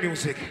reggae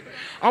music.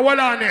 And what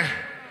on there?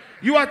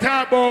 You are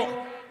talking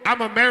about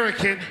I'm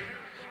American,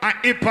 I'm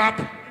hip hop,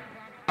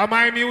 and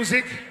my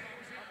music?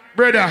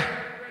 Brother,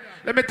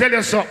 let me tell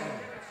you something.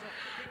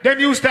 Them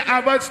used to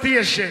have a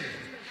station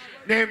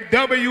named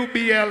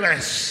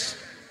WBLS.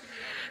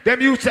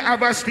 Them used to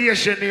have a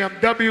station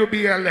named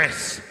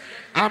WBLS.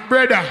 And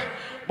brother,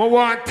 I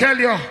want to tell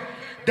you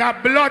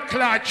that Blood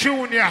Clot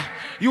Junior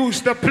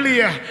used to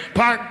play on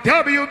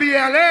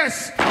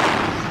WBLS.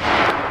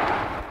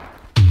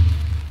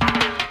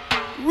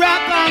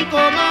 Rock and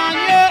come on,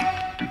 yeah.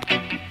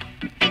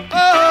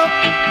 Oh,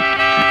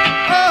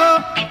 oh,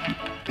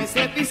 me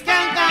say this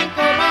can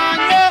come on,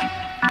 yeah.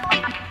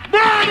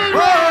 Morning,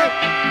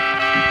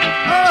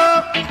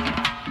 oh,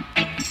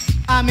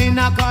 I'm in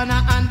a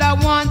corner and I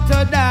want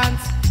to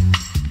dance.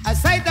 I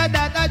say that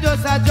I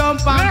just a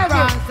jump and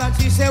prance, and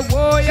she say,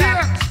 whoa,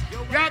 yeah.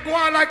 Y'all go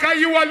on like how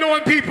you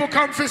alone people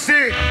come to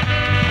see.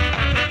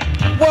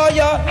 Whoa,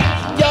 yeah,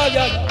 yeah,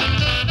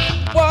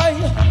 yeah. Why?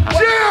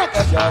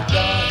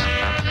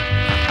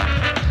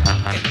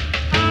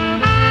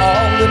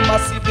 All the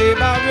massive they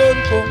my run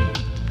come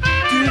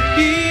to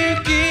hear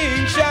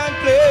King Shine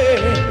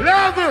play.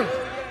 Level,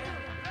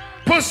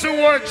 pussy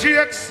word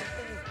jakes,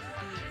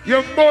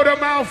 you motor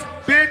mouth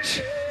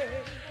bitch,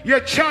 you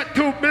chat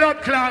too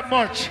blood clot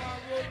much,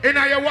 and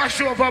now you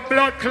wash over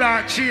blood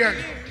clot chain.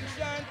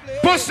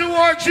 Pussy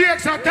word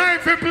jakes are time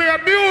for play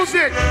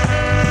music.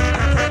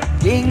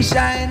 King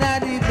Shine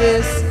at the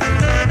best,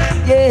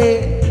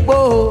 yeah,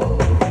 whoa.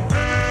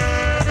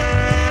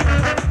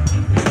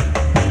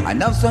 I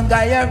know some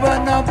guy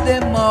run up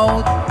the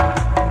mouth.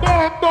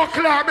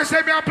 Buckler, me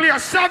say me I play a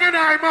song in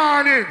the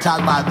morning. Talk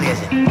about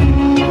blazing.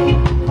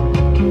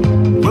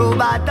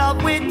 Robot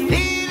up with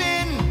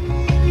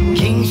feeling.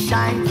 King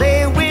Shine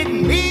play with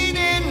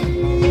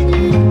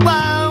meaning.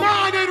 Wow.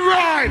 Morning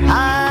ride.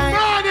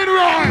 Morning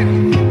ride.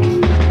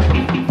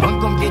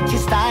 Come get your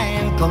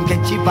style, come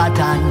get your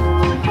pattern.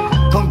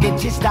 Come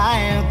get your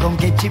style, come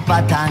get your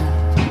pattern.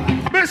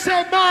 Me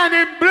say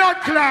morning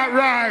blood clot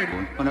ride.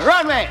 On the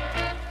runway.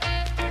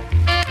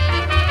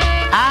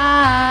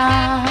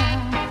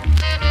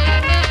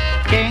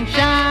 King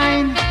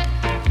Shine.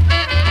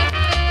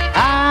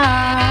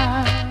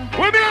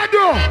 What me I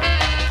do?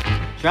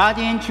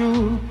 Trotting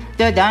through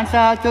the dance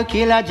hall to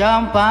kill a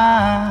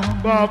jumper.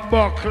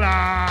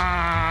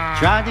 Buckler.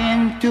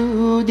 Trotting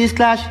to this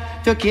clash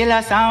to kill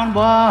a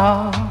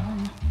soundboy.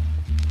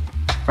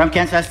 From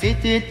Kansas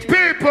City.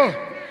 People,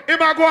 if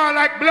I go on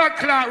like blood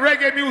clot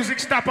reggae music,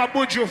 stop a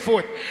buju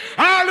foot.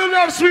 All who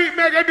love sweet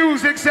reggae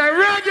music say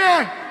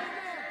reggae.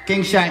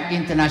 King Shine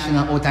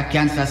International out of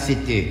Kansas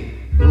City.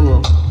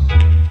 Ooh.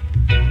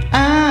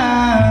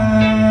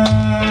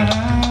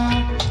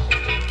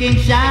 King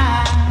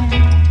Shine.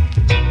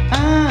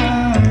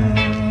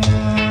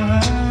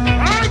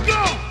 I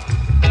go.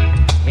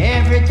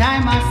 Every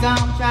time I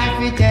sound try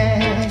to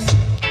test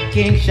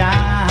King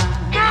Shine.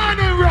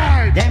 Morning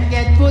ride. Them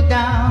get put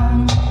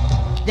down.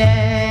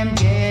 Them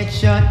get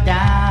shut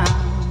down.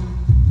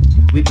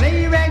 We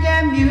play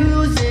reggae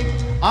music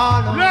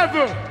all over.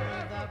 Level.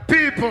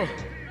 People.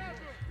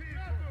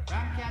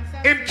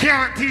 Him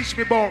can't teach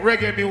me about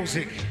reggae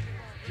music.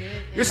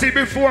 You see,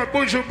 before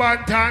Buju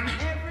Banton,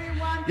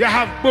 you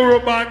have Burro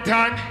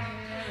Banton,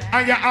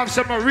 and you have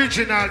some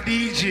original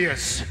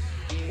DJs,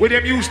 where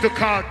them used to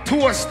call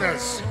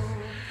toasters.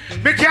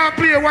 Me can't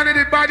play one of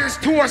the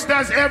baddest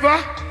toasters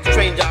ever.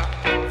 Stranger.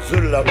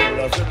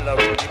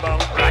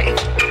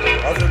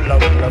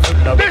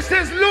 This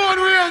is Lone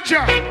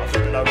Ranger.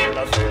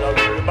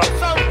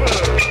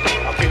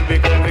 Kill me,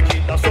 come the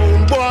kid, the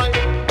sound boy.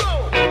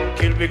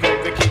 Kill me,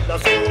 come the kid, the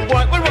sound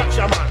boy. Well, watch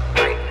your man,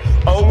 right?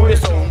 How the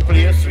sound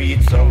play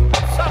sweet song.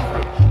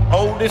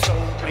 How the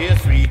sound play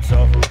sweet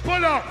song.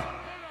 Pull up.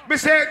 Me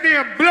say it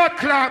name blood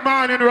clot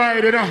morning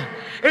ride, you know.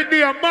 It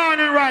name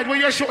morning ride where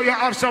you show you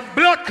have some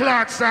blood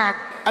clot song.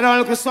 I don't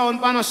look at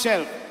sound on a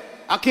shelf.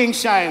 A King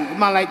Shine,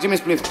 man like Jimmy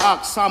Spliff,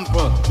 Axe,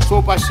 Sample,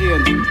 Super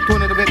Shane,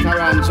 Tony the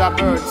Veteran,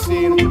 Jabbert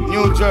Scene,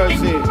 New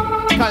Jersey,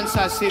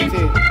 Kansas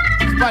City,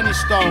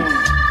 Spanish Town,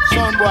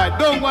 Soundboy,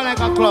 don't go like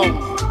a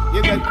clown.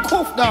 You get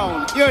coughed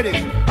down. Hear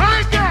this.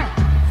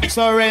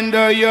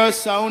 Surrender your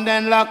sound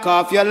and lock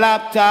off your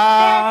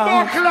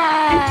laptop.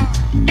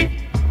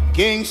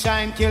 King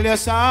Shine, kill your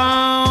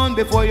sound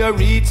before you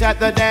reach at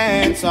the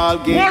dance hall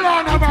gate. Hold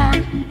on,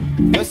 man.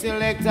 The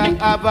selector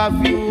have a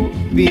few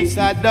beats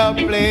at the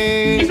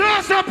place.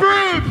 So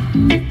supreme.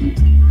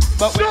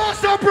 But so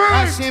supreme.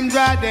 I seem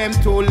draw them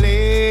too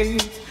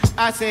late.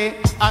 I say,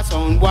 I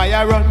sound boy,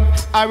 I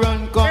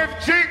run, come.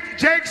 If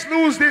Jake's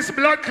lose this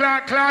blood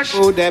clot clash,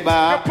 oh, the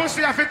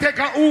pussy have to take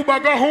an Uber,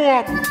 go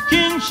home.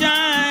 King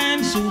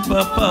Shine,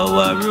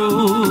 superpower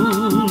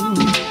rule.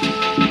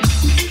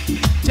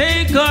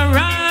 Take a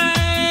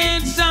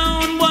ride,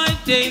 sound boy,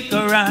 take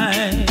a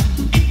ride.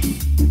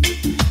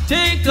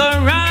 Take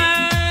a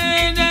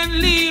ride and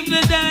leave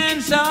the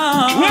dance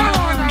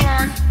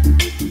on.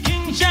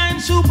 King Shine,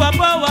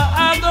 superpower,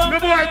 I go. The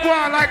boy go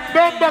on like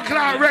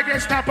Bumbleclaw reggae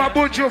stop a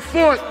bunch of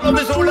foot. Love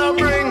is all I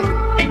bring,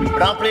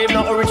 but I play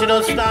no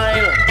original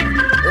style.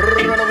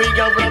 Run a week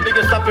and run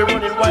bigger stop it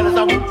running wild as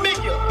I will make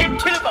you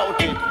chill about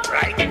it,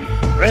 right?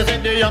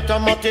 Present the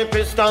automatic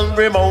piston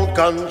remote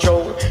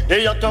control.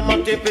 The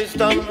automatic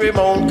piston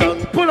remote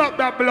control. Pull up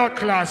that blood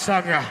class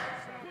song, yeah.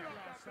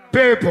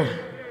 People,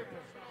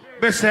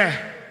 me say,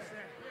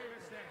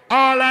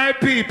 all I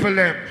people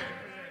them,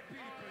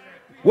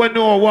 we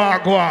know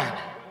what go on.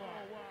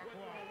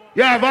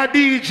 You have a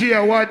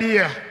DJ what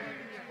here.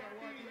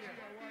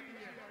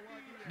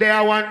 They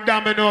are one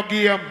domino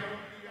game.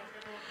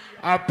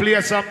 I'll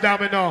play some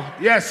domino.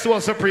 Yes,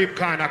 Soul Supreme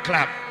corner.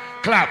 Clap,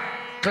 clap,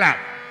 clap,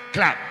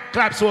 clap.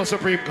 Clap, Soul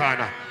Supreme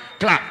corner.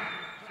 Clap,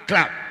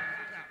 clap,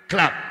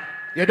 clap.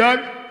 You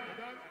done?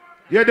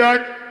 You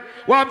done?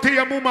 One to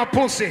your mama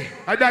pussy.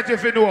 And that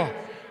if you know.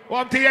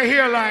 One to your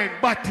hairline,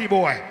 batty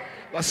boy.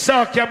 But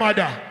suck your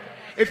mother.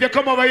 If you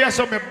come over here,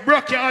 so me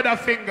broke your other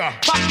finger.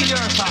 Fuck your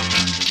son.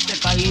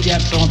 If I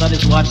idiot don't that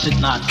is watch it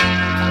not.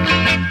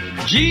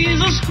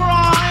 Jesus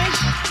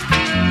Christ.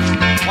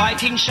 Why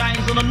King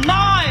Shines on the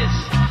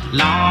noise?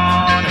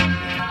 Lord.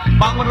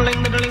 Bang with a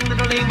ling,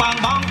 bang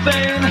bang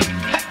pain.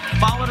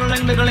 Bang with a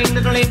ling,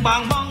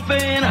 bang bang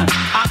pain.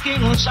 A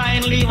King will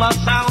shine, leave a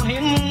sound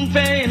in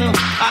pain.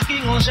 A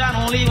King will shine,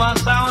 don't leave a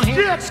sound in.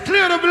 Yes,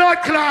 clear the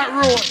blood clot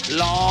road.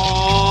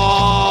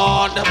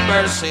 Lord have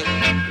mercy.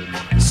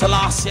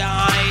 Selassie.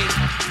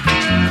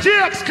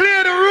 Jakes,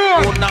 clear the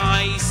road. Oh,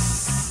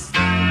 nice.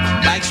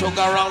 Like sugar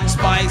round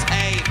spice,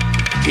 hey.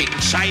 King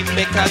Shine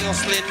make a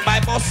hustling by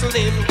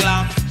bustling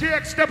glam.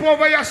 Jake, step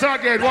over your son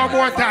again one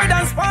more time.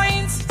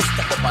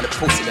 Step up on the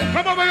pussy then.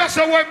 Come over your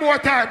son one more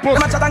time,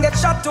 pussy. Come and get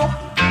shot too.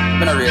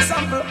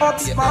 Sample up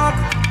spark.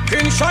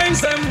 King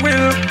Shines them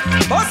will.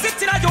 Bust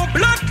it in a your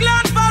blood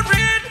clot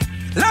parade.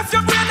 Left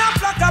your brain a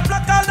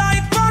plucker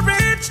like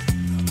porridge.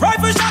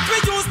 Rifle shot we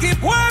use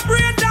keep one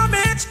brain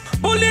damage.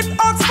 Bullet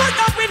Oxford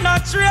up in a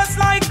trace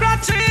like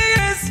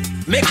scratches.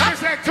 Make I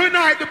say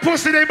tonight the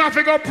pussy they have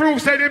to go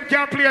prove say them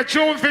can play a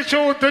tune for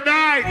tune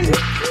tonight.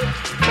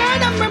 Burn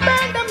them,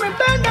 burn them,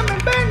 burn them,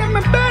 burn them,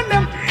 burn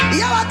them.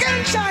 Yo, I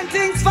can shine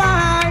things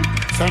fine.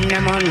 Send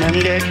them on them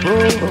dead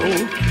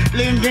boo.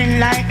 Living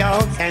like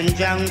dogs and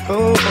junk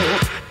food.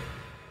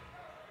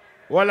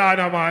 Well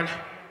on man.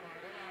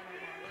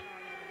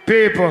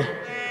 People,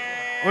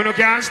 you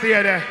can't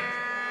stay there.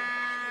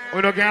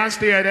 You can't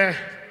stay there.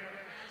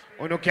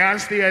 You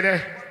can't stay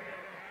there.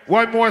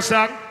 One more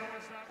song.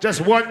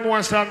 Just one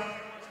more song.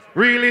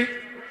 Really?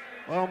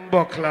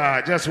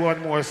 Bumbleclaw, just one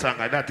more song.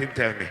 I let him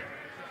tell me.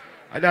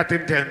 I let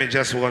him tell me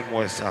just one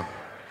more song.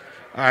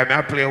 Alright,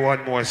 I'll play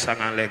one more song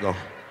and let go.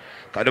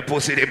 Because the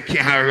pussy them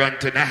can't run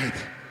tonight.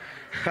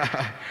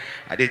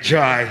 The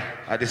joy,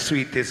 the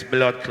sweetest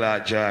blood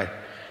clot joy.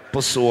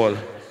 Pussy all.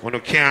 When you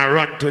can't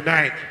run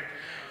tonight.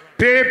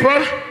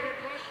 People,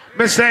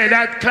 me say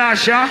that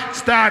clash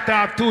start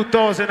off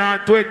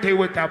 2020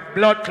 with a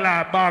blood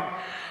clot bang.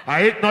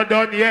 I ain't not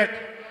done yet.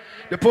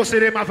 The pussy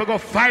them have to go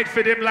fight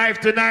for them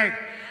life tonight.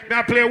 May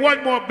I play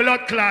one more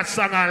blood clot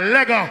song and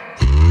Lego.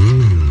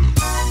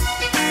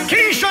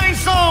 King Shine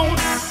sound.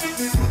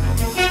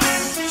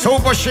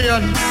 Super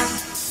Shane.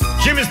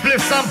 Jimmy's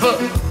Spliff sample.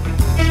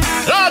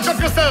 Large up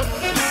yourself.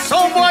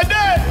 Sound boy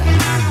dead.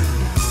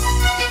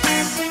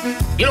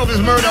 You know this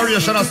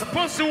murderation.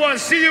 Pussy one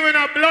see you in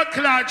a blood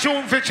clot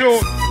tune for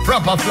tune.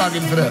 Proper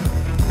flagging for them.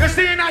 You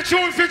see in a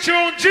tune for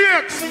tune,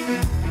 Jakes.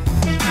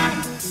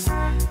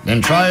 Then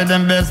try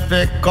them best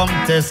fake come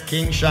test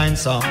King Shine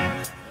song.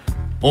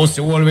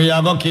 Pussy wall we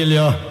a go kill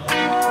you.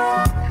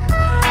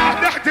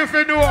 That if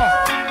you know.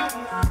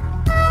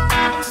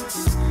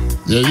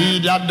 You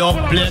idiot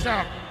don't play.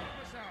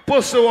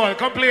 Pussy wall,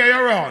 come play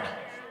your round.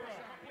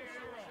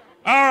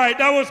 Alright,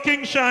 that was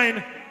King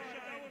Shine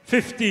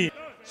 15.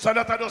 So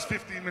that just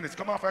 15 minutes.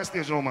 Come off our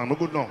stage now, man. We're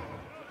good now.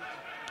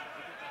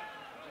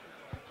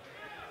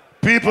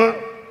 People,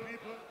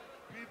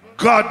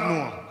 God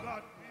know.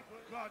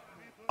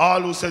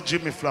 All who said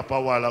Jimmy flop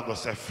a while ago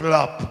say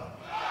flop.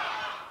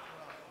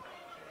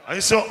 And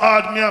you so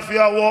hard me if you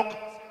walk.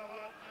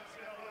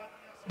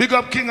 Big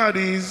up King of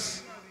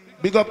these.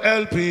 Big up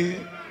LP.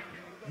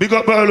 Big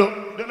up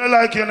Burlo. They don't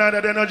like you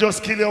neither. They don't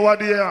just kill you what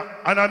they are.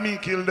 And I me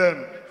kill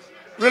them.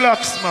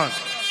 Relax, man.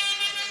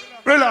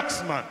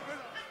 Relax, man.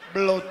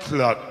 Blood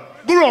clot.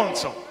 Go on,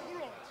 son.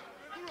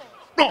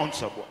 Go on,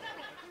 son, boy.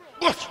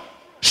 Watch.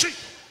 Shit.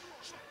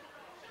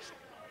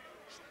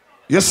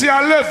 You see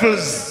our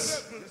levels.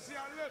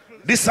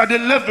 These are the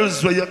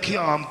levels where you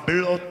can't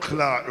blood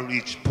clot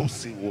reach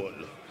pussy wall.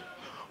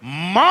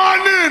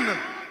 Morning!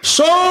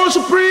 Soul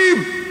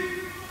Supreme!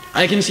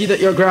 I can see that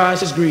your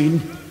grass is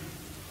green.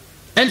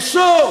 And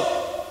so...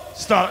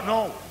 Start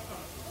now.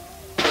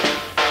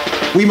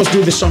 We must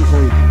do this song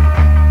for you.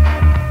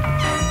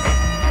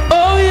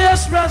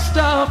 yes,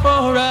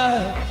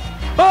 Rastafari.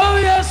 Oh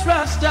yes,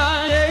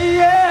 Rasta, yeah,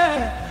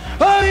 yeah.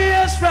 Oh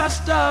yes,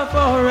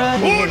 Rastafari.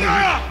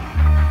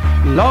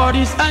 Lord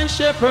is thy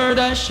shepherd,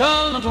 I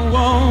shall not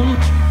want.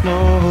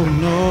 No,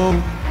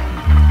 no.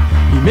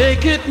 He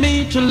maketh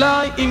me to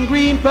lie in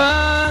green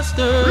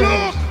pastures.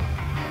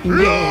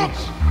 Look.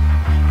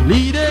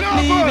 Leadeth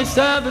me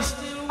beside the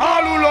still.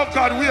 All who love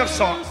God, we have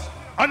some.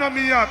 I know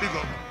me here, big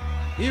up.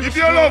 If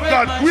you love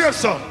God, we have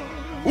some.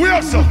 We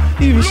have some.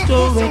 He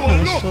restored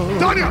my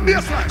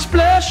soul.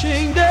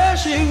 Splashing,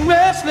 dashing,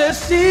 restless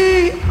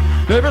sea.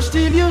 Never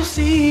still you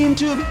seem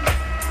to be.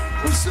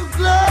 I'm so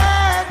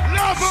glad.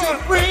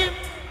 Supreme.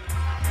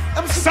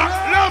 I'm so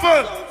glad.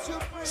 Level.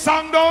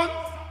 Song down.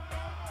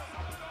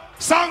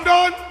 Song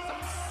down.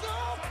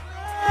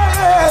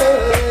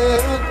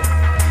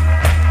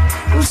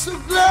 I'm so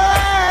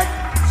glad.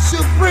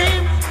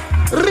 Supreme.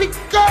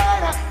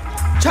 Ricardo.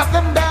 Chop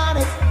them down.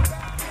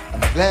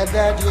 I'm glad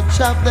that you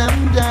chop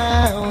them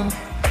down.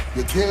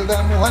 You kill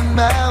them one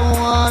by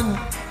one.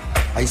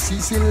 I see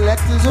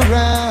selectors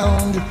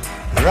around,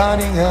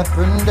 running up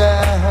and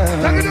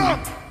down. Take it up.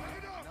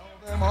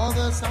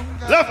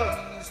 Level.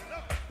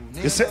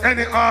 You say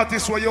any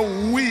artist where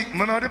you're weak,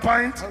 man, on the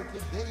point.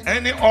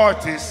 Any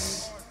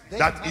artist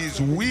that is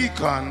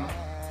weak on,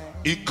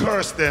 he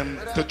curse them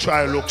to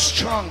try look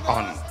strong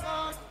on.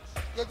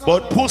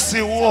 But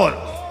pussy wall.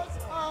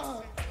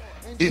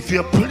 If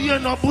you play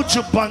no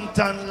butcher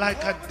bantan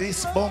like a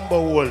this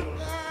bumble wall,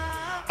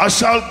 I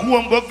shall go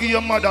and go give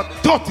your mother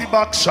 30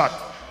 back shot.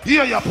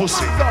 Here your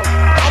pussy.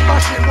 I'm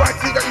machine boy,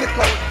 see that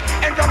nickel.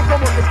 And come on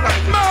this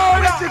night.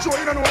 Let's see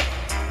you don't know.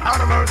 Out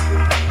of mercy.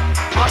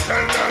 I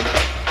tell them,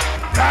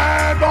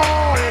 bad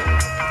boy.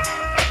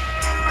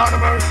 Out of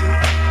mercy.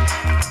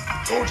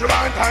 Soldier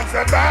Valentine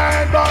said,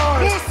 bad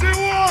boy. Pussy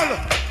wall.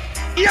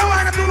 You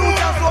want to do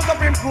that so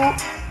Supreme crew?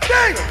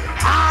 Ding!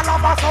 All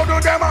of us how do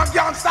them a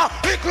gangster.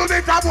 Little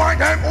bit of boy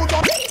them who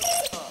don't.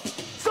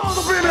 So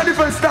Supreme a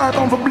different start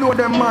on for blow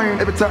them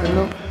mind every time, you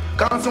know.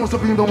 Can't say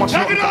Supreme don't watch.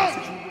 Check it out.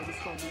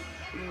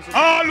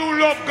 All who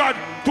love God,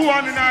 2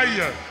 and in a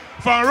year.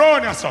 From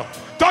around here, sir.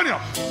 Turn you.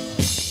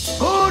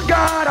 Good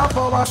God of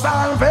our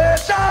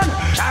salvation,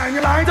 shine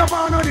your light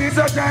upon this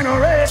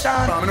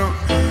generation.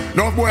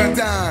 No boy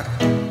time.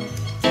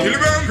 Kill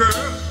them, girl.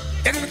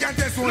 Enemy can't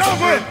test one. No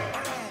boy.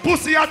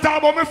 Pussy a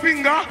tap on my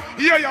finger.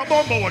 Here you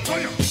bumble.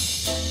 Turn you.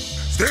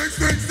 Stick.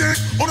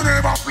 On the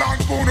never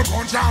plant for the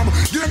punch arm.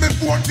 Give me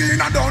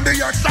 14 and down the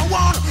extra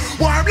one.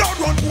 Why blood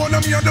run one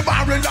of me on the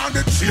barrel and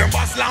the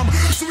chamber slam.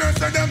 So we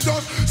send them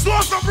just so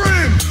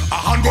Supreme. A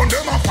handgun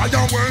them a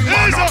fire when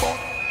man about.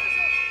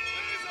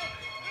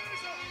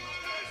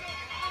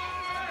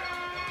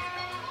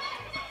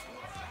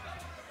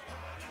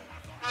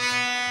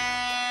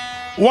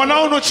 One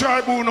hour no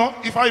try Bruno.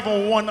 If I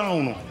even one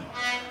hour.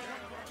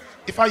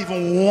 If I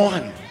even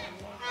one.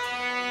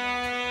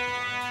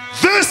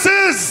 This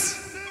is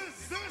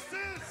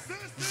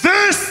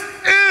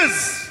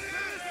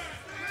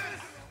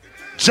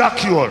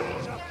Jacquiel,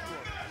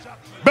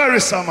 Barry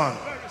Saman,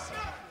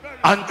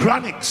 and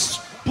Chronix.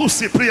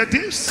 Pussy play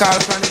this. Carl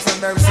Chronix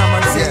and Barry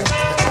Saman,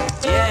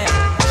 yeah.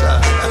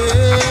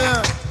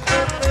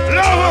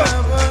 Love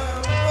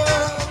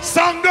it.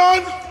 Song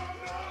done.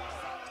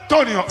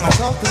 Turn you up now.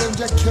 Talk to them,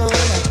 Jacquiel.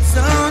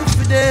 Sound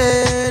for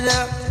dead.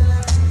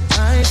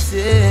 I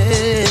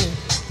say,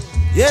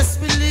 yes,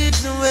 we lead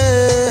the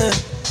way.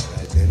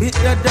 With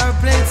the dark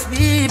plates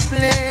we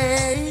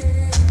play.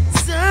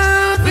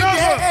 Sound for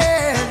dead.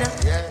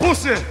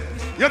 Pussy,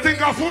 you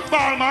think a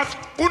football match?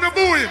 Wanna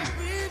boo him?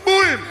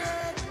 Boo him.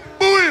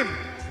 Boo him.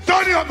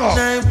 Turn you up now.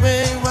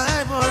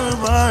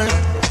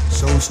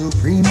 So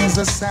supreme is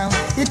the sound.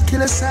 It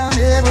kill a sound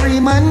every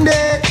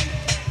Monday.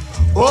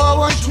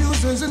 Oh, on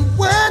Tuesdays and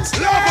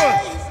Wednesdays.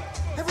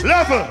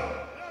 Level.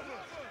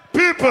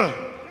 People.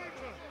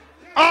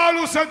 All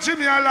who say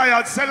Jimmy a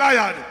liar, say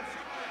liar.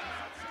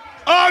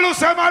 All who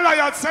say my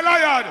liar, say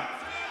liar.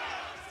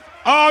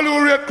 All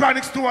who rate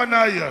Chronix 2 and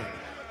 9 year.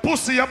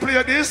 Pussy, you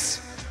play this.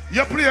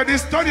 You play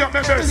this. Turn your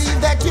members.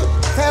 Believe that you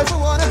fell for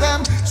one of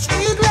them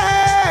street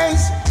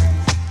lies.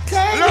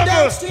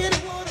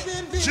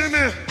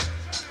 Jimmy.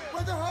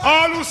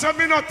 All who say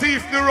me not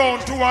thief the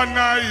round 2 and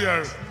 9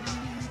 year.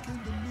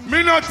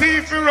 Me not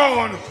thief the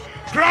round.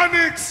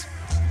 Chronix.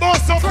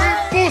 Bust up in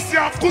pussy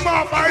and come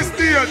off my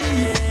stage.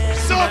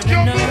 Suck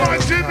your mama,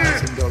 Jimmy.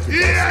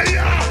 Yeah.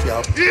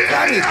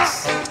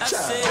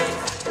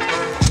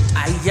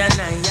 I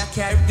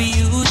carry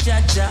you,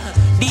 Jaja,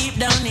 deep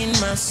down in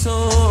my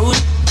soul.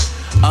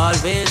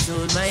 Always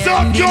hold my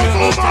hand in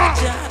your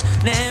Jaja.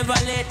 Never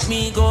let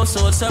me go,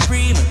 so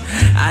Supreme.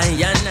 I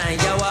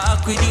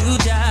walk with you,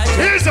 Jaja.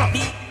 Here's up.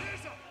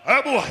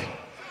 Hey, boy.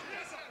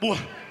 Look.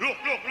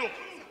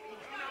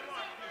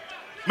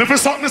 Me for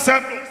something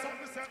said.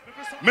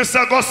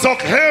 Mr. Go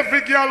suck every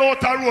girl out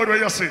the road where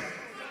you see.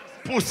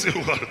 Pussy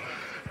world.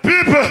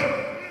 People,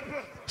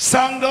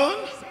 song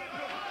down.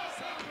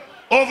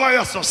 Over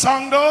here, so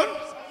song down.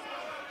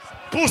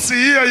 Pussy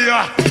here,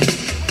 yeah.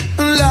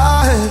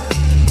 Life,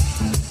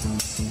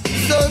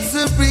 so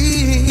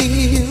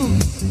supreme.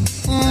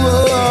 Whoa.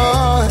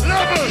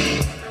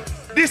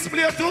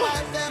 Display too?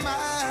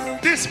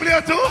 Display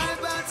too?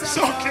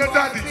 Suck your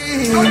daddy.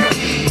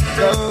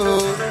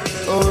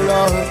 Oh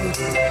Lord.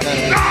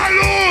 Now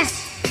lose!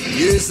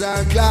 Yes,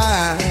 I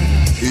climb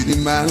to the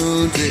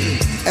mountain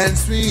and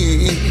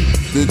swim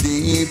the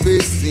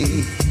deepest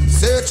sea.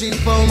 Searching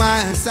for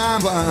my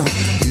someone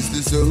is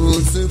the soul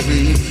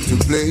supreme to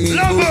play.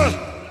 Lover!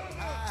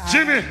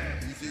 Jimmy,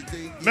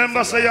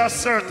 remember say you're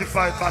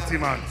certified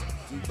Batman.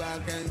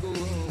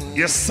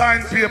 You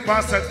signed paper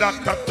and said,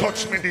 Doctor,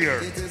 touch me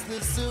there.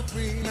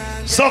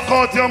 Suck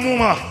out your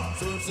mama.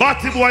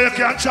 Batty boy, you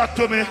can't chat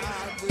to me.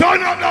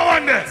 Turn up now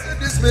one day.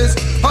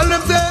 All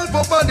themselves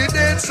up on the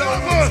dead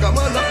song.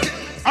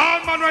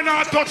 All man when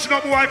I touch no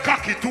boy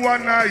cocky 2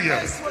 and 9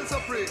 years.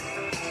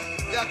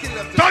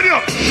 Turn you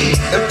up.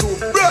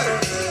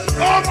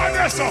 Over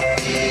there, sir.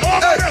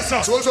 Over there,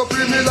 sir. Soul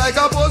Supreme is like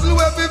a puzzle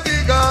where we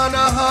figure and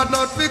a hard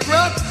not we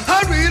crack.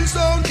 A real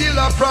sound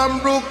killer from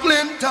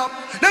Brooklyn top.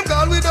 Them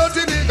call we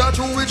dirty nigga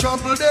true, we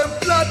trample them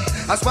flat.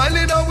 A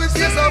smiling on we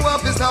face our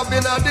office stopping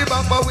at the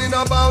back, but we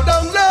not bow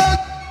down low.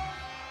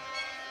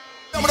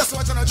 I'm gonna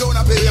switch on a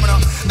Jonah baby, I'm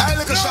gonna I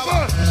look a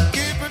shower.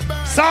 Keep it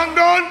back. Song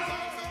done.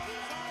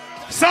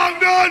 Song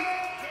done.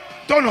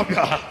 Turn up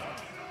your heart.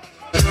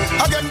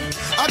 Again,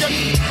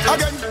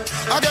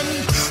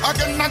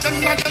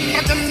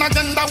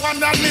 the one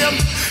that name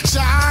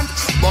Chant,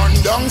 burn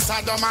down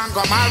Sodom and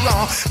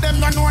Gomorrah. Them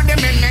don't know the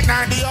minute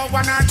nor the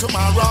hour nor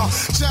tomorrow.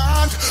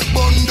 Chant,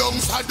 burn down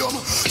Sodom,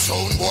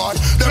 sound boy.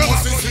 Them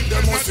must be sick,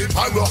 them must be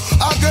pyro.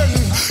 Again,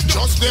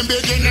 just the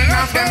beginning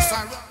of them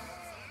sorrow.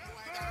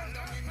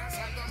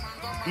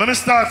 Let me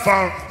start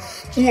from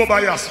over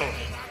here, so.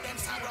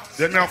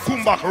 Then I'll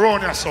come back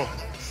around here, so.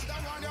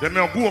 Then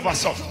I'll go over,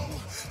 so.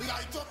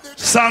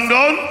 Song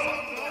done.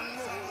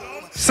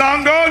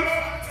 Song done.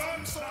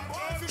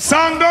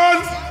 Song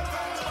done.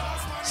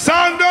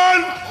 Song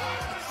done.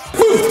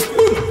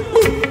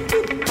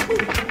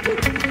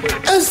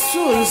 A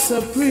soul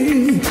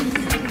supreme.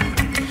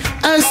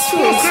 A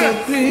soul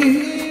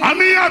supreme. I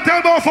mean, I tell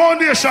about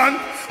foundation.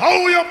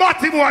 How you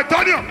batty boy,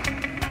 turn you.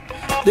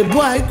 The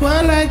boy go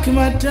like him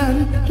a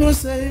done. No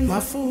say him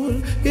a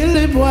fool. Kill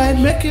the boy,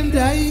 make him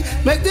die.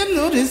 Make them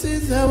know this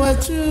is our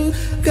true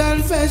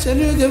confession.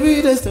 You can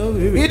read the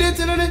story. Read it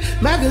in the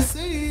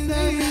magazine.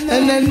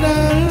 And then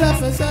all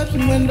of a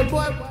sudden when the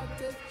boy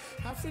walked in,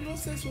 I feel no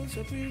sense so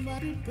supreme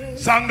body pain.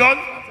 Song done.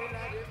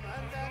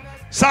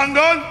 Song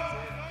done.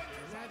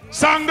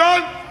 Song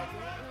done.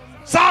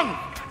 Song.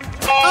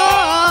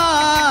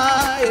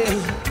 Oh,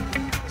 yeah.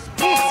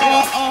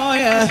 Oh,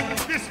 yeah.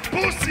 This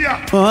pussy.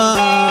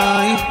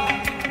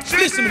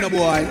 Listen to me,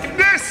 boy.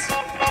 This.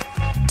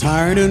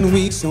 Tired and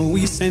weak, so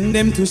we send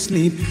them to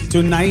sleep.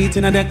 Tonight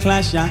in the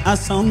clash, a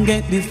song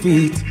get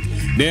defeat.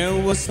 There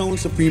was Soul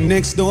Supreme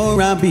next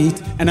door I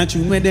beat, and I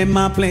tune with them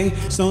I play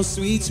so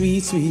sweet,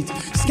 sweet, sweet.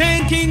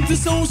 Skanking to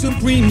Soul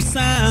Supreme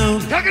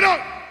sound. Take it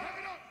up.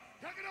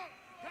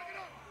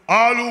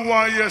 All who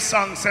want your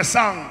song say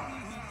song.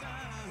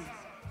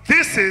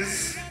 This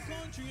is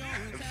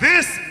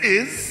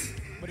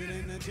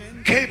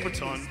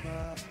Capleton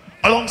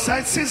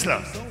alongside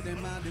Sizzler.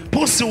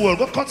 Pussy World,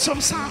 go cut some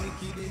song.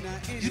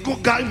 You go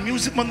guy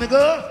music, my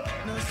nigga.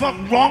 Fuck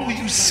wrong with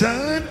you,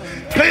 son?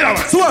 Play it out.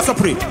 Soul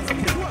Supreme.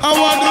 I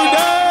want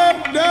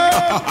to them.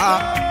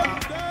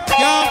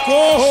 Can't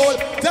hold.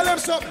 Tell them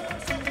something.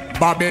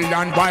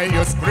 Babylon, why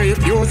you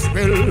scrape, you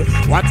spill.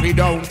 What we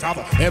don't have,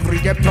 every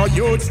ghetto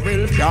youth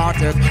will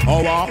cut it.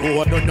 Our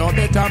own no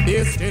better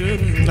be still.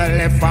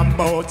 Left from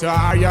boat,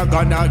 are you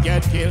gonna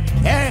get killed?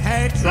 Hey,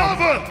 hey,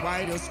 trouble.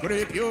 Why you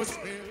scrape, you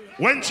spill.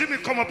 When Jimmy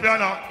come up here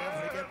now,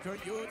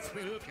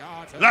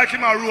 like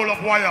him a roll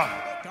up wire.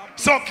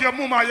 Suck your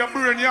mama, your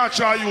brain, your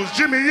child use.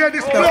 Jimmy, hear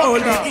this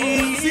blood.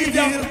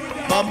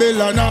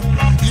 Babylon,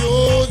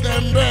 use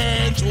them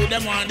brain. Show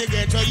them want to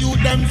get to you,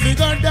 them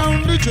figure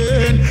down the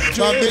chain.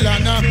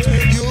 Babylon,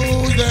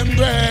 use them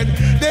brain.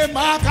 They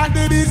mark and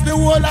they is the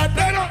whole of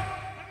them.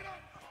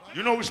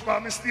 You know which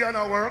part me stay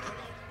on work?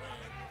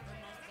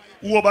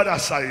 Over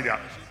that side, yeah.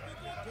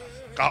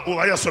 Because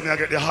over here, so I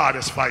get the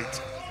hardest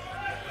fight.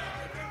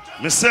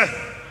 Me say,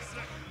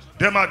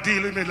 them are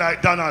dealing with me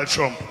like Donald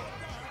Trump.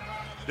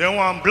 They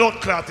want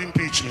blood clot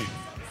impeach me.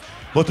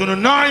 But when you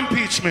not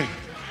impeach me,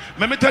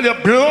 let me tell you,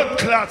 blood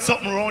clot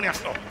something wrong here,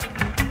 so.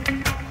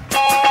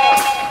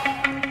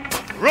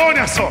 Wrong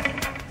here, so.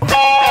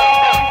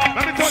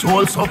 Let me tell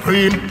Soul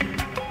Supreme.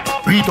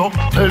 Beat up,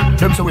 tell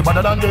them so we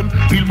better than them.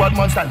 Real bad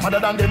man style, madder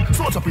than them.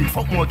 Soul Supreme,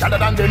 fuck more taller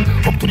than them.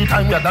 Up to the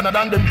time we are done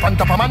than them. Pan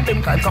top a man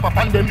them, climb up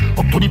upon them.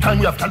 Up to the time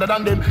we have taller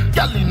than them.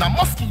 Galina,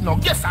 Moschino,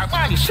 yes,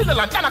 Armani, Schiller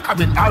and Anna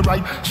Karen.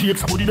 Alright,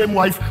 GX a body them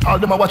wife. All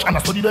them a watch and a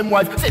study them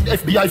wife. Said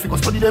FBI figure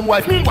study them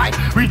wife. Meanwhile,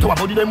 Rito a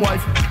body them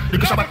wife.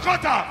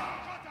 Cut off.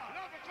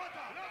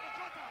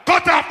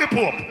 Cut off the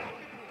Pope.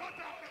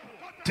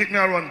 Take me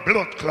around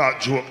blood clot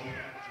joke.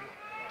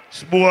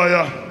 This boy,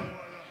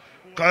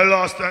 cause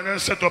last time I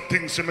set up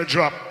things in me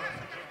drop.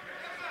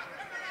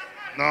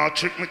 Now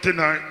trick me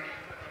tonight.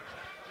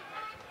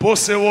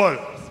 Pussy World.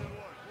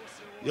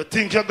 You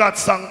think you got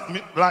song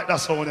like that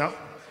sound, yeah?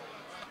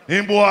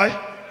 Hey boy,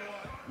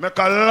 Make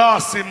a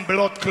lasting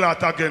blood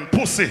clot again.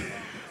 Pussy.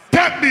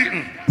 Take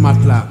beating.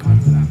 Matlock.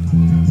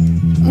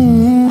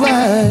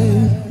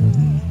 Why?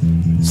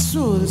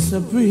 Soul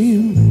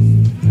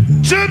Supreme.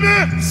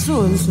 Jimmy!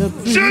 Soul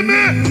Supreme.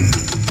 Jimmy!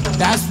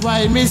 That's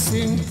why me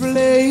sing,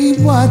 play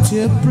what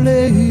you're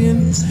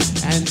playing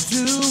and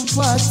do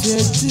what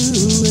you're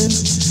doing.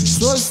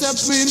 Soul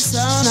Supreme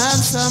sound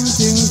have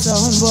something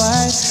sound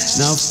boy.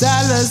 Now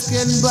dollars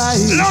can buy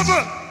it.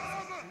 Lover!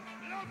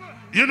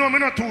 You know me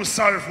not too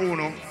sorry for you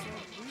know.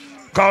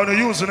 Cause I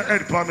using the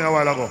head for me a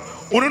while ago.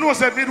 You know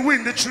said me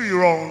win the 3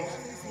 rounds.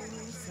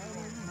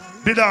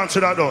 The dance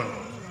that done.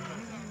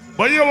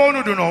 But you want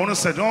to do now, you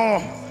said, no,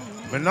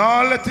 me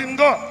not let him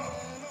go.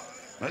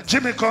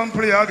 Jimmy come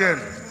play again.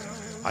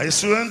 I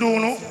see him do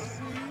no.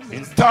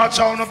 In touch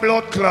on the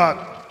blood clot.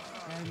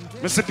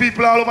 I see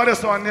people all over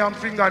this one damn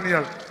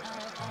fingernail.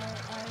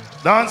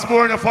 Dance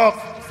more in the fuck.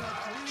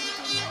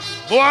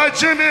 Boy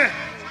Jimmy,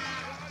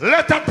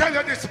 let her tell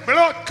you this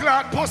blood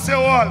clot pussy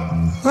wall.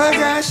 Oh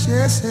gosh,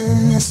 yes,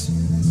 yes.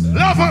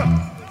 Lover,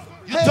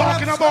 you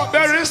talking about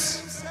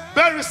berries?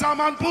 Berries are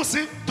man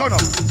pussy? Turn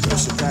up.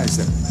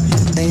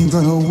 Ain't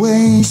gonna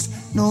waste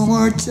no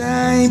more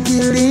time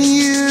killing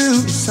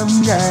you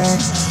some guy.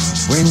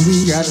 When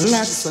we got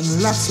lots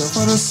and lots of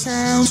other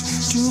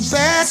sounds to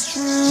pass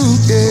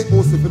through.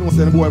 Most if you don't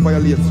say the boy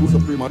violate Soul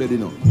Supreme already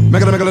know.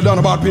 Make it down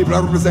about people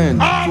I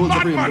represent. Soul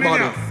Supreme,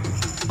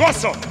 go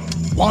so.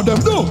 What them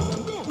do?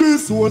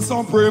 This Soul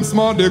Supreme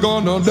smart, they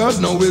gonna dead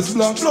now is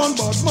black. Blonde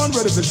bad man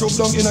ready to shove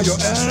down in your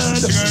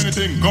head.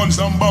 Anything, guns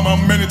and bomb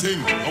and many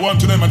things. I want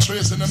to them and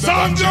tracing them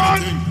down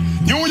anything.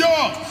 New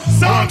York,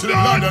 I want to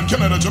them London,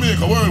 Canada,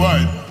 Jamaica,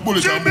 worldwide.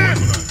 Bullets and boy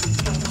tonight.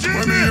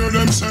 When me hear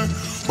them say,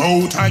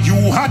 bout a you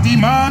had the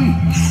man.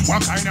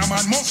 What kind of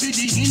man must be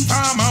the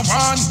informer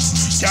one?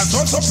 Just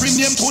also bring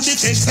them to the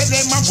face, say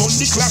them and run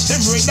the class, them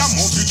raid them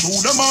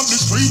multitude, them on the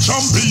street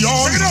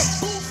champion.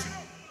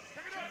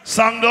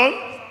 Song done?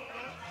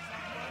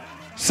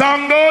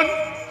 Song done?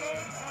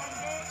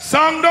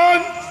 Song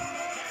done?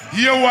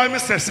 Hear why me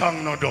say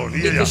song not done.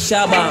 Hear ya.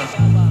 Shabba.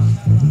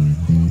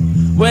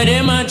 Where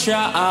them a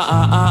try,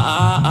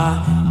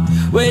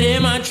 where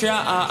them a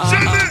try,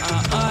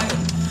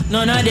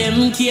 none of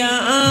them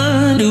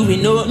can do we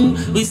nothing.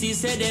 We see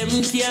say them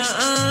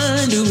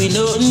can do we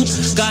nothing.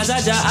 Cause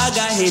I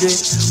got head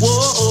with.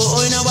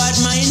 Whoa, in a bad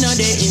mind, no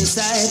they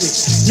inside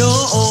it. No,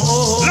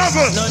 none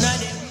of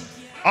them.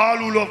 All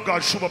who love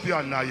God, show up your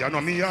hand now. You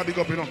know me, you big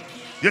up, you know.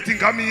 You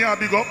think I'm me, you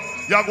big up?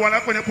 You go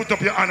like when you put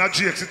up your hand at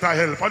GX, it'll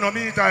help. I know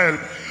me, it'll help.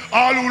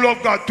 All who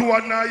love God, 2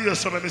 and 9 years,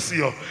 so let me see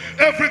you.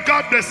 Every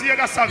God bless you,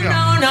 that's song. No.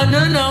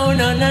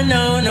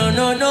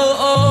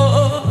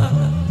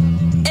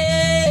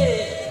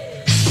 Hey.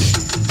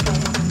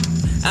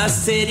 I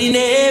said in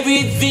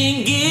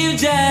everything, give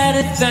Jah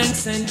the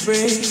thanks and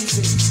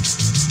praise.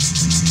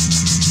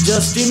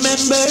 Just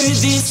remember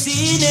this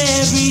in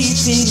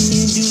everything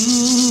you do,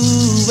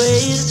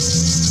 babe.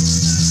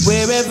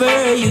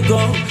 Wherever you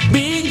go,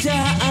 bring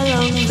Jah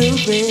along the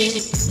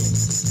way.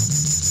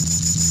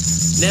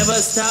 Never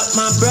stop,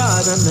 my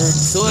brother, man.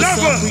 So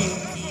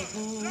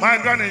my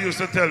granny used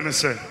to tell me,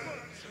 say,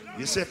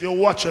 you say if you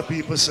watch your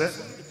people, say,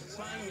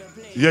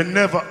 you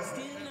never.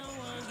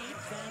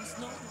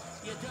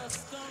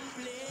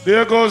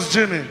 There goes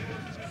Jimmy.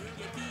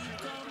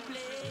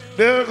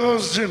 There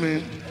goes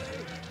Jimmy.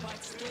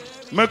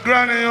 My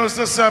granny used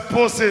to say,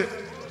 pussy,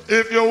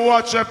 if you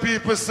watch your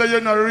people, say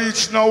you not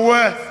reach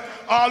nowhere.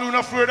 All who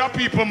not afraid of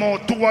people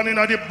mouth, 2 and in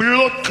the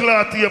blood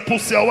clot to your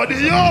pussy. What do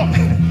you?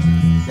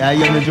 Yeah,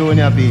 you're the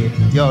junior B.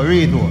 Yo,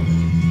 Rito.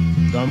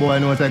 Some boy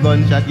knows a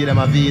gunshot, give them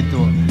a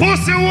V2.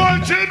 Pussy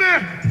one,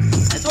 Jimmy!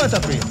 It's what's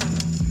up,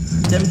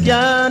 them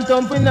can't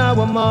thump in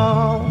our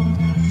mouth.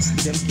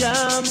 Them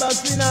can't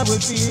box in our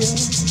fear.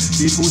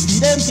 The pussy,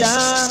 them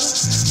can't.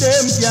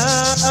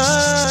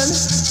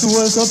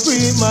 Soul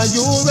Supreme,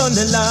 you run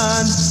the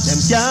land. Them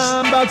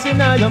can't box in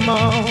your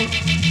mouth.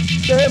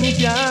 Them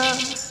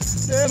can't.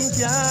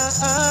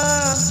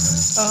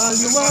 All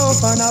you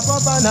up and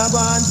a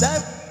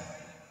band.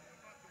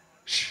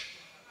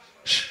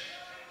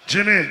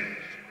 Jimmy,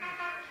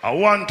 I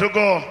want to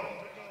go.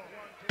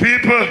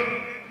 People,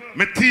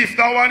 me thief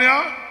that one,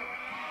 yeah?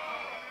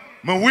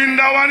 Me win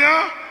that one,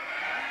 yeah?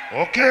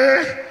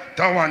 Okay,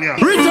 that one, yeah.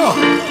 Rito,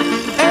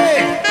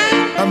 hey,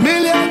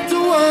 1,000,000 to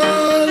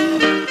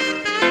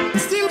 1.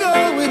 Still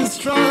going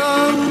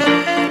strong.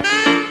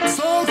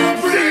 Soul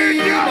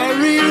Supreme, a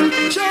real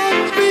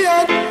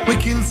champion. We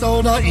kill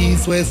sound of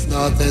east, west,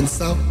 north, and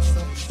south.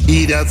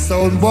 Be that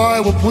sound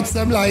boy, we put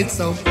some lights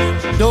out.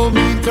 Don't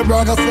mean to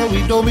brag, so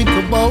we don't mean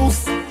to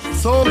boast.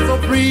 Soul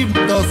Supreme,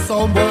 the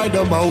sound boy,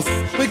 the mouse.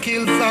 We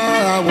kill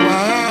sound,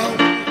 wow,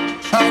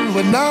 and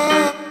we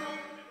now.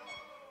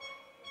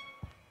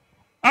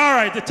 All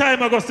right, the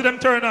timer goes to them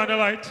turn on the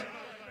light.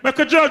 Make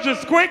the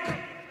judges quick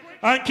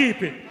and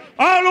keep it.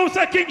 All who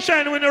say King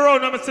Shine win the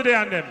round, I'm sit there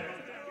on them.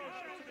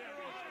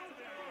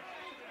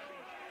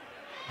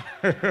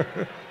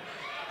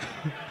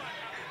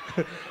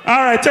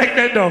 All right, take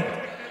them down.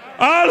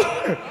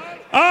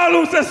 All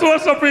who say Soul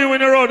Supreme win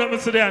the round, I'm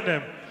sit there on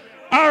them.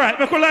 All right,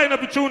 we could line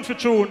up a tune for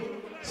tune,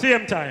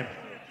 same time.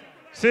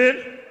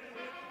 See?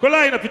 Could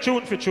line up a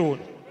tune for tune.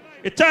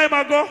 A time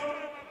ago.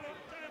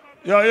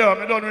 Yeah,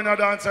 I don't win a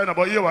dance now,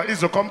 but you is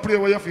to come play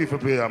with your FIFA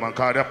player, man,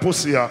 cause they're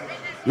pussy here.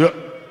 We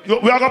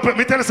are gonna play.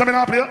 Me tell you something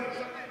I play.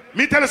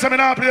 Me tell you something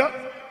I play.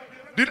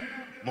 Did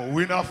my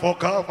winner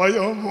fuck off for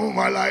your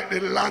mama like the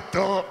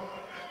lotto?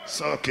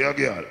 Suck your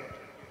girl.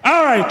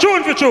 All right,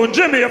 tune for tune.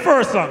 Jimmy, your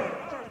first song.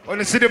 When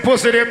you see the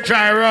pussy, them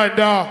try run,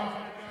 dog.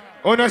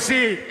 When you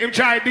see him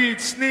try do it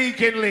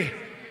sneakily.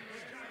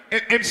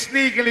 Him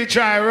sneakily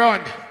try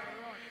run.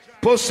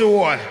 Pussy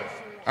wall.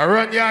 I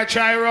run, ya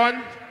try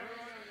run.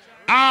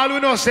 All who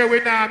know say we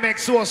now make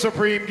Soul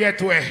Supreme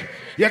get away.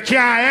 You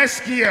can't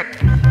escape.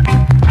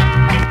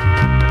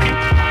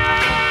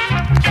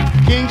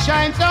 King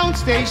Shine Sound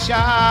Station.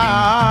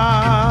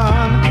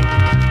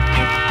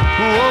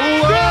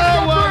 Whoa,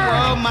 whoa,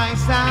 whoa, my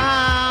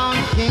sound.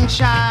 King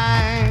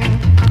Shine.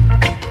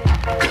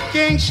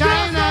 King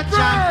Shine, a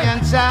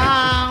champion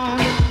sound.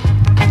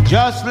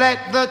 Just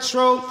let the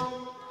truth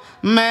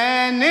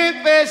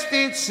manifest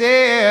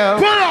itself.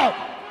 Pull up.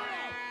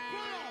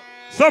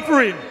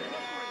 Suffering.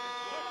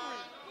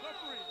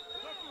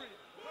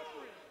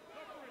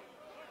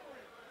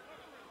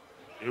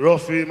 You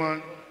rough,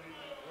 man.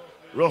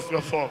 Rough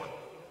your fuck.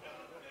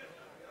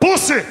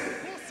 Pussy!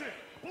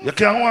 You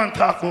can't want to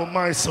talk about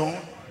my son.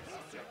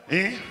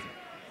 Eh?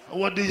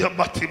 What do you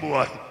batty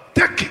boy?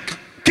 Take it.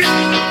 Kick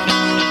it.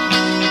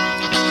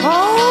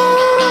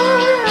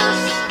 Oh, yes.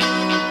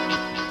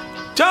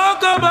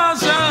 Talk about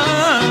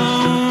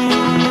sound,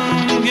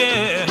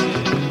 yeah.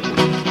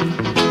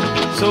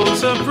 So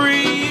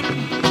supreme,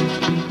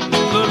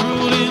 the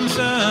ruling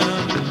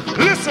sound.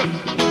 Listen.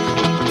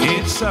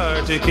 It's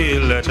hard to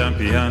kill a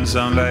champion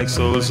sound like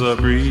Soul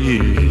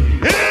Supreme.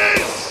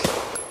 Yes!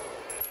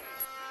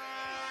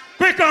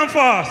 Quick and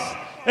fast.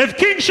 If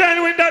King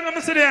Shine win that, let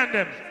me see the end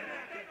them.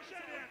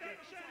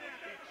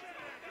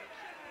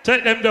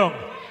 Take them down.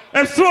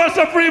 If Soul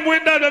Supreme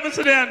win that, let me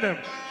see the end them.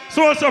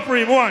 Soul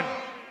Supreme, one.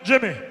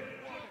 Jimmy.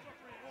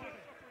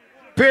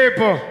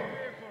 People,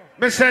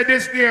 me say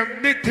this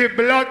name Nitty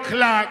Blood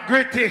Clot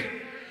Gritty.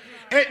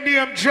 It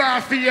name draw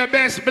for your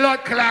best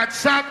blood clot.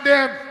 Song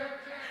them.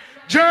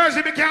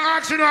 Jersey, me can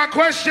ask you a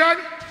question.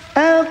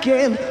 How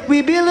can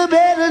we build a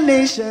better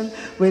nation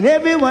when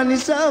everyone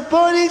is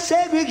supporting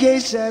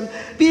segregation?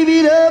 Give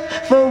it up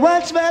for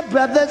what's my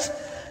brothers.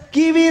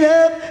 Give it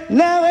up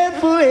now and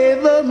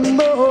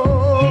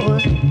forevermore.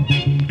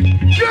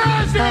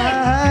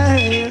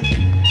 Jersey!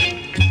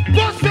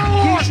 What's the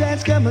one? King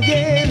Shine's come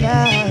again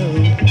now.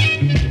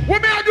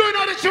 What me I doing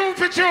on the tune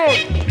for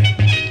tune?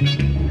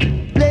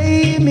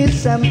 Play me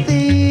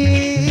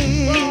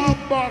something.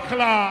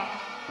 Buckler.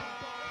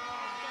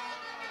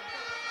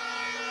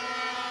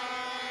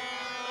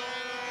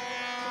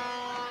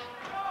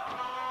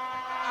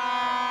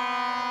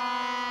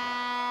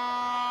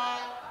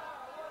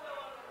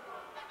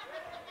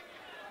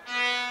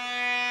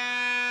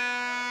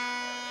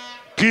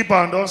 Keep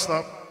on, don't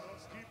stop.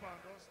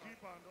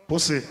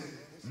 Pussy.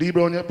 D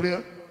Brown, you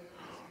play?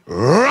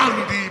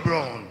 Run D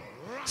Brown.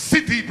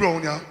 City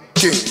Brown, yeah.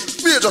 King,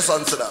 major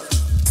son to that.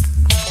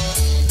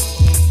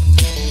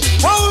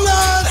 Oh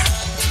Lord,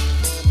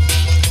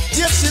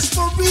 yes, it's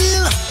for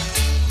real.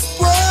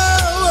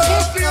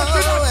 Whoa,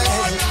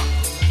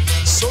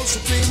 Soul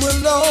Supreme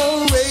will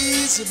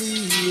always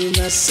be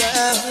my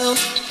sound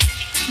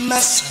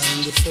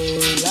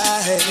for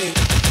life.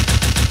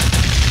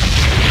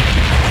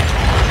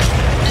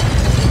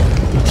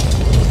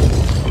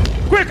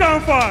 Quick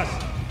and fast.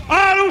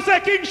 All who say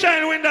King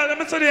Shine win that, let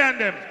me see the end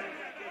them.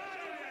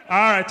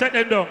 All right, take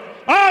them down.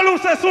 All who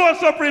say Soul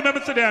Supreme, let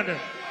me see the end them.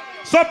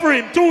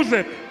 Supreme,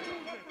 2-zip.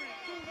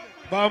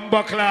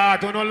 Bumba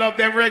Clot, who don't love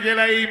them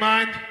regular,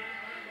 man.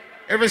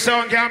 Every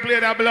song can play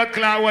that blood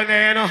clot one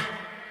day, you know.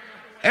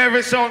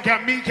 Every song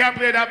can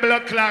play that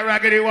blood clot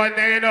raggedy one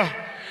day, you know.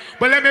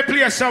 But let me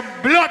play some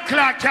blood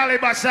clot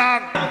caliber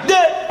song.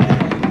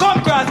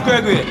 Come cross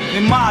Gregory,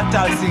 the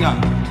mortal singer.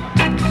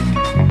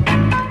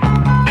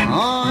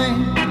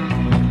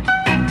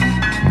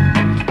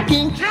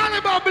 King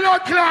Caliber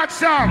blood clot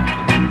song.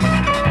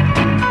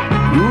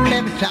 Rule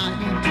every time.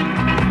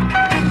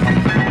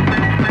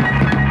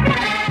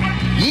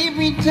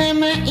 Every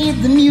time I hear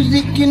the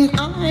music and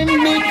I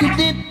make a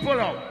dip. Pull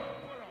out.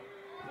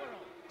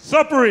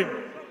 Suffering.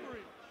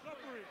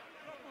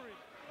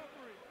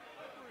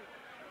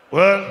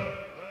 Well,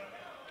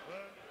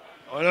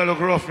 I look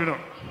rough, you know.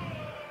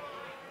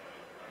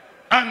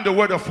 And the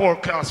weather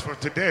forecast for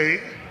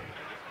today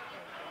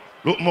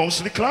look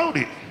mostly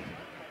cloudy.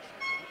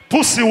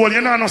 Pussy, well,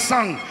 you know no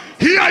song.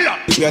 Here ya.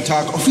 We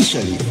attack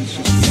officially.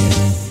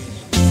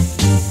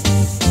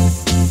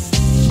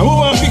 I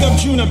want to pick up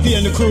Junior P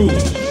and the crew.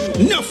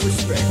 Enough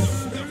respect.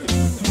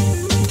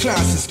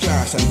 Class is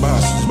class and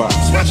boss is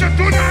boss. Watch it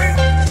tonight.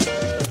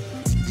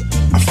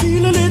 I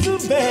feel a little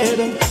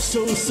better,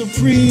 so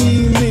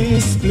Supreme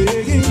is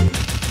playing.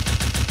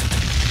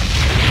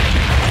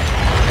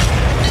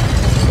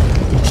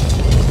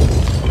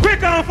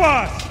 Quick and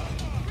fast.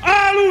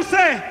 All who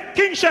say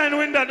King Shine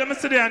win that, let me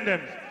see the hand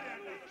them.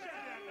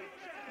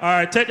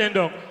 Alright, take them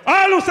down.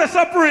 All who say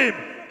Supreme.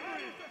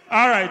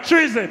 Alright,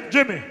 Treason,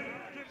 Jimmy.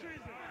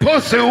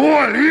 Pussy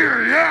wall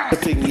here, yeah.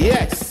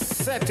 Yes,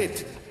 set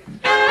it.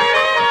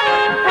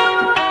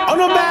 Oh,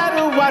 no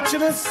matter what you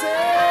yourself,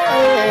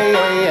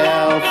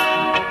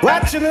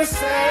 watching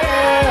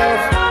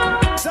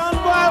yourself, some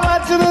boy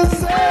watching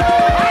yourself.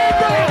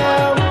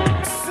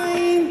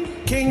 Sing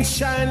King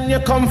Shine, you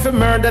come for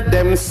murder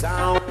them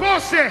sound.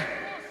 Pussy.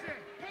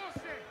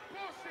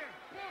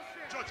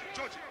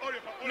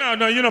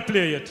 No, you don't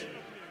play yet.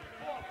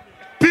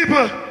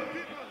 People,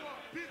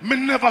 me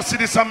never see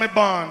this on my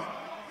band.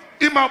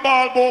 In my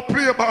ball ball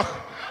playback,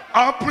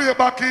 I play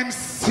back in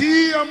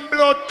same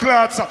blood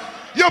clots.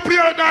 You play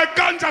that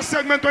ganja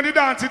segment when the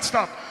dance it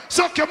stop.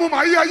 Suck your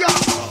mama, yeah.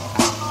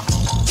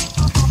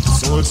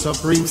 Soul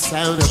Supreme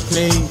sound of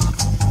play.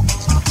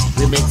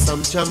 We make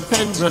some jump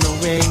and run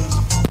away.